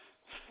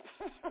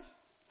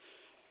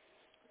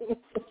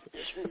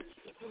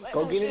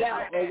 Go get it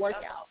out. Go work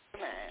out.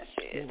 Man,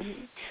 shit.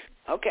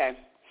 Okay.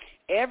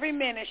 Every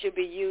minute should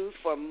be used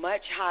for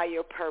much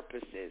higher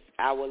purposes.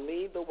 I will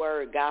leave the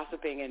word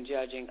gossiping and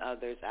judging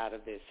others out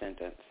of this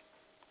sentence.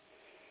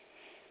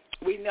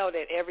 We know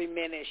that every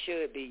minute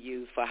should be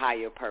used for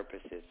higher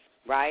purposes,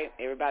 right?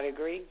 Everybody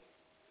agree?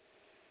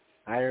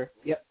 Higher,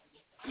 yep.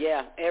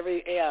 Yeah,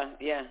 every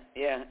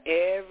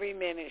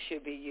minute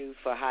should be used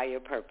for higher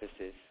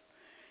purposes.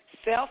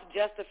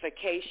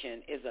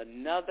 Self-justification is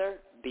another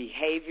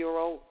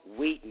behavioral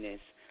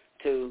weakness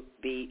to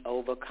be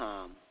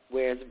overcome.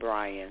 Where's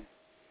Brian?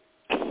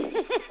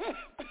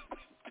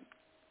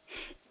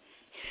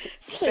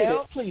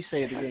 Please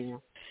say it again.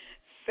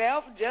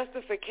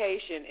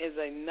 Self-justification is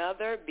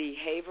another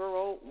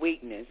behavioral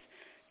weakness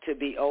to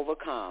be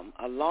overcome,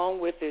 along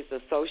with its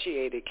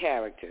associated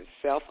characters: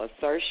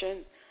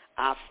 self-assertion,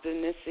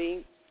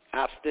 obstinacy,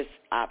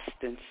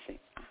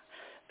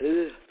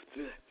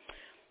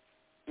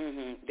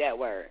 that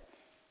word,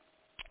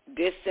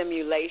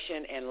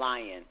 dissimulation, and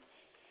lying.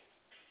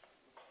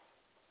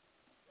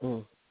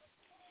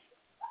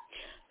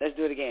 Let's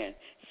do it again.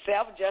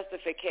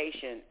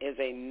 Self-justification is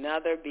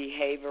another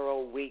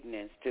behavioral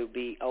weakness to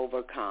be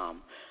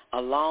overcome,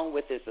 along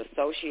with its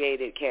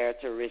associated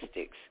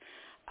characteristics: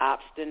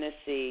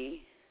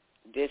 obstinacy,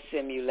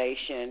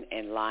 dissimulation,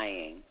 and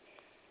lying.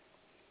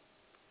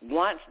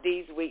 Once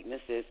these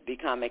weaknesses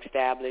become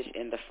established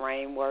in the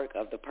framework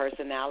of the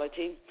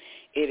personality,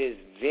 it is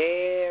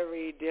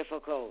very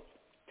difficult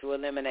to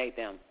eliminate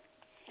them.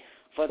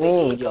 For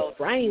the ego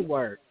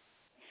framework.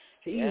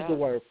 He used the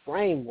word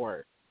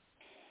framework.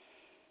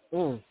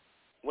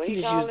 What he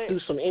you just call used it? to do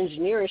some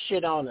engineering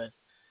shit on it.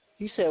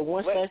 He said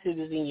once that shit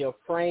is in your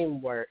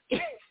framework,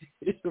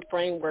 it's the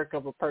framework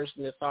of a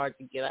person that's hard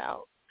to get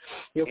out.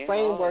 Your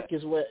framework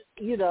is what,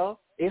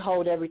 it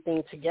holds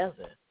everything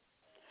together.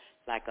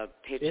 Like a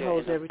picture it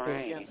holds in a everything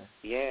frame. together.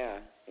 Yeah,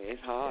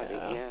 it's hard.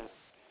 Yeah.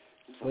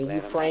 So when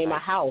you frame a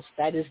house,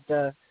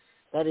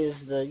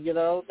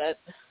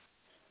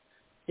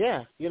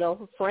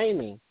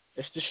 framing.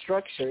 It's the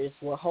structure. It's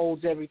what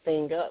holds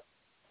everything up.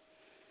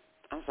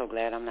 I'm so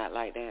glad I'm not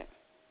like that.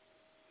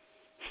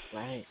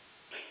 Right.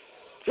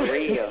 For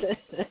real.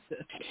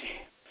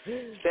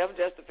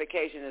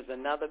 Self-justification is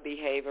another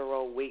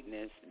behavioral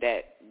weakness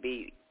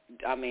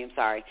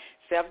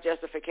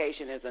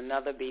Self-justification is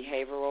another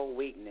behavioral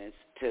weakness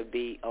to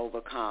be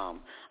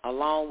overcome,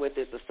 along with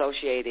its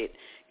associated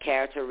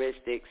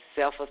characteristics: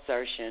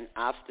 self-assertion,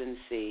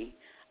 obstinacy,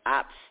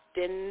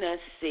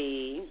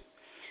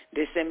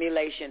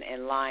 dissimulation,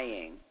 and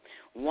lying.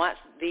 Once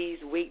these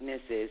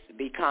weaknesses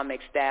become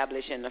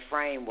established in the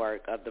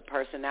framework of the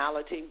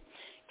personality,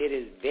 it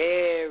is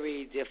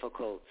very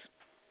difficult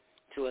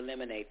to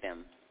eliminate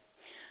them.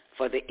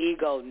 For the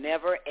ego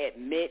never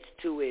admits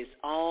to its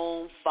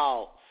own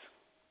faults.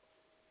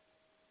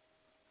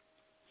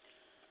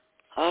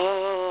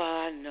 Oh,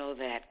 I know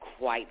that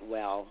quite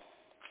well,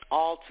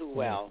 all too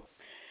well.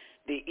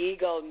 The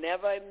ego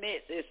never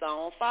admits its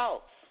own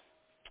faults.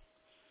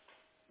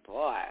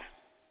 Boy.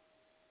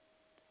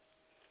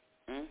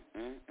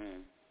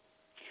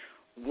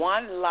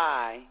 One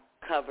lie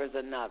covers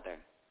another,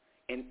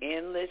 an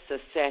endless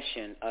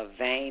succession of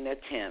vain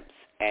attempts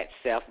at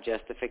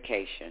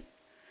self-justification.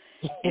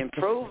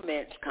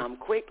 Improvements come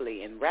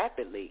quickly and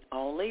rapidly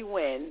only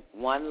when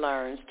one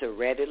learns to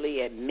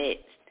readily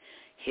admit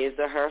his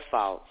or her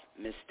faults,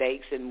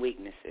 mistakes, and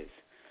weaknesses.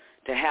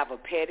 To have a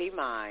petty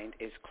mind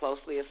is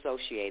closely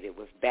associated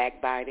with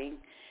backbiting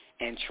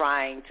and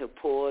trying to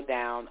pull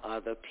down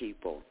other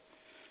people.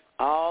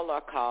 All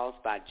are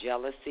caused by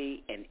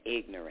jealousy and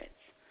ignorance.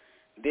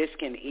 This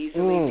can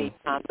easily be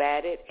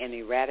combated and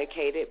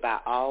eradicated by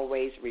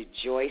always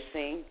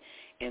rejoicing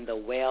in the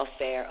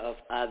welfare of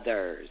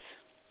others.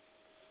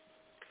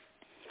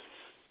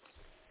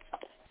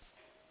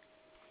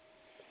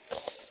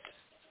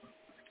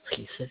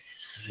 He said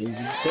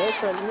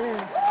something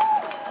there.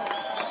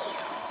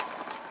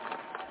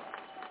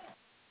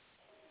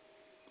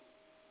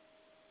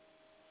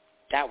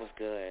 That was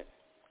good.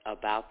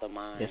 About the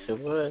mind. Yes, it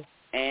was.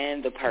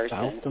 And the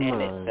person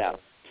and itself.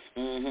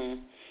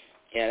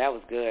 Yeah, that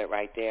was good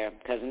right there.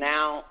 Because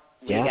now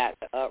we got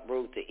to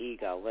uproot the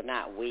ego. Well,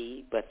 not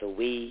we, but the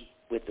we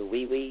with the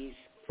wee-wees.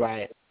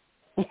 Right.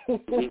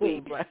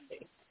 Wee-wees.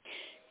 Right.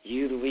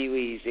 You, the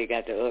wee-wees, they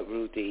got to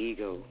uproot the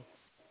ego.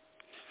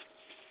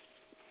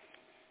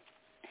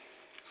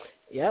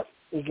 Yep.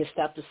 You can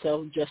stop the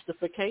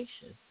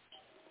self-justification.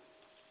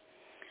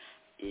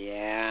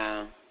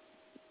 Yeah.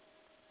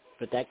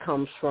 But that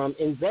comes from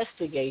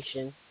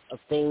investigation of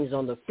things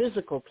on the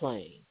physical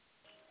plane.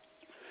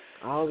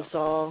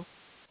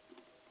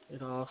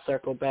 It all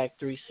circle back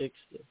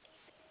 360.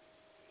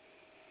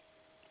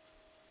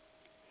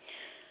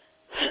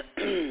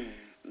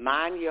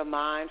 Mind your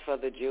mind for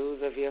the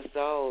jewels of your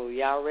soul.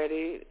 Y'all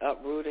ready?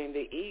 Uprooting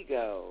the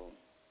ego.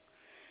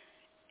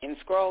 In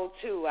scroll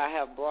 2, I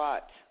have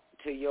brought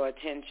to your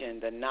attention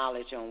the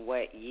knowledge on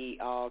what ye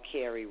all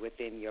carry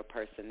within your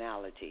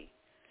personality,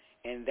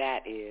 and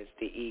that is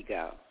the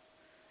ego.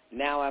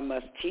 Now I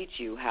must teach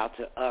you how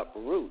to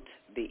uproot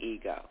the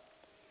ego.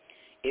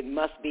 It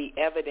must be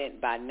evident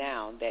by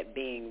now that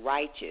being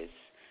righteous,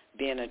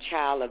 being a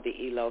child of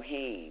the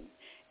Elohim,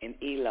 an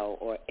Elo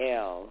or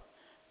El,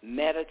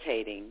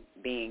 meditating,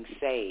 being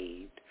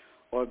saved,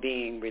 or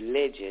being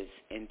religious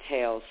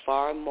entails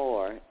far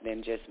more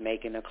than just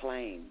making a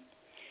claim.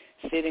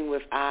 Sitting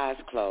with eyes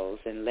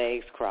closed and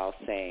legs crossed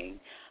saying,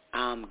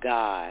 I'm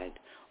God,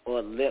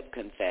 or lip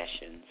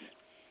confessions.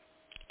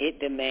 It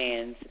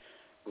demands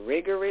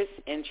rigorous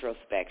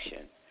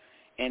introspection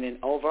and an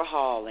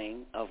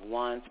overhauling of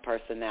one's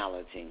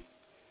personality.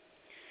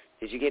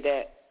 Did you get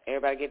that?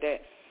 Everybody get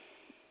that?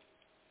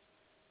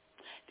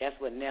 That's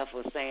what Neff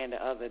was saying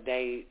the other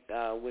day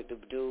with the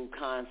dude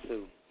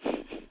Kansu.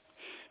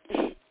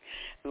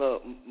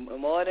 Look,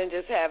 more than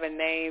just having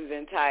names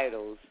and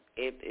titles,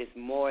 it's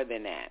more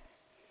than that.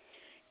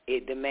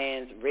 It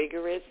demands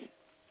rigorous.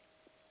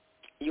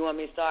 You want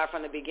me to start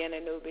from the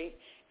beginning, newbie?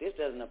 This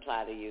doesn't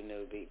apply to you,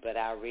 newbie, but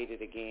I'll read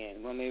it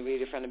again. Want me to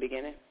read it from the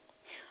beginning?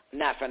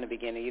 Not from the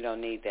beginning. You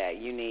don't need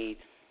that. You need,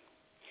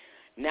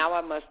 now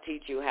I must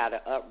teach you how to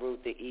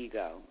uproot the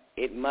ego.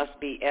 It must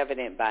be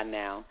evident by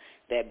now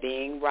that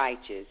being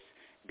righteous,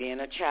 being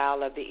a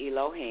child of the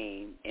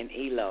Elohim, an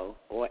Elo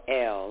or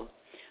El,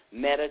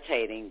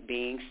 meditating,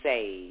 being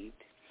saved,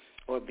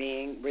 or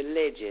being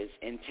religious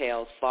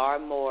entails far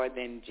more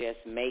than just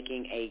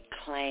making a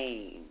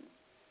claim.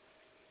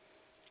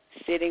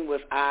 Sitting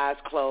with eyes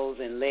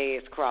closed and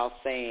legs crossed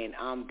saying,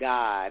 I'm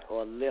God,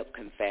 or lip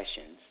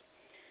confessions.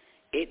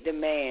 It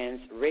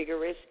demands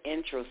rigorous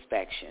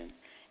introspection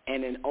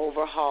and an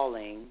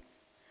overhauling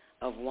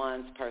of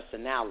one's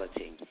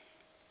personality,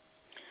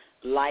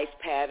 life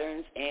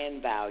patterns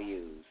and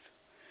values,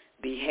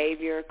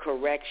 behavior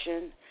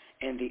correction,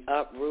 and the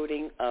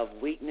uprooting of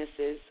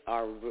weaknesses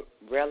are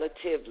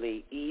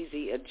relatively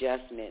easy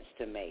adjustments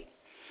to make.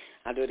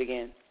 I'll do it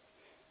again.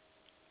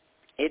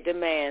 It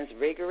demands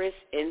rigorous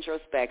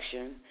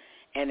introspection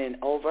and an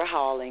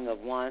overhauling of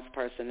one's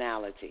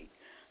personality,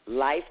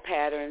 life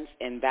patterns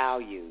and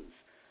values,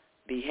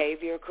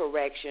 behavior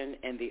correction,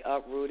 and the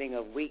uprooting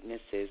of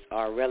weaknesses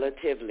are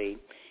relatively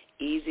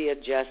easy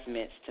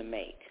adjustments to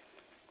make.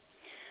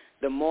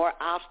 The more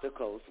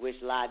obstacles which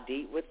lie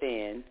deep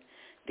within,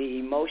 the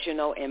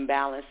emotional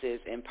imbalances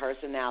and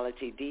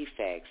personality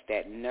defects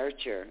that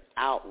nurture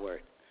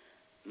outward,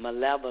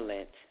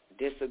 malevolent,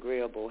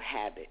 disagreeable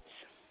habits.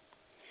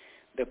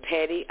 The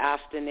petty,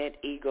 obstinate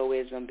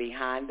egoism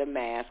behind the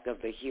mask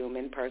of the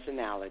human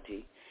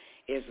personality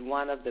is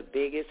one of the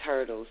biggest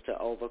hurdles to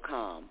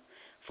overcome,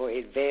 for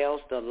it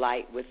veils the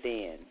light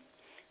within,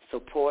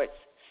 supports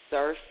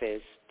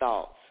surface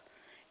thoughts,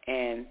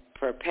 and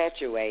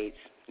perpetrates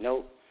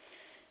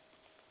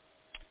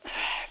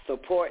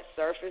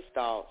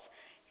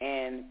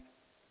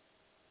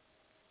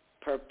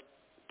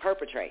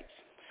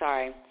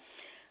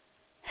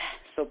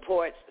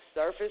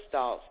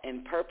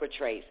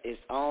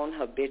its own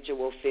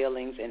habitual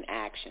feelings and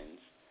actions.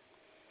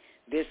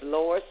 This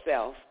lower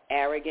self,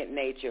 arrogant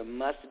nature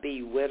must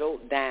be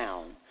whittled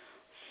down,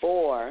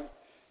 for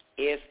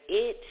if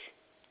it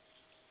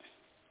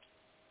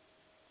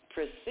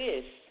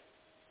persists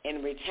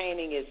in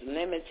retaining its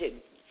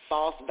limited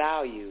false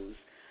values,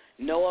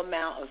 no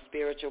amount of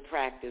spiritual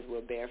practice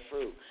will bear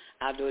fruit.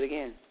 I'll do it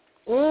again.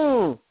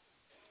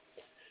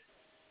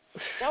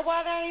 That's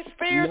why they ain't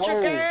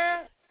spiritual,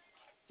 girl.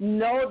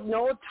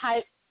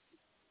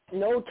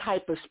 No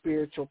type of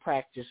spiritual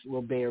practice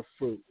will bear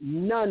fruit.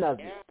 None of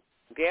it.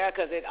 Yeah,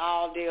 because it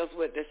all deals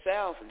with the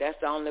self. That's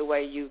the only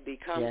way you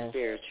become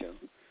spiritual.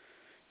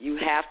 You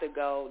have to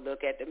go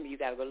look at them. You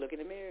got to go look in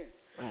the mirror.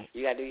 Right.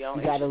 You got to do your own.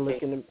 You got to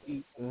look in the.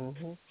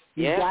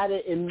 You got to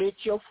admit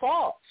your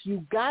faults.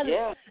 You got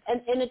to,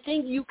 and the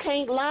thing, you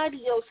can't lie to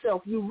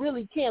yourself. You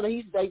really can't.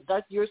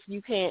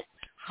 You can't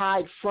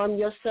hide from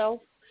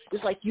yourself.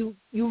 It's like you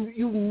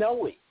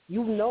know it.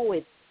 You know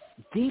it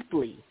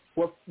deeply.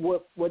 What flaw?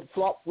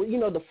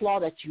 The flaw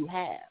that you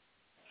have.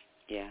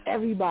 Yeah.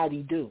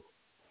 Everybody do.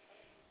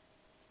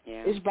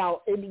 Yeah. It's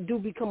about, it do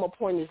become a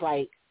point. It's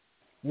like,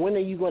 when are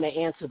you going to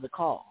answer the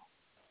call?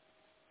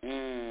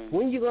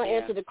 When you going to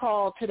answer the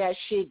call to that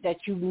shit that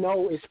you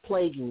know is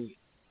plaguing you?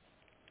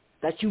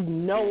 That you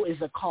know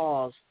is a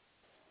cause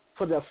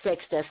for the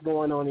effects that's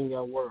going on in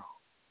your world.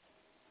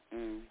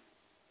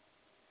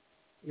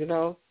 You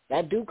know,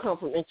 that do come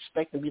from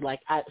introspecting and be like,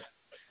 I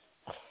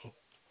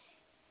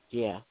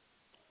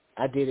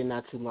did it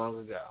not too long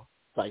ago.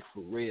 Like,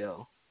 for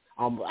real.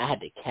 I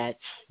had to catch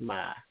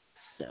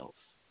myself.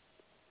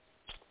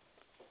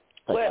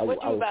 Like,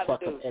 what you about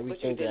to do?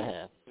 Everything that I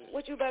have.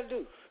 What you about to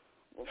do?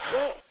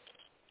 What?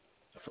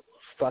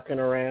 Fucking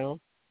around.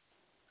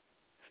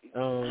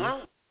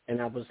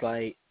 and I was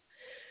like,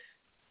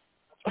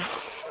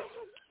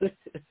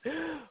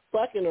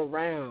 fucking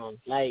around,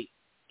 like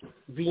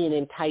being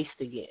enticed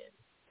again,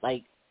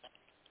 like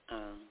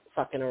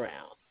fucking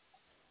around,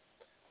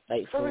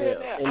 like for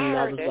real. And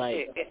I was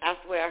like, I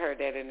swear I heard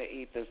that in the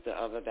ethers the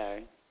other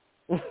day.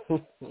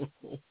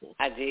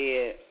 I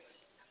did.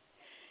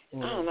 I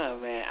don't know,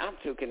 man. I'm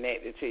too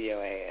connected to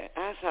your ass.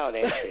 I saw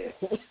that shit.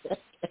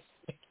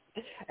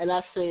 And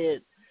I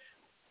said,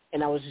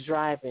 and I was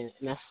driving,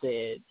 and I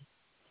said,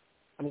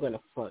 I'm going to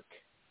fuck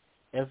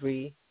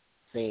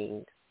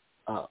everything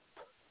up.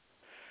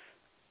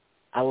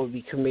 I will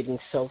be committing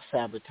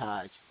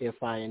self-sabotage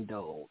if I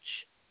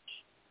indulge.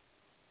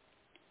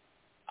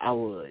 I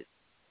would.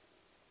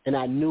 And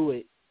I knew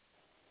it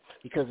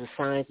because the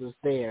signs was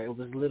there. It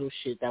was little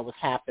shit that was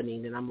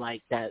happening, and I'm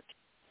like, that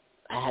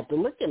I had to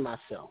look at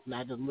myself. And I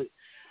had to look.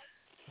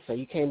 So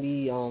you can't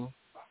be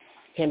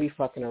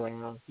fucking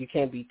around. You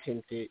can't be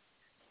tempted.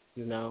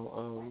 You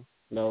know,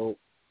 no.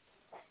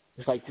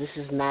 It's like, this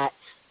is not.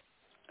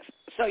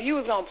 So you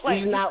was gonna play.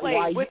 You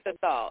played with the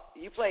thought.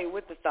 You played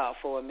with the thought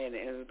for a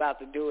minute and was about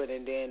to do it,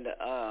 and then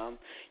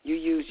you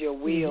use your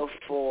will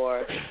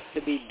to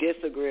be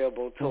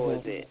disagreeable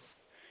towards it.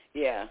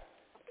 Yeah,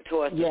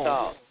 towards the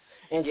thought.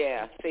 And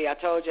see, I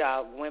told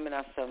y'all, women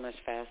are so much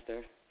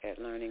faster at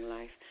learning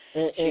life.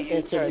 She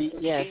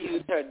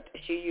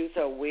used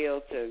her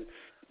will to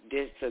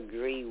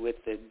disagree with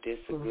the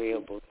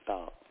disagreeable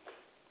thought.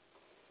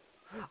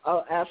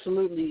 Oh,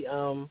 absolutely.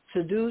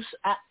 Seduce,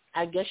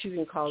 I guess you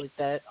can call it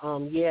that.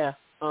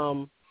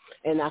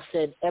 And I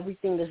said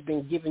everything that's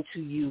been given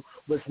to you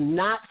was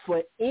not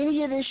for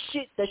any of this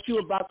shit that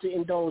you're about to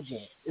indulge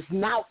in. It's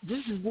not.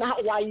 This is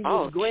not why you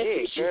was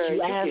granted shit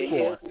you asked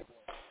for.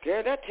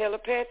 Girl, that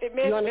telepathic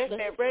message, that's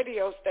that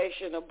radio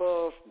station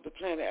above the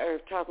planet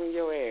Earth talking to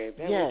your ass.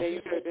 That one day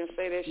you heard them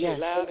say that shit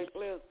loud and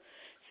clear.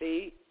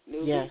 See,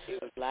 Newbie, she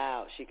was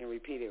loud. She can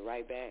repeat it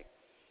right back,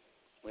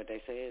 what they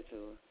said to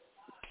her.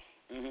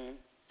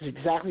 It's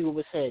exactly what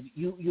was said.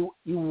 You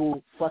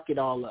will fuck it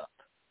all up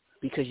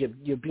because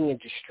you're being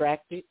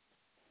distracted.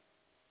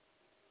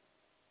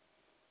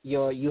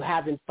 You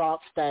having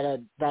thoughts that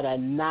are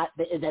not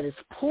that is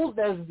pulled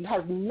that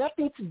has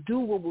nothing to do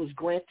with what was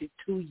granted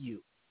to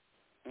you.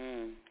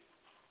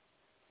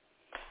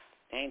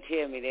 Ain't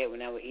tell me that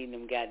when I was eating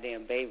them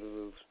goddamn baby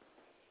Ruths.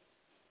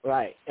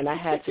 Right, and I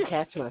had to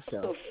catch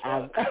myself.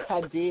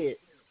 I did.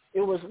 It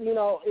was,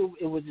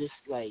 it was just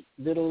like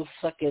little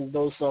sucking,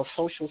 those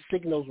social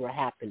signals were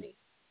happening.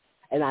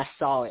 And I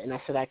saw it, and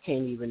I said, I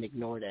can't even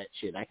ignore that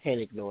shit. I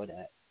can't ignore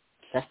that.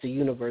 That's the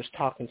universe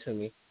talking to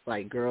me.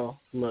 Like, girl,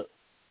 look,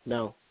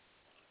 no.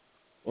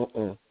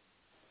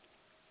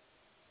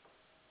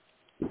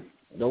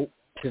 Nope.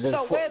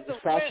 So what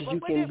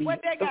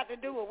that got to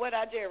do with what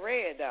I just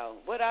read, though?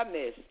 What I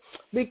missed?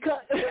 Because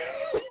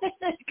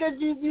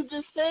you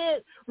just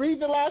said,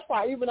 read the last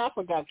part. Even I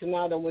forgot, because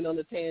now I went on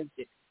the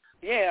tangent.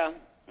 Yeah,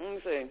 let me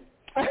see.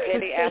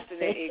 Petty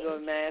abstinent ego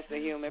mass, the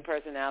human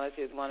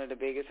personality is one of the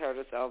biggest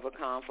hurdles to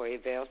overcome, for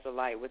it veils the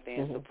light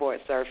within,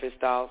 supports surface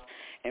thoughts,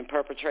 and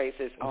perpetrates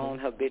its own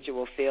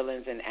habitual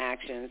feelings and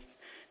actions.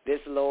 This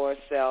lower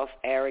self,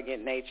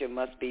 arrogant nature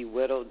must be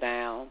whittled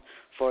down,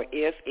 for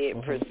if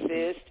it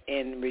persists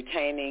in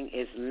retaining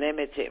its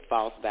limited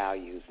false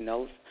values,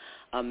 no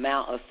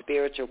amount of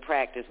spiritual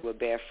practice will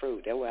bear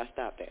fruit. That's where I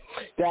stopped at.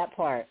 That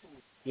part,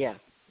 yeah.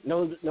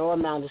 No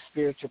amount of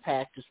spiritual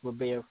practice will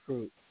bear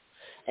fruit.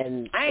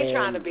 And I ain't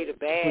trying to be the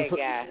bad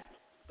guy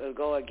to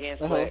go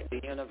against what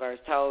the universe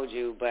told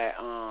you, but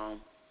I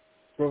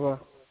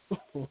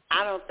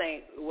don't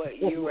think what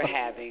you were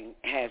having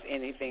has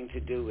anything to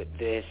do with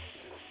this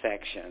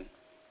section.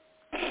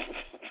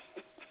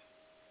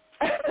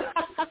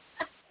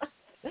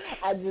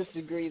 I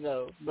disagree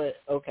though, but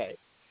okay.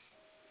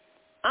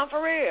 I'm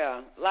for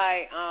real.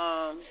 Like,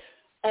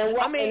 and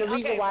the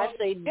reason why I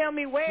say, tell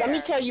me where. Let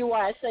me tell you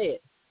why I say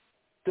it.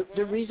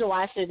 The reason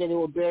why I said that it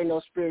will bear no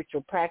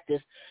spiritual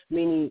practice,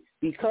 meaning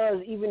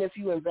because even if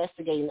you're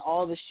investigating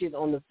all the shit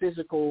on the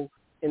physical,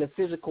 in the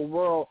physical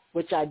world,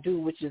 which I do,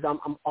 which is I'm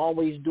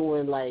always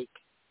doing, like,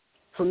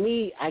 for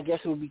me, I guess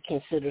it would be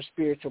considered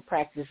spiritual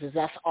practices.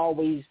 That's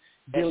always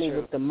dealing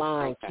with the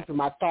mind, keeping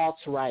my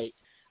thoughts right.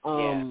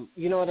 You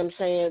know what I'm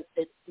saying?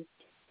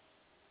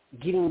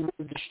 Getting rid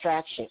of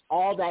distraction,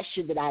 all that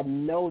shit that I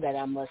know that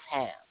I must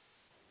have.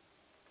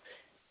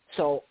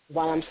 So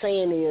what I'm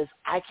saying is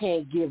I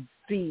can't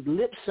feed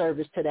lip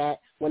service to that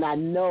when I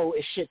know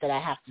it's shit that I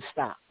have to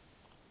stop.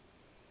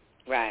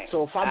 Right.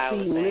 So if I'm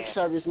feeding lip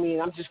service,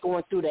 meaning I'm just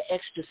going through the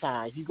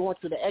exercise. You're going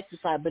through the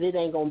exercise, but it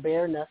ain't going to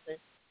bear nothing.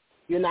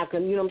 You're not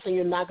going to, you know what I'm saying?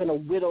 You're not going to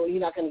whittle, you're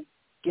not going to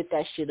get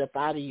that shit up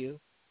out of you.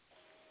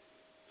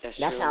 That's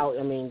true. How,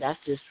 I mean, that's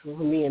just for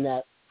me and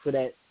that, for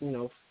that,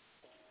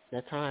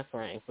 that time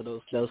frame, for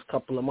those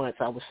couple of months,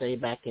 I would say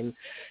back in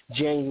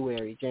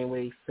January,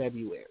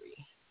 February.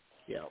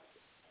 Yeah.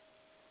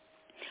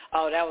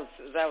 Oh, that was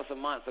a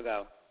month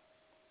ago.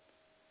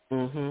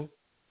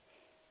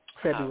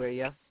 February,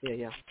 yeah.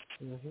 Yeah.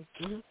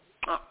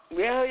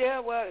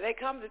 Well, they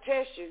come to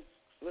test you.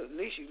 At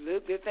least you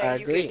look good thing I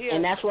you agree. could hear.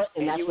 And that's what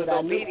you was I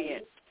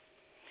obedient.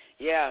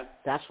 knew. Yeah.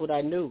 That's what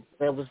I knew.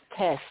 It was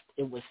test.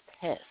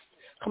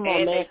 Come on,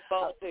 and man. They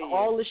spoke to you.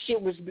 All the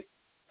shit was.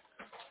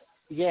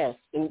 Yes,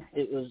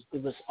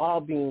 it was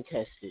all being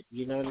tested.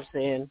 You know what I'm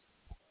saying?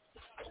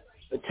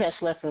 The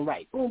test left and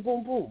right. Boom,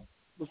 boom, boom.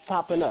 Was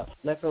popping up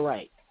left and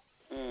right.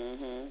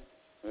 Mhm.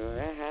 Well,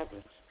 that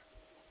happens.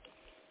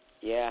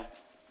 Yeah.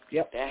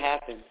 Yep. That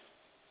happens.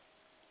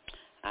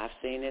 I've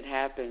seen it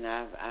happen.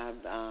 I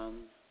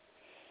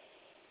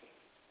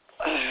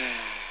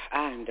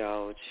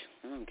indulge.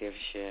 I don't give a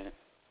shit.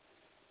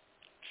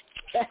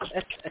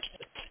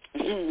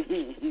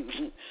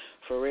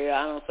 For real,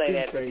 I don't say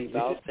that to be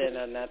boasting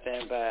or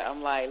nothing, but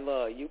I'm like,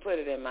 look, you put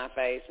it in my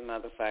face,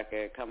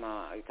 motherfucker. Come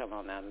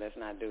on now, let's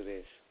not do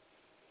this.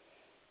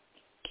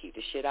 Keep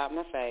the shit out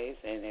my face,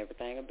 and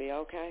everything will be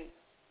okay.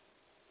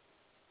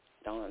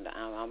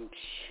 You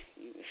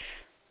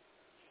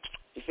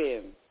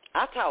feel me?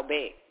 I talk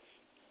back.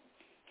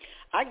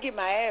 I get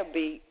my ass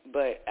beat,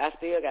 but I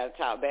still got to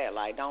talk back.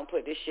 Like, don't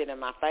put this shit in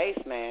my face,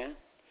 man.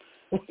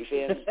 You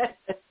feel me?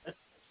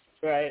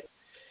 Right.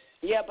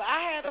 Yeah, but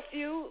I had a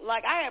few.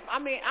 Like, I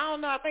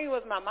don't know. I think it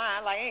was my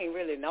mind. Like, ain't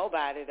really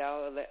nobody,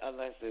 though,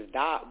 unless it's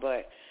Doc.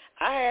 But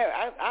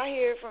I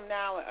hear it from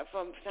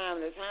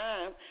time to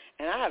time,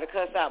 and I had to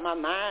cuss out my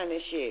mind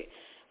and shit.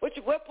 What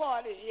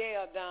part is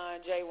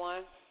done,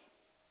 J1?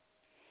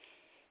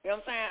 You know what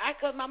I'm saying? I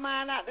cut my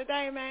mind out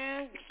today,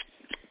 man.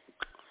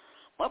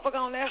 Motherfucker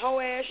on that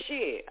whole ass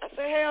shit. I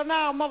said, hell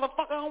no,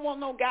 motherfucker, I don't want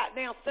no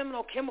goddamn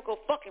seminal chemical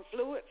fucking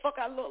fluid. Fuck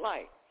I look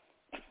like.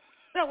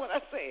 That's what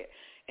I said.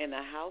 In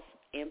the house,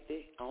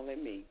 empty, only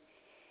me.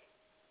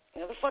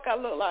 You know, the fuck I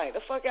look like?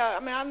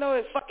 I know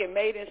it's fucking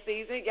mating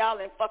season. Y'all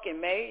in fucking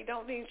May.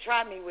 Don't even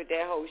try me with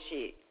that whole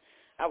shit.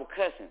 I was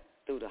cussing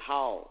through the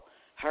hall.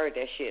 Heard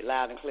that shit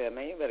loud and clear.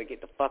 Man, you better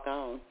get the fuck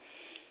on.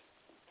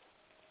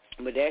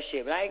 But that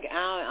shit, but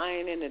I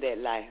ain't into that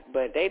life.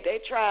 But they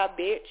try,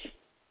 bitch.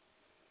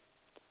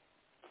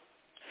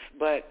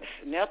 But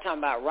now talking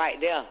about right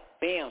there,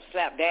 bam,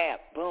 slap, dab,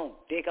 boom,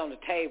 dick on the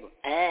table.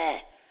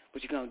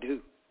 What you gonna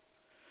do?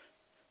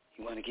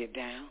 You want to get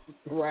down?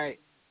 Right.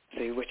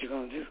 Say what you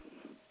gonna do.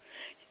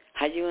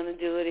 How you gonna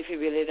do it if you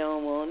really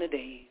don't want to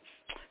dance?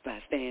 By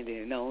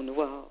standing on the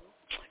wall.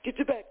 Get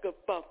your back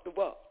up off the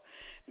wall.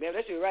 Man,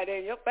 that shit right there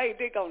in your face,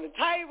 dick on the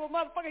table,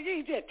 motherfucker. You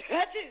ain't just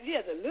touch it,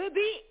 just a little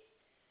bit.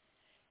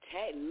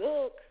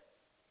 Look,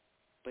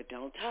 but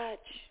don't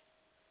touch.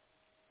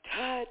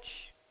 Touch,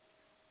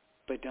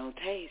 but don't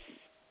taste.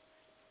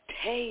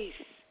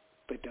 Taste,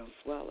 but don't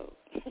swallow.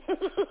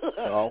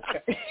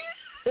 Okay.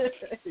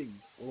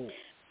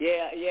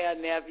 Yeah,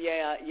 Nev,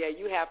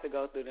 you have to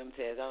go through them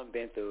tests. I've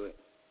been through it.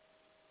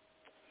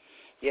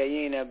 Yeah,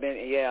 you ain't never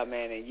been,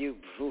 man, and you,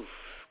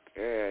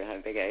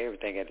 girl, they got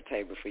everything at the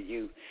table for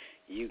you.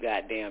 You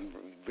goddamn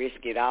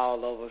risk it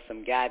all over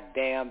some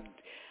goddamn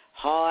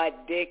hard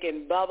dick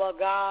and bubble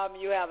gum.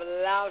 You have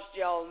lost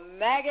your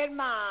maggot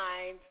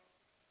mind.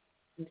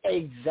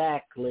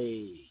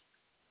 Exactly.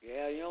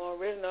 Yeah, you don't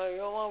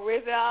want to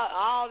risk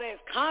all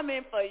that's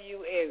coming for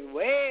you as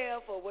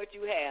well for what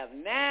you have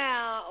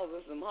now over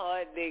some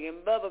hard dick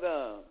and bubble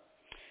gum.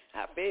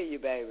 I feel you,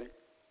 baby.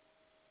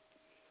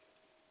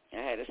 I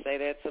had to say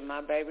that to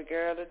my baby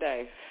girl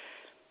today.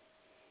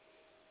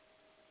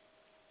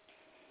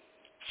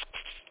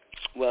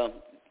 Well,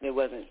 it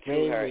wasn't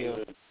to her.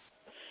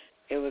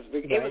 It was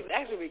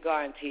actually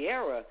regarding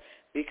Tierra,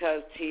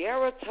 because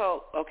Tierra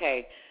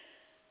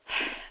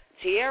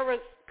Tierra's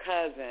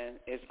cousin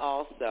is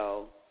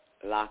also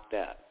locked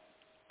up.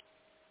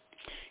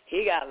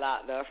 He got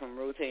locked up from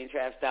routine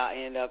trap stop,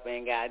 end up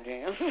in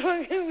goddamn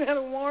got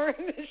a warrant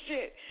and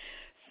shit.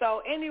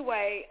 So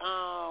anyway,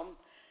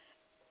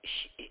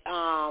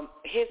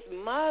 his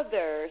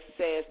mother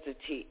says to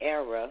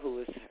Tierra, who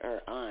is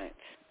her aunt,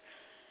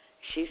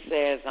 she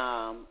says,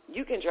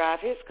 you can drive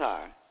his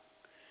car.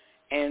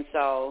 And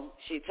so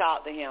she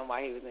talked to him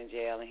while he was in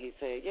jail, and he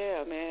said,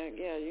 yeah, man,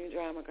 yeah, you can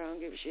drive my car, I don't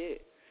give a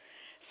shit.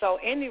 So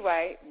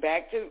anyway,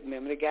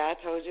 remember the guy I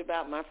told you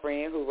about, my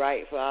friend who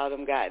writes for all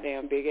them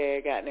goddamn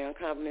big-ass goddamn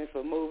companies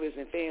for movies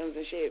and films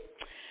and shit,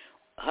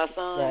 her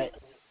son? Right.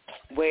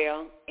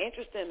 Well,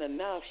 interesting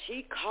enough,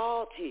 she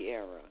called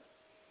Tierra,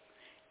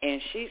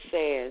 and she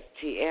says,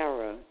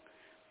 Tierra,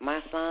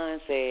 my son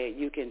said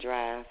you can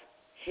drive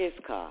his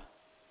car.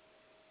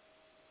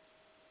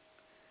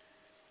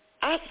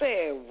 I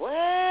said,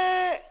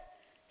 what?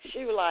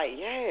 She was like,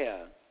 yeah.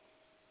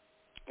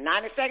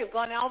 90 seconds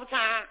going in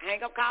overtime.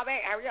 Hang up, call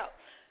back. Hurry up.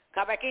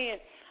 Call back in.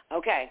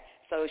 Okay.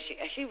 So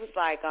she was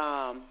like,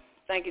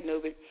 thank you,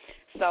 newbie.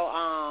 So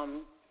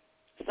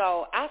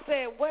I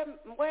said, what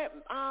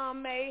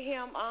made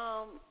him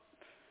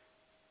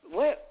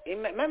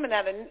remember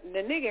now the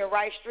nigga in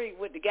Wright Street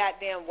with the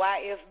goddamn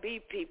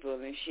YFB people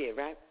and shit,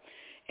 right?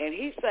 And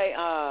he say,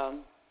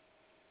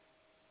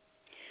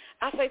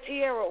 I say,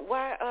 Tierra,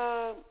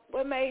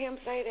 what made him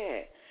say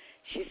that?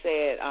 She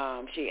said,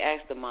 she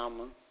asked the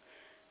mama,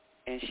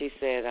 and she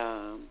said,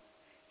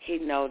 he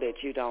know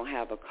that you don't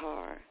have a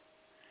car,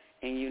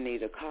 and you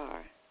need a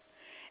car.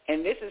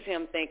 And this is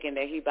him thinking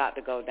that he about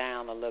to go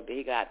down a little bit.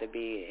 He got to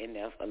be in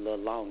there a little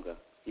longer,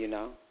 you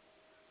know.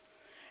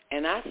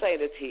 And I say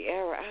to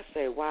Tierra, I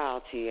say,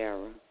 wow,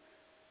 Tierra.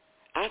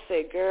 I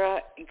say, girl,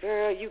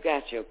 you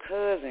got your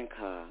cousin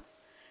car.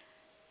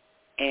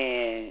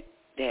 And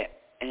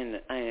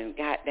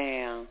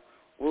goddamn,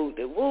 whoop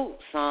the whoop,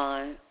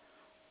 son,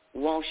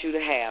 wants you to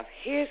have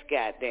his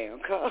goddamn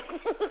car.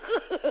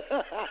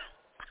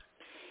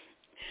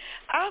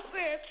 I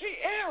said,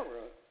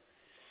 Tierra,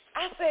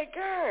 I said,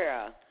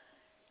 girl,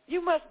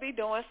 you must be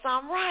doing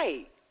something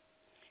right.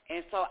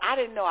 And so I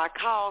didn't know. I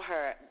called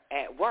her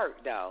at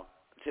work, though,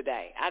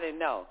 today. I didn't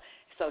know.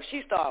 So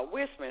she started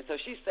whispering. So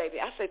she said,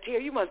 I said,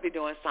 Tierra, you must be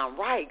doing something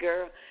right,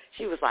 girl.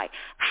 She was like,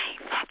 I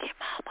ain't fucking,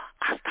 mama.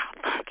 I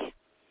stopped fucking.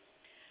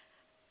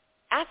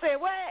 I said,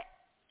 what?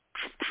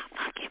 I stopped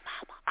fucking,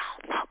 mama. I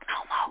don't fuck no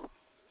more.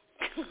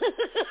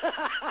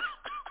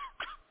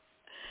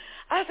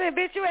 I said,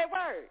 bitch, you at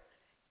work?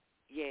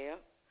 Yeah.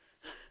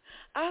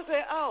 I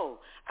said, oh.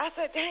 I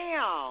said,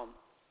 damn.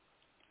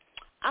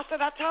 I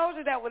said, I told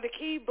you that with the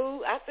key,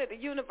 boo. I said, the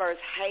universe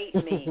hate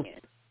men.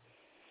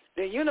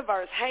 The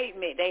universe hate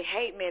men. They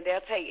hate men.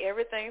 They'll take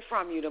everything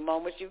from you the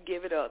moment you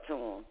give it up to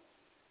them.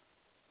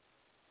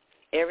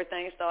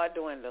 Everything start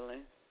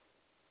dwindling.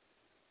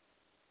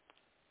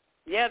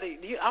 Yeah,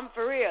 I'm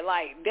for real.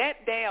 Like,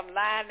 that damn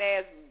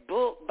lying-ass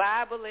book,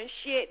 Bible and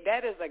shit,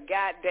 that is a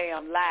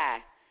goddamn lie.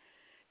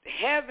 The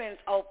heavens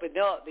opened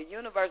up. The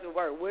universe will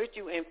work with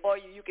you and for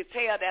you. You can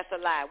tell that's a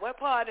lie. What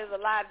part is a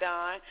lie,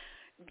 Don?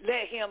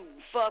 Let him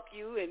fuck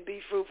you and be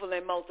fruitful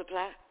and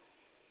multiply.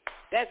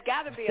 That's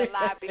got to be a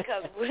lie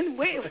because when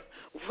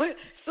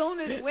soon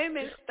as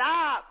women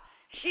stop,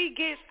 she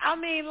gets, I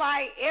mean,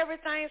 like,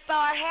 everything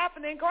started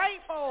happening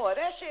great for her.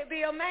 That should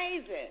be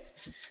amazing.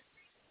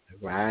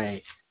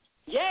 Right.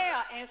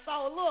 Yeah, and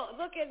so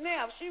look at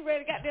now. She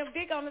ready got them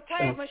dick on the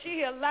table and she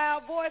hear a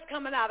loud voice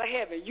coming out of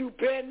heaven. You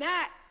better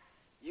not.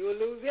 You'll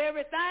lose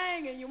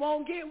everything and you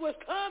won't get what's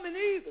coming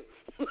either.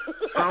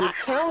 I'm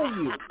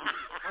telling you.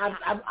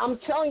 I'm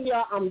telling you,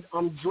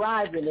 I'm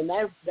driving and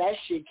that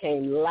shit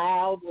came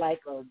loud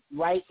like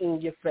right in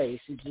your face.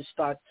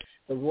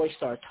 The voice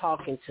started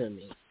talking to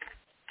me.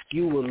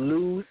 You will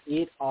lose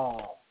it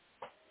all.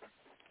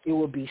 It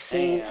will be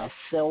seen as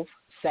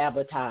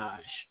self-sabotage.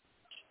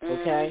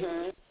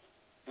 Okay?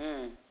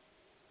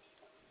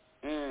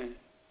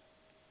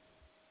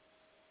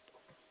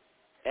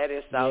 That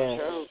is so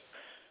true.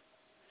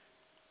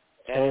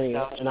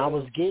 And I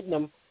was getting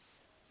them,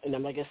 and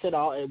then, like I said,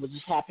 it was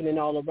just happening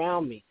all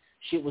around me.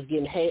 Shit was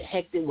getting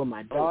hectic with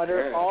my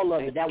daughter, all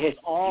of it. That was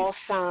all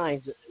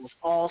signs. It was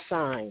all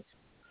signs.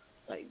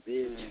 Like,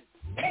 bitch,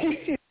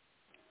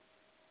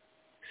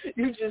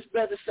 you just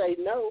better say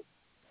no.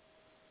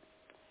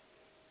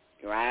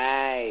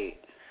 Right.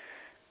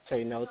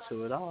 Say no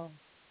to it all.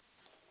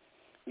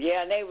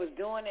 Yeah, and they was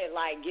doing it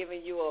like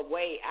giving you a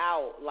way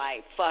out,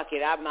 like, fuck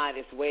it, I might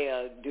as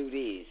well do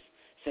this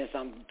since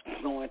I'm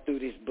going through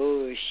this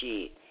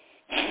bullshit.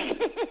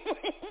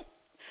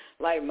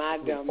 Like my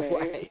dumb ass.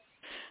 Right.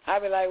 I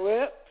be like,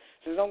 well,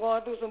 since I'm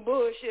going through some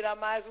bullshit, I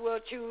might as well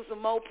choose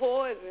some more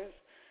poisons.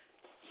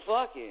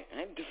 Fuck it.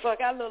 The fuck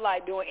I look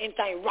like doing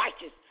anything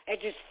righteous at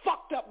this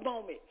fucked up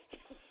moment.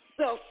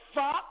 The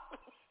fuck?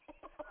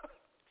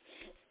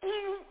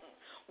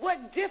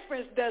 What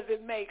difference does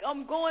it make?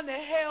 I'm going to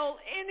hell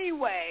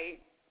anyway.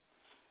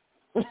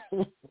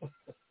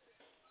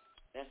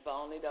 That's for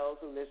only those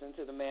who listen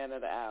to the Man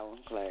of the Hour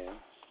class.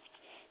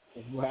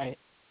 Right.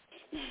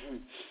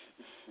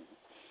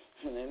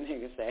 And that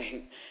nigga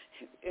say,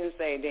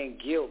 then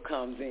guilt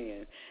comes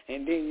in.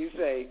 And then you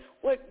say,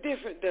 what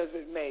difference does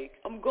it make?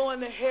 I'm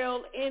going to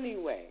hell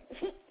anyway.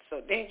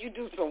 So then you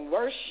do some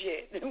worse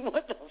shit.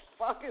 What the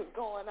fuck is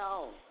going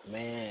on?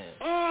 Man.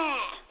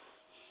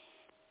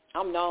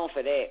 I'm known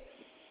for that.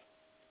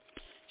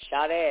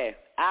 Sade,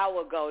 I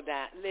will go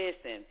down.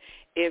 Listen,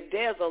 if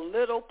there's a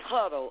little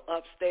puddle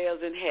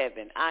upstairs in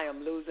heaven, I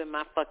am losing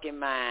my fucking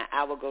mind.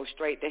 I will go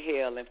straight to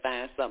hell and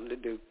find something to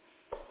do.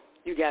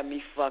 You got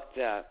me fucked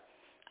up.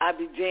 I'd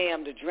be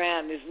damned to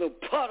drown this little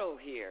puddle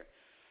here.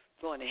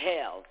 Going to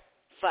hell.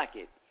 Fuck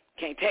it.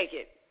 Can't take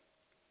it.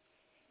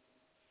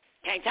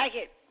 Can't take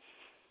it.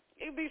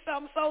 It'd be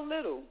something so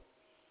little.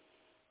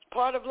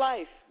 Part of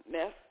life,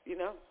 Neff, you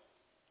know.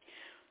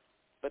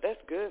 But that's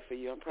good for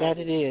you. I'm proud.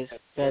 That it is.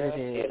 That it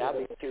is. I'll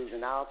be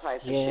choosing all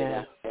types of shit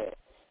out there.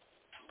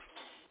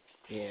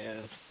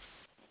 Yeah.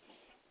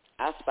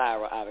 I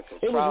spiral out of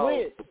control. It was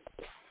weird.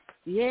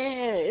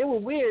 Yeah, it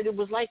was weird. It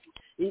was like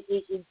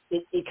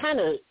it kind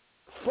of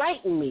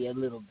frightened me a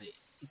little bit.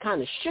 It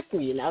kind of shook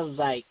me, and I was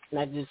like, and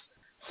I just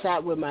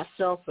sat with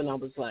myself, and I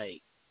was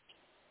like,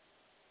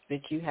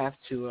 "Bitch, you have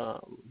to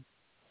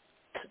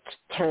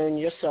turn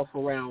yourself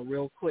around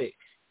real quick."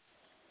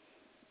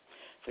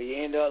 So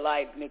you end up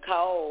like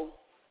Nicole,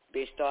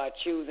 bitch, start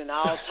choosing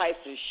all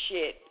types of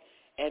shit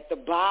at the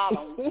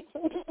bottom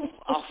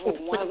off of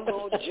one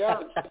little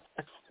jerk.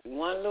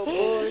 One little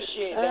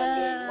bullshit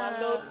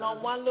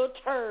one little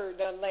turd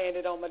done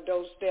landed on my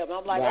doorstep. And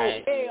I'm like,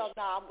 right. Oh, hell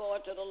no, I'm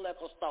going to the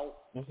liquor store.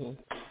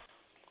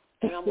 Mm-hmm.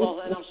 And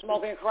I'm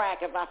smoking crack.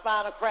 If I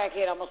find a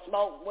crackhead, I'm gonna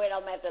smoke with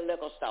them at the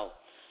liquor store.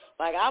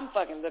 Like, I'm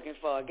fucking looking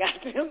for a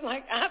goddamn,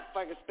 like, I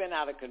fucking spin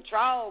out of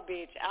control,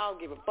 bitch. I don't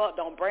give a fuck.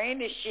 Don't bring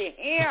this shit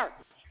here.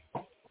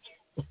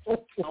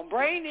 Don't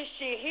bring this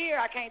shit here.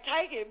 I can't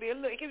take it.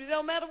 Look, it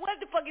don't matter what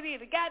the fuck it is.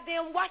 The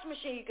goddamn washing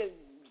machine could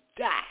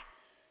die.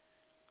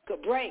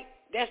 Could break.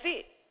 That's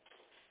it.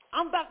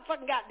 I'm about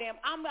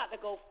to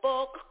go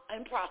fuck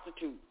and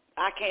prostitute.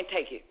 I can't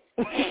take it.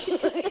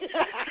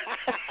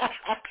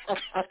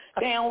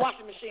 Damn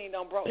washing machine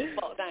done broke the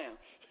fuck down.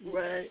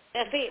 Right.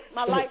 That's it.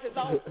 My life is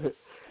over.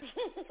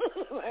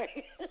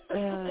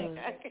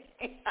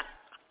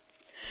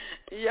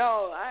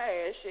 Yo, I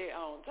had shit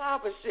on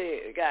top of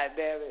shit. God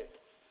damn it.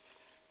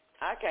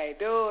 I can't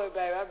do it,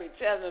 baby. I be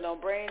telling them,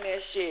 don't bring that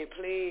shit,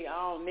 please. I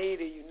don't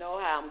need it. You know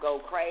how I'm go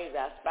crazy.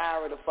 I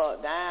spiral the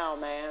fuck down,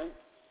 man.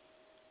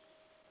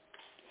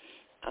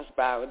 I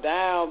spiral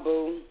down,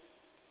 boo.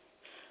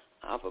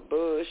 Off of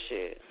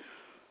bullshit.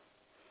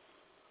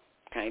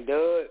 Can't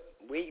do it.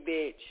 Weak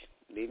bitch.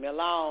 Leave me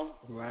alone.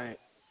 Right.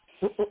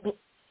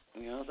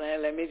 You know what I'm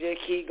saying? Let me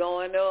just keep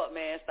going up,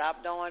 man.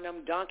 Stop throwing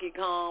them Donkey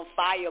Kong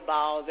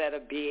fireballs at a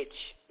bitch.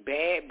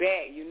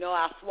 Bad. You know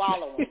I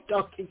swallow them.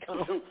 Donkey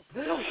Kong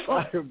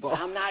fireball.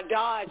 I'm not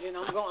dodging.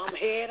 I'm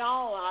head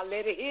on. I'll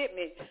let it hit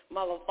me,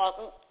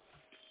 motherfucker.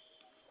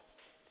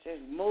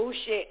 Just move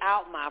shit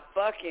out my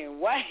fucking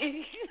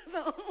way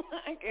so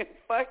I can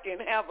fucking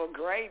have a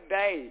great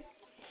day.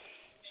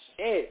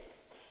 Shit.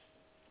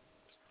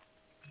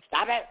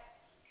 Stop it.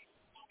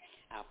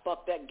 I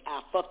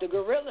fucked the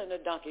gorilla in the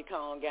Donkey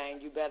Kong game.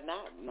 You better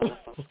not,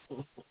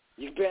 motherfucker.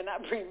 You better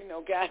not bring me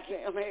no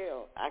goddamn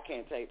hell. I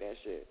can't take that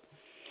shit.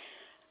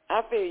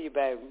 I feel you,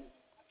 baby.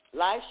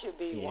 Life should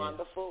be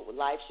wonderful.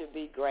 Life should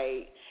be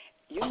great.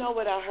 You know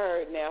what I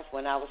heard, Neff,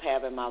 when I was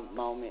having my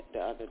moment the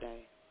other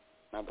day?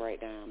 My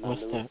breakdown, my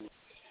losing.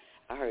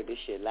 I heard this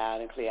shit loud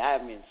and clear. I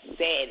haven't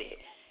said it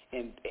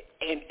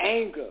in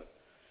anger.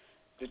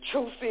 The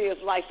truth is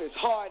life is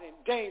hard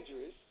and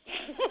dangerous.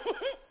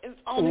 It's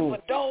only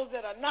for those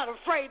that are not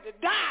afraid to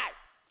die.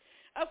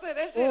 I said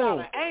that shit out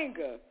of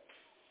anger.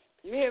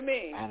 You hear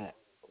me?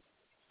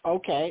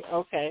 Okay.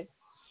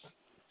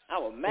 I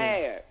was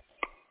mad.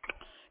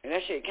 And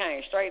that shit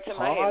came straight to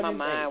my head, my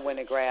mind when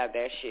it grabbed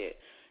that shit.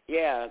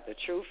 Yeah, the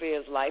truth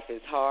is life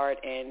is hard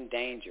and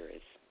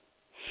dangerous.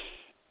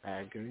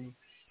 I agree.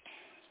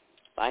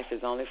 Life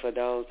is only for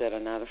those that are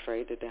not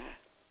afraid to die.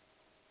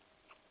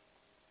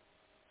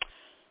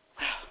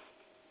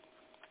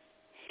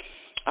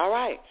 All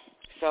right,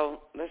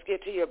 so let's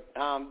get to your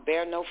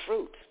bear no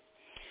fruit.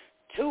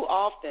 Too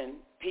often,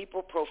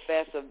 people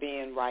profess of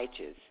being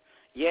righteous,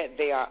 yet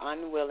they are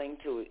unwilling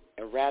to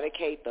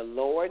eradicate the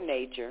lower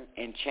nature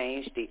and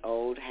change the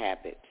old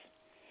habits.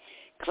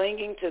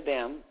 Clinging to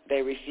them,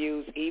 they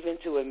refuse even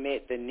to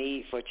admit the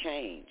need for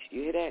change.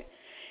 You hear that?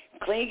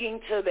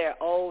 Clinging to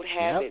their old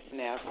habits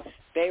now,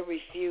 they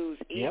refuse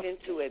even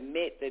to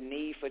admit the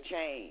need for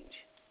change.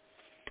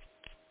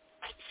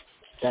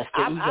 That's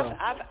the ego.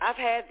 I've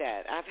had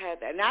that.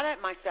 Not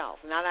at myself,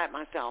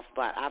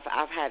 but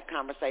I've had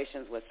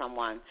conversations with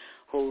someone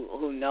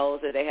who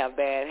knows that they have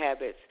bad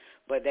habits,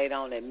 but they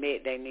don't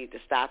admit they need to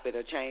stop it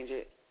or change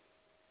it.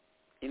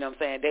 You know what I'm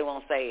saying? They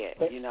won't say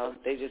it. You know,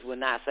 they just will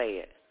not say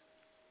it.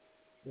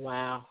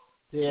 Wow.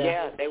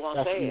 Yeah, they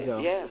won't say ego.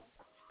 it. Yeah.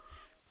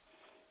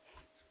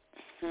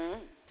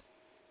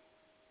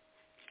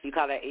 You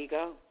call that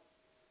ego?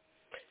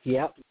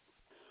 Yep.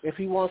 If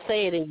you won't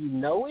say it and you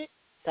know it,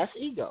 that's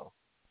ego.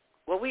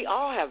 Well, we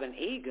all have an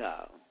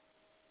ego.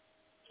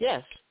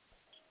 Yes.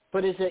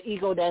 But it's an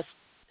ego that's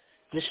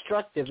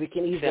destructive. It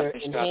can either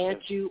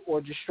enhance you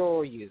or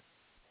destroy you.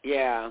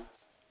 Yeah.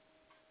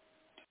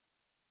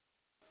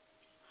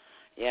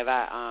 Yeah,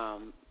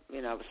 but,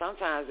 you know, but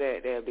sometimes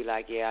they'll be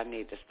like, yeah, I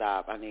need to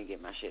stop. I need to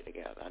get my shit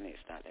together. I need to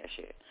stop that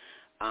shit.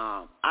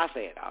 I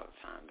say it all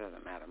the time.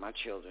 Doesn't matter. My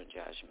children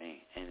judge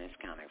me, and it's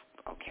kind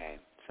of okay.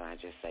 So I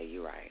just say,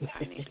 you're right.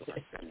 I need to work.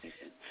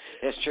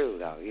 That's true,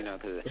 though, you know,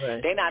 because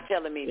they're not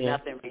telling me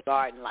nothing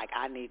regarding, like,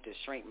 I need to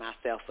shrink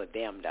myself for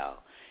them, though.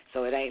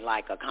 So it ain't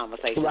like a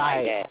conversation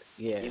like that.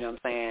 Yeah. You know what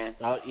I'm saying?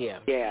 Oh, yeah.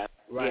 Yeah.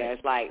 Right. Yeah,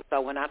 it's like,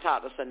 so when I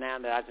talk to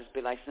Sananda, I just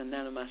be like,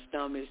 Sananda, my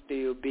stomach's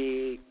still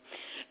big,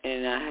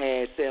 and I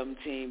had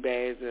 17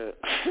 bags of,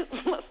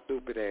 my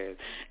stupid ass,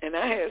 and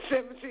I had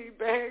 17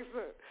 bags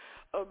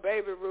of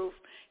Baby Ruth,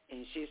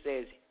 and she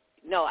says,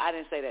 no, I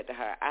didn't say that to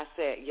her. I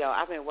said, yo,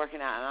 I've been working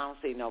out and I don't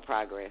see no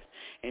progress.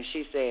 And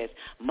she says,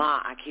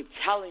 Ma, I keep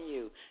telling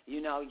you,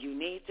 you know, you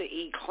need to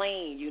eat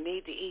clean. You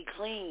need to eat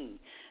clean.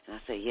 And I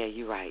said, yeah,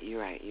 you're right.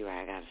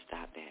 I got to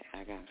stop that.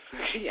 I got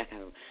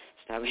to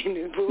stop eating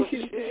this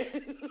bullshit.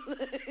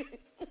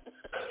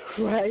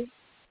 Right.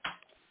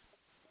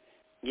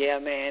 Yeah,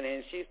 man,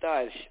 and she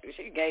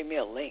gave me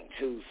a link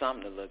to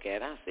something to look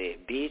at. I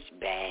said, bitch,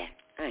 bad.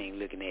 I ain't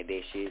looking at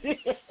that shit.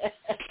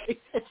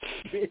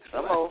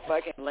 Some old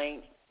fucking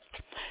link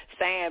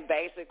saying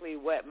basically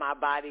what my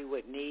body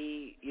would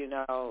need, you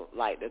know,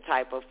 like the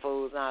type of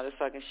foods and all this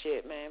fucking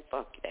shit, man.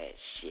 Fuck that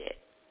shit.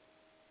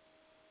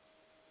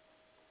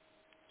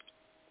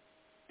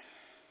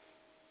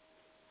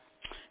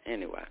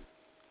 Anyway.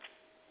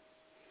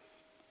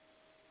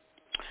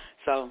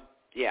 So,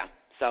 yeah.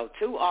 So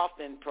too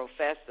often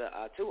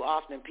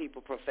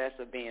people profess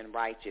of being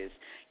righteous,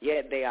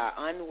 yet they are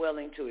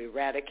unwilling to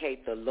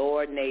eradicate the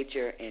lower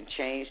nature and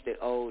change the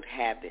old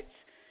habits.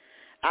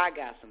 I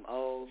got some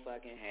old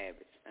fucking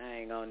habits. I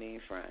ain't gonna even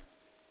front.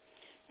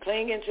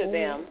 Clinging to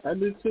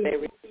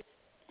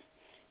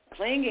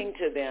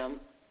them,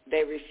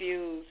 they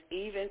refuse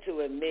even to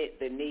admit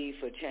the need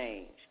for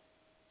change.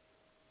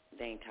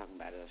 They ain't talking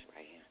about us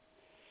right here.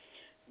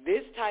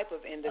 This type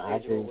of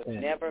individual will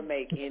never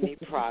make any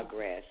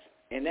progress.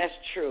 And that's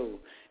true,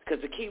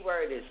 because the key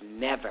word is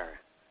never.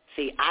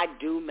 See, I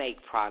do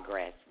make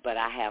progress, but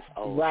I have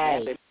old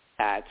habits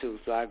too,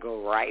 so I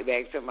go right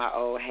back to my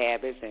old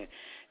habits and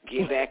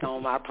get back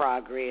on my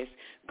progress,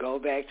 go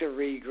back to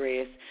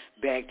regress,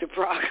 back to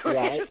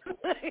progress.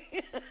 Right.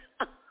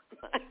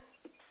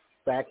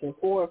 Back and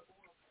forth.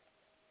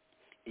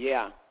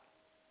 Yeah,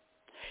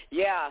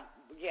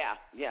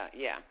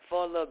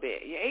 for a little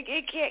bit.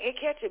 It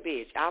catch a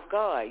bitch off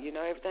guard. You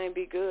know, everything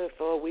be good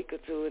for a week or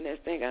two, and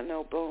next thing I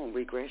know, boom,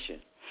 regression.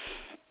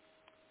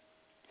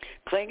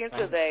 Clinging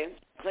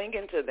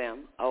to them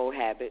old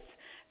habits,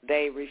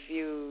 they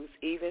refuse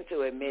even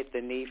to admit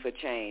the need for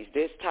change.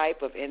 This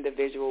type of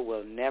individual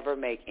will never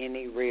make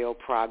any real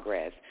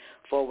progress,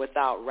 for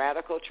without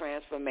radical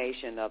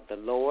transformation of the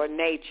lower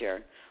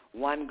nature,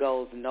 one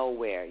goes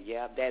nowhere.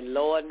 Yep, that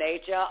lower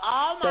nature.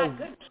 Oh, my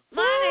goodness.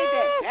 Mine ain't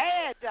that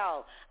bad,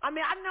 though. I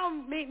mean, I know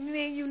me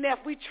and you, Neff,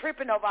 we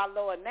tripping over our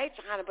lower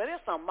nature, honey, but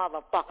there's some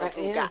motherfuckers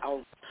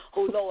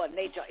who lower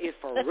nature is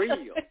for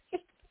real.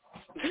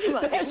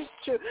 That's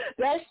true.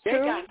 That's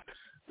true.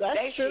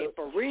 They shit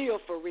for real.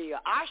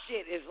 Our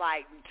shit is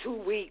like 2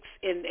 weeks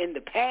in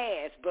the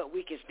past, but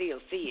we can still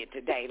see it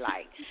today.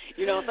 Like,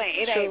 you know what I'm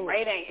saying?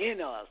 It ain't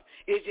in us.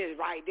 It's just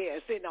right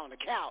there sitting on the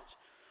couch.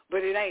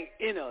 But it ain't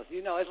in us,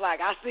 you know. It's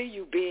like, I see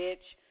you, bitch.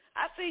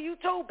 I see you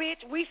too,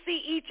 bitch. We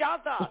see each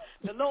other.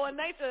 The lower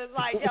nature is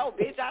like, yo,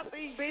 bitch, I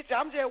see you, bitch.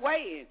 I'm just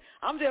waiting,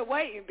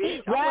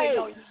 bitch. I'm waiting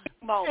on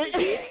you moment,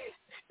 bitch.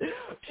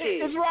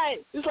 It's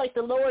right. It's like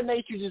the lower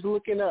nature just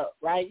looking up,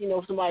 right? You know,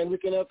 if somebody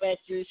looking up at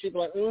you, she'd be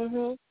like,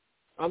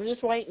 I'm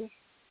just waiting.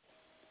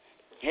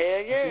 Hell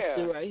yeah. Just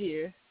sit right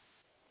here.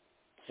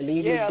 And then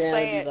you look down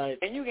and be like,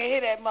 and you can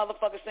hear that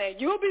motherfucker saying,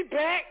 you'll be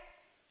back.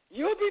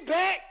 You'll be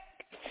back.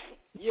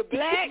 You're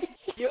black,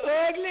 you're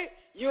ugly,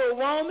 you're a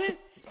woman,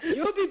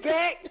 you'll be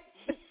back.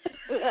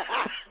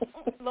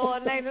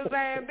 Lord nature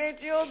saying, bitch,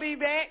 you'll be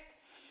back.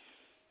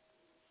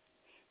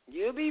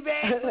 You'll be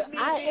back with me.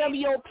 I am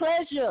your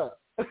pleasure.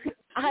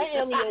 I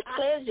am your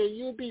pleasure.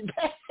 You'll be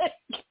back.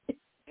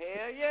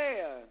 Hell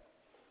yeah.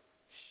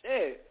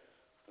 Shit.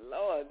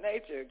 Lord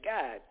nature,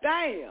 god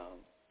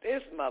damn.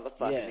 This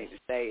motherfucker needs to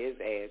stay his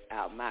ass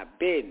out my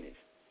business.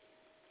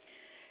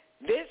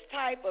 This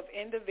type of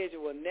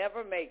individual will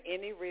never make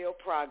any real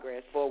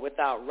progress, for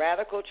without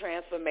radical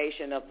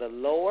transformation of the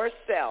lower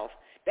self,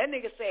 that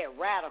nigga said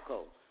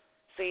radical.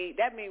 See,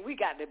 that means we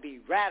got to be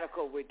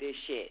radical with this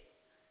shit.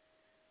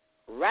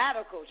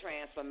 Radical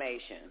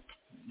transformation.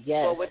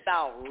 Yes. For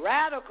without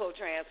radical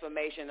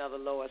transformation of the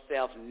lower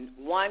self,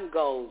 one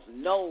goes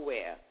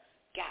nowhere.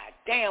 God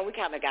damn, we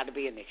kind of got to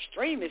be an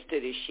extremist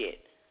to this shit.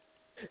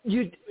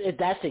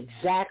 That's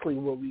exactly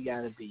what we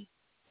got to be.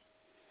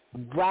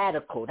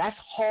 Radical. That's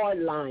hard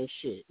line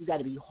shit. You got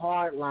to be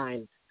hard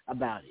line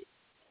about it.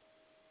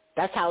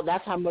 That's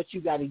how much you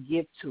got to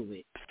give to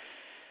it.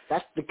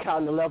 That's the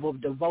kind of level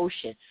of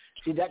devotion.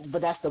 See that,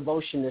 but that's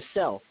devotion to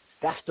self.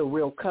 That's the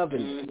real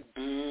covenant.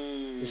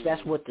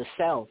 That's what the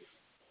self.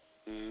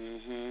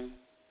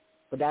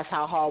 But that's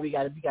how hard we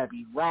got to be. Got to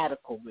be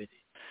radical with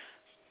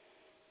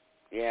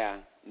it. Yeah,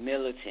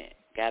 militant.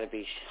 Got to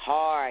be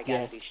hard.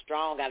 Got to be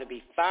strong. Got to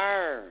be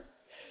firm.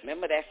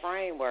 Remember that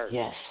framework.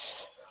 Yes.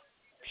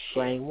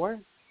 Framework.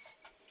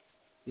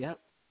 Yep.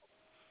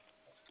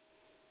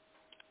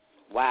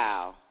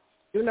 Wow.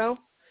 You know,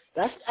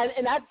 that's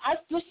and I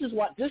this is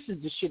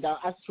the shit.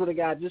 I swear to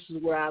God, this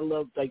is where I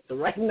love like the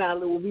right now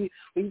when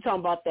we talking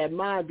about that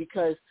mind,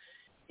 because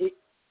it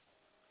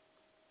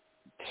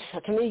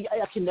to me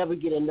I can never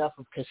get enough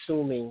of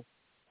consuming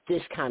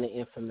this kind of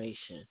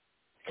information,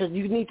 because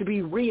you need to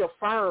be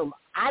reaffirmed.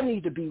 I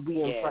need to be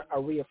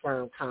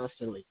reaffirmed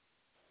constantly.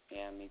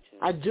 Yeah, me too.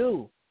 I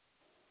do.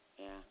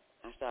 Yeah.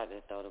 I started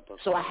to throw the book.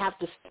 So I have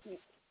to,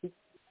 you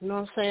know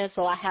what I'm saying?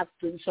 So I have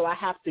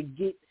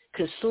to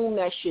consume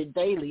that shit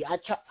daily.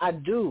 I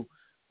do.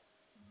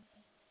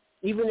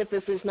 Even if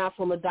it's not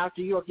from a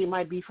Dr. York, it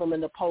might be from a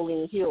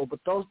Napoleon Hill. But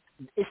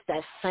it's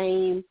that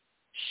same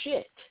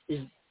shit.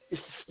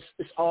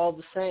 It's all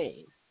the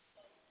same.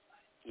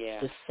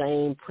 Yeah. The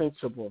same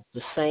principle,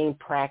 the same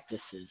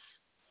practices.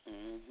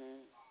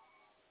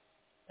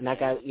 And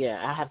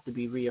I have to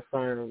be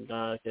reaffirmed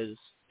because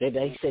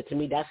they said to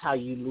me that's how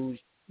you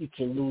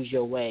can lose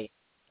your way.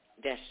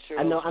 That's true.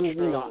 I know.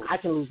 I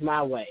can lose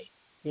my way.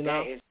 You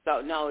know. That is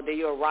so. No,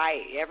 you're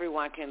right.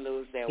 Everyone can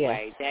lose their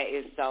way. That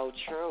is so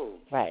true.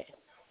 Right.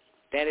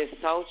 That is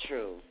so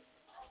true.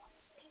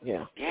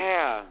 Yeah.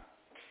 Yeah.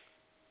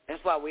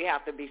 That's why we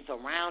have to be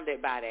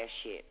surrounded by that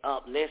shit,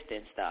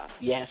 uplifting stuff.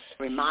 Yes.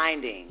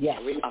 Reminding.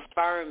 Yes.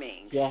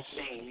 Affirming. Yes.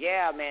 Things.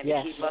 Yeah, man,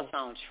 yes. to keep us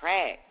on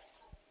track.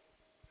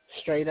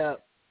 Straight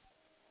up.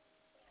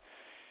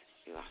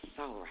 You are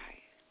so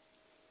right.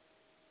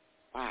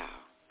 Wow.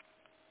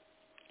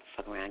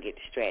 Fuck around and get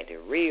distracted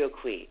real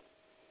quick.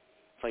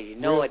 For you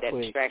know real it, that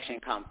quick.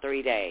 distraction come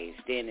 3 days,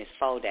 then it's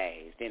 4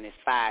 days, then it's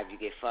 5, you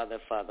get further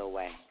and further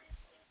away.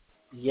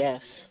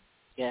 Yes.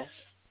 Yes.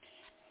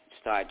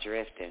 Start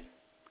drifting,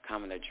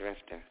 becoming a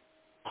drifter.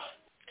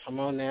 Come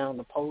on now,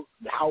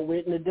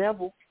 outwitting the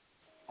devil.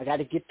 I got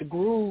to get the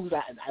grooves.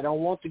 I don't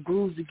want the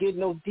grooves to get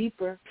no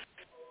deeper.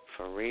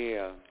 For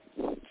real.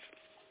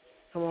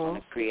 Come on. I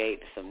want to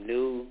create some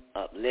new,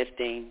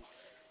 uplifting,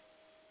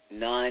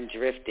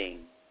 non-drifting.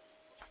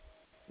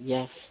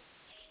 Yes.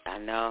 I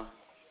know.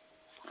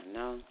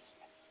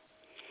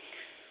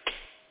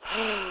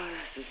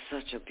 This is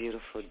such a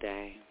beautiful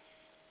day.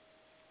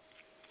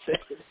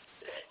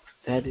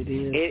 That it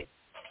is.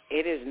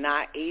 It is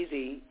not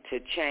easy to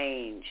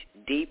change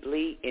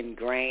deeply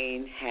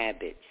ingrained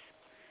habits.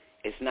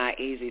 It's not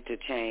easy to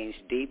change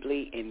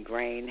deeply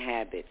ingrained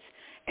habits.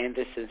 And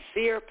the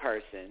sincere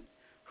person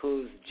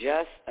who's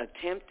just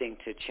attempting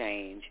to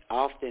change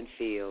often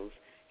feels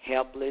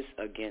helpless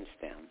against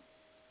them.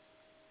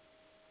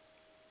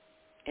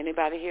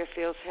 Anybody here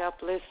feels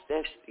helpless?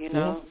 That's,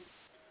 and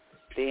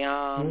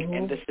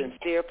the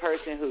sincere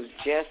person who's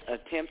just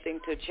attempting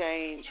to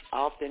change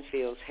often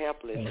feels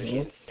helpless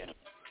against them.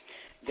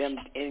 Them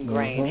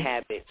ingrained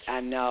habits. I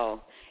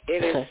know.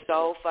 It is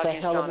so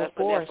fucking strong. That's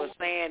what they're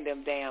saying,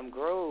 them damn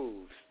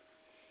grooves.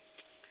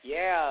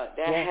 Yeah,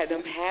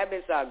 them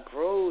habits are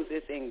grooves.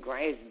 It's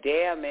ingrained. It's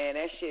there, man.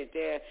 That shit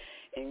there.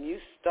 And you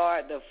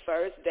start the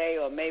first day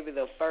or maybe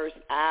the first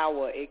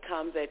hour, it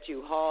comes at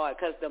you hard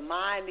because the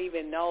mind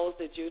even knows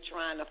that you're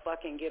trying to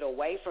fucking get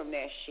away from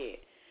that shit.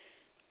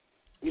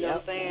 You know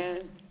what I'm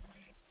saying?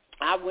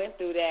 I went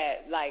through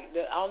that. Like,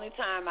 the only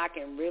time I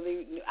can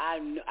really,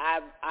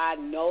 I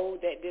know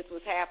that this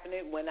was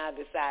happening when I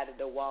decided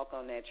to walk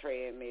on that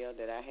treadmill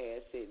that I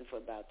had sitting for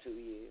about 2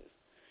 years.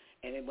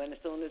 And then as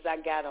soon as I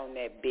got on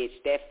that bitch,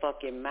 that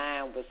fucking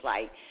mind was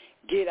like,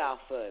 get off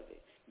of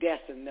it.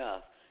 That's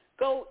enough.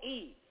 Go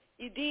eat.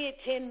 You did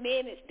 10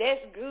 minutes.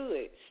 That's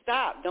good.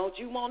 Stop. Don't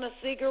you want a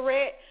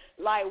cigarette?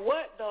 Like,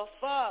 what the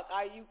fuck?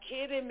 Are you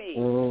kidding me?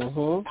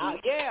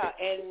 Yeah,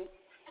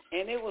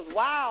 and it was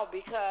wild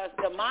because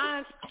the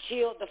mind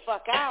chilled the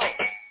fuck out,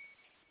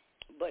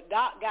 but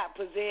Doc got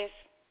possessed.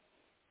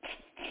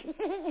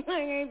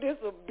 Ain't this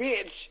a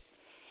bitch?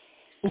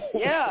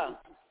 Yeah.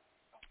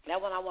 That's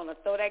when I want to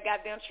throw that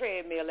goddamn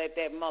treadmill at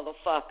that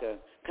motherfucker.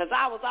 Because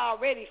I was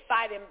already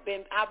fighting,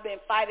 I've been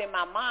fighting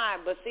my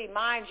mind. But see,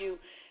 mind you,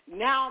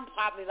 now I'm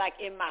probably like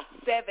in my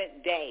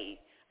 7th day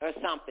or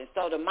something.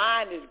 So the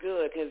mind is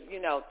good because,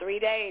 3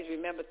 days,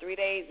 remember 3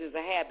 days is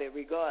a habit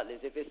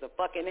regardless. If it's a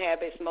fucking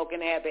habit,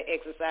 smoking habit,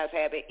 exercise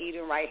habit,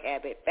 eating right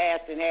habit,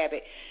 fasting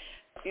habit,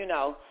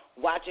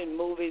 watching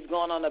movies,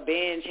 going on a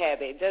binge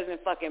habit, it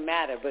doesn't fucking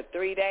matter. But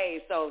 3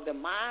 days, so the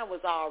mind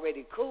was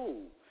already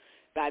cool.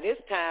 By this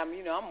time,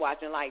 I'm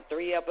watching like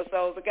 3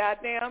 episodes of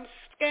goddamn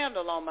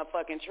Scandal on my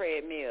fucking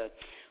treadmill.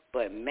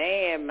 But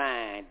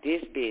man,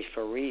 this bitch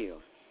for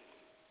real.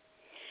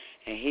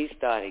 And he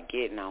started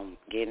getting on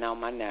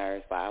my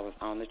nerves while I was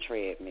on the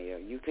treadmill.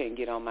 You couldn't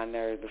get on my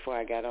nerves before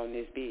I got on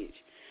this bitch.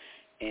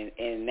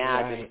 And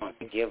now I just want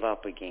to give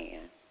up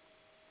again.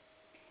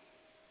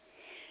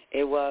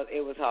 It was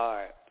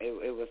hard.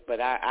 It was,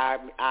 but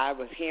I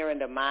was hearing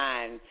the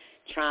mind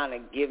trying to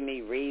give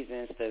me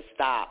reasons to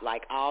stop,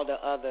 like all the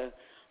other,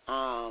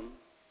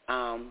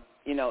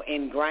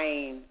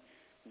 ingrained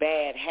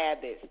bad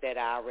habits that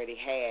I already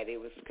had. It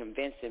was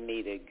convincing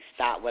me to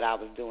stop what I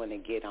was doing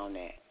and get on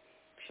that.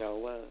 Sure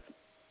was.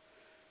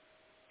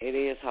 It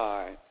is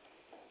hard.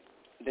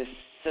 The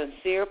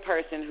sincere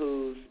person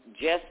who's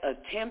just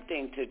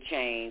attempting to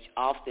change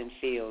often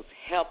feels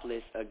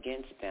helpless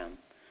against them,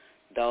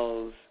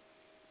 those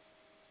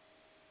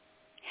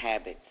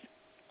habits.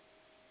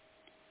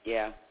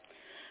 Yeah.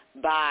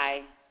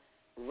 By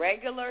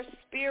regular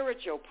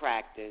spiritual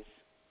practice,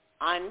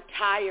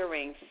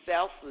 untiring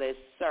selfless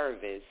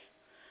service,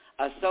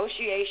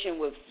 association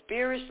with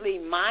spiritually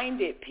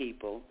minded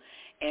people,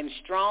 and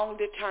strong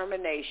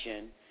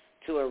determination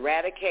to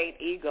eradicate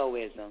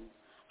egoism,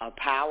 a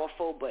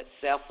powerful but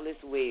selfless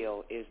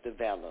will is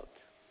developed.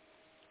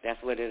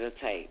 That's what it'll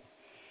take.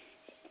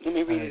 Let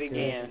me read it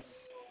again.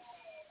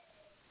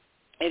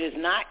 It is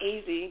not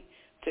easy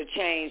to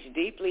change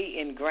deeply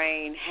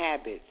ingrained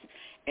habits,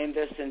 and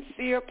the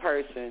sincere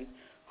person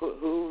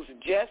who's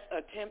just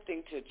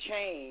attempting to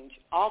change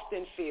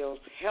often feels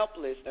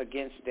helpless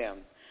against them.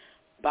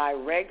 By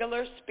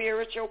regular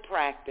spiritual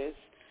practice,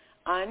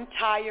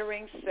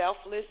 untiring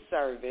selfless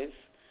service,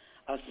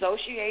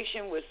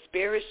 association with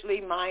spiritually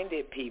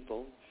minded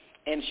people,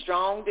 and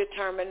strong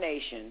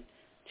determination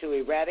to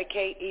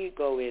eradicate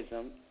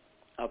egoism,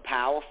 a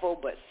powerful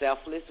but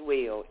selfless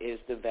will is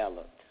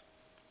developed.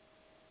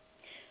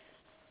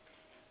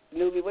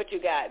 Newbie, what you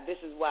got? This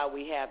is why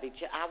we have each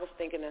other. I was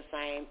thinking the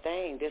same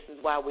thing. This is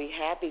why we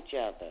have each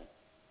other.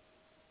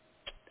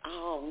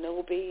 Oh,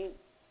 Newbie.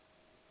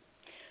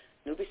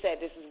 Newbie said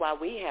this is why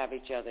we have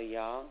each other,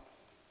 y'all.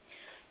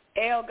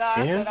 L. God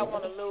said I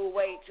want to lose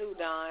weight too,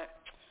 Don.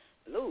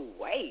 Lose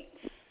weight?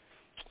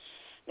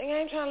 Nigga,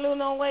 I ain't trying to lose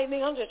no weight,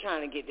 nigga. I'm just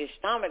trying to get this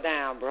stomach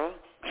down, bro.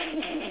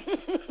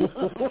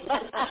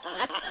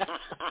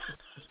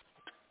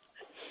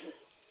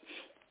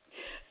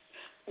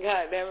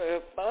 God damn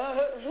it. I'm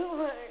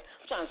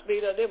trying to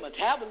speed up their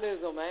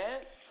metabolism,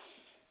 man.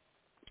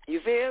 You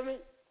feel me?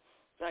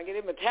 Trying to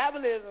get their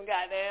metabolism,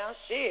 goddamn,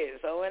 shit.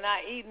 So when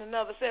I eating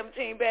another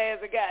 17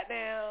 bags of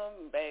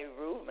goddamn Baby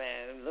Ruth,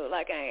 man, it look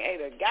like I ain't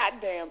ate a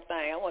goddamn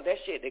thing. I want that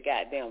shit to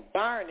goddamn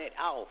burn it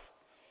off.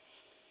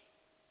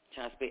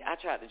 Trying to speak. I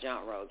tried to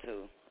jump rope,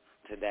 too,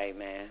 today,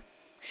 man.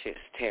 Shit's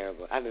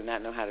terrible. I do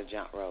not know how to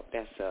jump rope.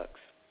 That sucks.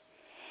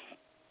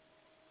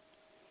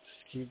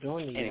 Just keep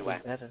doing it.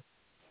 Anyway. Better.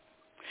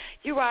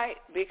 You're right,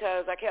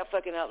 because I kept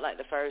fucking up like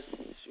the first,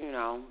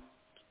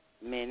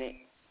 minute.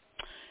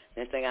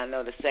 Next thing I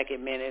know, the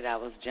second minute, I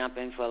was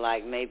jumping for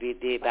like maybe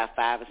did about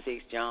 5 or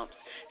 6 jumps.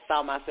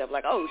 Saw myself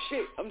like, oh,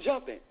 shit, I'm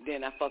jumping.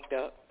 Then I fucked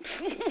up.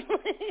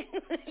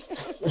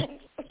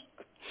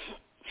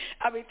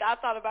 I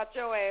thought about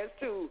your ass,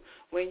 too,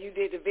 when you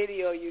did the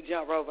video, you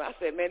jump rope. I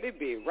said, man, this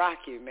be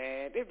Rocky,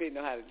 man. This be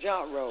know how to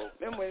jump rope.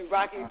 Remember when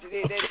Rocky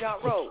did that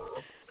jump rope?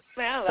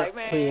 Man, I was like,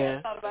 man,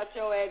 I thought about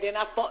your ass. Then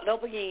I fucked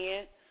up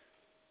again.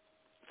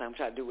 So I'm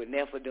trying to do what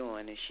Neff was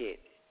doing and shit,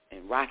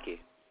 and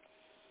Rocky.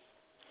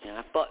 And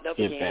I fucked up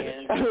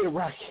again.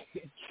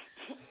 Rocky.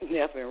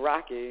 Neff and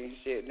Rocky and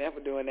shit. Neff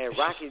was doing that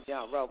Rocky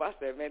jump rope. I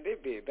said, man, this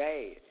bitch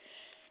bad.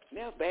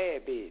 Neff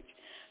bad bitch.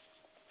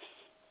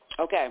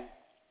 Okay.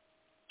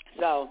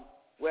 So,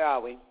 where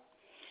are we?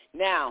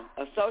 Now,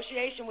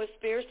 association with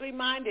spiritually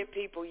minded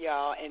people,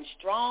 y'all, and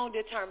strong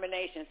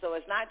determination. So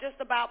it's not just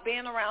about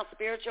being around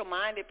spiritual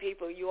minded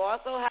people. You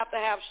also have to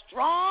have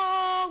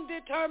strong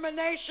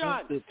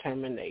determination.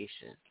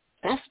 Determination.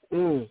 That's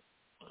to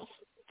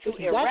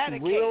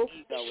eradicate real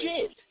ego.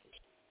 Shit.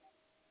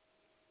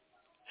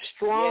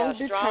 Strong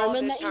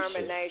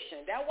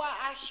determination. That's why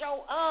I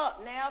show up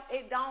now.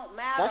 It don't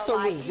matter. That's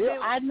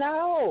I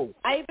know.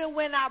 Even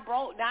when I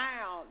broke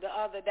down the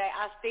other day,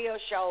 I still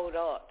showed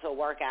up to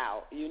work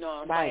out. You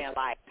know what I'm saying?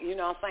 Like, you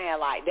know what I'm saying?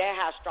 Like, that's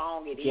how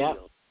strong it is.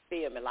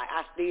 Feel me? Like,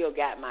 I still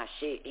got my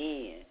shit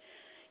in.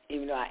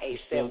 Even though I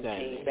ate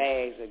 17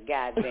 bags of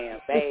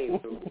goddamn Baby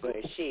Ruth, but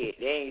shit,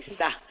 they ain't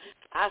stop.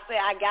 I say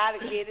I gotta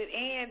get it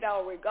in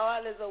though,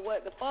 regardless of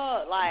what the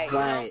fuck. Like, you know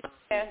what I'm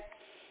saying?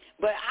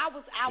 But I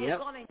was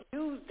going to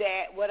use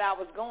that, what I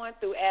was going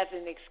through, as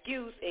an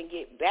excuse and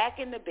get back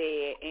in the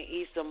bed and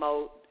eat some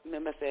more.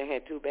 Remember I said I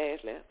had 2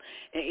 bags left,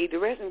 and eat the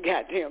rest of the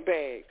goddamn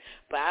bags.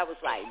 But I was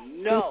like,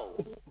 no,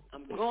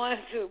 I'm going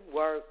to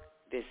work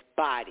this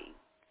body.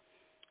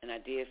 And I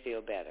did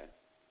feel better.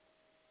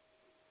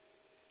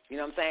 You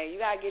know what I'm saying? You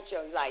got to get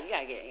your, like, you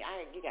got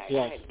to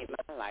get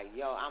my, like,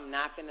 yo, I'm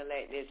not going to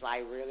let this,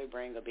 like, really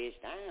bring a bitch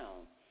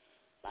down.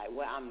 Like,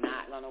 well, I'm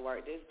not going to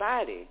work this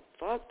body.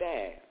 Fuck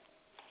that.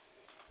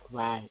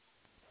 Right.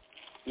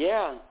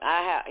 Yeah,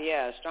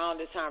 strong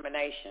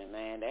determination,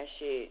 man. That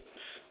shit.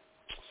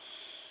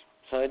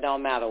 So it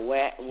don't matter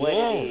what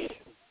it is,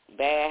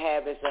 bad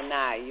habits or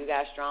not. You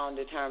got strong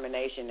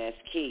determination. That's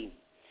key.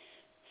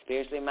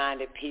 Spiritually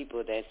minded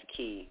people. That's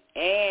key.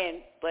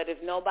 But if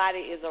nobody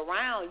is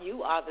around,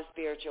 you are the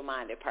spiritual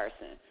minded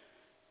person.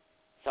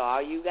 So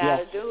all you got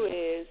to do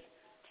is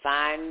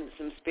find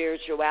some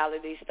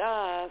spirituality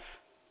stuff.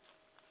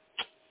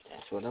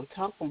 That's what I'm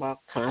talking about.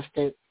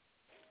 Constant.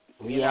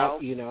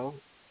 Reaffirming.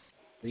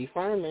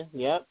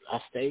 Yep, I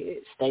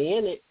stay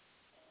in it.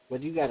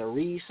 But you got to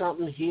read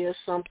something, hear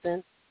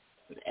something,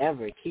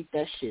 whatever. Keep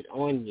that shit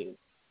on you.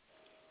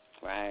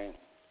 Right.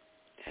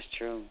 That's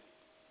true.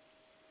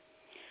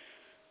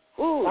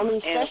 Ooh, I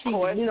mean,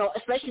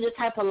 especially the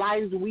type of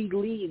lives we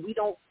lead. We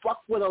don't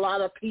fuck with a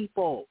lot of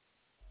people.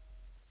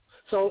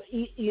 So,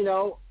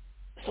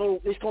 so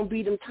it's going to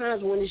be them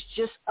times when it's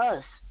just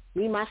us,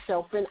 me,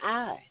 myself, and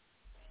I.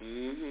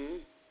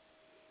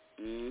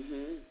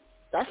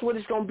 That's what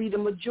it's going to be the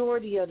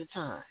majority of the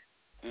time.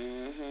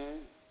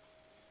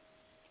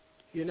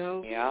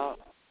 Yeah.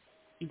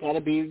 You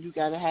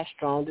gotta have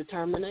strong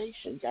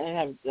determination. You gotta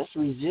have, that's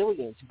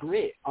resilience,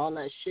 grit, all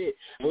that shit.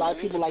 A lot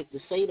of people like to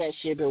say that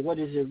shit, but what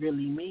does it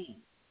really mean?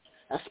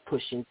 That's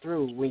pushing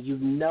through when you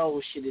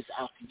know shit is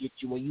out to get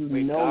you, when you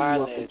know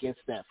you're up against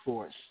that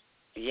force.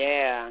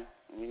 Yeah.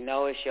 You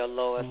know it's your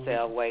lower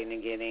self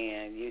waiting to get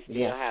in. You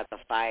still have to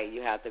fight.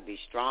 You have to be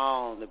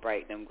strong to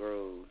break them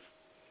grooves.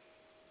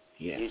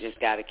 Yeah. You just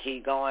got to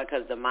keep going,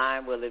 because the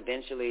mind will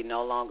eventually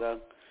no longer,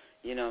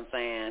 you know what I'm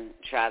saying,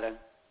 try to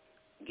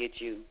get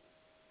you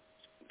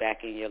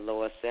back in your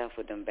lower self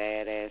with them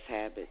badass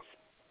habits.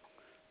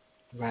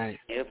 Right.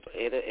 It'll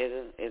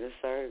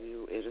serve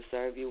you. It'll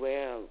serve you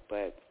well,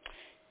 but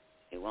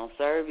it won't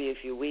serve you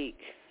if you're weak.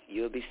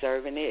 You'll be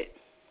serving it.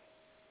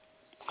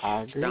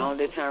 I agree. Strong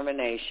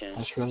determination.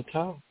 That's real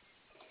talk.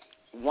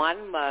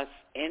 one must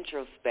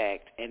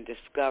introspect and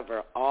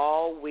discover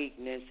all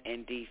weakness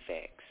and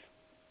defects.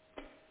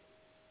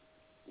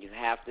 You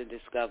have to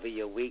discover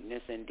your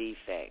weakness and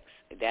defects.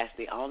 That's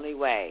the only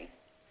way.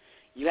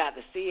 You have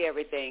to see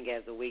everything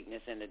as a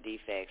weakness and a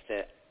defect.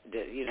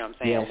 You know what I'm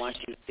saying? Yes. Once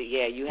you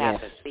see, you have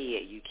to see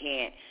it. You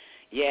can't,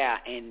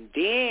 and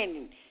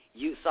then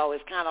so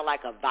it's kind of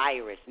like a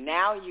virus.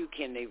 Now you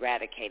can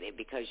eradicate it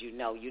because you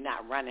know you're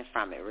not running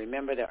from it.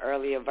 Remember the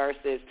earlier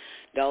verses?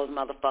 Those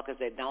motherfuckers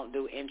that don't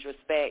do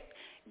introspect,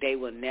 they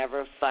will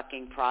never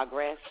fucking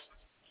progress.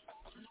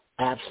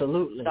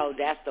 Absolutely. So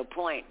that's the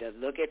point. To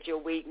look at your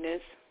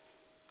weakness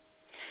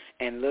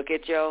and look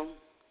at your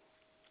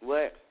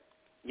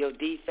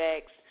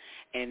defects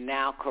and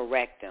now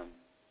correct them.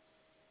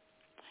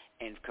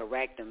 And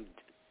correct them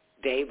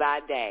day by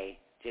day.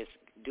 Just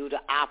do the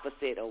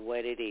opposite of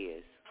what it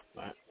is.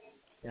 Right.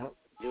 Yep.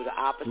 Do the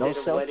opposite No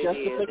of what it is, and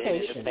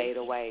self-justification. it'll fade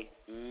away.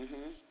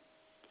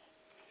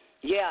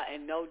 Yeah,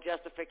 and no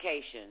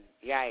justification.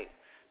 Right.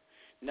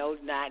 No,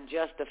 not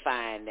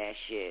justifying that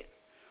shit.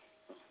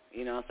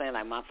 You know what I'm saying?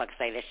 Like motherfuckers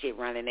say that shit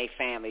run in their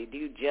family. Do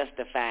you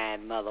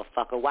justifying,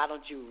 motherfucker? Why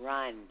don't you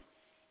run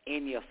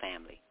in your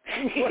family?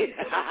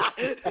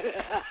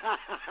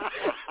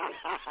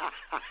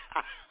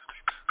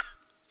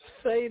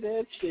 Say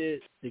that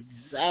shit.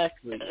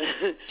 Exactly.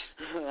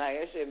 Like,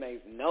 that shit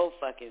makes no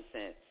fucking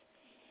sense.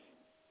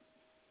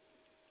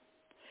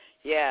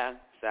 Yeah,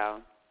 so,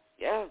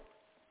 yeah.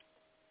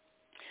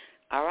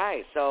 All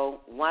right, so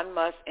one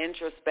must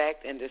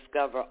introspect and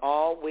discover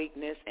all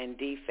weakness and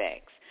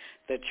defects.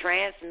 The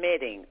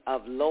transmitting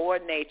of lower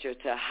nature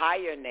to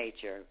higher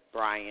nature,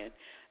 Brian,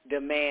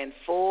 demand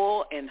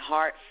full and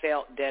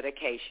heartfelt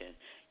dedication.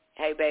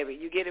 Hey, baby,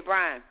 you get it,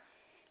 Brian?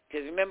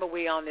 Because remember,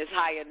 we on this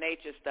higher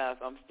nature stuff.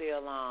 I'm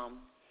still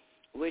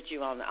with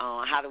you on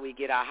how do we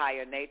get our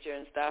higher nature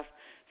and stuff.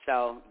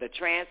 So the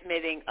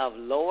transmitting of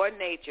lower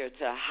nature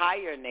to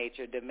higher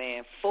nature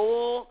demand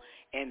full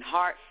and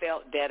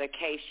heartfelt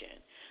dedication.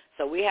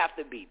 So we have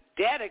to be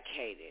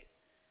dedicated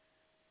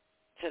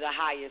to the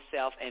higher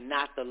self and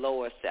not the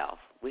lower self.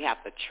 We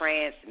have to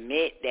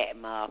transmit that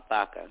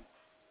motherfucker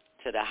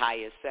to the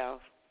higher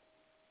self.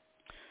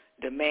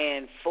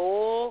 Demand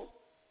full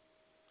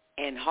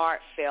and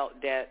heartfelt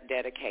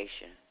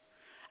dedication.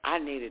 I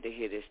needed to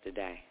hear this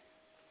today.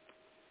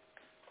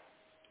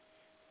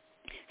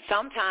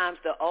 Sometimes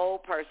the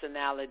old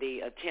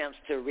personality attempts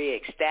to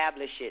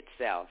reestablish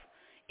itself,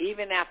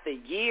 even after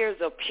years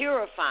of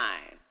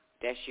purifying.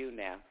 That's you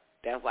now.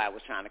 That's why I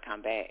was trying to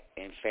come back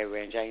in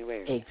February and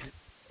January.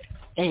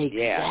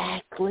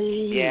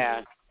 Exactly.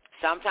 Yeah.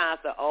 Sometimes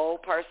the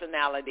old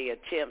personality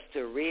attempts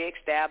to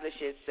reestablish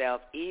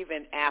itself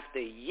even after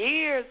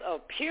years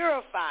of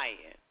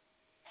purifying.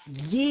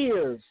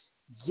 Years,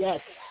 yes.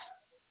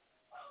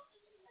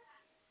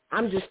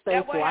 I'm just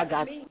thankful I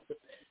got.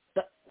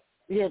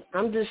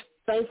 I'm just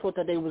thankful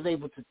that they was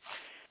able to.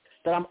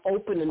 That I'm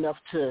open enough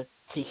to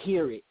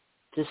hear it,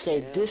 to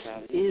say this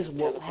is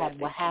what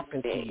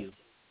happened to you.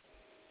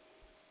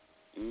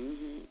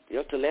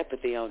 Your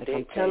telepathy on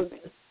deck.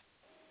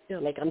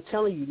 I'm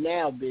telling you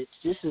now, bitch.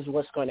 This is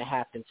what's going to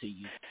happen to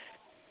you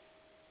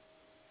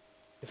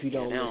if you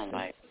don't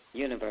listen.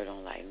 Universe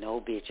don't like no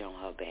bitch on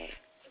her back.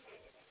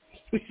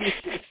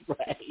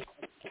 Right.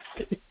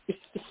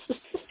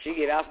 She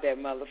get off that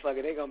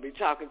motherfucker, they gonna be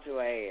talking to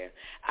her ass.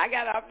 I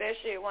got off that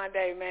shit one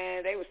day,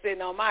 man. They was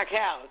sitting on my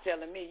couch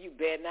telling me, you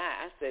better not.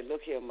 I said,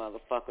 look here,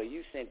 motherfucker,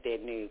 you sent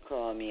that nigga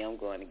call me, I'm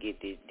going to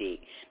get this dick.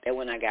 That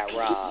when I got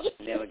robbed,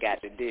 never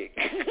got the dick.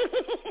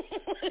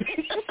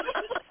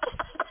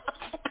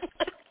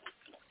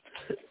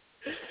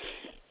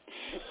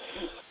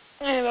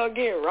 I ain't gonna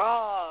get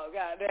robbed,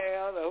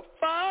 goddamn. The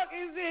fuck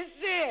is this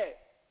shit?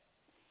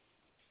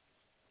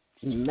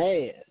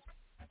 Man.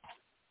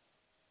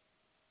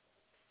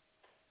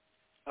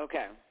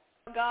 Okay.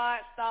 God,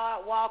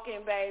 start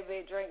walking,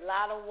 baby. Drink a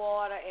lot of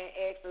water and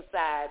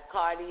exercise.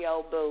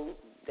 Cardio, boo.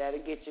 That'll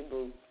get you,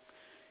 boo.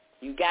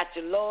 You got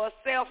your lower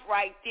self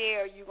right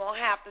there. You're going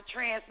to have to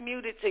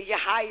transmute it to your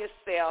higher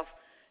self.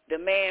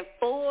 Demand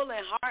full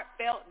and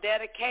heartfelt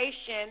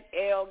dedication,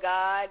 El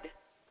God.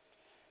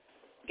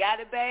 Got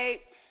it, babe?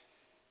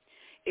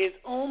 Is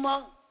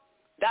Uma,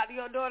 Dr.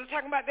 Your daughter,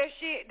 talking about that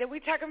shit that we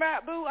talking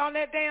about, boo, on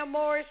that damn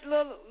Morris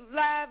little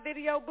live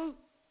video, boo?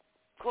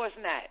 Of course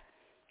not.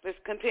 Let's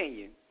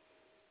continue.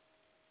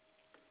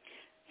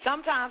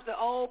 Sometimes the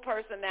old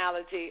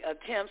personality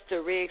attempts to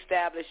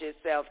reestablish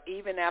itself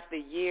even after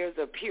years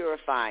of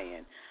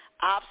purifying,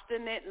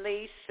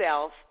 obstinately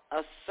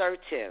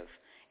self-assertive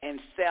and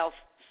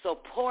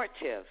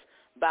self-supportive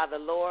by the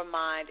lower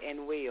mind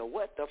and will.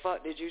 What the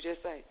fuck did you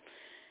just say?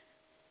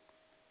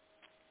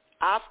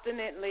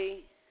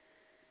 Obstinately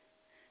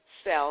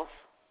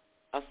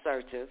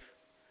self-assertive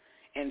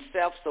and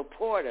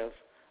self-supportive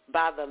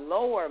by the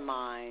lower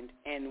mind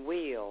and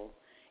will,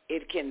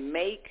 it can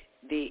make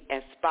the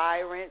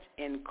aspirant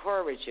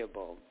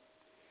incorrigible,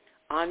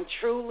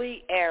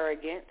 untruly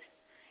arrogant,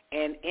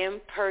 and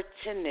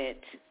impertinent.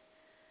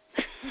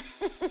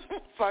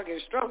 Fucking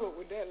struggle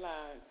with that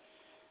line.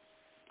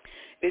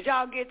 Did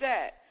y'all get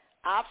that?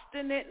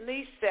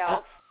 Obstinately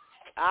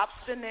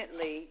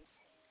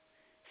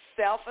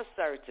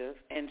self-assertive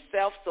and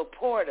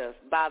self-supportive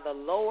by the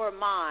lower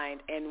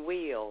mind and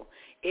will,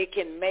 it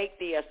can make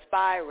the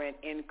aspirant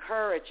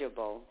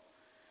incorrigible,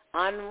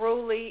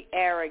 unruly,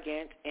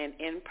 arrogant, and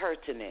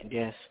impertinent.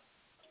 Yes.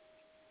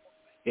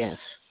 Yes.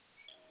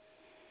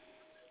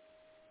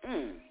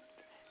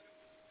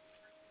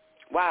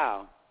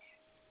 Wow.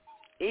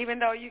 Even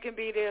though you can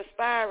be the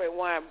aspirant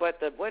one, but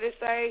what it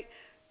say?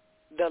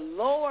 The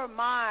lower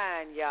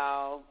mind,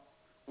 y'all,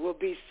 will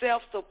be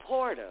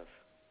self-supportive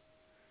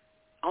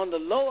on the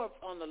lower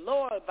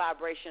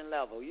vibration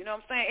level. You know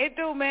what I'm saying? It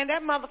do, man.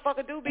 That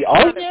motherfucker do be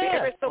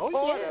very supportive.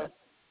 Oh, yeah.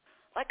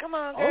 Like, come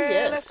on, girl,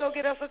 yes. let's go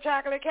get us a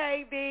chocolate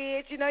cake,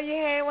 bitch. You know, you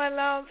had one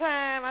long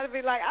time. I'd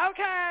be like,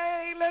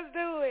 okay, let's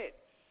do it.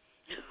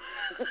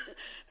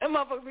 That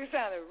motherfucker be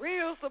sounding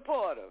real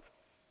supportive.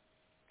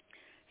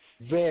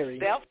 Very.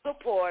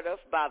 Self-supportive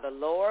by the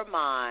lower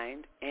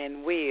mind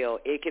and will,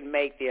 it can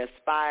make the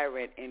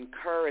aspirant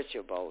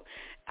incorrigible.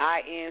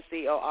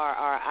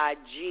 incorrigible.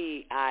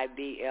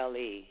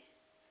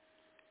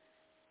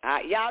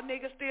 Y'all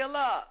niggas still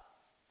up.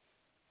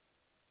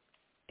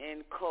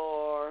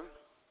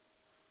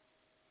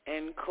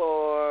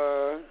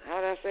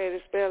 How did I say to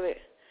spell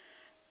it?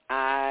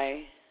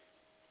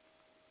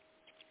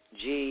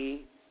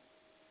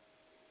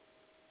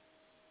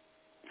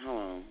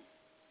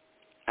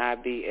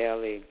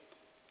 IBLE.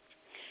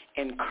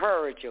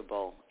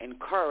 Incorrigible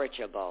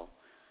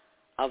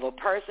of a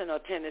person or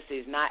tendency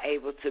is not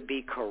able to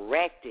be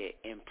corrected,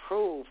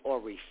 improved, or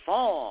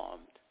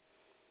reformed.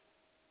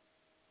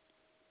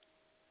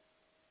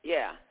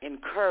 Yeah,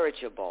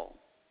 incorrigible.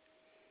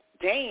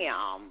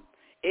 Damn,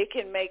 it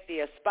can make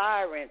the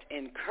aspirant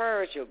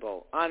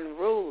incorrigible,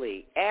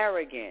 unruly,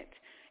 arrogant,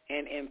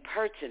 and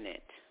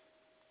impertinent.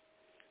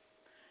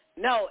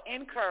 No,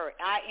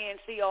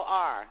 incorrigible.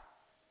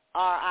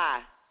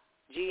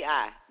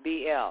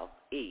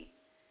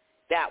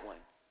 That one.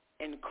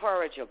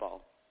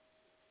 Incorrigible.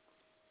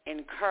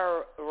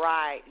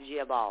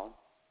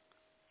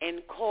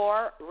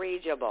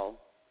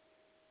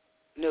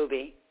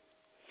 Newbie.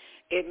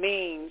 It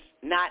means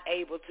not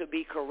able to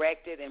be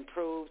corrected,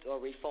 improved, or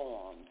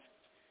reformed.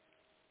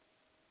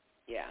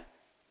 Yeah.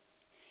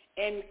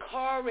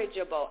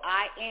 Incorrigible.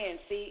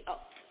 incorrigible.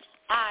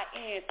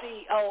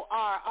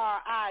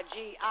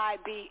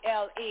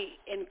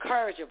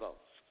 Incorrigible.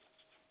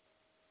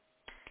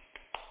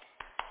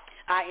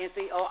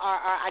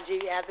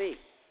 incorrigible.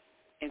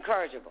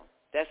 Incorrigible.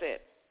 That's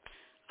it.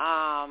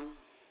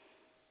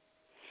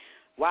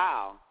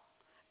 Wow.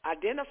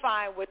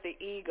 Identifying with the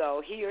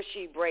ego, he or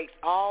she breaks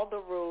all the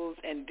rules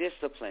and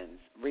disciplines,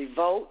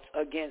 revolts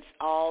against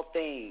all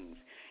things,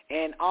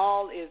 and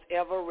all is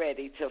ever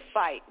ready to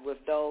fight with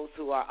those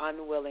who are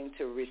unwilling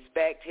to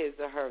respect his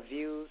or her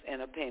views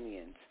and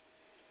opinions.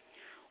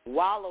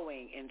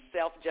 Wallowing in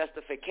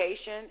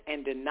self-justification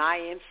and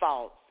denying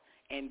faults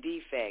and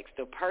defects,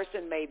 the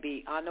person may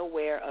be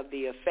unaware of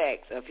the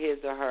effects of his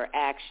or her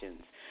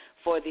actions,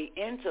 for the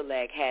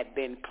intellect had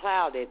been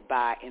clouded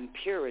by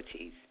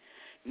impurities,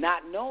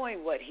 not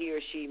knowing what he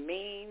or she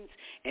means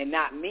and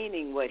not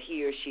meaning what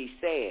he or she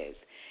says.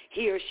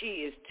 He or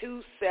she is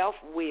too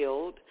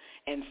self-willed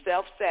and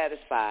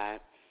self-satisfied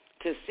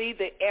to see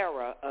the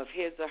error of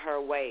his or her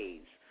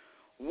ways.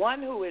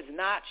 One who is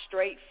not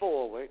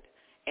straightforward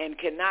and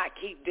cannot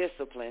keep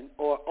discipline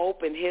or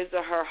open his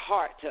or her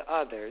heart to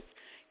others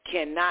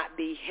cannot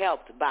be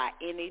helped by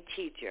any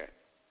teacher.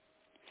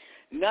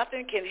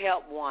 Nothing can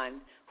help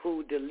one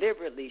who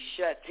deliberately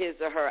shuts his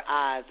or her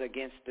eyes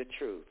against the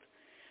truth.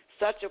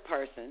 Such a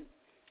person,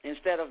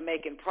 instead of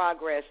making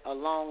progress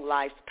along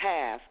life's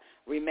path,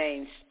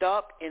 remains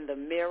stuck in the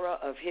mirror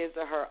of his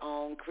or her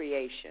own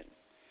creation.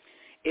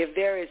 If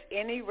there is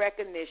any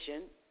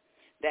recognition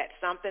that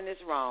something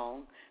is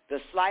wrong, the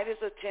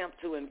slightest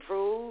attempt to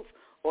improve,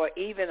 or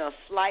even a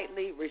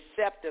slightly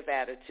receptive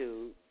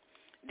attitude,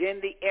 then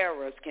the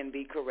errors can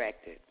be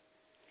corrected.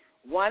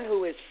 One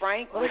who is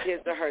frank with his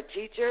or her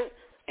teacher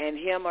and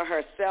him or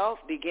herself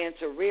begin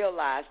to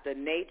realize the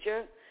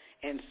nature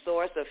and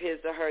source of his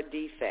or her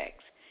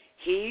defects.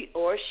 He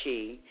or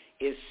she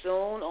is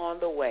soon on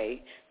the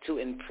way to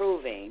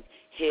improving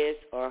his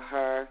or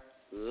her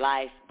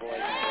life, boys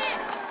and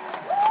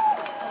girls.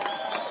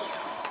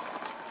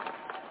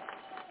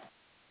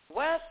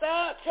 What's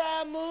up,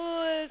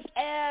 Tammuz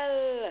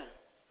L?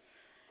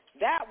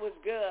 That was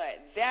good.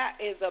 That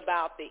is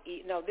about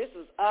this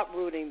is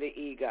uprooting the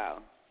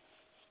ego.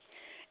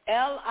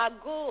 El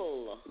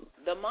Agul,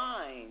 the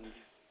mind.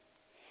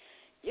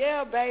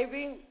 Yeah,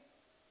 baby.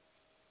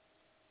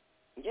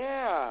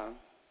 Yeah.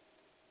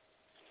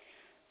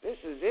 This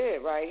is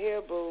it right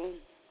here, boo.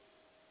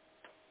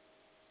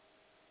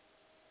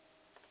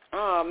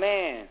 Oh,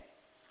 man.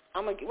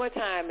 What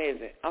time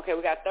is it? Okay,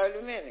 we got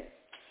 30 minutes.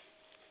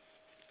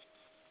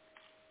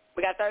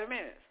 We got 30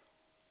 minutes.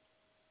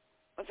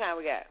 What time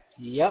we got?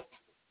 Yep.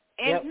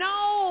 And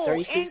no,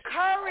 36.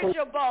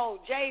 incorrigible,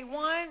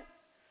 J1.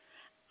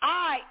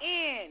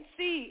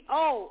 INCOR.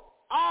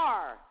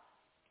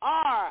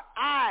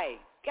 R-I,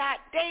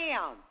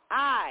 goddamn,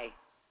 I,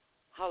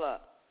 hold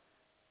up,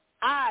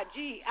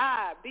 I-G-I-B-L-E.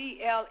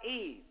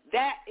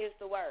 That is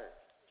the word.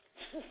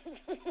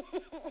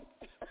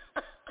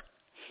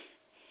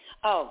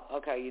 Oh,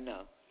 okay, you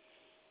know.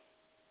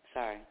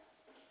 Sorry.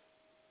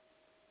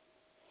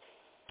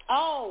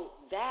 Oh,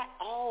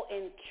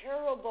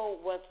 incurable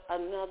was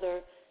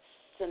another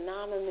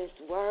synonymous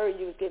word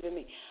you was giving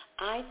me.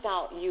 I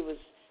thought you was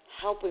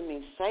helping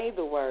me say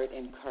the word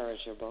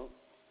incorrigible,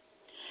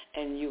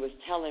 and you was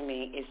telling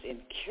me it's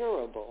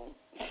incurable.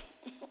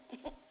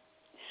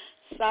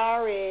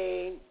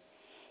 Sorry.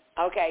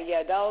 Okay,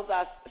 yeah, those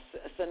are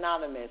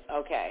synonymous.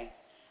 Okay.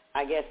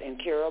 I guess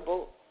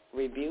incurable,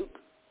 rebuke,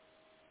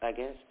 I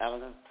guess. I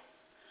don't know.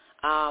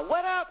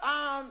 What up,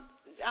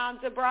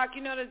 DeBrock?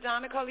 You know the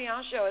Don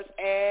Nicoleone show is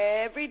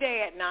every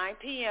day at 9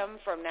 p.m.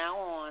 from now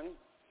on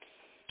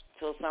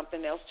till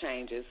something else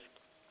changes.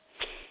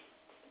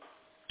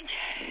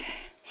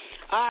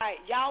 All right,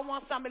 y'all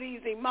want some of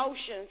these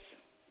emotions?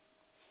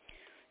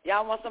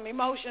 Y'all want some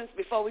emotions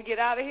before we get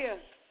out of here?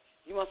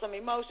 You want some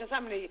emotions? How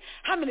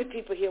many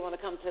people here want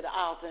to come to the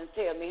altar and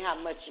tell me how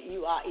much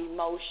you are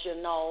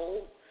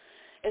emotional?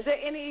 Is there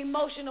any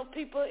emotional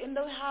people in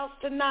the house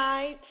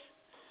tonight?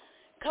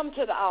 Come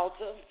to the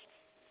altar.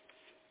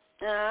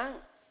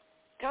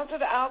 Come to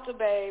the altar,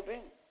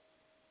 baby.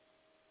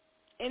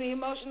 Any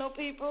emotional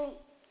people?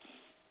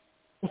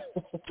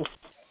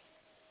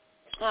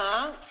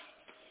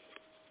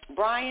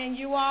 Brian,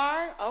 you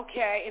are?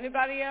 Okay.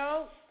 Anybody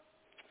else?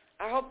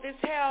 I hope this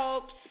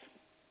helps.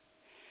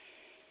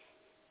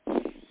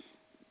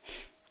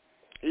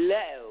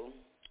 Lo,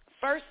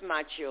 first,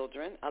 my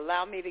children,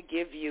 allow me to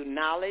give you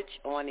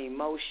knowledge on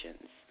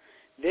emotions.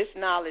 This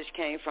knowledge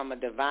came from a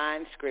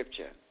divine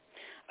scripture,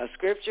 a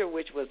scripture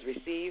which was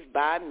received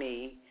by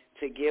me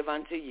to give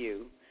unto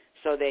you,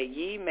 so that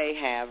ye may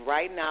have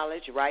right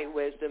knowledge, right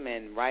wisdom,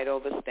 and right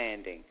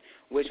understanding,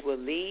 which will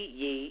lead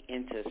ye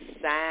into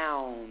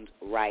sound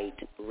right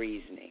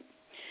reasoning,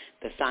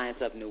 the science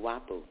of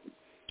Nuwapu,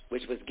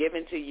 which was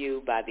given to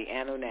you by the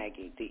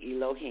Anunnaki, the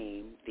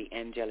Elohim, the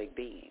angelic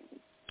being.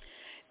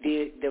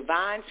 The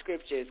divine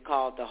scripture is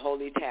called the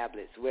Holy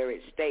Tablets, where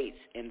it states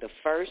in the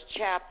first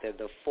chapter,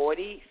 the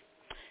 40th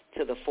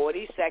to the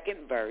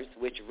 42nd verse,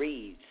 which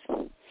reads,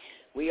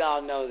 we all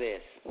know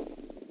this.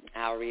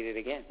 I'll read it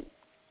again.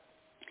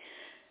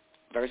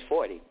 Verse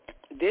 40.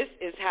 This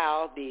is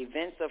how the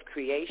events of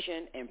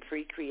creation and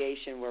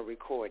pre-creation were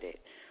recorded.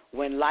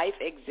 When life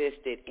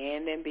existed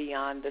in and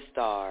beyond the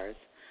stars,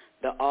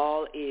 the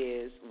all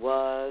is,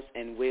 was,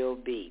 and will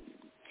be,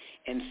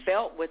 and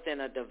felt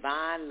within a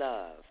divine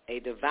love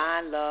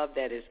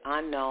that is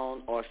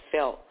unknown or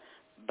felt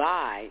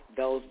by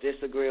those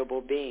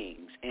disagreeable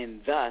beings,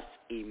 and thus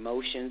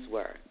emotions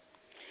were.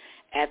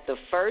 At the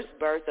first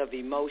birth of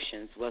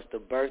emotions was the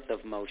birth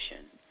of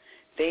motion.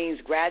 Things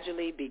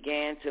gradually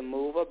began to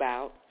move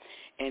about,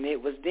 and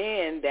it was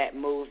then that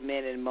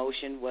movement and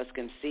motion was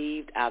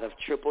conceived out of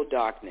triple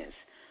darkness,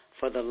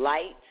 for the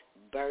light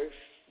birthed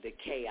the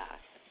chaos.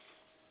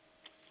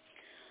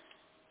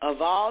 Of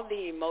all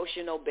the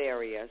emotional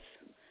barriers,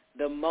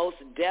 the most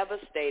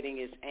devastating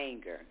is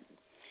anger,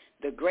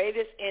 the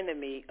greatest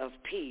enemy of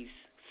peace,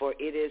 for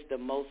it is the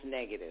most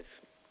negative.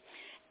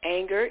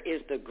 Anger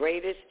is the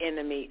greatest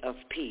enemy of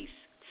peace,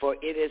 for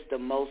it is the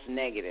most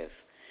negative.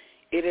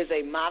 It is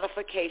a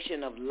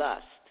modification of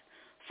lust,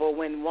 for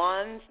when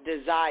one's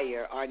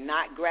desire are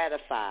not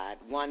gratified,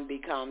 one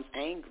becomes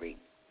angry.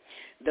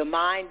 The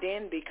mind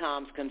then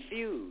becomes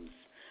confused.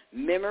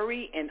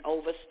 Memory and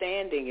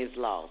understanding is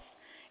lost,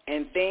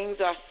 and things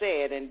are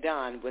said and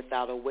done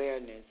without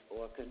awareness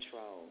or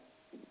control.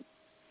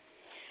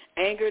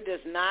 Anger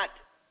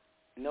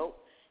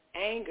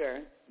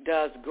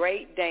does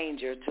great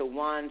danger to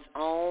one's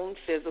own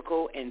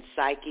physical and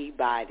psychic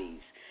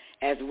bodies,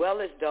 as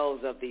well as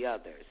those of the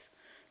others.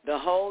 The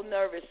whole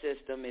nervous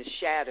system is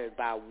shattered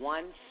by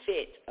one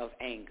fit of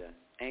anger.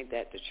 Ain't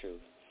that the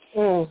truth?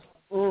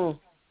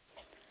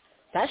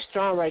 That's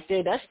strong right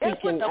there. That's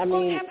speaking,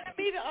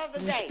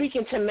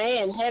 speaking to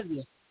man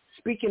heavy.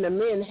 Speaking to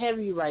men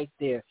heavy right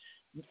there.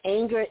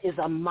 Anger is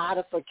a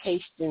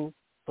modification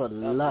for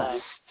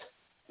lust.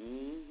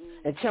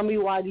 Mm-hmm. And tell me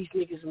why these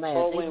niggas mad.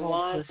 Or when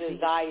one's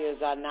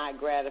desires are not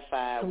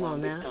gratified,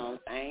 one becomes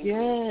angry.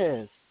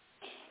 Yes.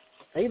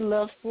 They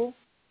lustful.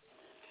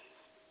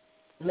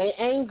 And they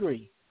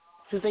angry.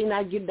 Because they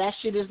not get that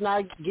shit is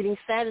not getting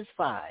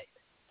satisfied.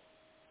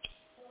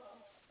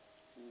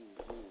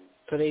 Mm-hmm.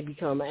 So they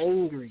become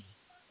angry.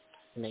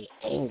 And they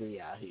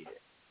angry out here.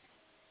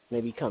 And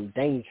they become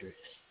dangerous.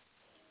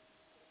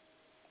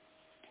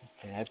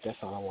 Okay, that's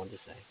all I wanted to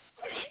say.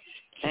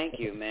 Thank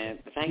you, man.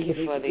 Thank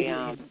you for the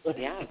yeah.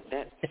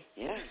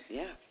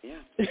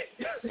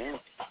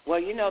 Well,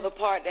 you know, the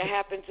part that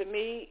happened to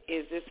me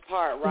is this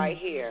part right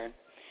here,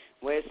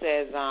 where it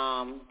says,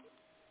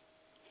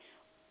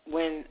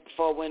 when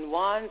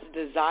one's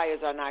desires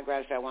are not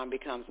gratified, one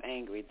becomes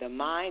angry. The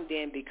mind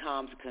then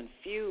becomes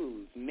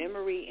confused.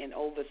 Memory and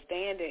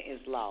understanding is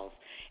lost.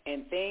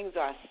 And things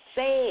are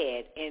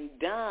said and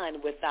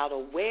done without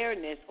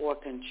awareness or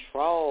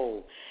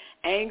control.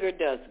 Anger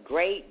does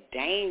great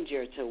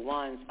danger to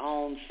one's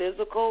own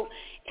physical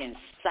and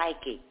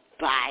psychic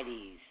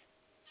bodies.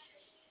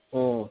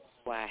 Oh.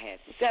 Why I had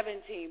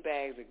 17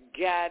 bags of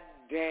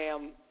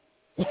goddamn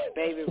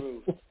Baby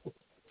Ruth.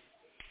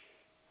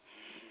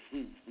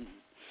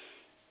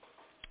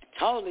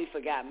 Totally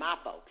forgot my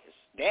focus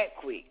that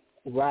quick.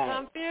 Right.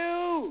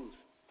 Confused.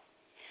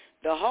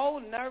 The whole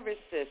nervous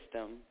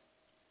system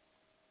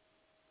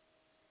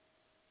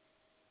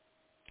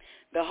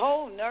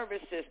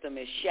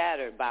is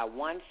shattered by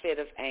one fit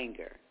of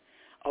anger.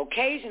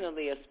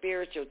 Occasionally, a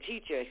spiritual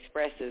teacher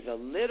expresses a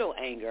little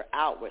anger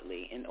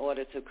outwardly in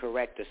order to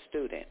correct a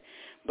student,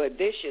 but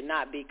this should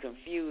not be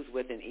confused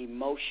with an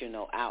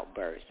emotional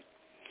outburst.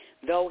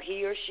 Though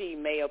he or she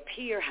may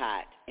appear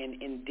hot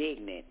and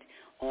indignant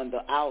on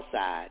the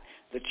outside,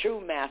 the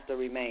true master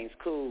remains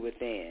cool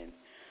within,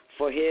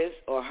 for his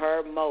or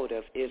her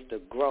motive is the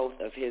growth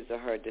of his or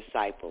her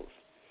disciples.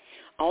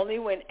 Only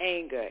when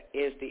anger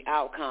is the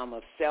outcome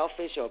of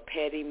selfish or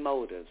petty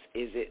motives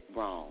is it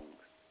wrong.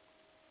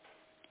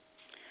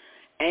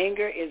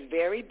 Anger is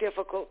very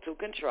difficult to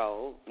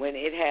control when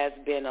it has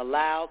been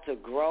allowed to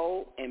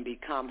grow and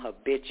become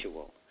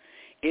habitual.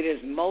 It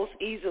is most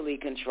easily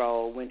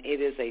controlled when it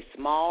is a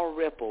small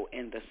ripple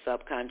in the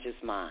subconscious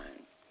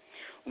mind.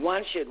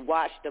 One should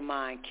watch the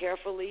mind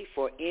carefully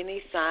for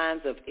any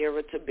signs of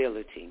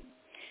irritability.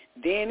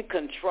 Then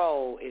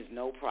control is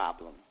no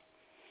problem.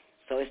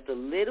 So it's the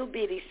little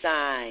bitty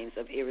signs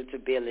of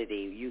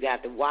irritability. You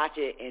got to watch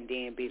it and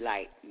then be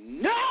like,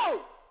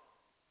 no!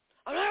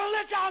 I'm not going to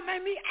let y'all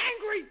make me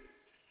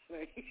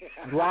angry.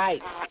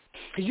 Right.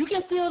 Because you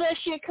can feel that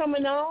shit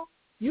coming on.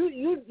 You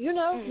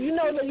know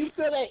that you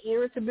feel that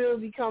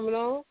irritability coming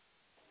on.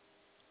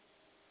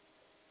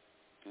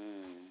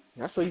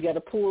 That's why you got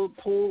to pull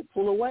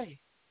away.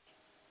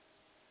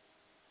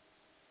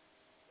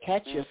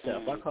 Catch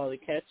yourself. I call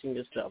it catching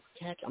yourself.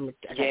 I got to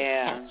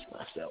catch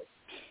myself.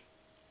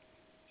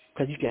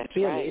 Because you can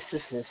feel it. It's a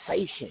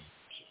sensation.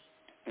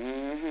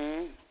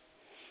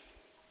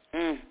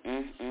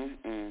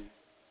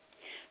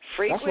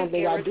 That's one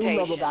thing I do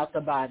love about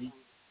the body.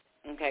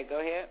 Okay, go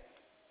ahead.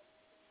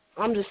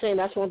 I'm just saying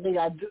that's one thing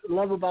I do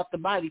love about the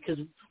body, because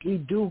we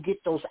do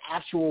get those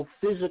actual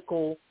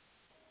physical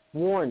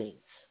warnings.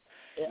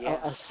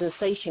 Yeah. A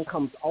sensation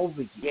comes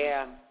over you.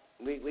 Yeah,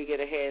 we get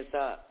a heads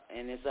up,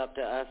 and it's up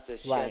to us to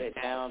shut it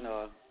down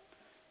or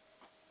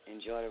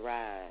enjoy the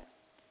ride,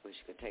 which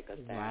could take us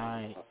down.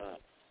 Right. Or up.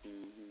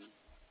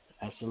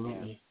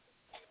 Absolutely.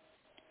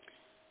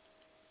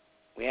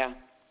 Yeah.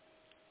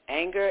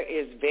 Anger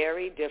is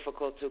very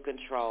difficult to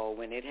control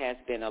when it has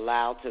been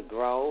allowed to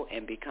grow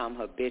and become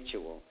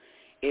habitual.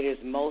 It is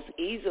most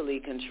easily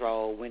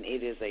controlled when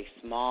it is a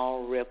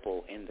small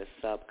ripple in the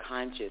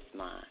subconscious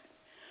mind.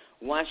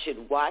 One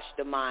should watch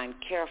the mind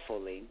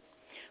carefully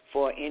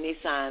for any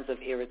signs of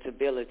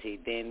irritability,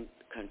 then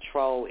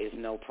control is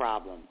no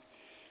problem.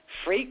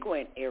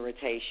 Frequent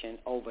irritation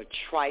over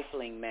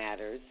trifling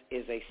matters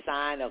is a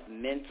sign of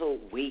mental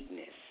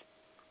weakness.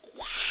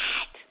 What?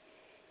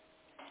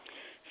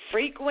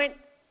 Frequent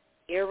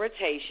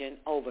irritation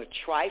over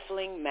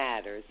trifling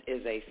matters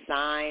is a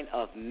sign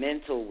of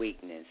mental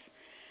weakness.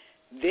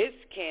 This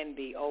can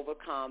be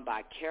overcome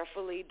by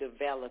carefully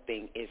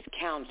developing its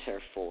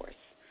counterforce,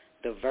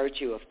 the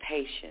virtue of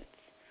patience.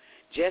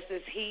 Just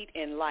as heat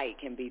and light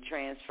can be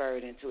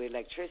transferred into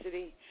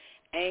electricity,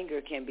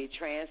 anger can be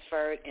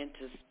transferred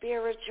into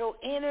spiritual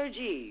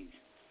energies.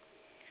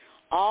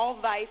 All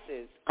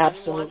vices,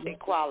 unwanted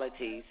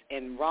qualities,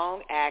 and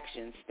wrong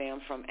actions stem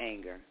from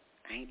anger.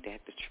 Ain't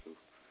that the truth?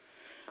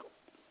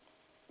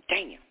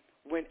 Damn.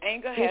 When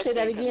anger Can you say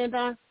that again,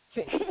 Don?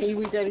 Can you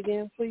read that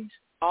again, please?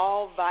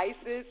 All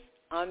vices,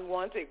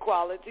 unwanted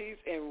qualities,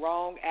 and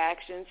wrong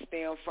actions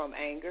stem from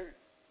anger.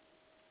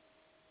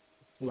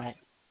 Right.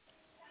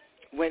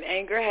 When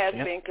anger has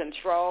been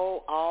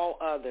controlled, all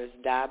others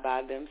die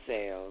by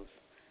themselves.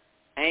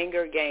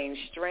 Anger gains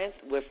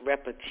strength with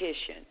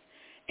repetition,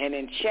 and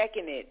in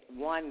checking it,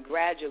 one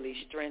gradually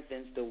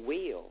strengthens the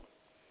will.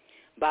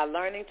 By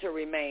learning to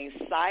remain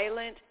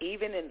silent,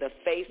 even in the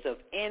face of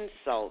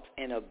insult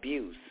and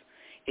abuse,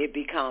 it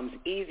becomes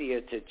easier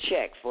to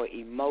check for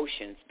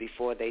emotions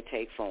before they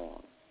take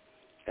form.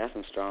 That's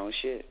some strong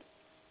shit.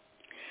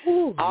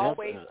 Ooh,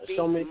 always be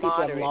so many people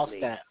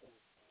moderately. have lost that.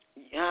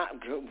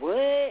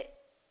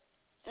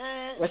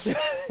 What?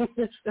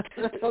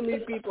 So many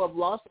people have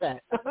lost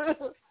that.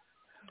 What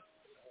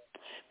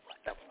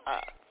the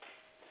fuck?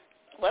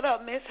 What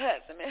up, Miss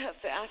Hudson? Miss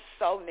Hudson, I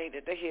so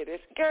needed to hear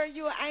this. Girl,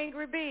 you an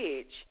angry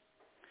bitch.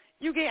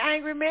 You get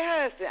angry, Miss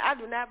Hudson. I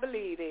do not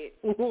believe it.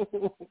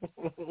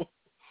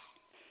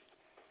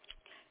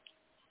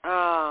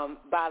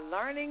 By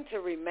learning to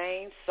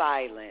remain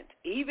silent,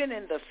 even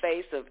in the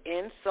face of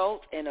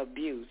insult and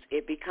abuse,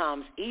 it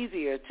becomes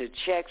easier to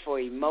check for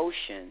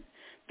emotion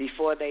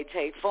before they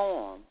take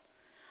form.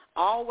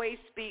 Always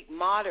speak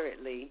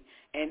moderately,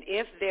 and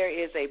if there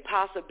is a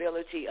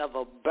possibility of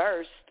a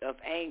burst of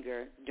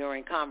anger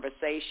during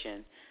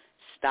conversation,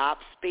 stop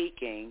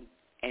speaking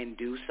and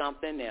do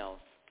something else.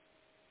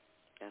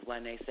 That's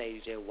when they say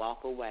you just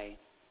walk away.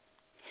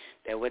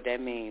 That's what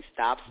that means.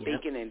 Stop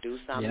speaking and do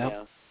something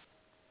else.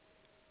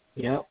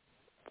 Yep.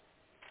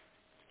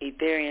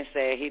 Ethereum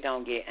said he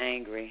don't get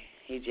angry.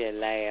 He just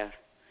laugh.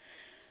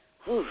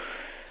 Whew.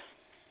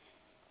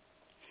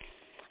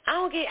 I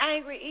don't get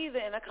angry either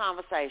in a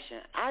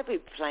conversation. I be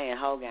playing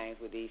whole games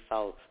with these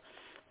folks,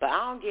 but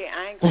I don't get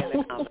angry in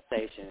a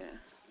conversation.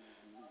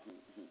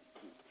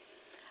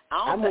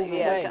 I don't think,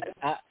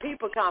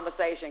 people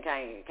conversation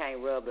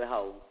can't rub the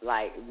hoe,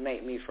 like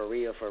make me for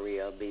real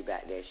be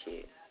back that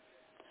shit.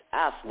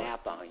 I'll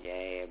snap on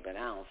your ass, but I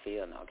don't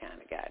feel no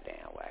kind of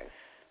goddamn way.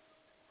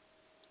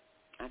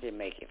 I just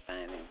make it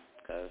funny,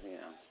 because,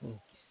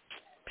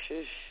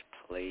 shush,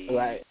 please.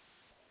 Right.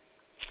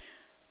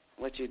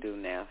 What you do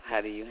now? How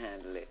do you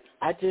handle it?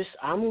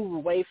 I move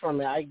away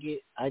from it. I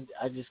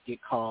just get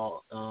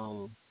called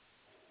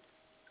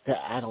that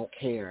I don't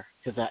care,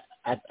 because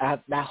I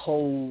that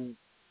whole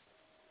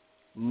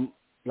mood,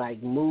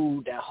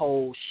 that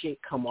whole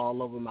shit come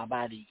all over my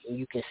body, and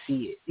you can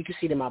see it. You can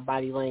see it in my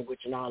body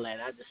language and all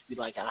that. I just be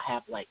like, I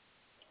have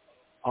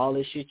all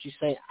this shit you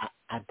say.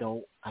 I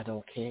don't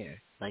care.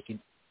 It,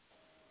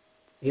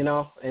 and you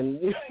know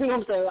what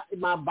I'm saying?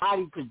 My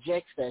body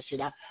projects that shit.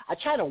 I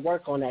try to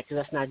work on that, because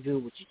that's not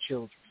good with your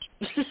children.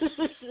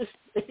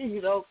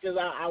 Because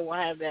I will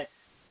have that.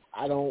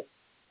 I don't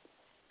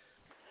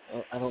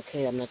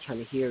care. I'm not trying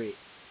to hear it.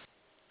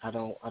 I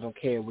don't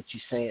care what you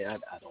say. I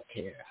don't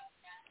care.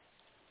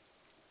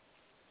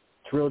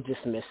 It's real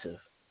dismissive,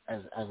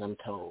 as I'm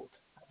told.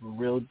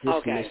 Real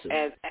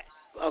dismissive.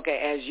 Okay,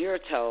 as you're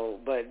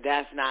told, but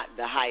that's not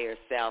the higher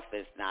self.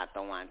 Is not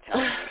the one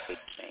telling you these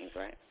things,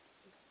 right?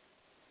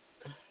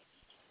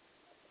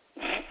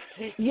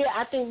 Yeah,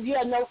 I think,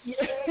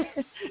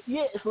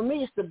 for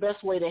me, it's the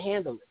best way to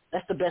handle it.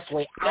 That's the best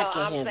way I can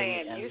handle it. No, I'm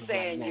saying, you're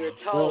saying you're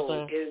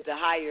told. Is the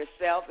higher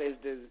self, is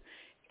the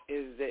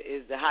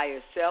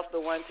higher self the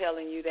one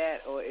telling you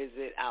that, or is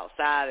it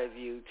outside of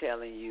you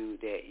telling you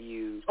that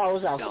you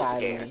it's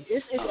outside of me.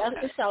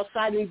 It's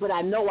outside of me, but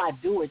I know I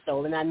do it,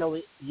 though, and I know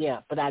it,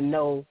 but I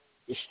know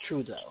it's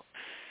true, though,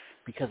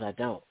 because I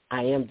don't.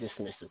 I am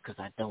dismissive because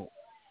I don't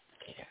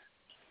care.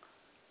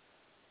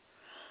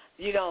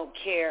 You don't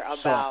care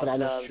about the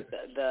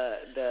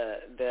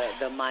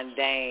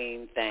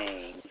mundane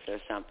things or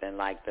something,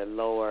 like the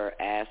lower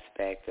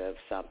aspect of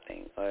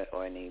something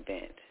or an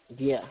event.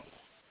 Yeah.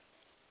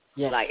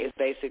 Like it's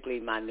basically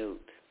minute.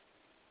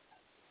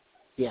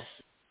 Yes.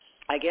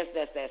 I guess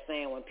that's that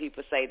saying when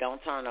people say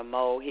don't turn a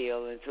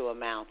molehill into a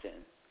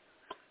mountain.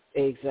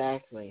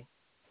 Exactly.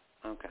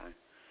 Okay.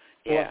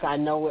 Yeah. Or if I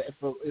know it,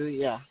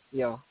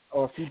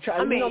 or if you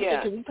try,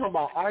 because we talk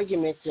about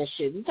arguments and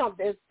shit.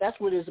 That's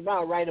what it's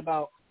about, right?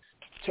 About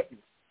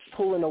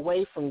pulling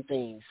away from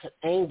things,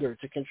 anger,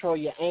 to control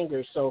your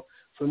anger. So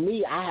for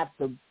me, I have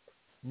to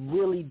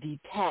really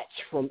detach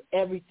from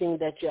everything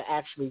that you're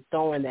actually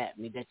throwing at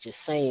me, that you're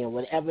saying,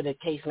 whatever the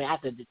case may. I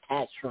have to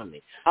detach from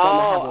it. So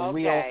I'm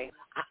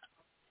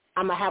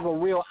gonna have a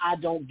real I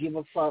don't give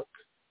a fuck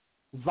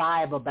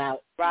vibe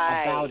about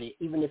it,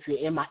 even if you're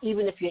in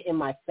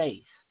my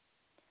face.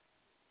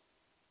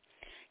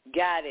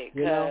 Got it,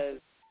 because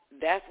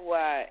that's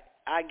why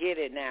I get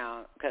it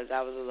now, because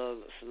I was a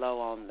little slow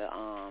on the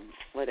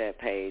what that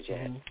page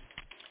at,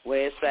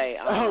 where it say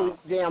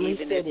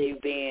even if you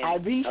being I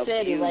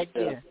reset it right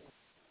there.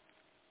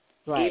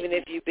 Right. Even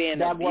if you being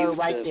that abusive, word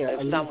right there,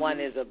 if someone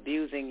is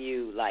abusing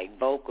you like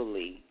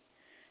vocally,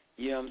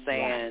 you know what I'm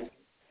saying? Right.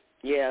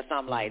 Yeah,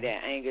 something like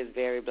that. Anger is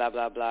very blah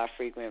blah blah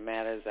frequent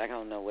matters. I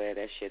don't know where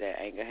that shit at.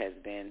 Anger has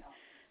been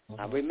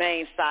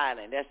remain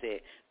silent. That's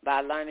it.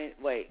 By learning,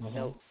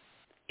 no.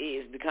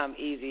 It's become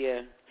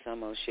easier.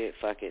 Some old shit,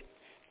 fuck it.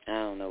 I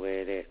don't know where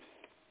it is.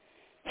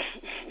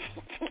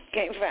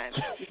 Can't find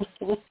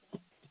it.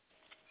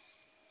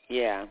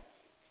 Yeah.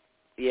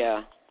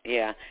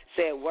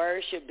 Said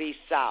words should be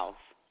soft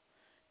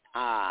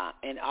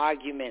and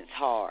arguments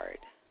hard.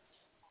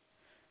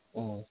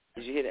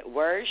 Did you hear that?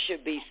 Words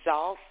should be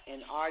soft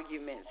and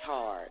arguments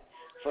hard.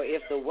 For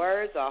if the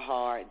words are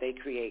hard, they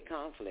create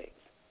conflict.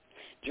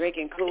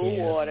 Drinking cool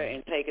water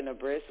and taking a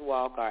brisk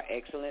walk are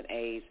excellent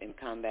aids in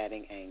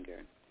combating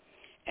anger.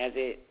 As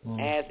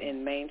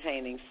in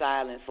maintaining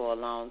silence for a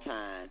long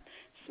time.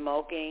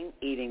 Smoking,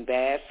 eating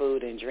bad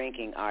food, and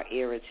drinking are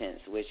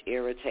irritants, which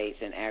irritates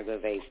and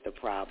aggravates the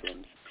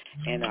problems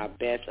and are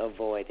best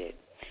avoided.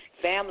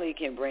 Family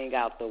can bring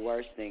out the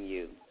worst in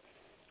you.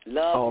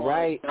 Loved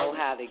ones know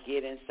how to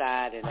get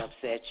inside and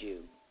upset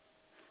you.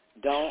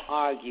 Don't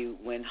argue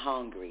when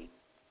hungry.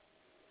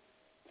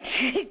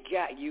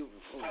 Got you.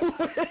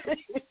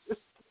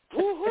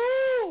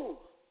 Woohoo!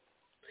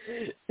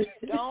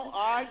 Don't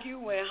argue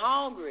when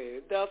hungry.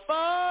 The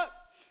fuck?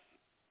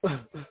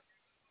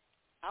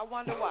 I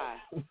wonder why.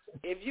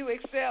 If you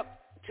accept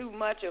too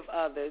much of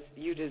others,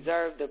 you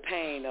deserve the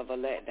pain of a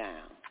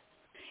letdown.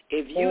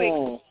 If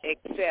you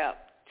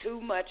accept too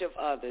much of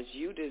others,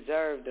 you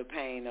deserve the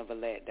pain of a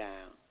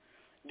letdown.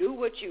 Do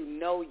what you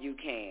know you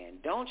can.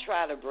 Don't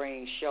try to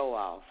bring show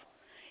off.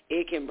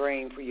 It can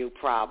bring for you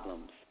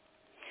problems.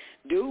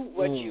 Do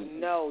what you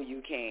know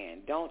you can.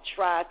 Don't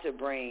try to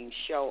bring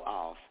show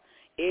off.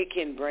 It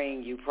can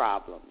bring you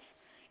problems.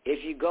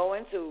 If you go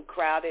into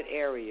crowded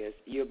areas,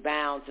 you're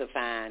bound to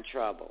find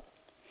trouble.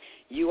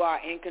 You are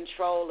in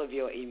control of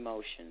your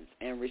emotions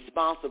and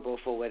responsible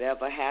for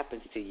whatever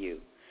happens to you.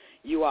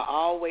 You are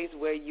always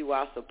where you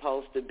are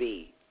supposed to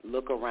be.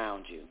 Look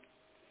around you.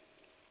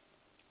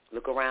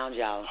 Look around,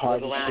 y'all.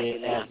 Hardest Look around shit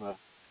you now. ever.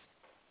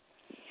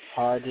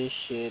 Hardest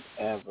shit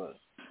ever.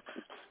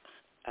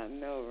 I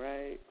know,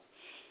 right?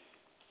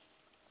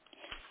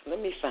 Let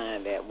me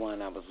find that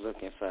one I was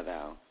looking for,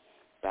 though,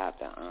 about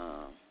the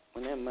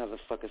when that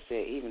motherfucker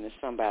said even if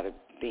somebody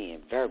being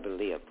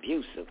verbally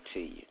abusive to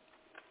you.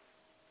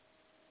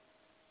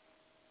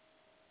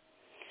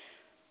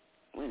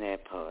 When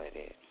that poet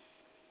is.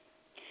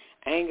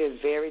 Anger is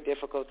very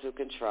difficult to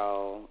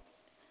control.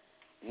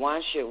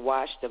 One should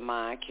watch the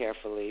mind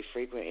carefully,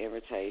 frequent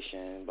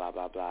irritation, blah,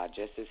 blah, blah,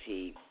 just as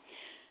heat,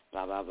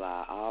 blah, blah,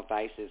 blah. All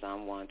vices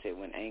unwanted.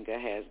 When anger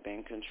has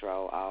been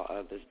controlled, all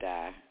others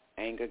die.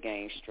 Anger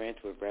gains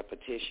strength with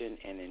repetition,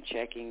 and in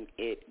checking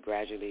it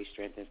gradually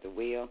strengthens the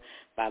will.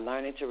 By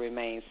learning to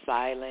remain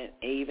silent,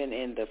 even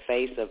in the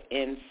face of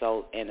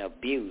insult and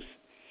abuse,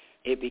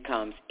 it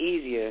becomes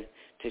easier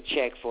to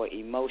check for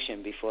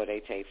emotion before they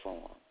take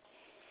form.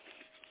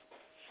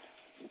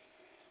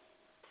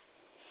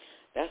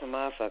 That's a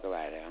motherfucker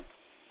right there.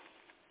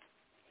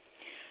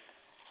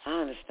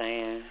 I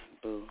understand,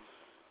 boo.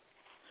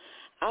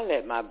 I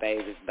let my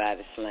baby's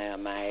body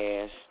slam my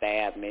ass,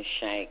 stab me,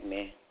 shank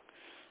me,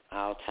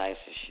 all types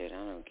of shit. I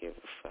don't give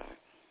a fuck.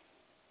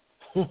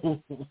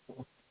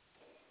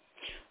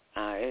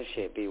 This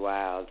shit be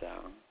wild,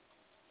 though.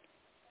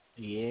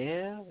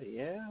 Yeah.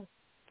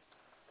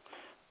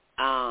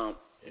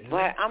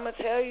 But I'm going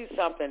to tell you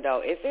something,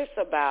 though. If it's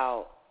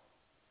about,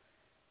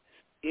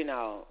 you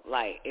know,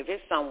 like, if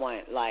it's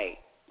someone, like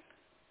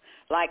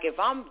if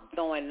I'm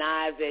throwing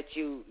knives at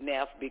you,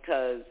 Neff,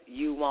 because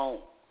you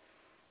won't,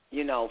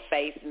 you know,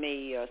 face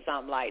me or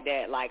something like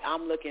that, like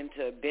I'm looking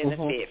to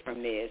benefit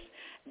from this,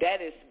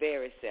 that is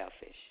very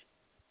selfish.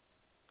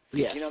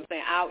 Yes. You know what I'm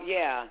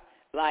saying?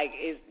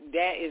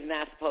 That is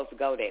not supposed to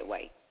go that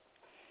way.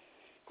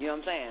 You know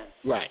what I'm saying?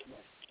 Right.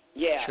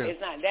 Yeah, True. It's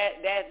not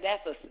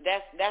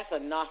that's a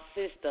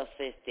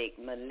narcissistic,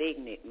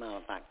 malignant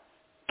motherfucker.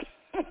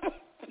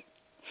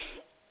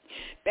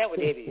 That's what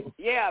it is.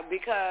 Yeah,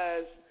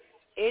 because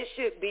it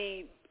should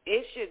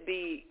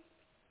be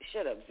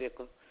shut up,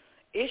 Zickle.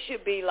 It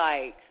should be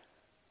like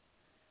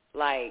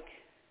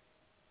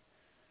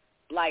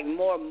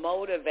more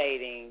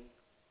motivating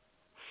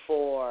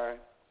for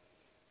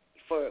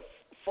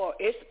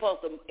it's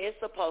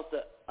supposed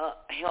to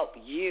help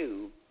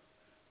you.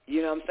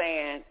 You know what I'm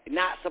saying?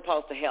 Not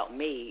supposed to help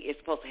me. It's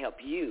supposed to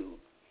help you.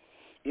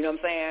 You know what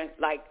I'm saying?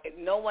 Like,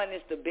 no one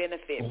is to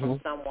benefit from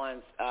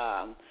someone's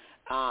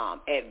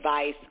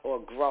advice or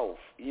growth.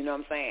 You know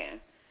what I'm saying?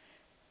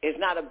 It's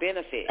not a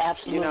benefit.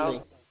 Absolutely. You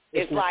know?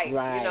 It's like,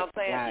 right, you know what I'm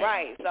saying?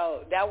 Right.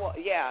 So that was,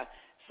 yeah.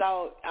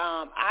 So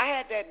I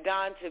had that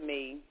done to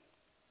me.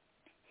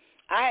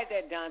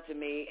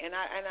 And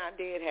I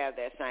did have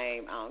that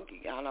same, I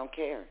don't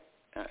care.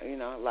 You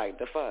know, like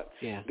the fuck.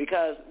 Yeah.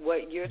 Because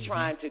what you're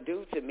trying to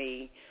do to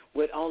me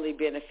would only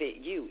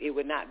benefit you. It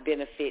would not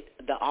benefit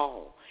the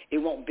all. It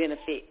won't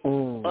benefit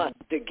us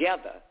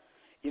together.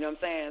 You know what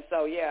I'm saying?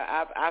 So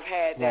yeah, I've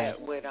had that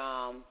with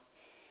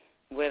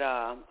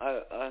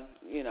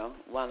you know,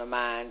 one of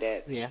mine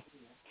that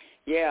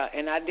yeah,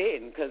 and I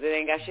didn't because it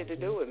ain't got shit to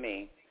do with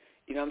me.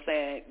 You know what I'm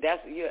saying?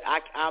 That's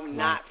I'm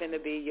not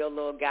finna be your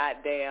little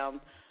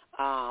goddamn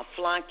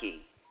flunky.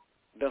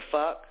 The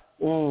fuck.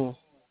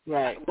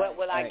 Right. What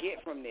will I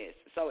get from this?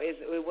 So it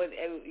was,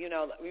 you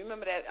know,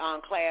 remember that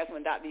class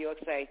when Dr. York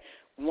say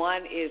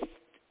one is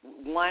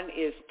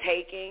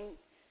taking,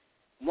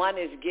 one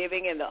is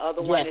giving, and the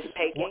other one is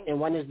taking, and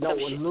one is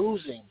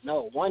losing.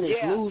 No, one is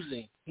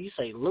losing. He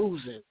say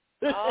losing.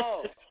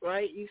 Oh,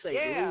 right. You say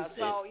losing.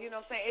 So you know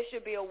what I'm saying, it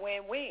should be a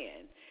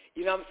win-win.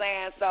 You know what I'm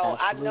saying? So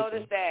Absolutely. I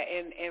noticed that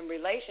in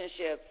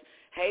relationships.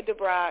 Hey,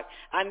 DeBrock,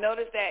 I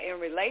noticed that in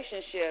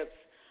relationships.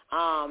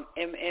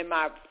 In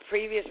my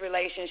previous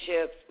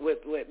relationships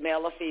with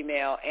male or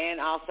female and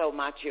also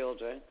my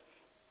children,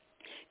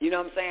 you know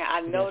what I'm saying?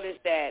 I noticed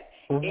that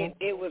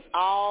it was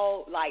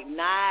all like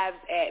knives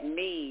at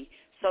me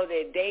so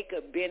that they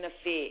could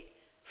benefit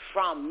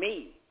from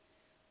me.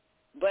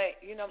 But,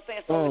 you know what I'm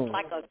saying? So it's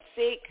like a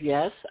sick...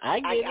 Yes, I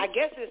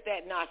guess it's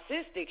that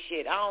narcissistic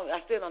shit.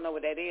 I still don't know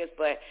what that is,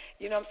 but,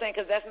 you know what I'm saying?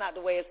 Because that's not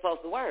the way it's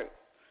supposed to work.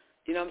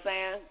 You know what I'm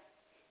saying?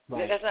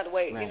 Right. That's not the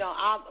way, right. You know,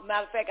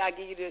 matter of fact, I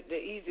give you the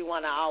easy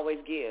one I always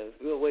give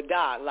with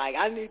Doc. Like,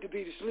 I need to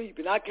be to sleep,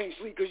 and I can't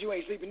sleep because you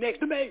ain't sleeping next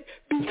to me.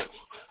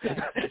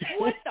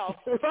 What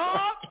the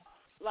fuck?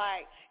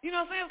 Like, you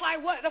know what I'm saying? It's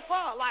like, what the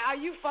fuck? Like, are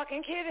you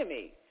fucking kidding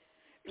me?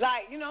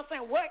 Like, you know what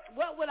I'm saying?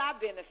 What would I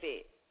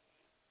benefit?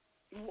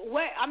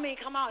 What I mean,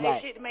 come on, Right.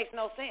 that shit makes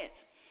no sense.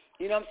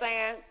 You know what I'm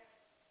saying?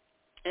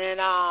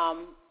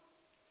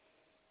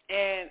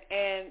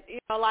 And you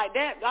know, like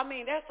that. I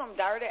mean, that's some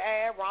dirty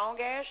ass, wrong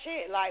ass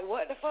shit. Like,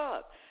 what the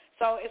fuck?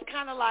 So it's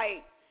kind of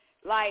like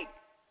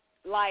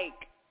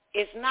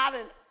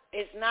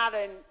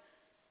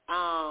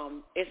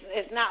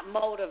it's not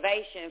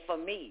motivation for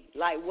me.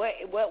 Like,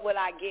 what would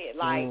I get?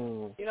 Like,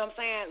 you know what I'm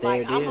saying?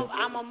 Like,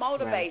 I'm gonna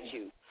motivate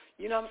you.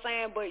 You know what I'm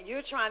saying? But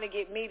you're trying to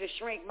get me to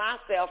shrink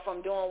myself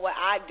from doing what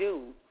I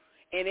do,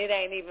 and it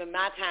ain't even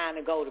my time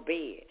to go to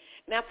bed.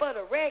 Now, for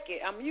the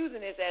record, I'm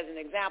using this as an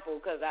example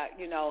because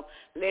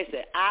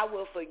listen, I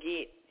will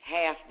forget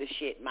half the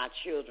shit my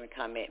children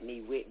come at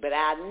me with, but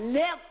I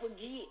never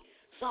forget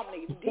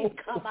something that didn't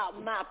come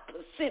out my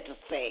placenta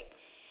sack.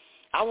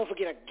 I won't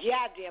forget a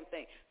goddamn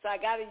thing. So I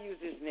got to use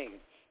this nigga.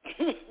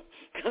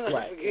 Because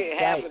I forget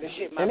half of the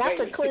shit my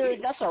baby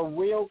did. That's a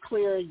real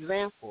clear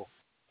example.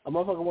 A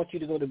motherfucker wants you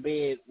to go to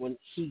bed when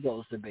he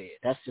goes to bed.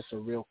 That's just a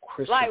real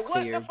crystal clear visual.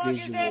 Like, what the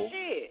fuck is that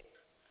shit?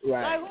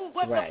 Right. Like,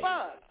 what the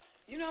fuck?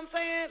 You know what I'm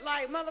saying?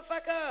 Like,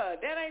 motherfucker,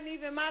 that ain't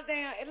even my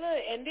damn. Look,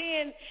 and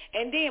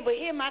then, but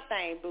here's my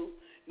thing, boo.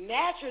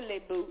 Naturally,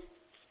 boo,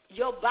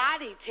 your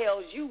body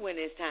tells you when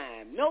it's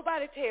time.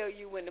 Nobody tell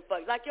you when the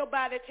fuck. Like, your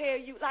body tell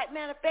you. Like,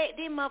 matter of fact,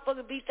 these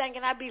motherfuckers be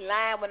thinking I be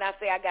lying when I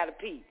say I gotta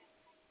pee.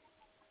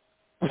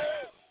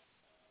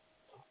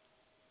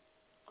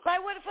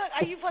 Like, what the fuck?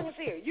 Are you fucking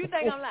serious? You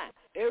think I'm lying?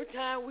 Every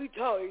time we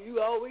talk, you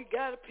always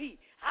gotta pee.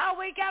 I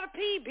always gotta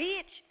pee,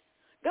 bitch.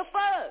 The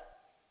fuck?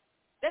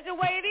 That's the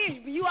way it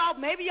is.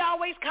 Maybe you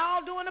always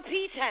call during the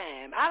pee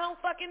time. I don't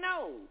fucking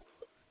know.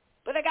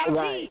 But I gotta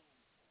pee.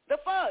 The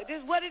fuck? This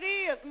is what it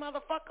is,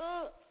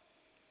 motherfucker.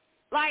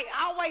 Like,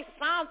 always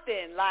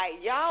something. Like,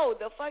 yo,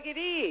 the fuck it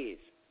is.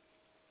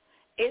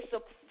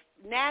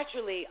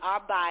 Naturally,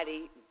 our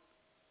body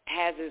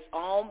has its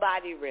own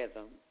body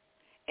rhythm.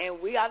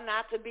 And we are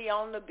not to be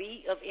on the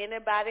beat of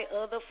anybody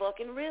other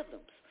fucking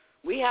rhythms.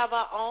 We have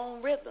our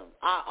own rhythm.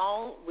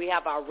 We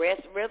have our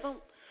rest rhythm.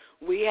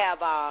 We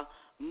have our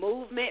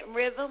movement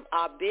rhythm,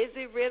 our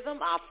busy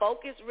rhythm, our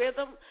focus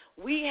rhythm.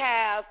 We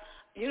have,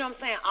 you know what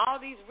I'm saying, all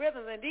these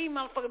rhythms. And these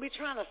motherfuckers be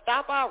trying to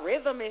stop our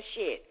rhythm and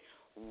shit.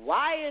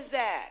 Why is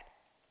that?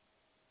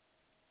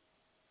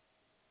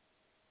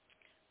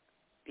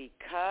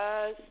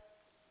 Because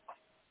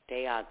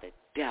they are the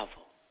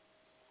devil.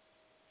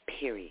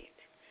 Period.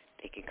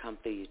 They can come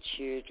through your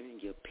children,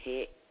 your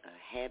pet, a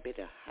habit,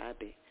 a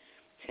hobby.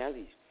 Tell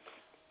you.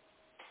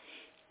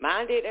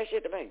 Mine did that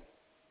shit to me.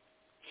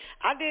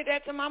 I did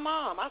that to my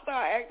mom. I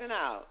started acting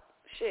out.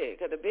 Shit,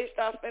 because the bitch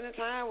started spending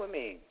time with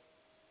me.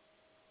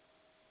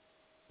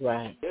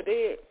 Right. You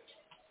did.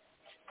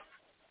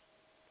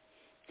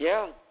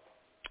 Yeah.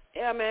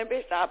 Yeah, man,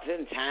 bitch started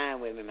spending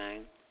time with me,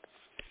 man.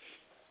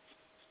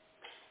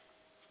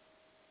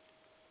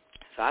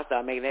 So I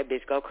started making that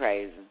bitch go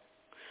crazy.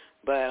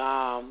 But,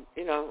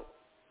 you know,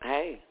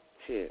 hey,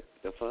 shit,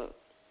 the fuck.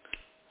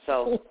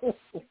 So,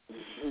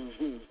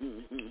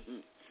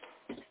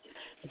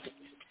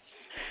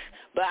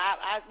 but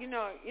I you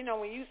know,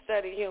 when you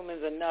study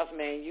humans enough,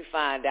 man, you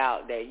find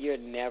out that you're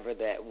never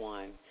that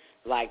one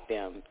like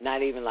them,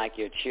 not even like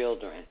your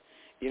children.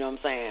 You know what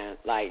I'm saying?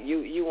 Like,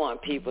 you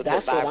want people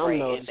to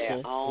vibrate in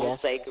their own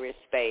sacred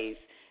space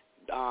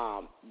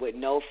with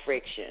no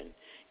friction.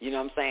 You know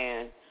what I'm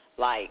saying?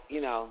 Like,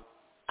 you know,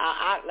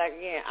 I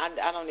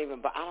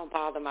don't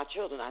bother my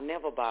children. I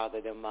never bother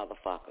them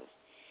motherfuckers.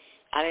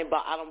 I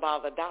don't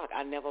bother Doc.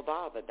 I never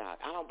bother Doc.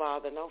 I don't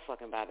bother no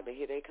fucking body. But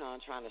here they come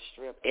trying to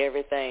strip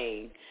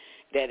everything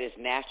that is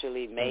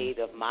naturally made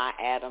of my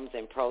atoms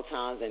and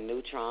protons and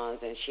neutrons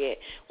and shit.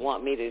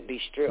 Want me to be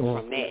stripped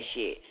from that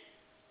shit.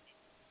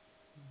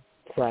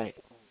 Right.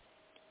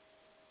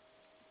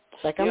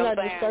 It's like, I'm not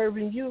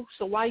disturbing you,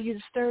 so why are you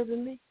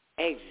disturbing me?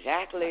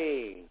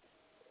 Exactly.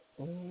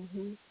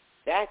 Mm-hmm.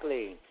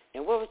 Exactly.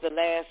 And what was the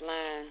last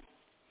line?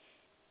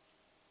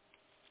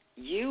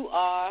 You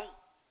are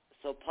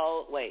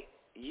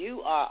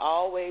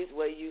always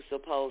where you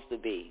supposed to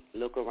be.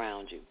 Look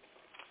around you.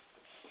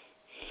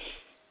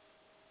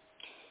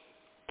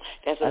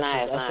 That's a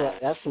nice line.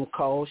 That's some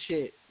cold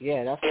shit.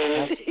 Yeah, that's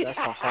a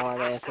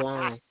hard-ass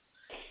line.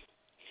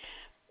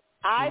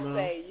 I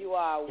say you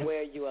are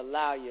where you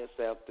allow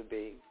yourself to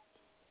be.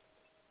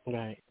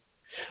 Right.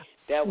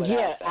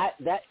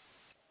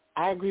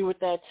 I agree with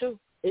that too.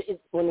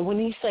 When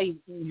he say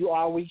you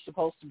are where you're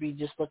supposed to be,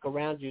 just look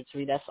around you. To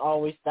me, that's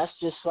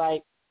just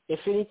like, if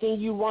anything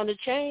you want to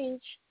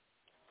change,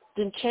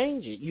 then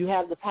change it. You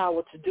have the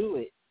power to do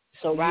it.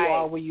 So you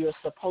are where you're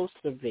supposed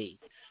to be.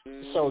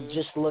 Mm-hmm. So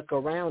just look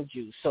around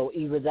you. So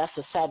either that's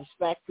a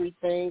satisfactory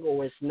thing,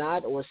 or it's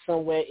not, or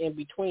somewhere in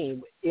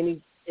between.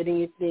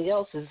 Anything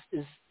else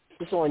is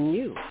on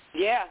you.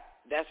 Yeah,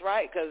 that's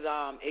right. Because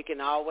it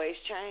can always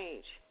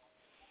change.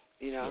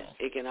 You know,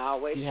 it can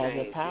always change. You have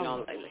that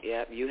power.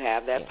 You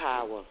have that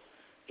power.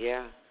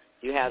 Yeah,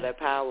 you have that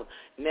power.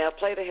 Now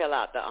play the hell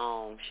out the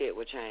shit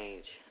will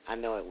change. I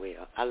know it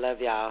will. I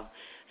love y'all.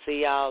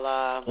 See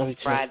y'all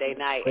Friday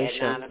night at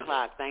 9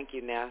 o'clock. Thank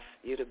you, Neff.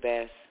 You the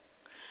best.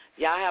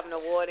 Y'all have an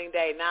awarding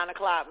day, 9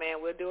 o'clock,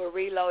 man. We'll do a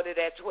reloaded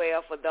at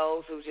 12 for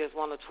those who just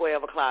want a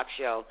 12 o'clock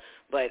show.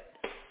 But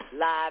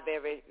live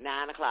every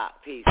 9 o'clock.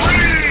 Peace.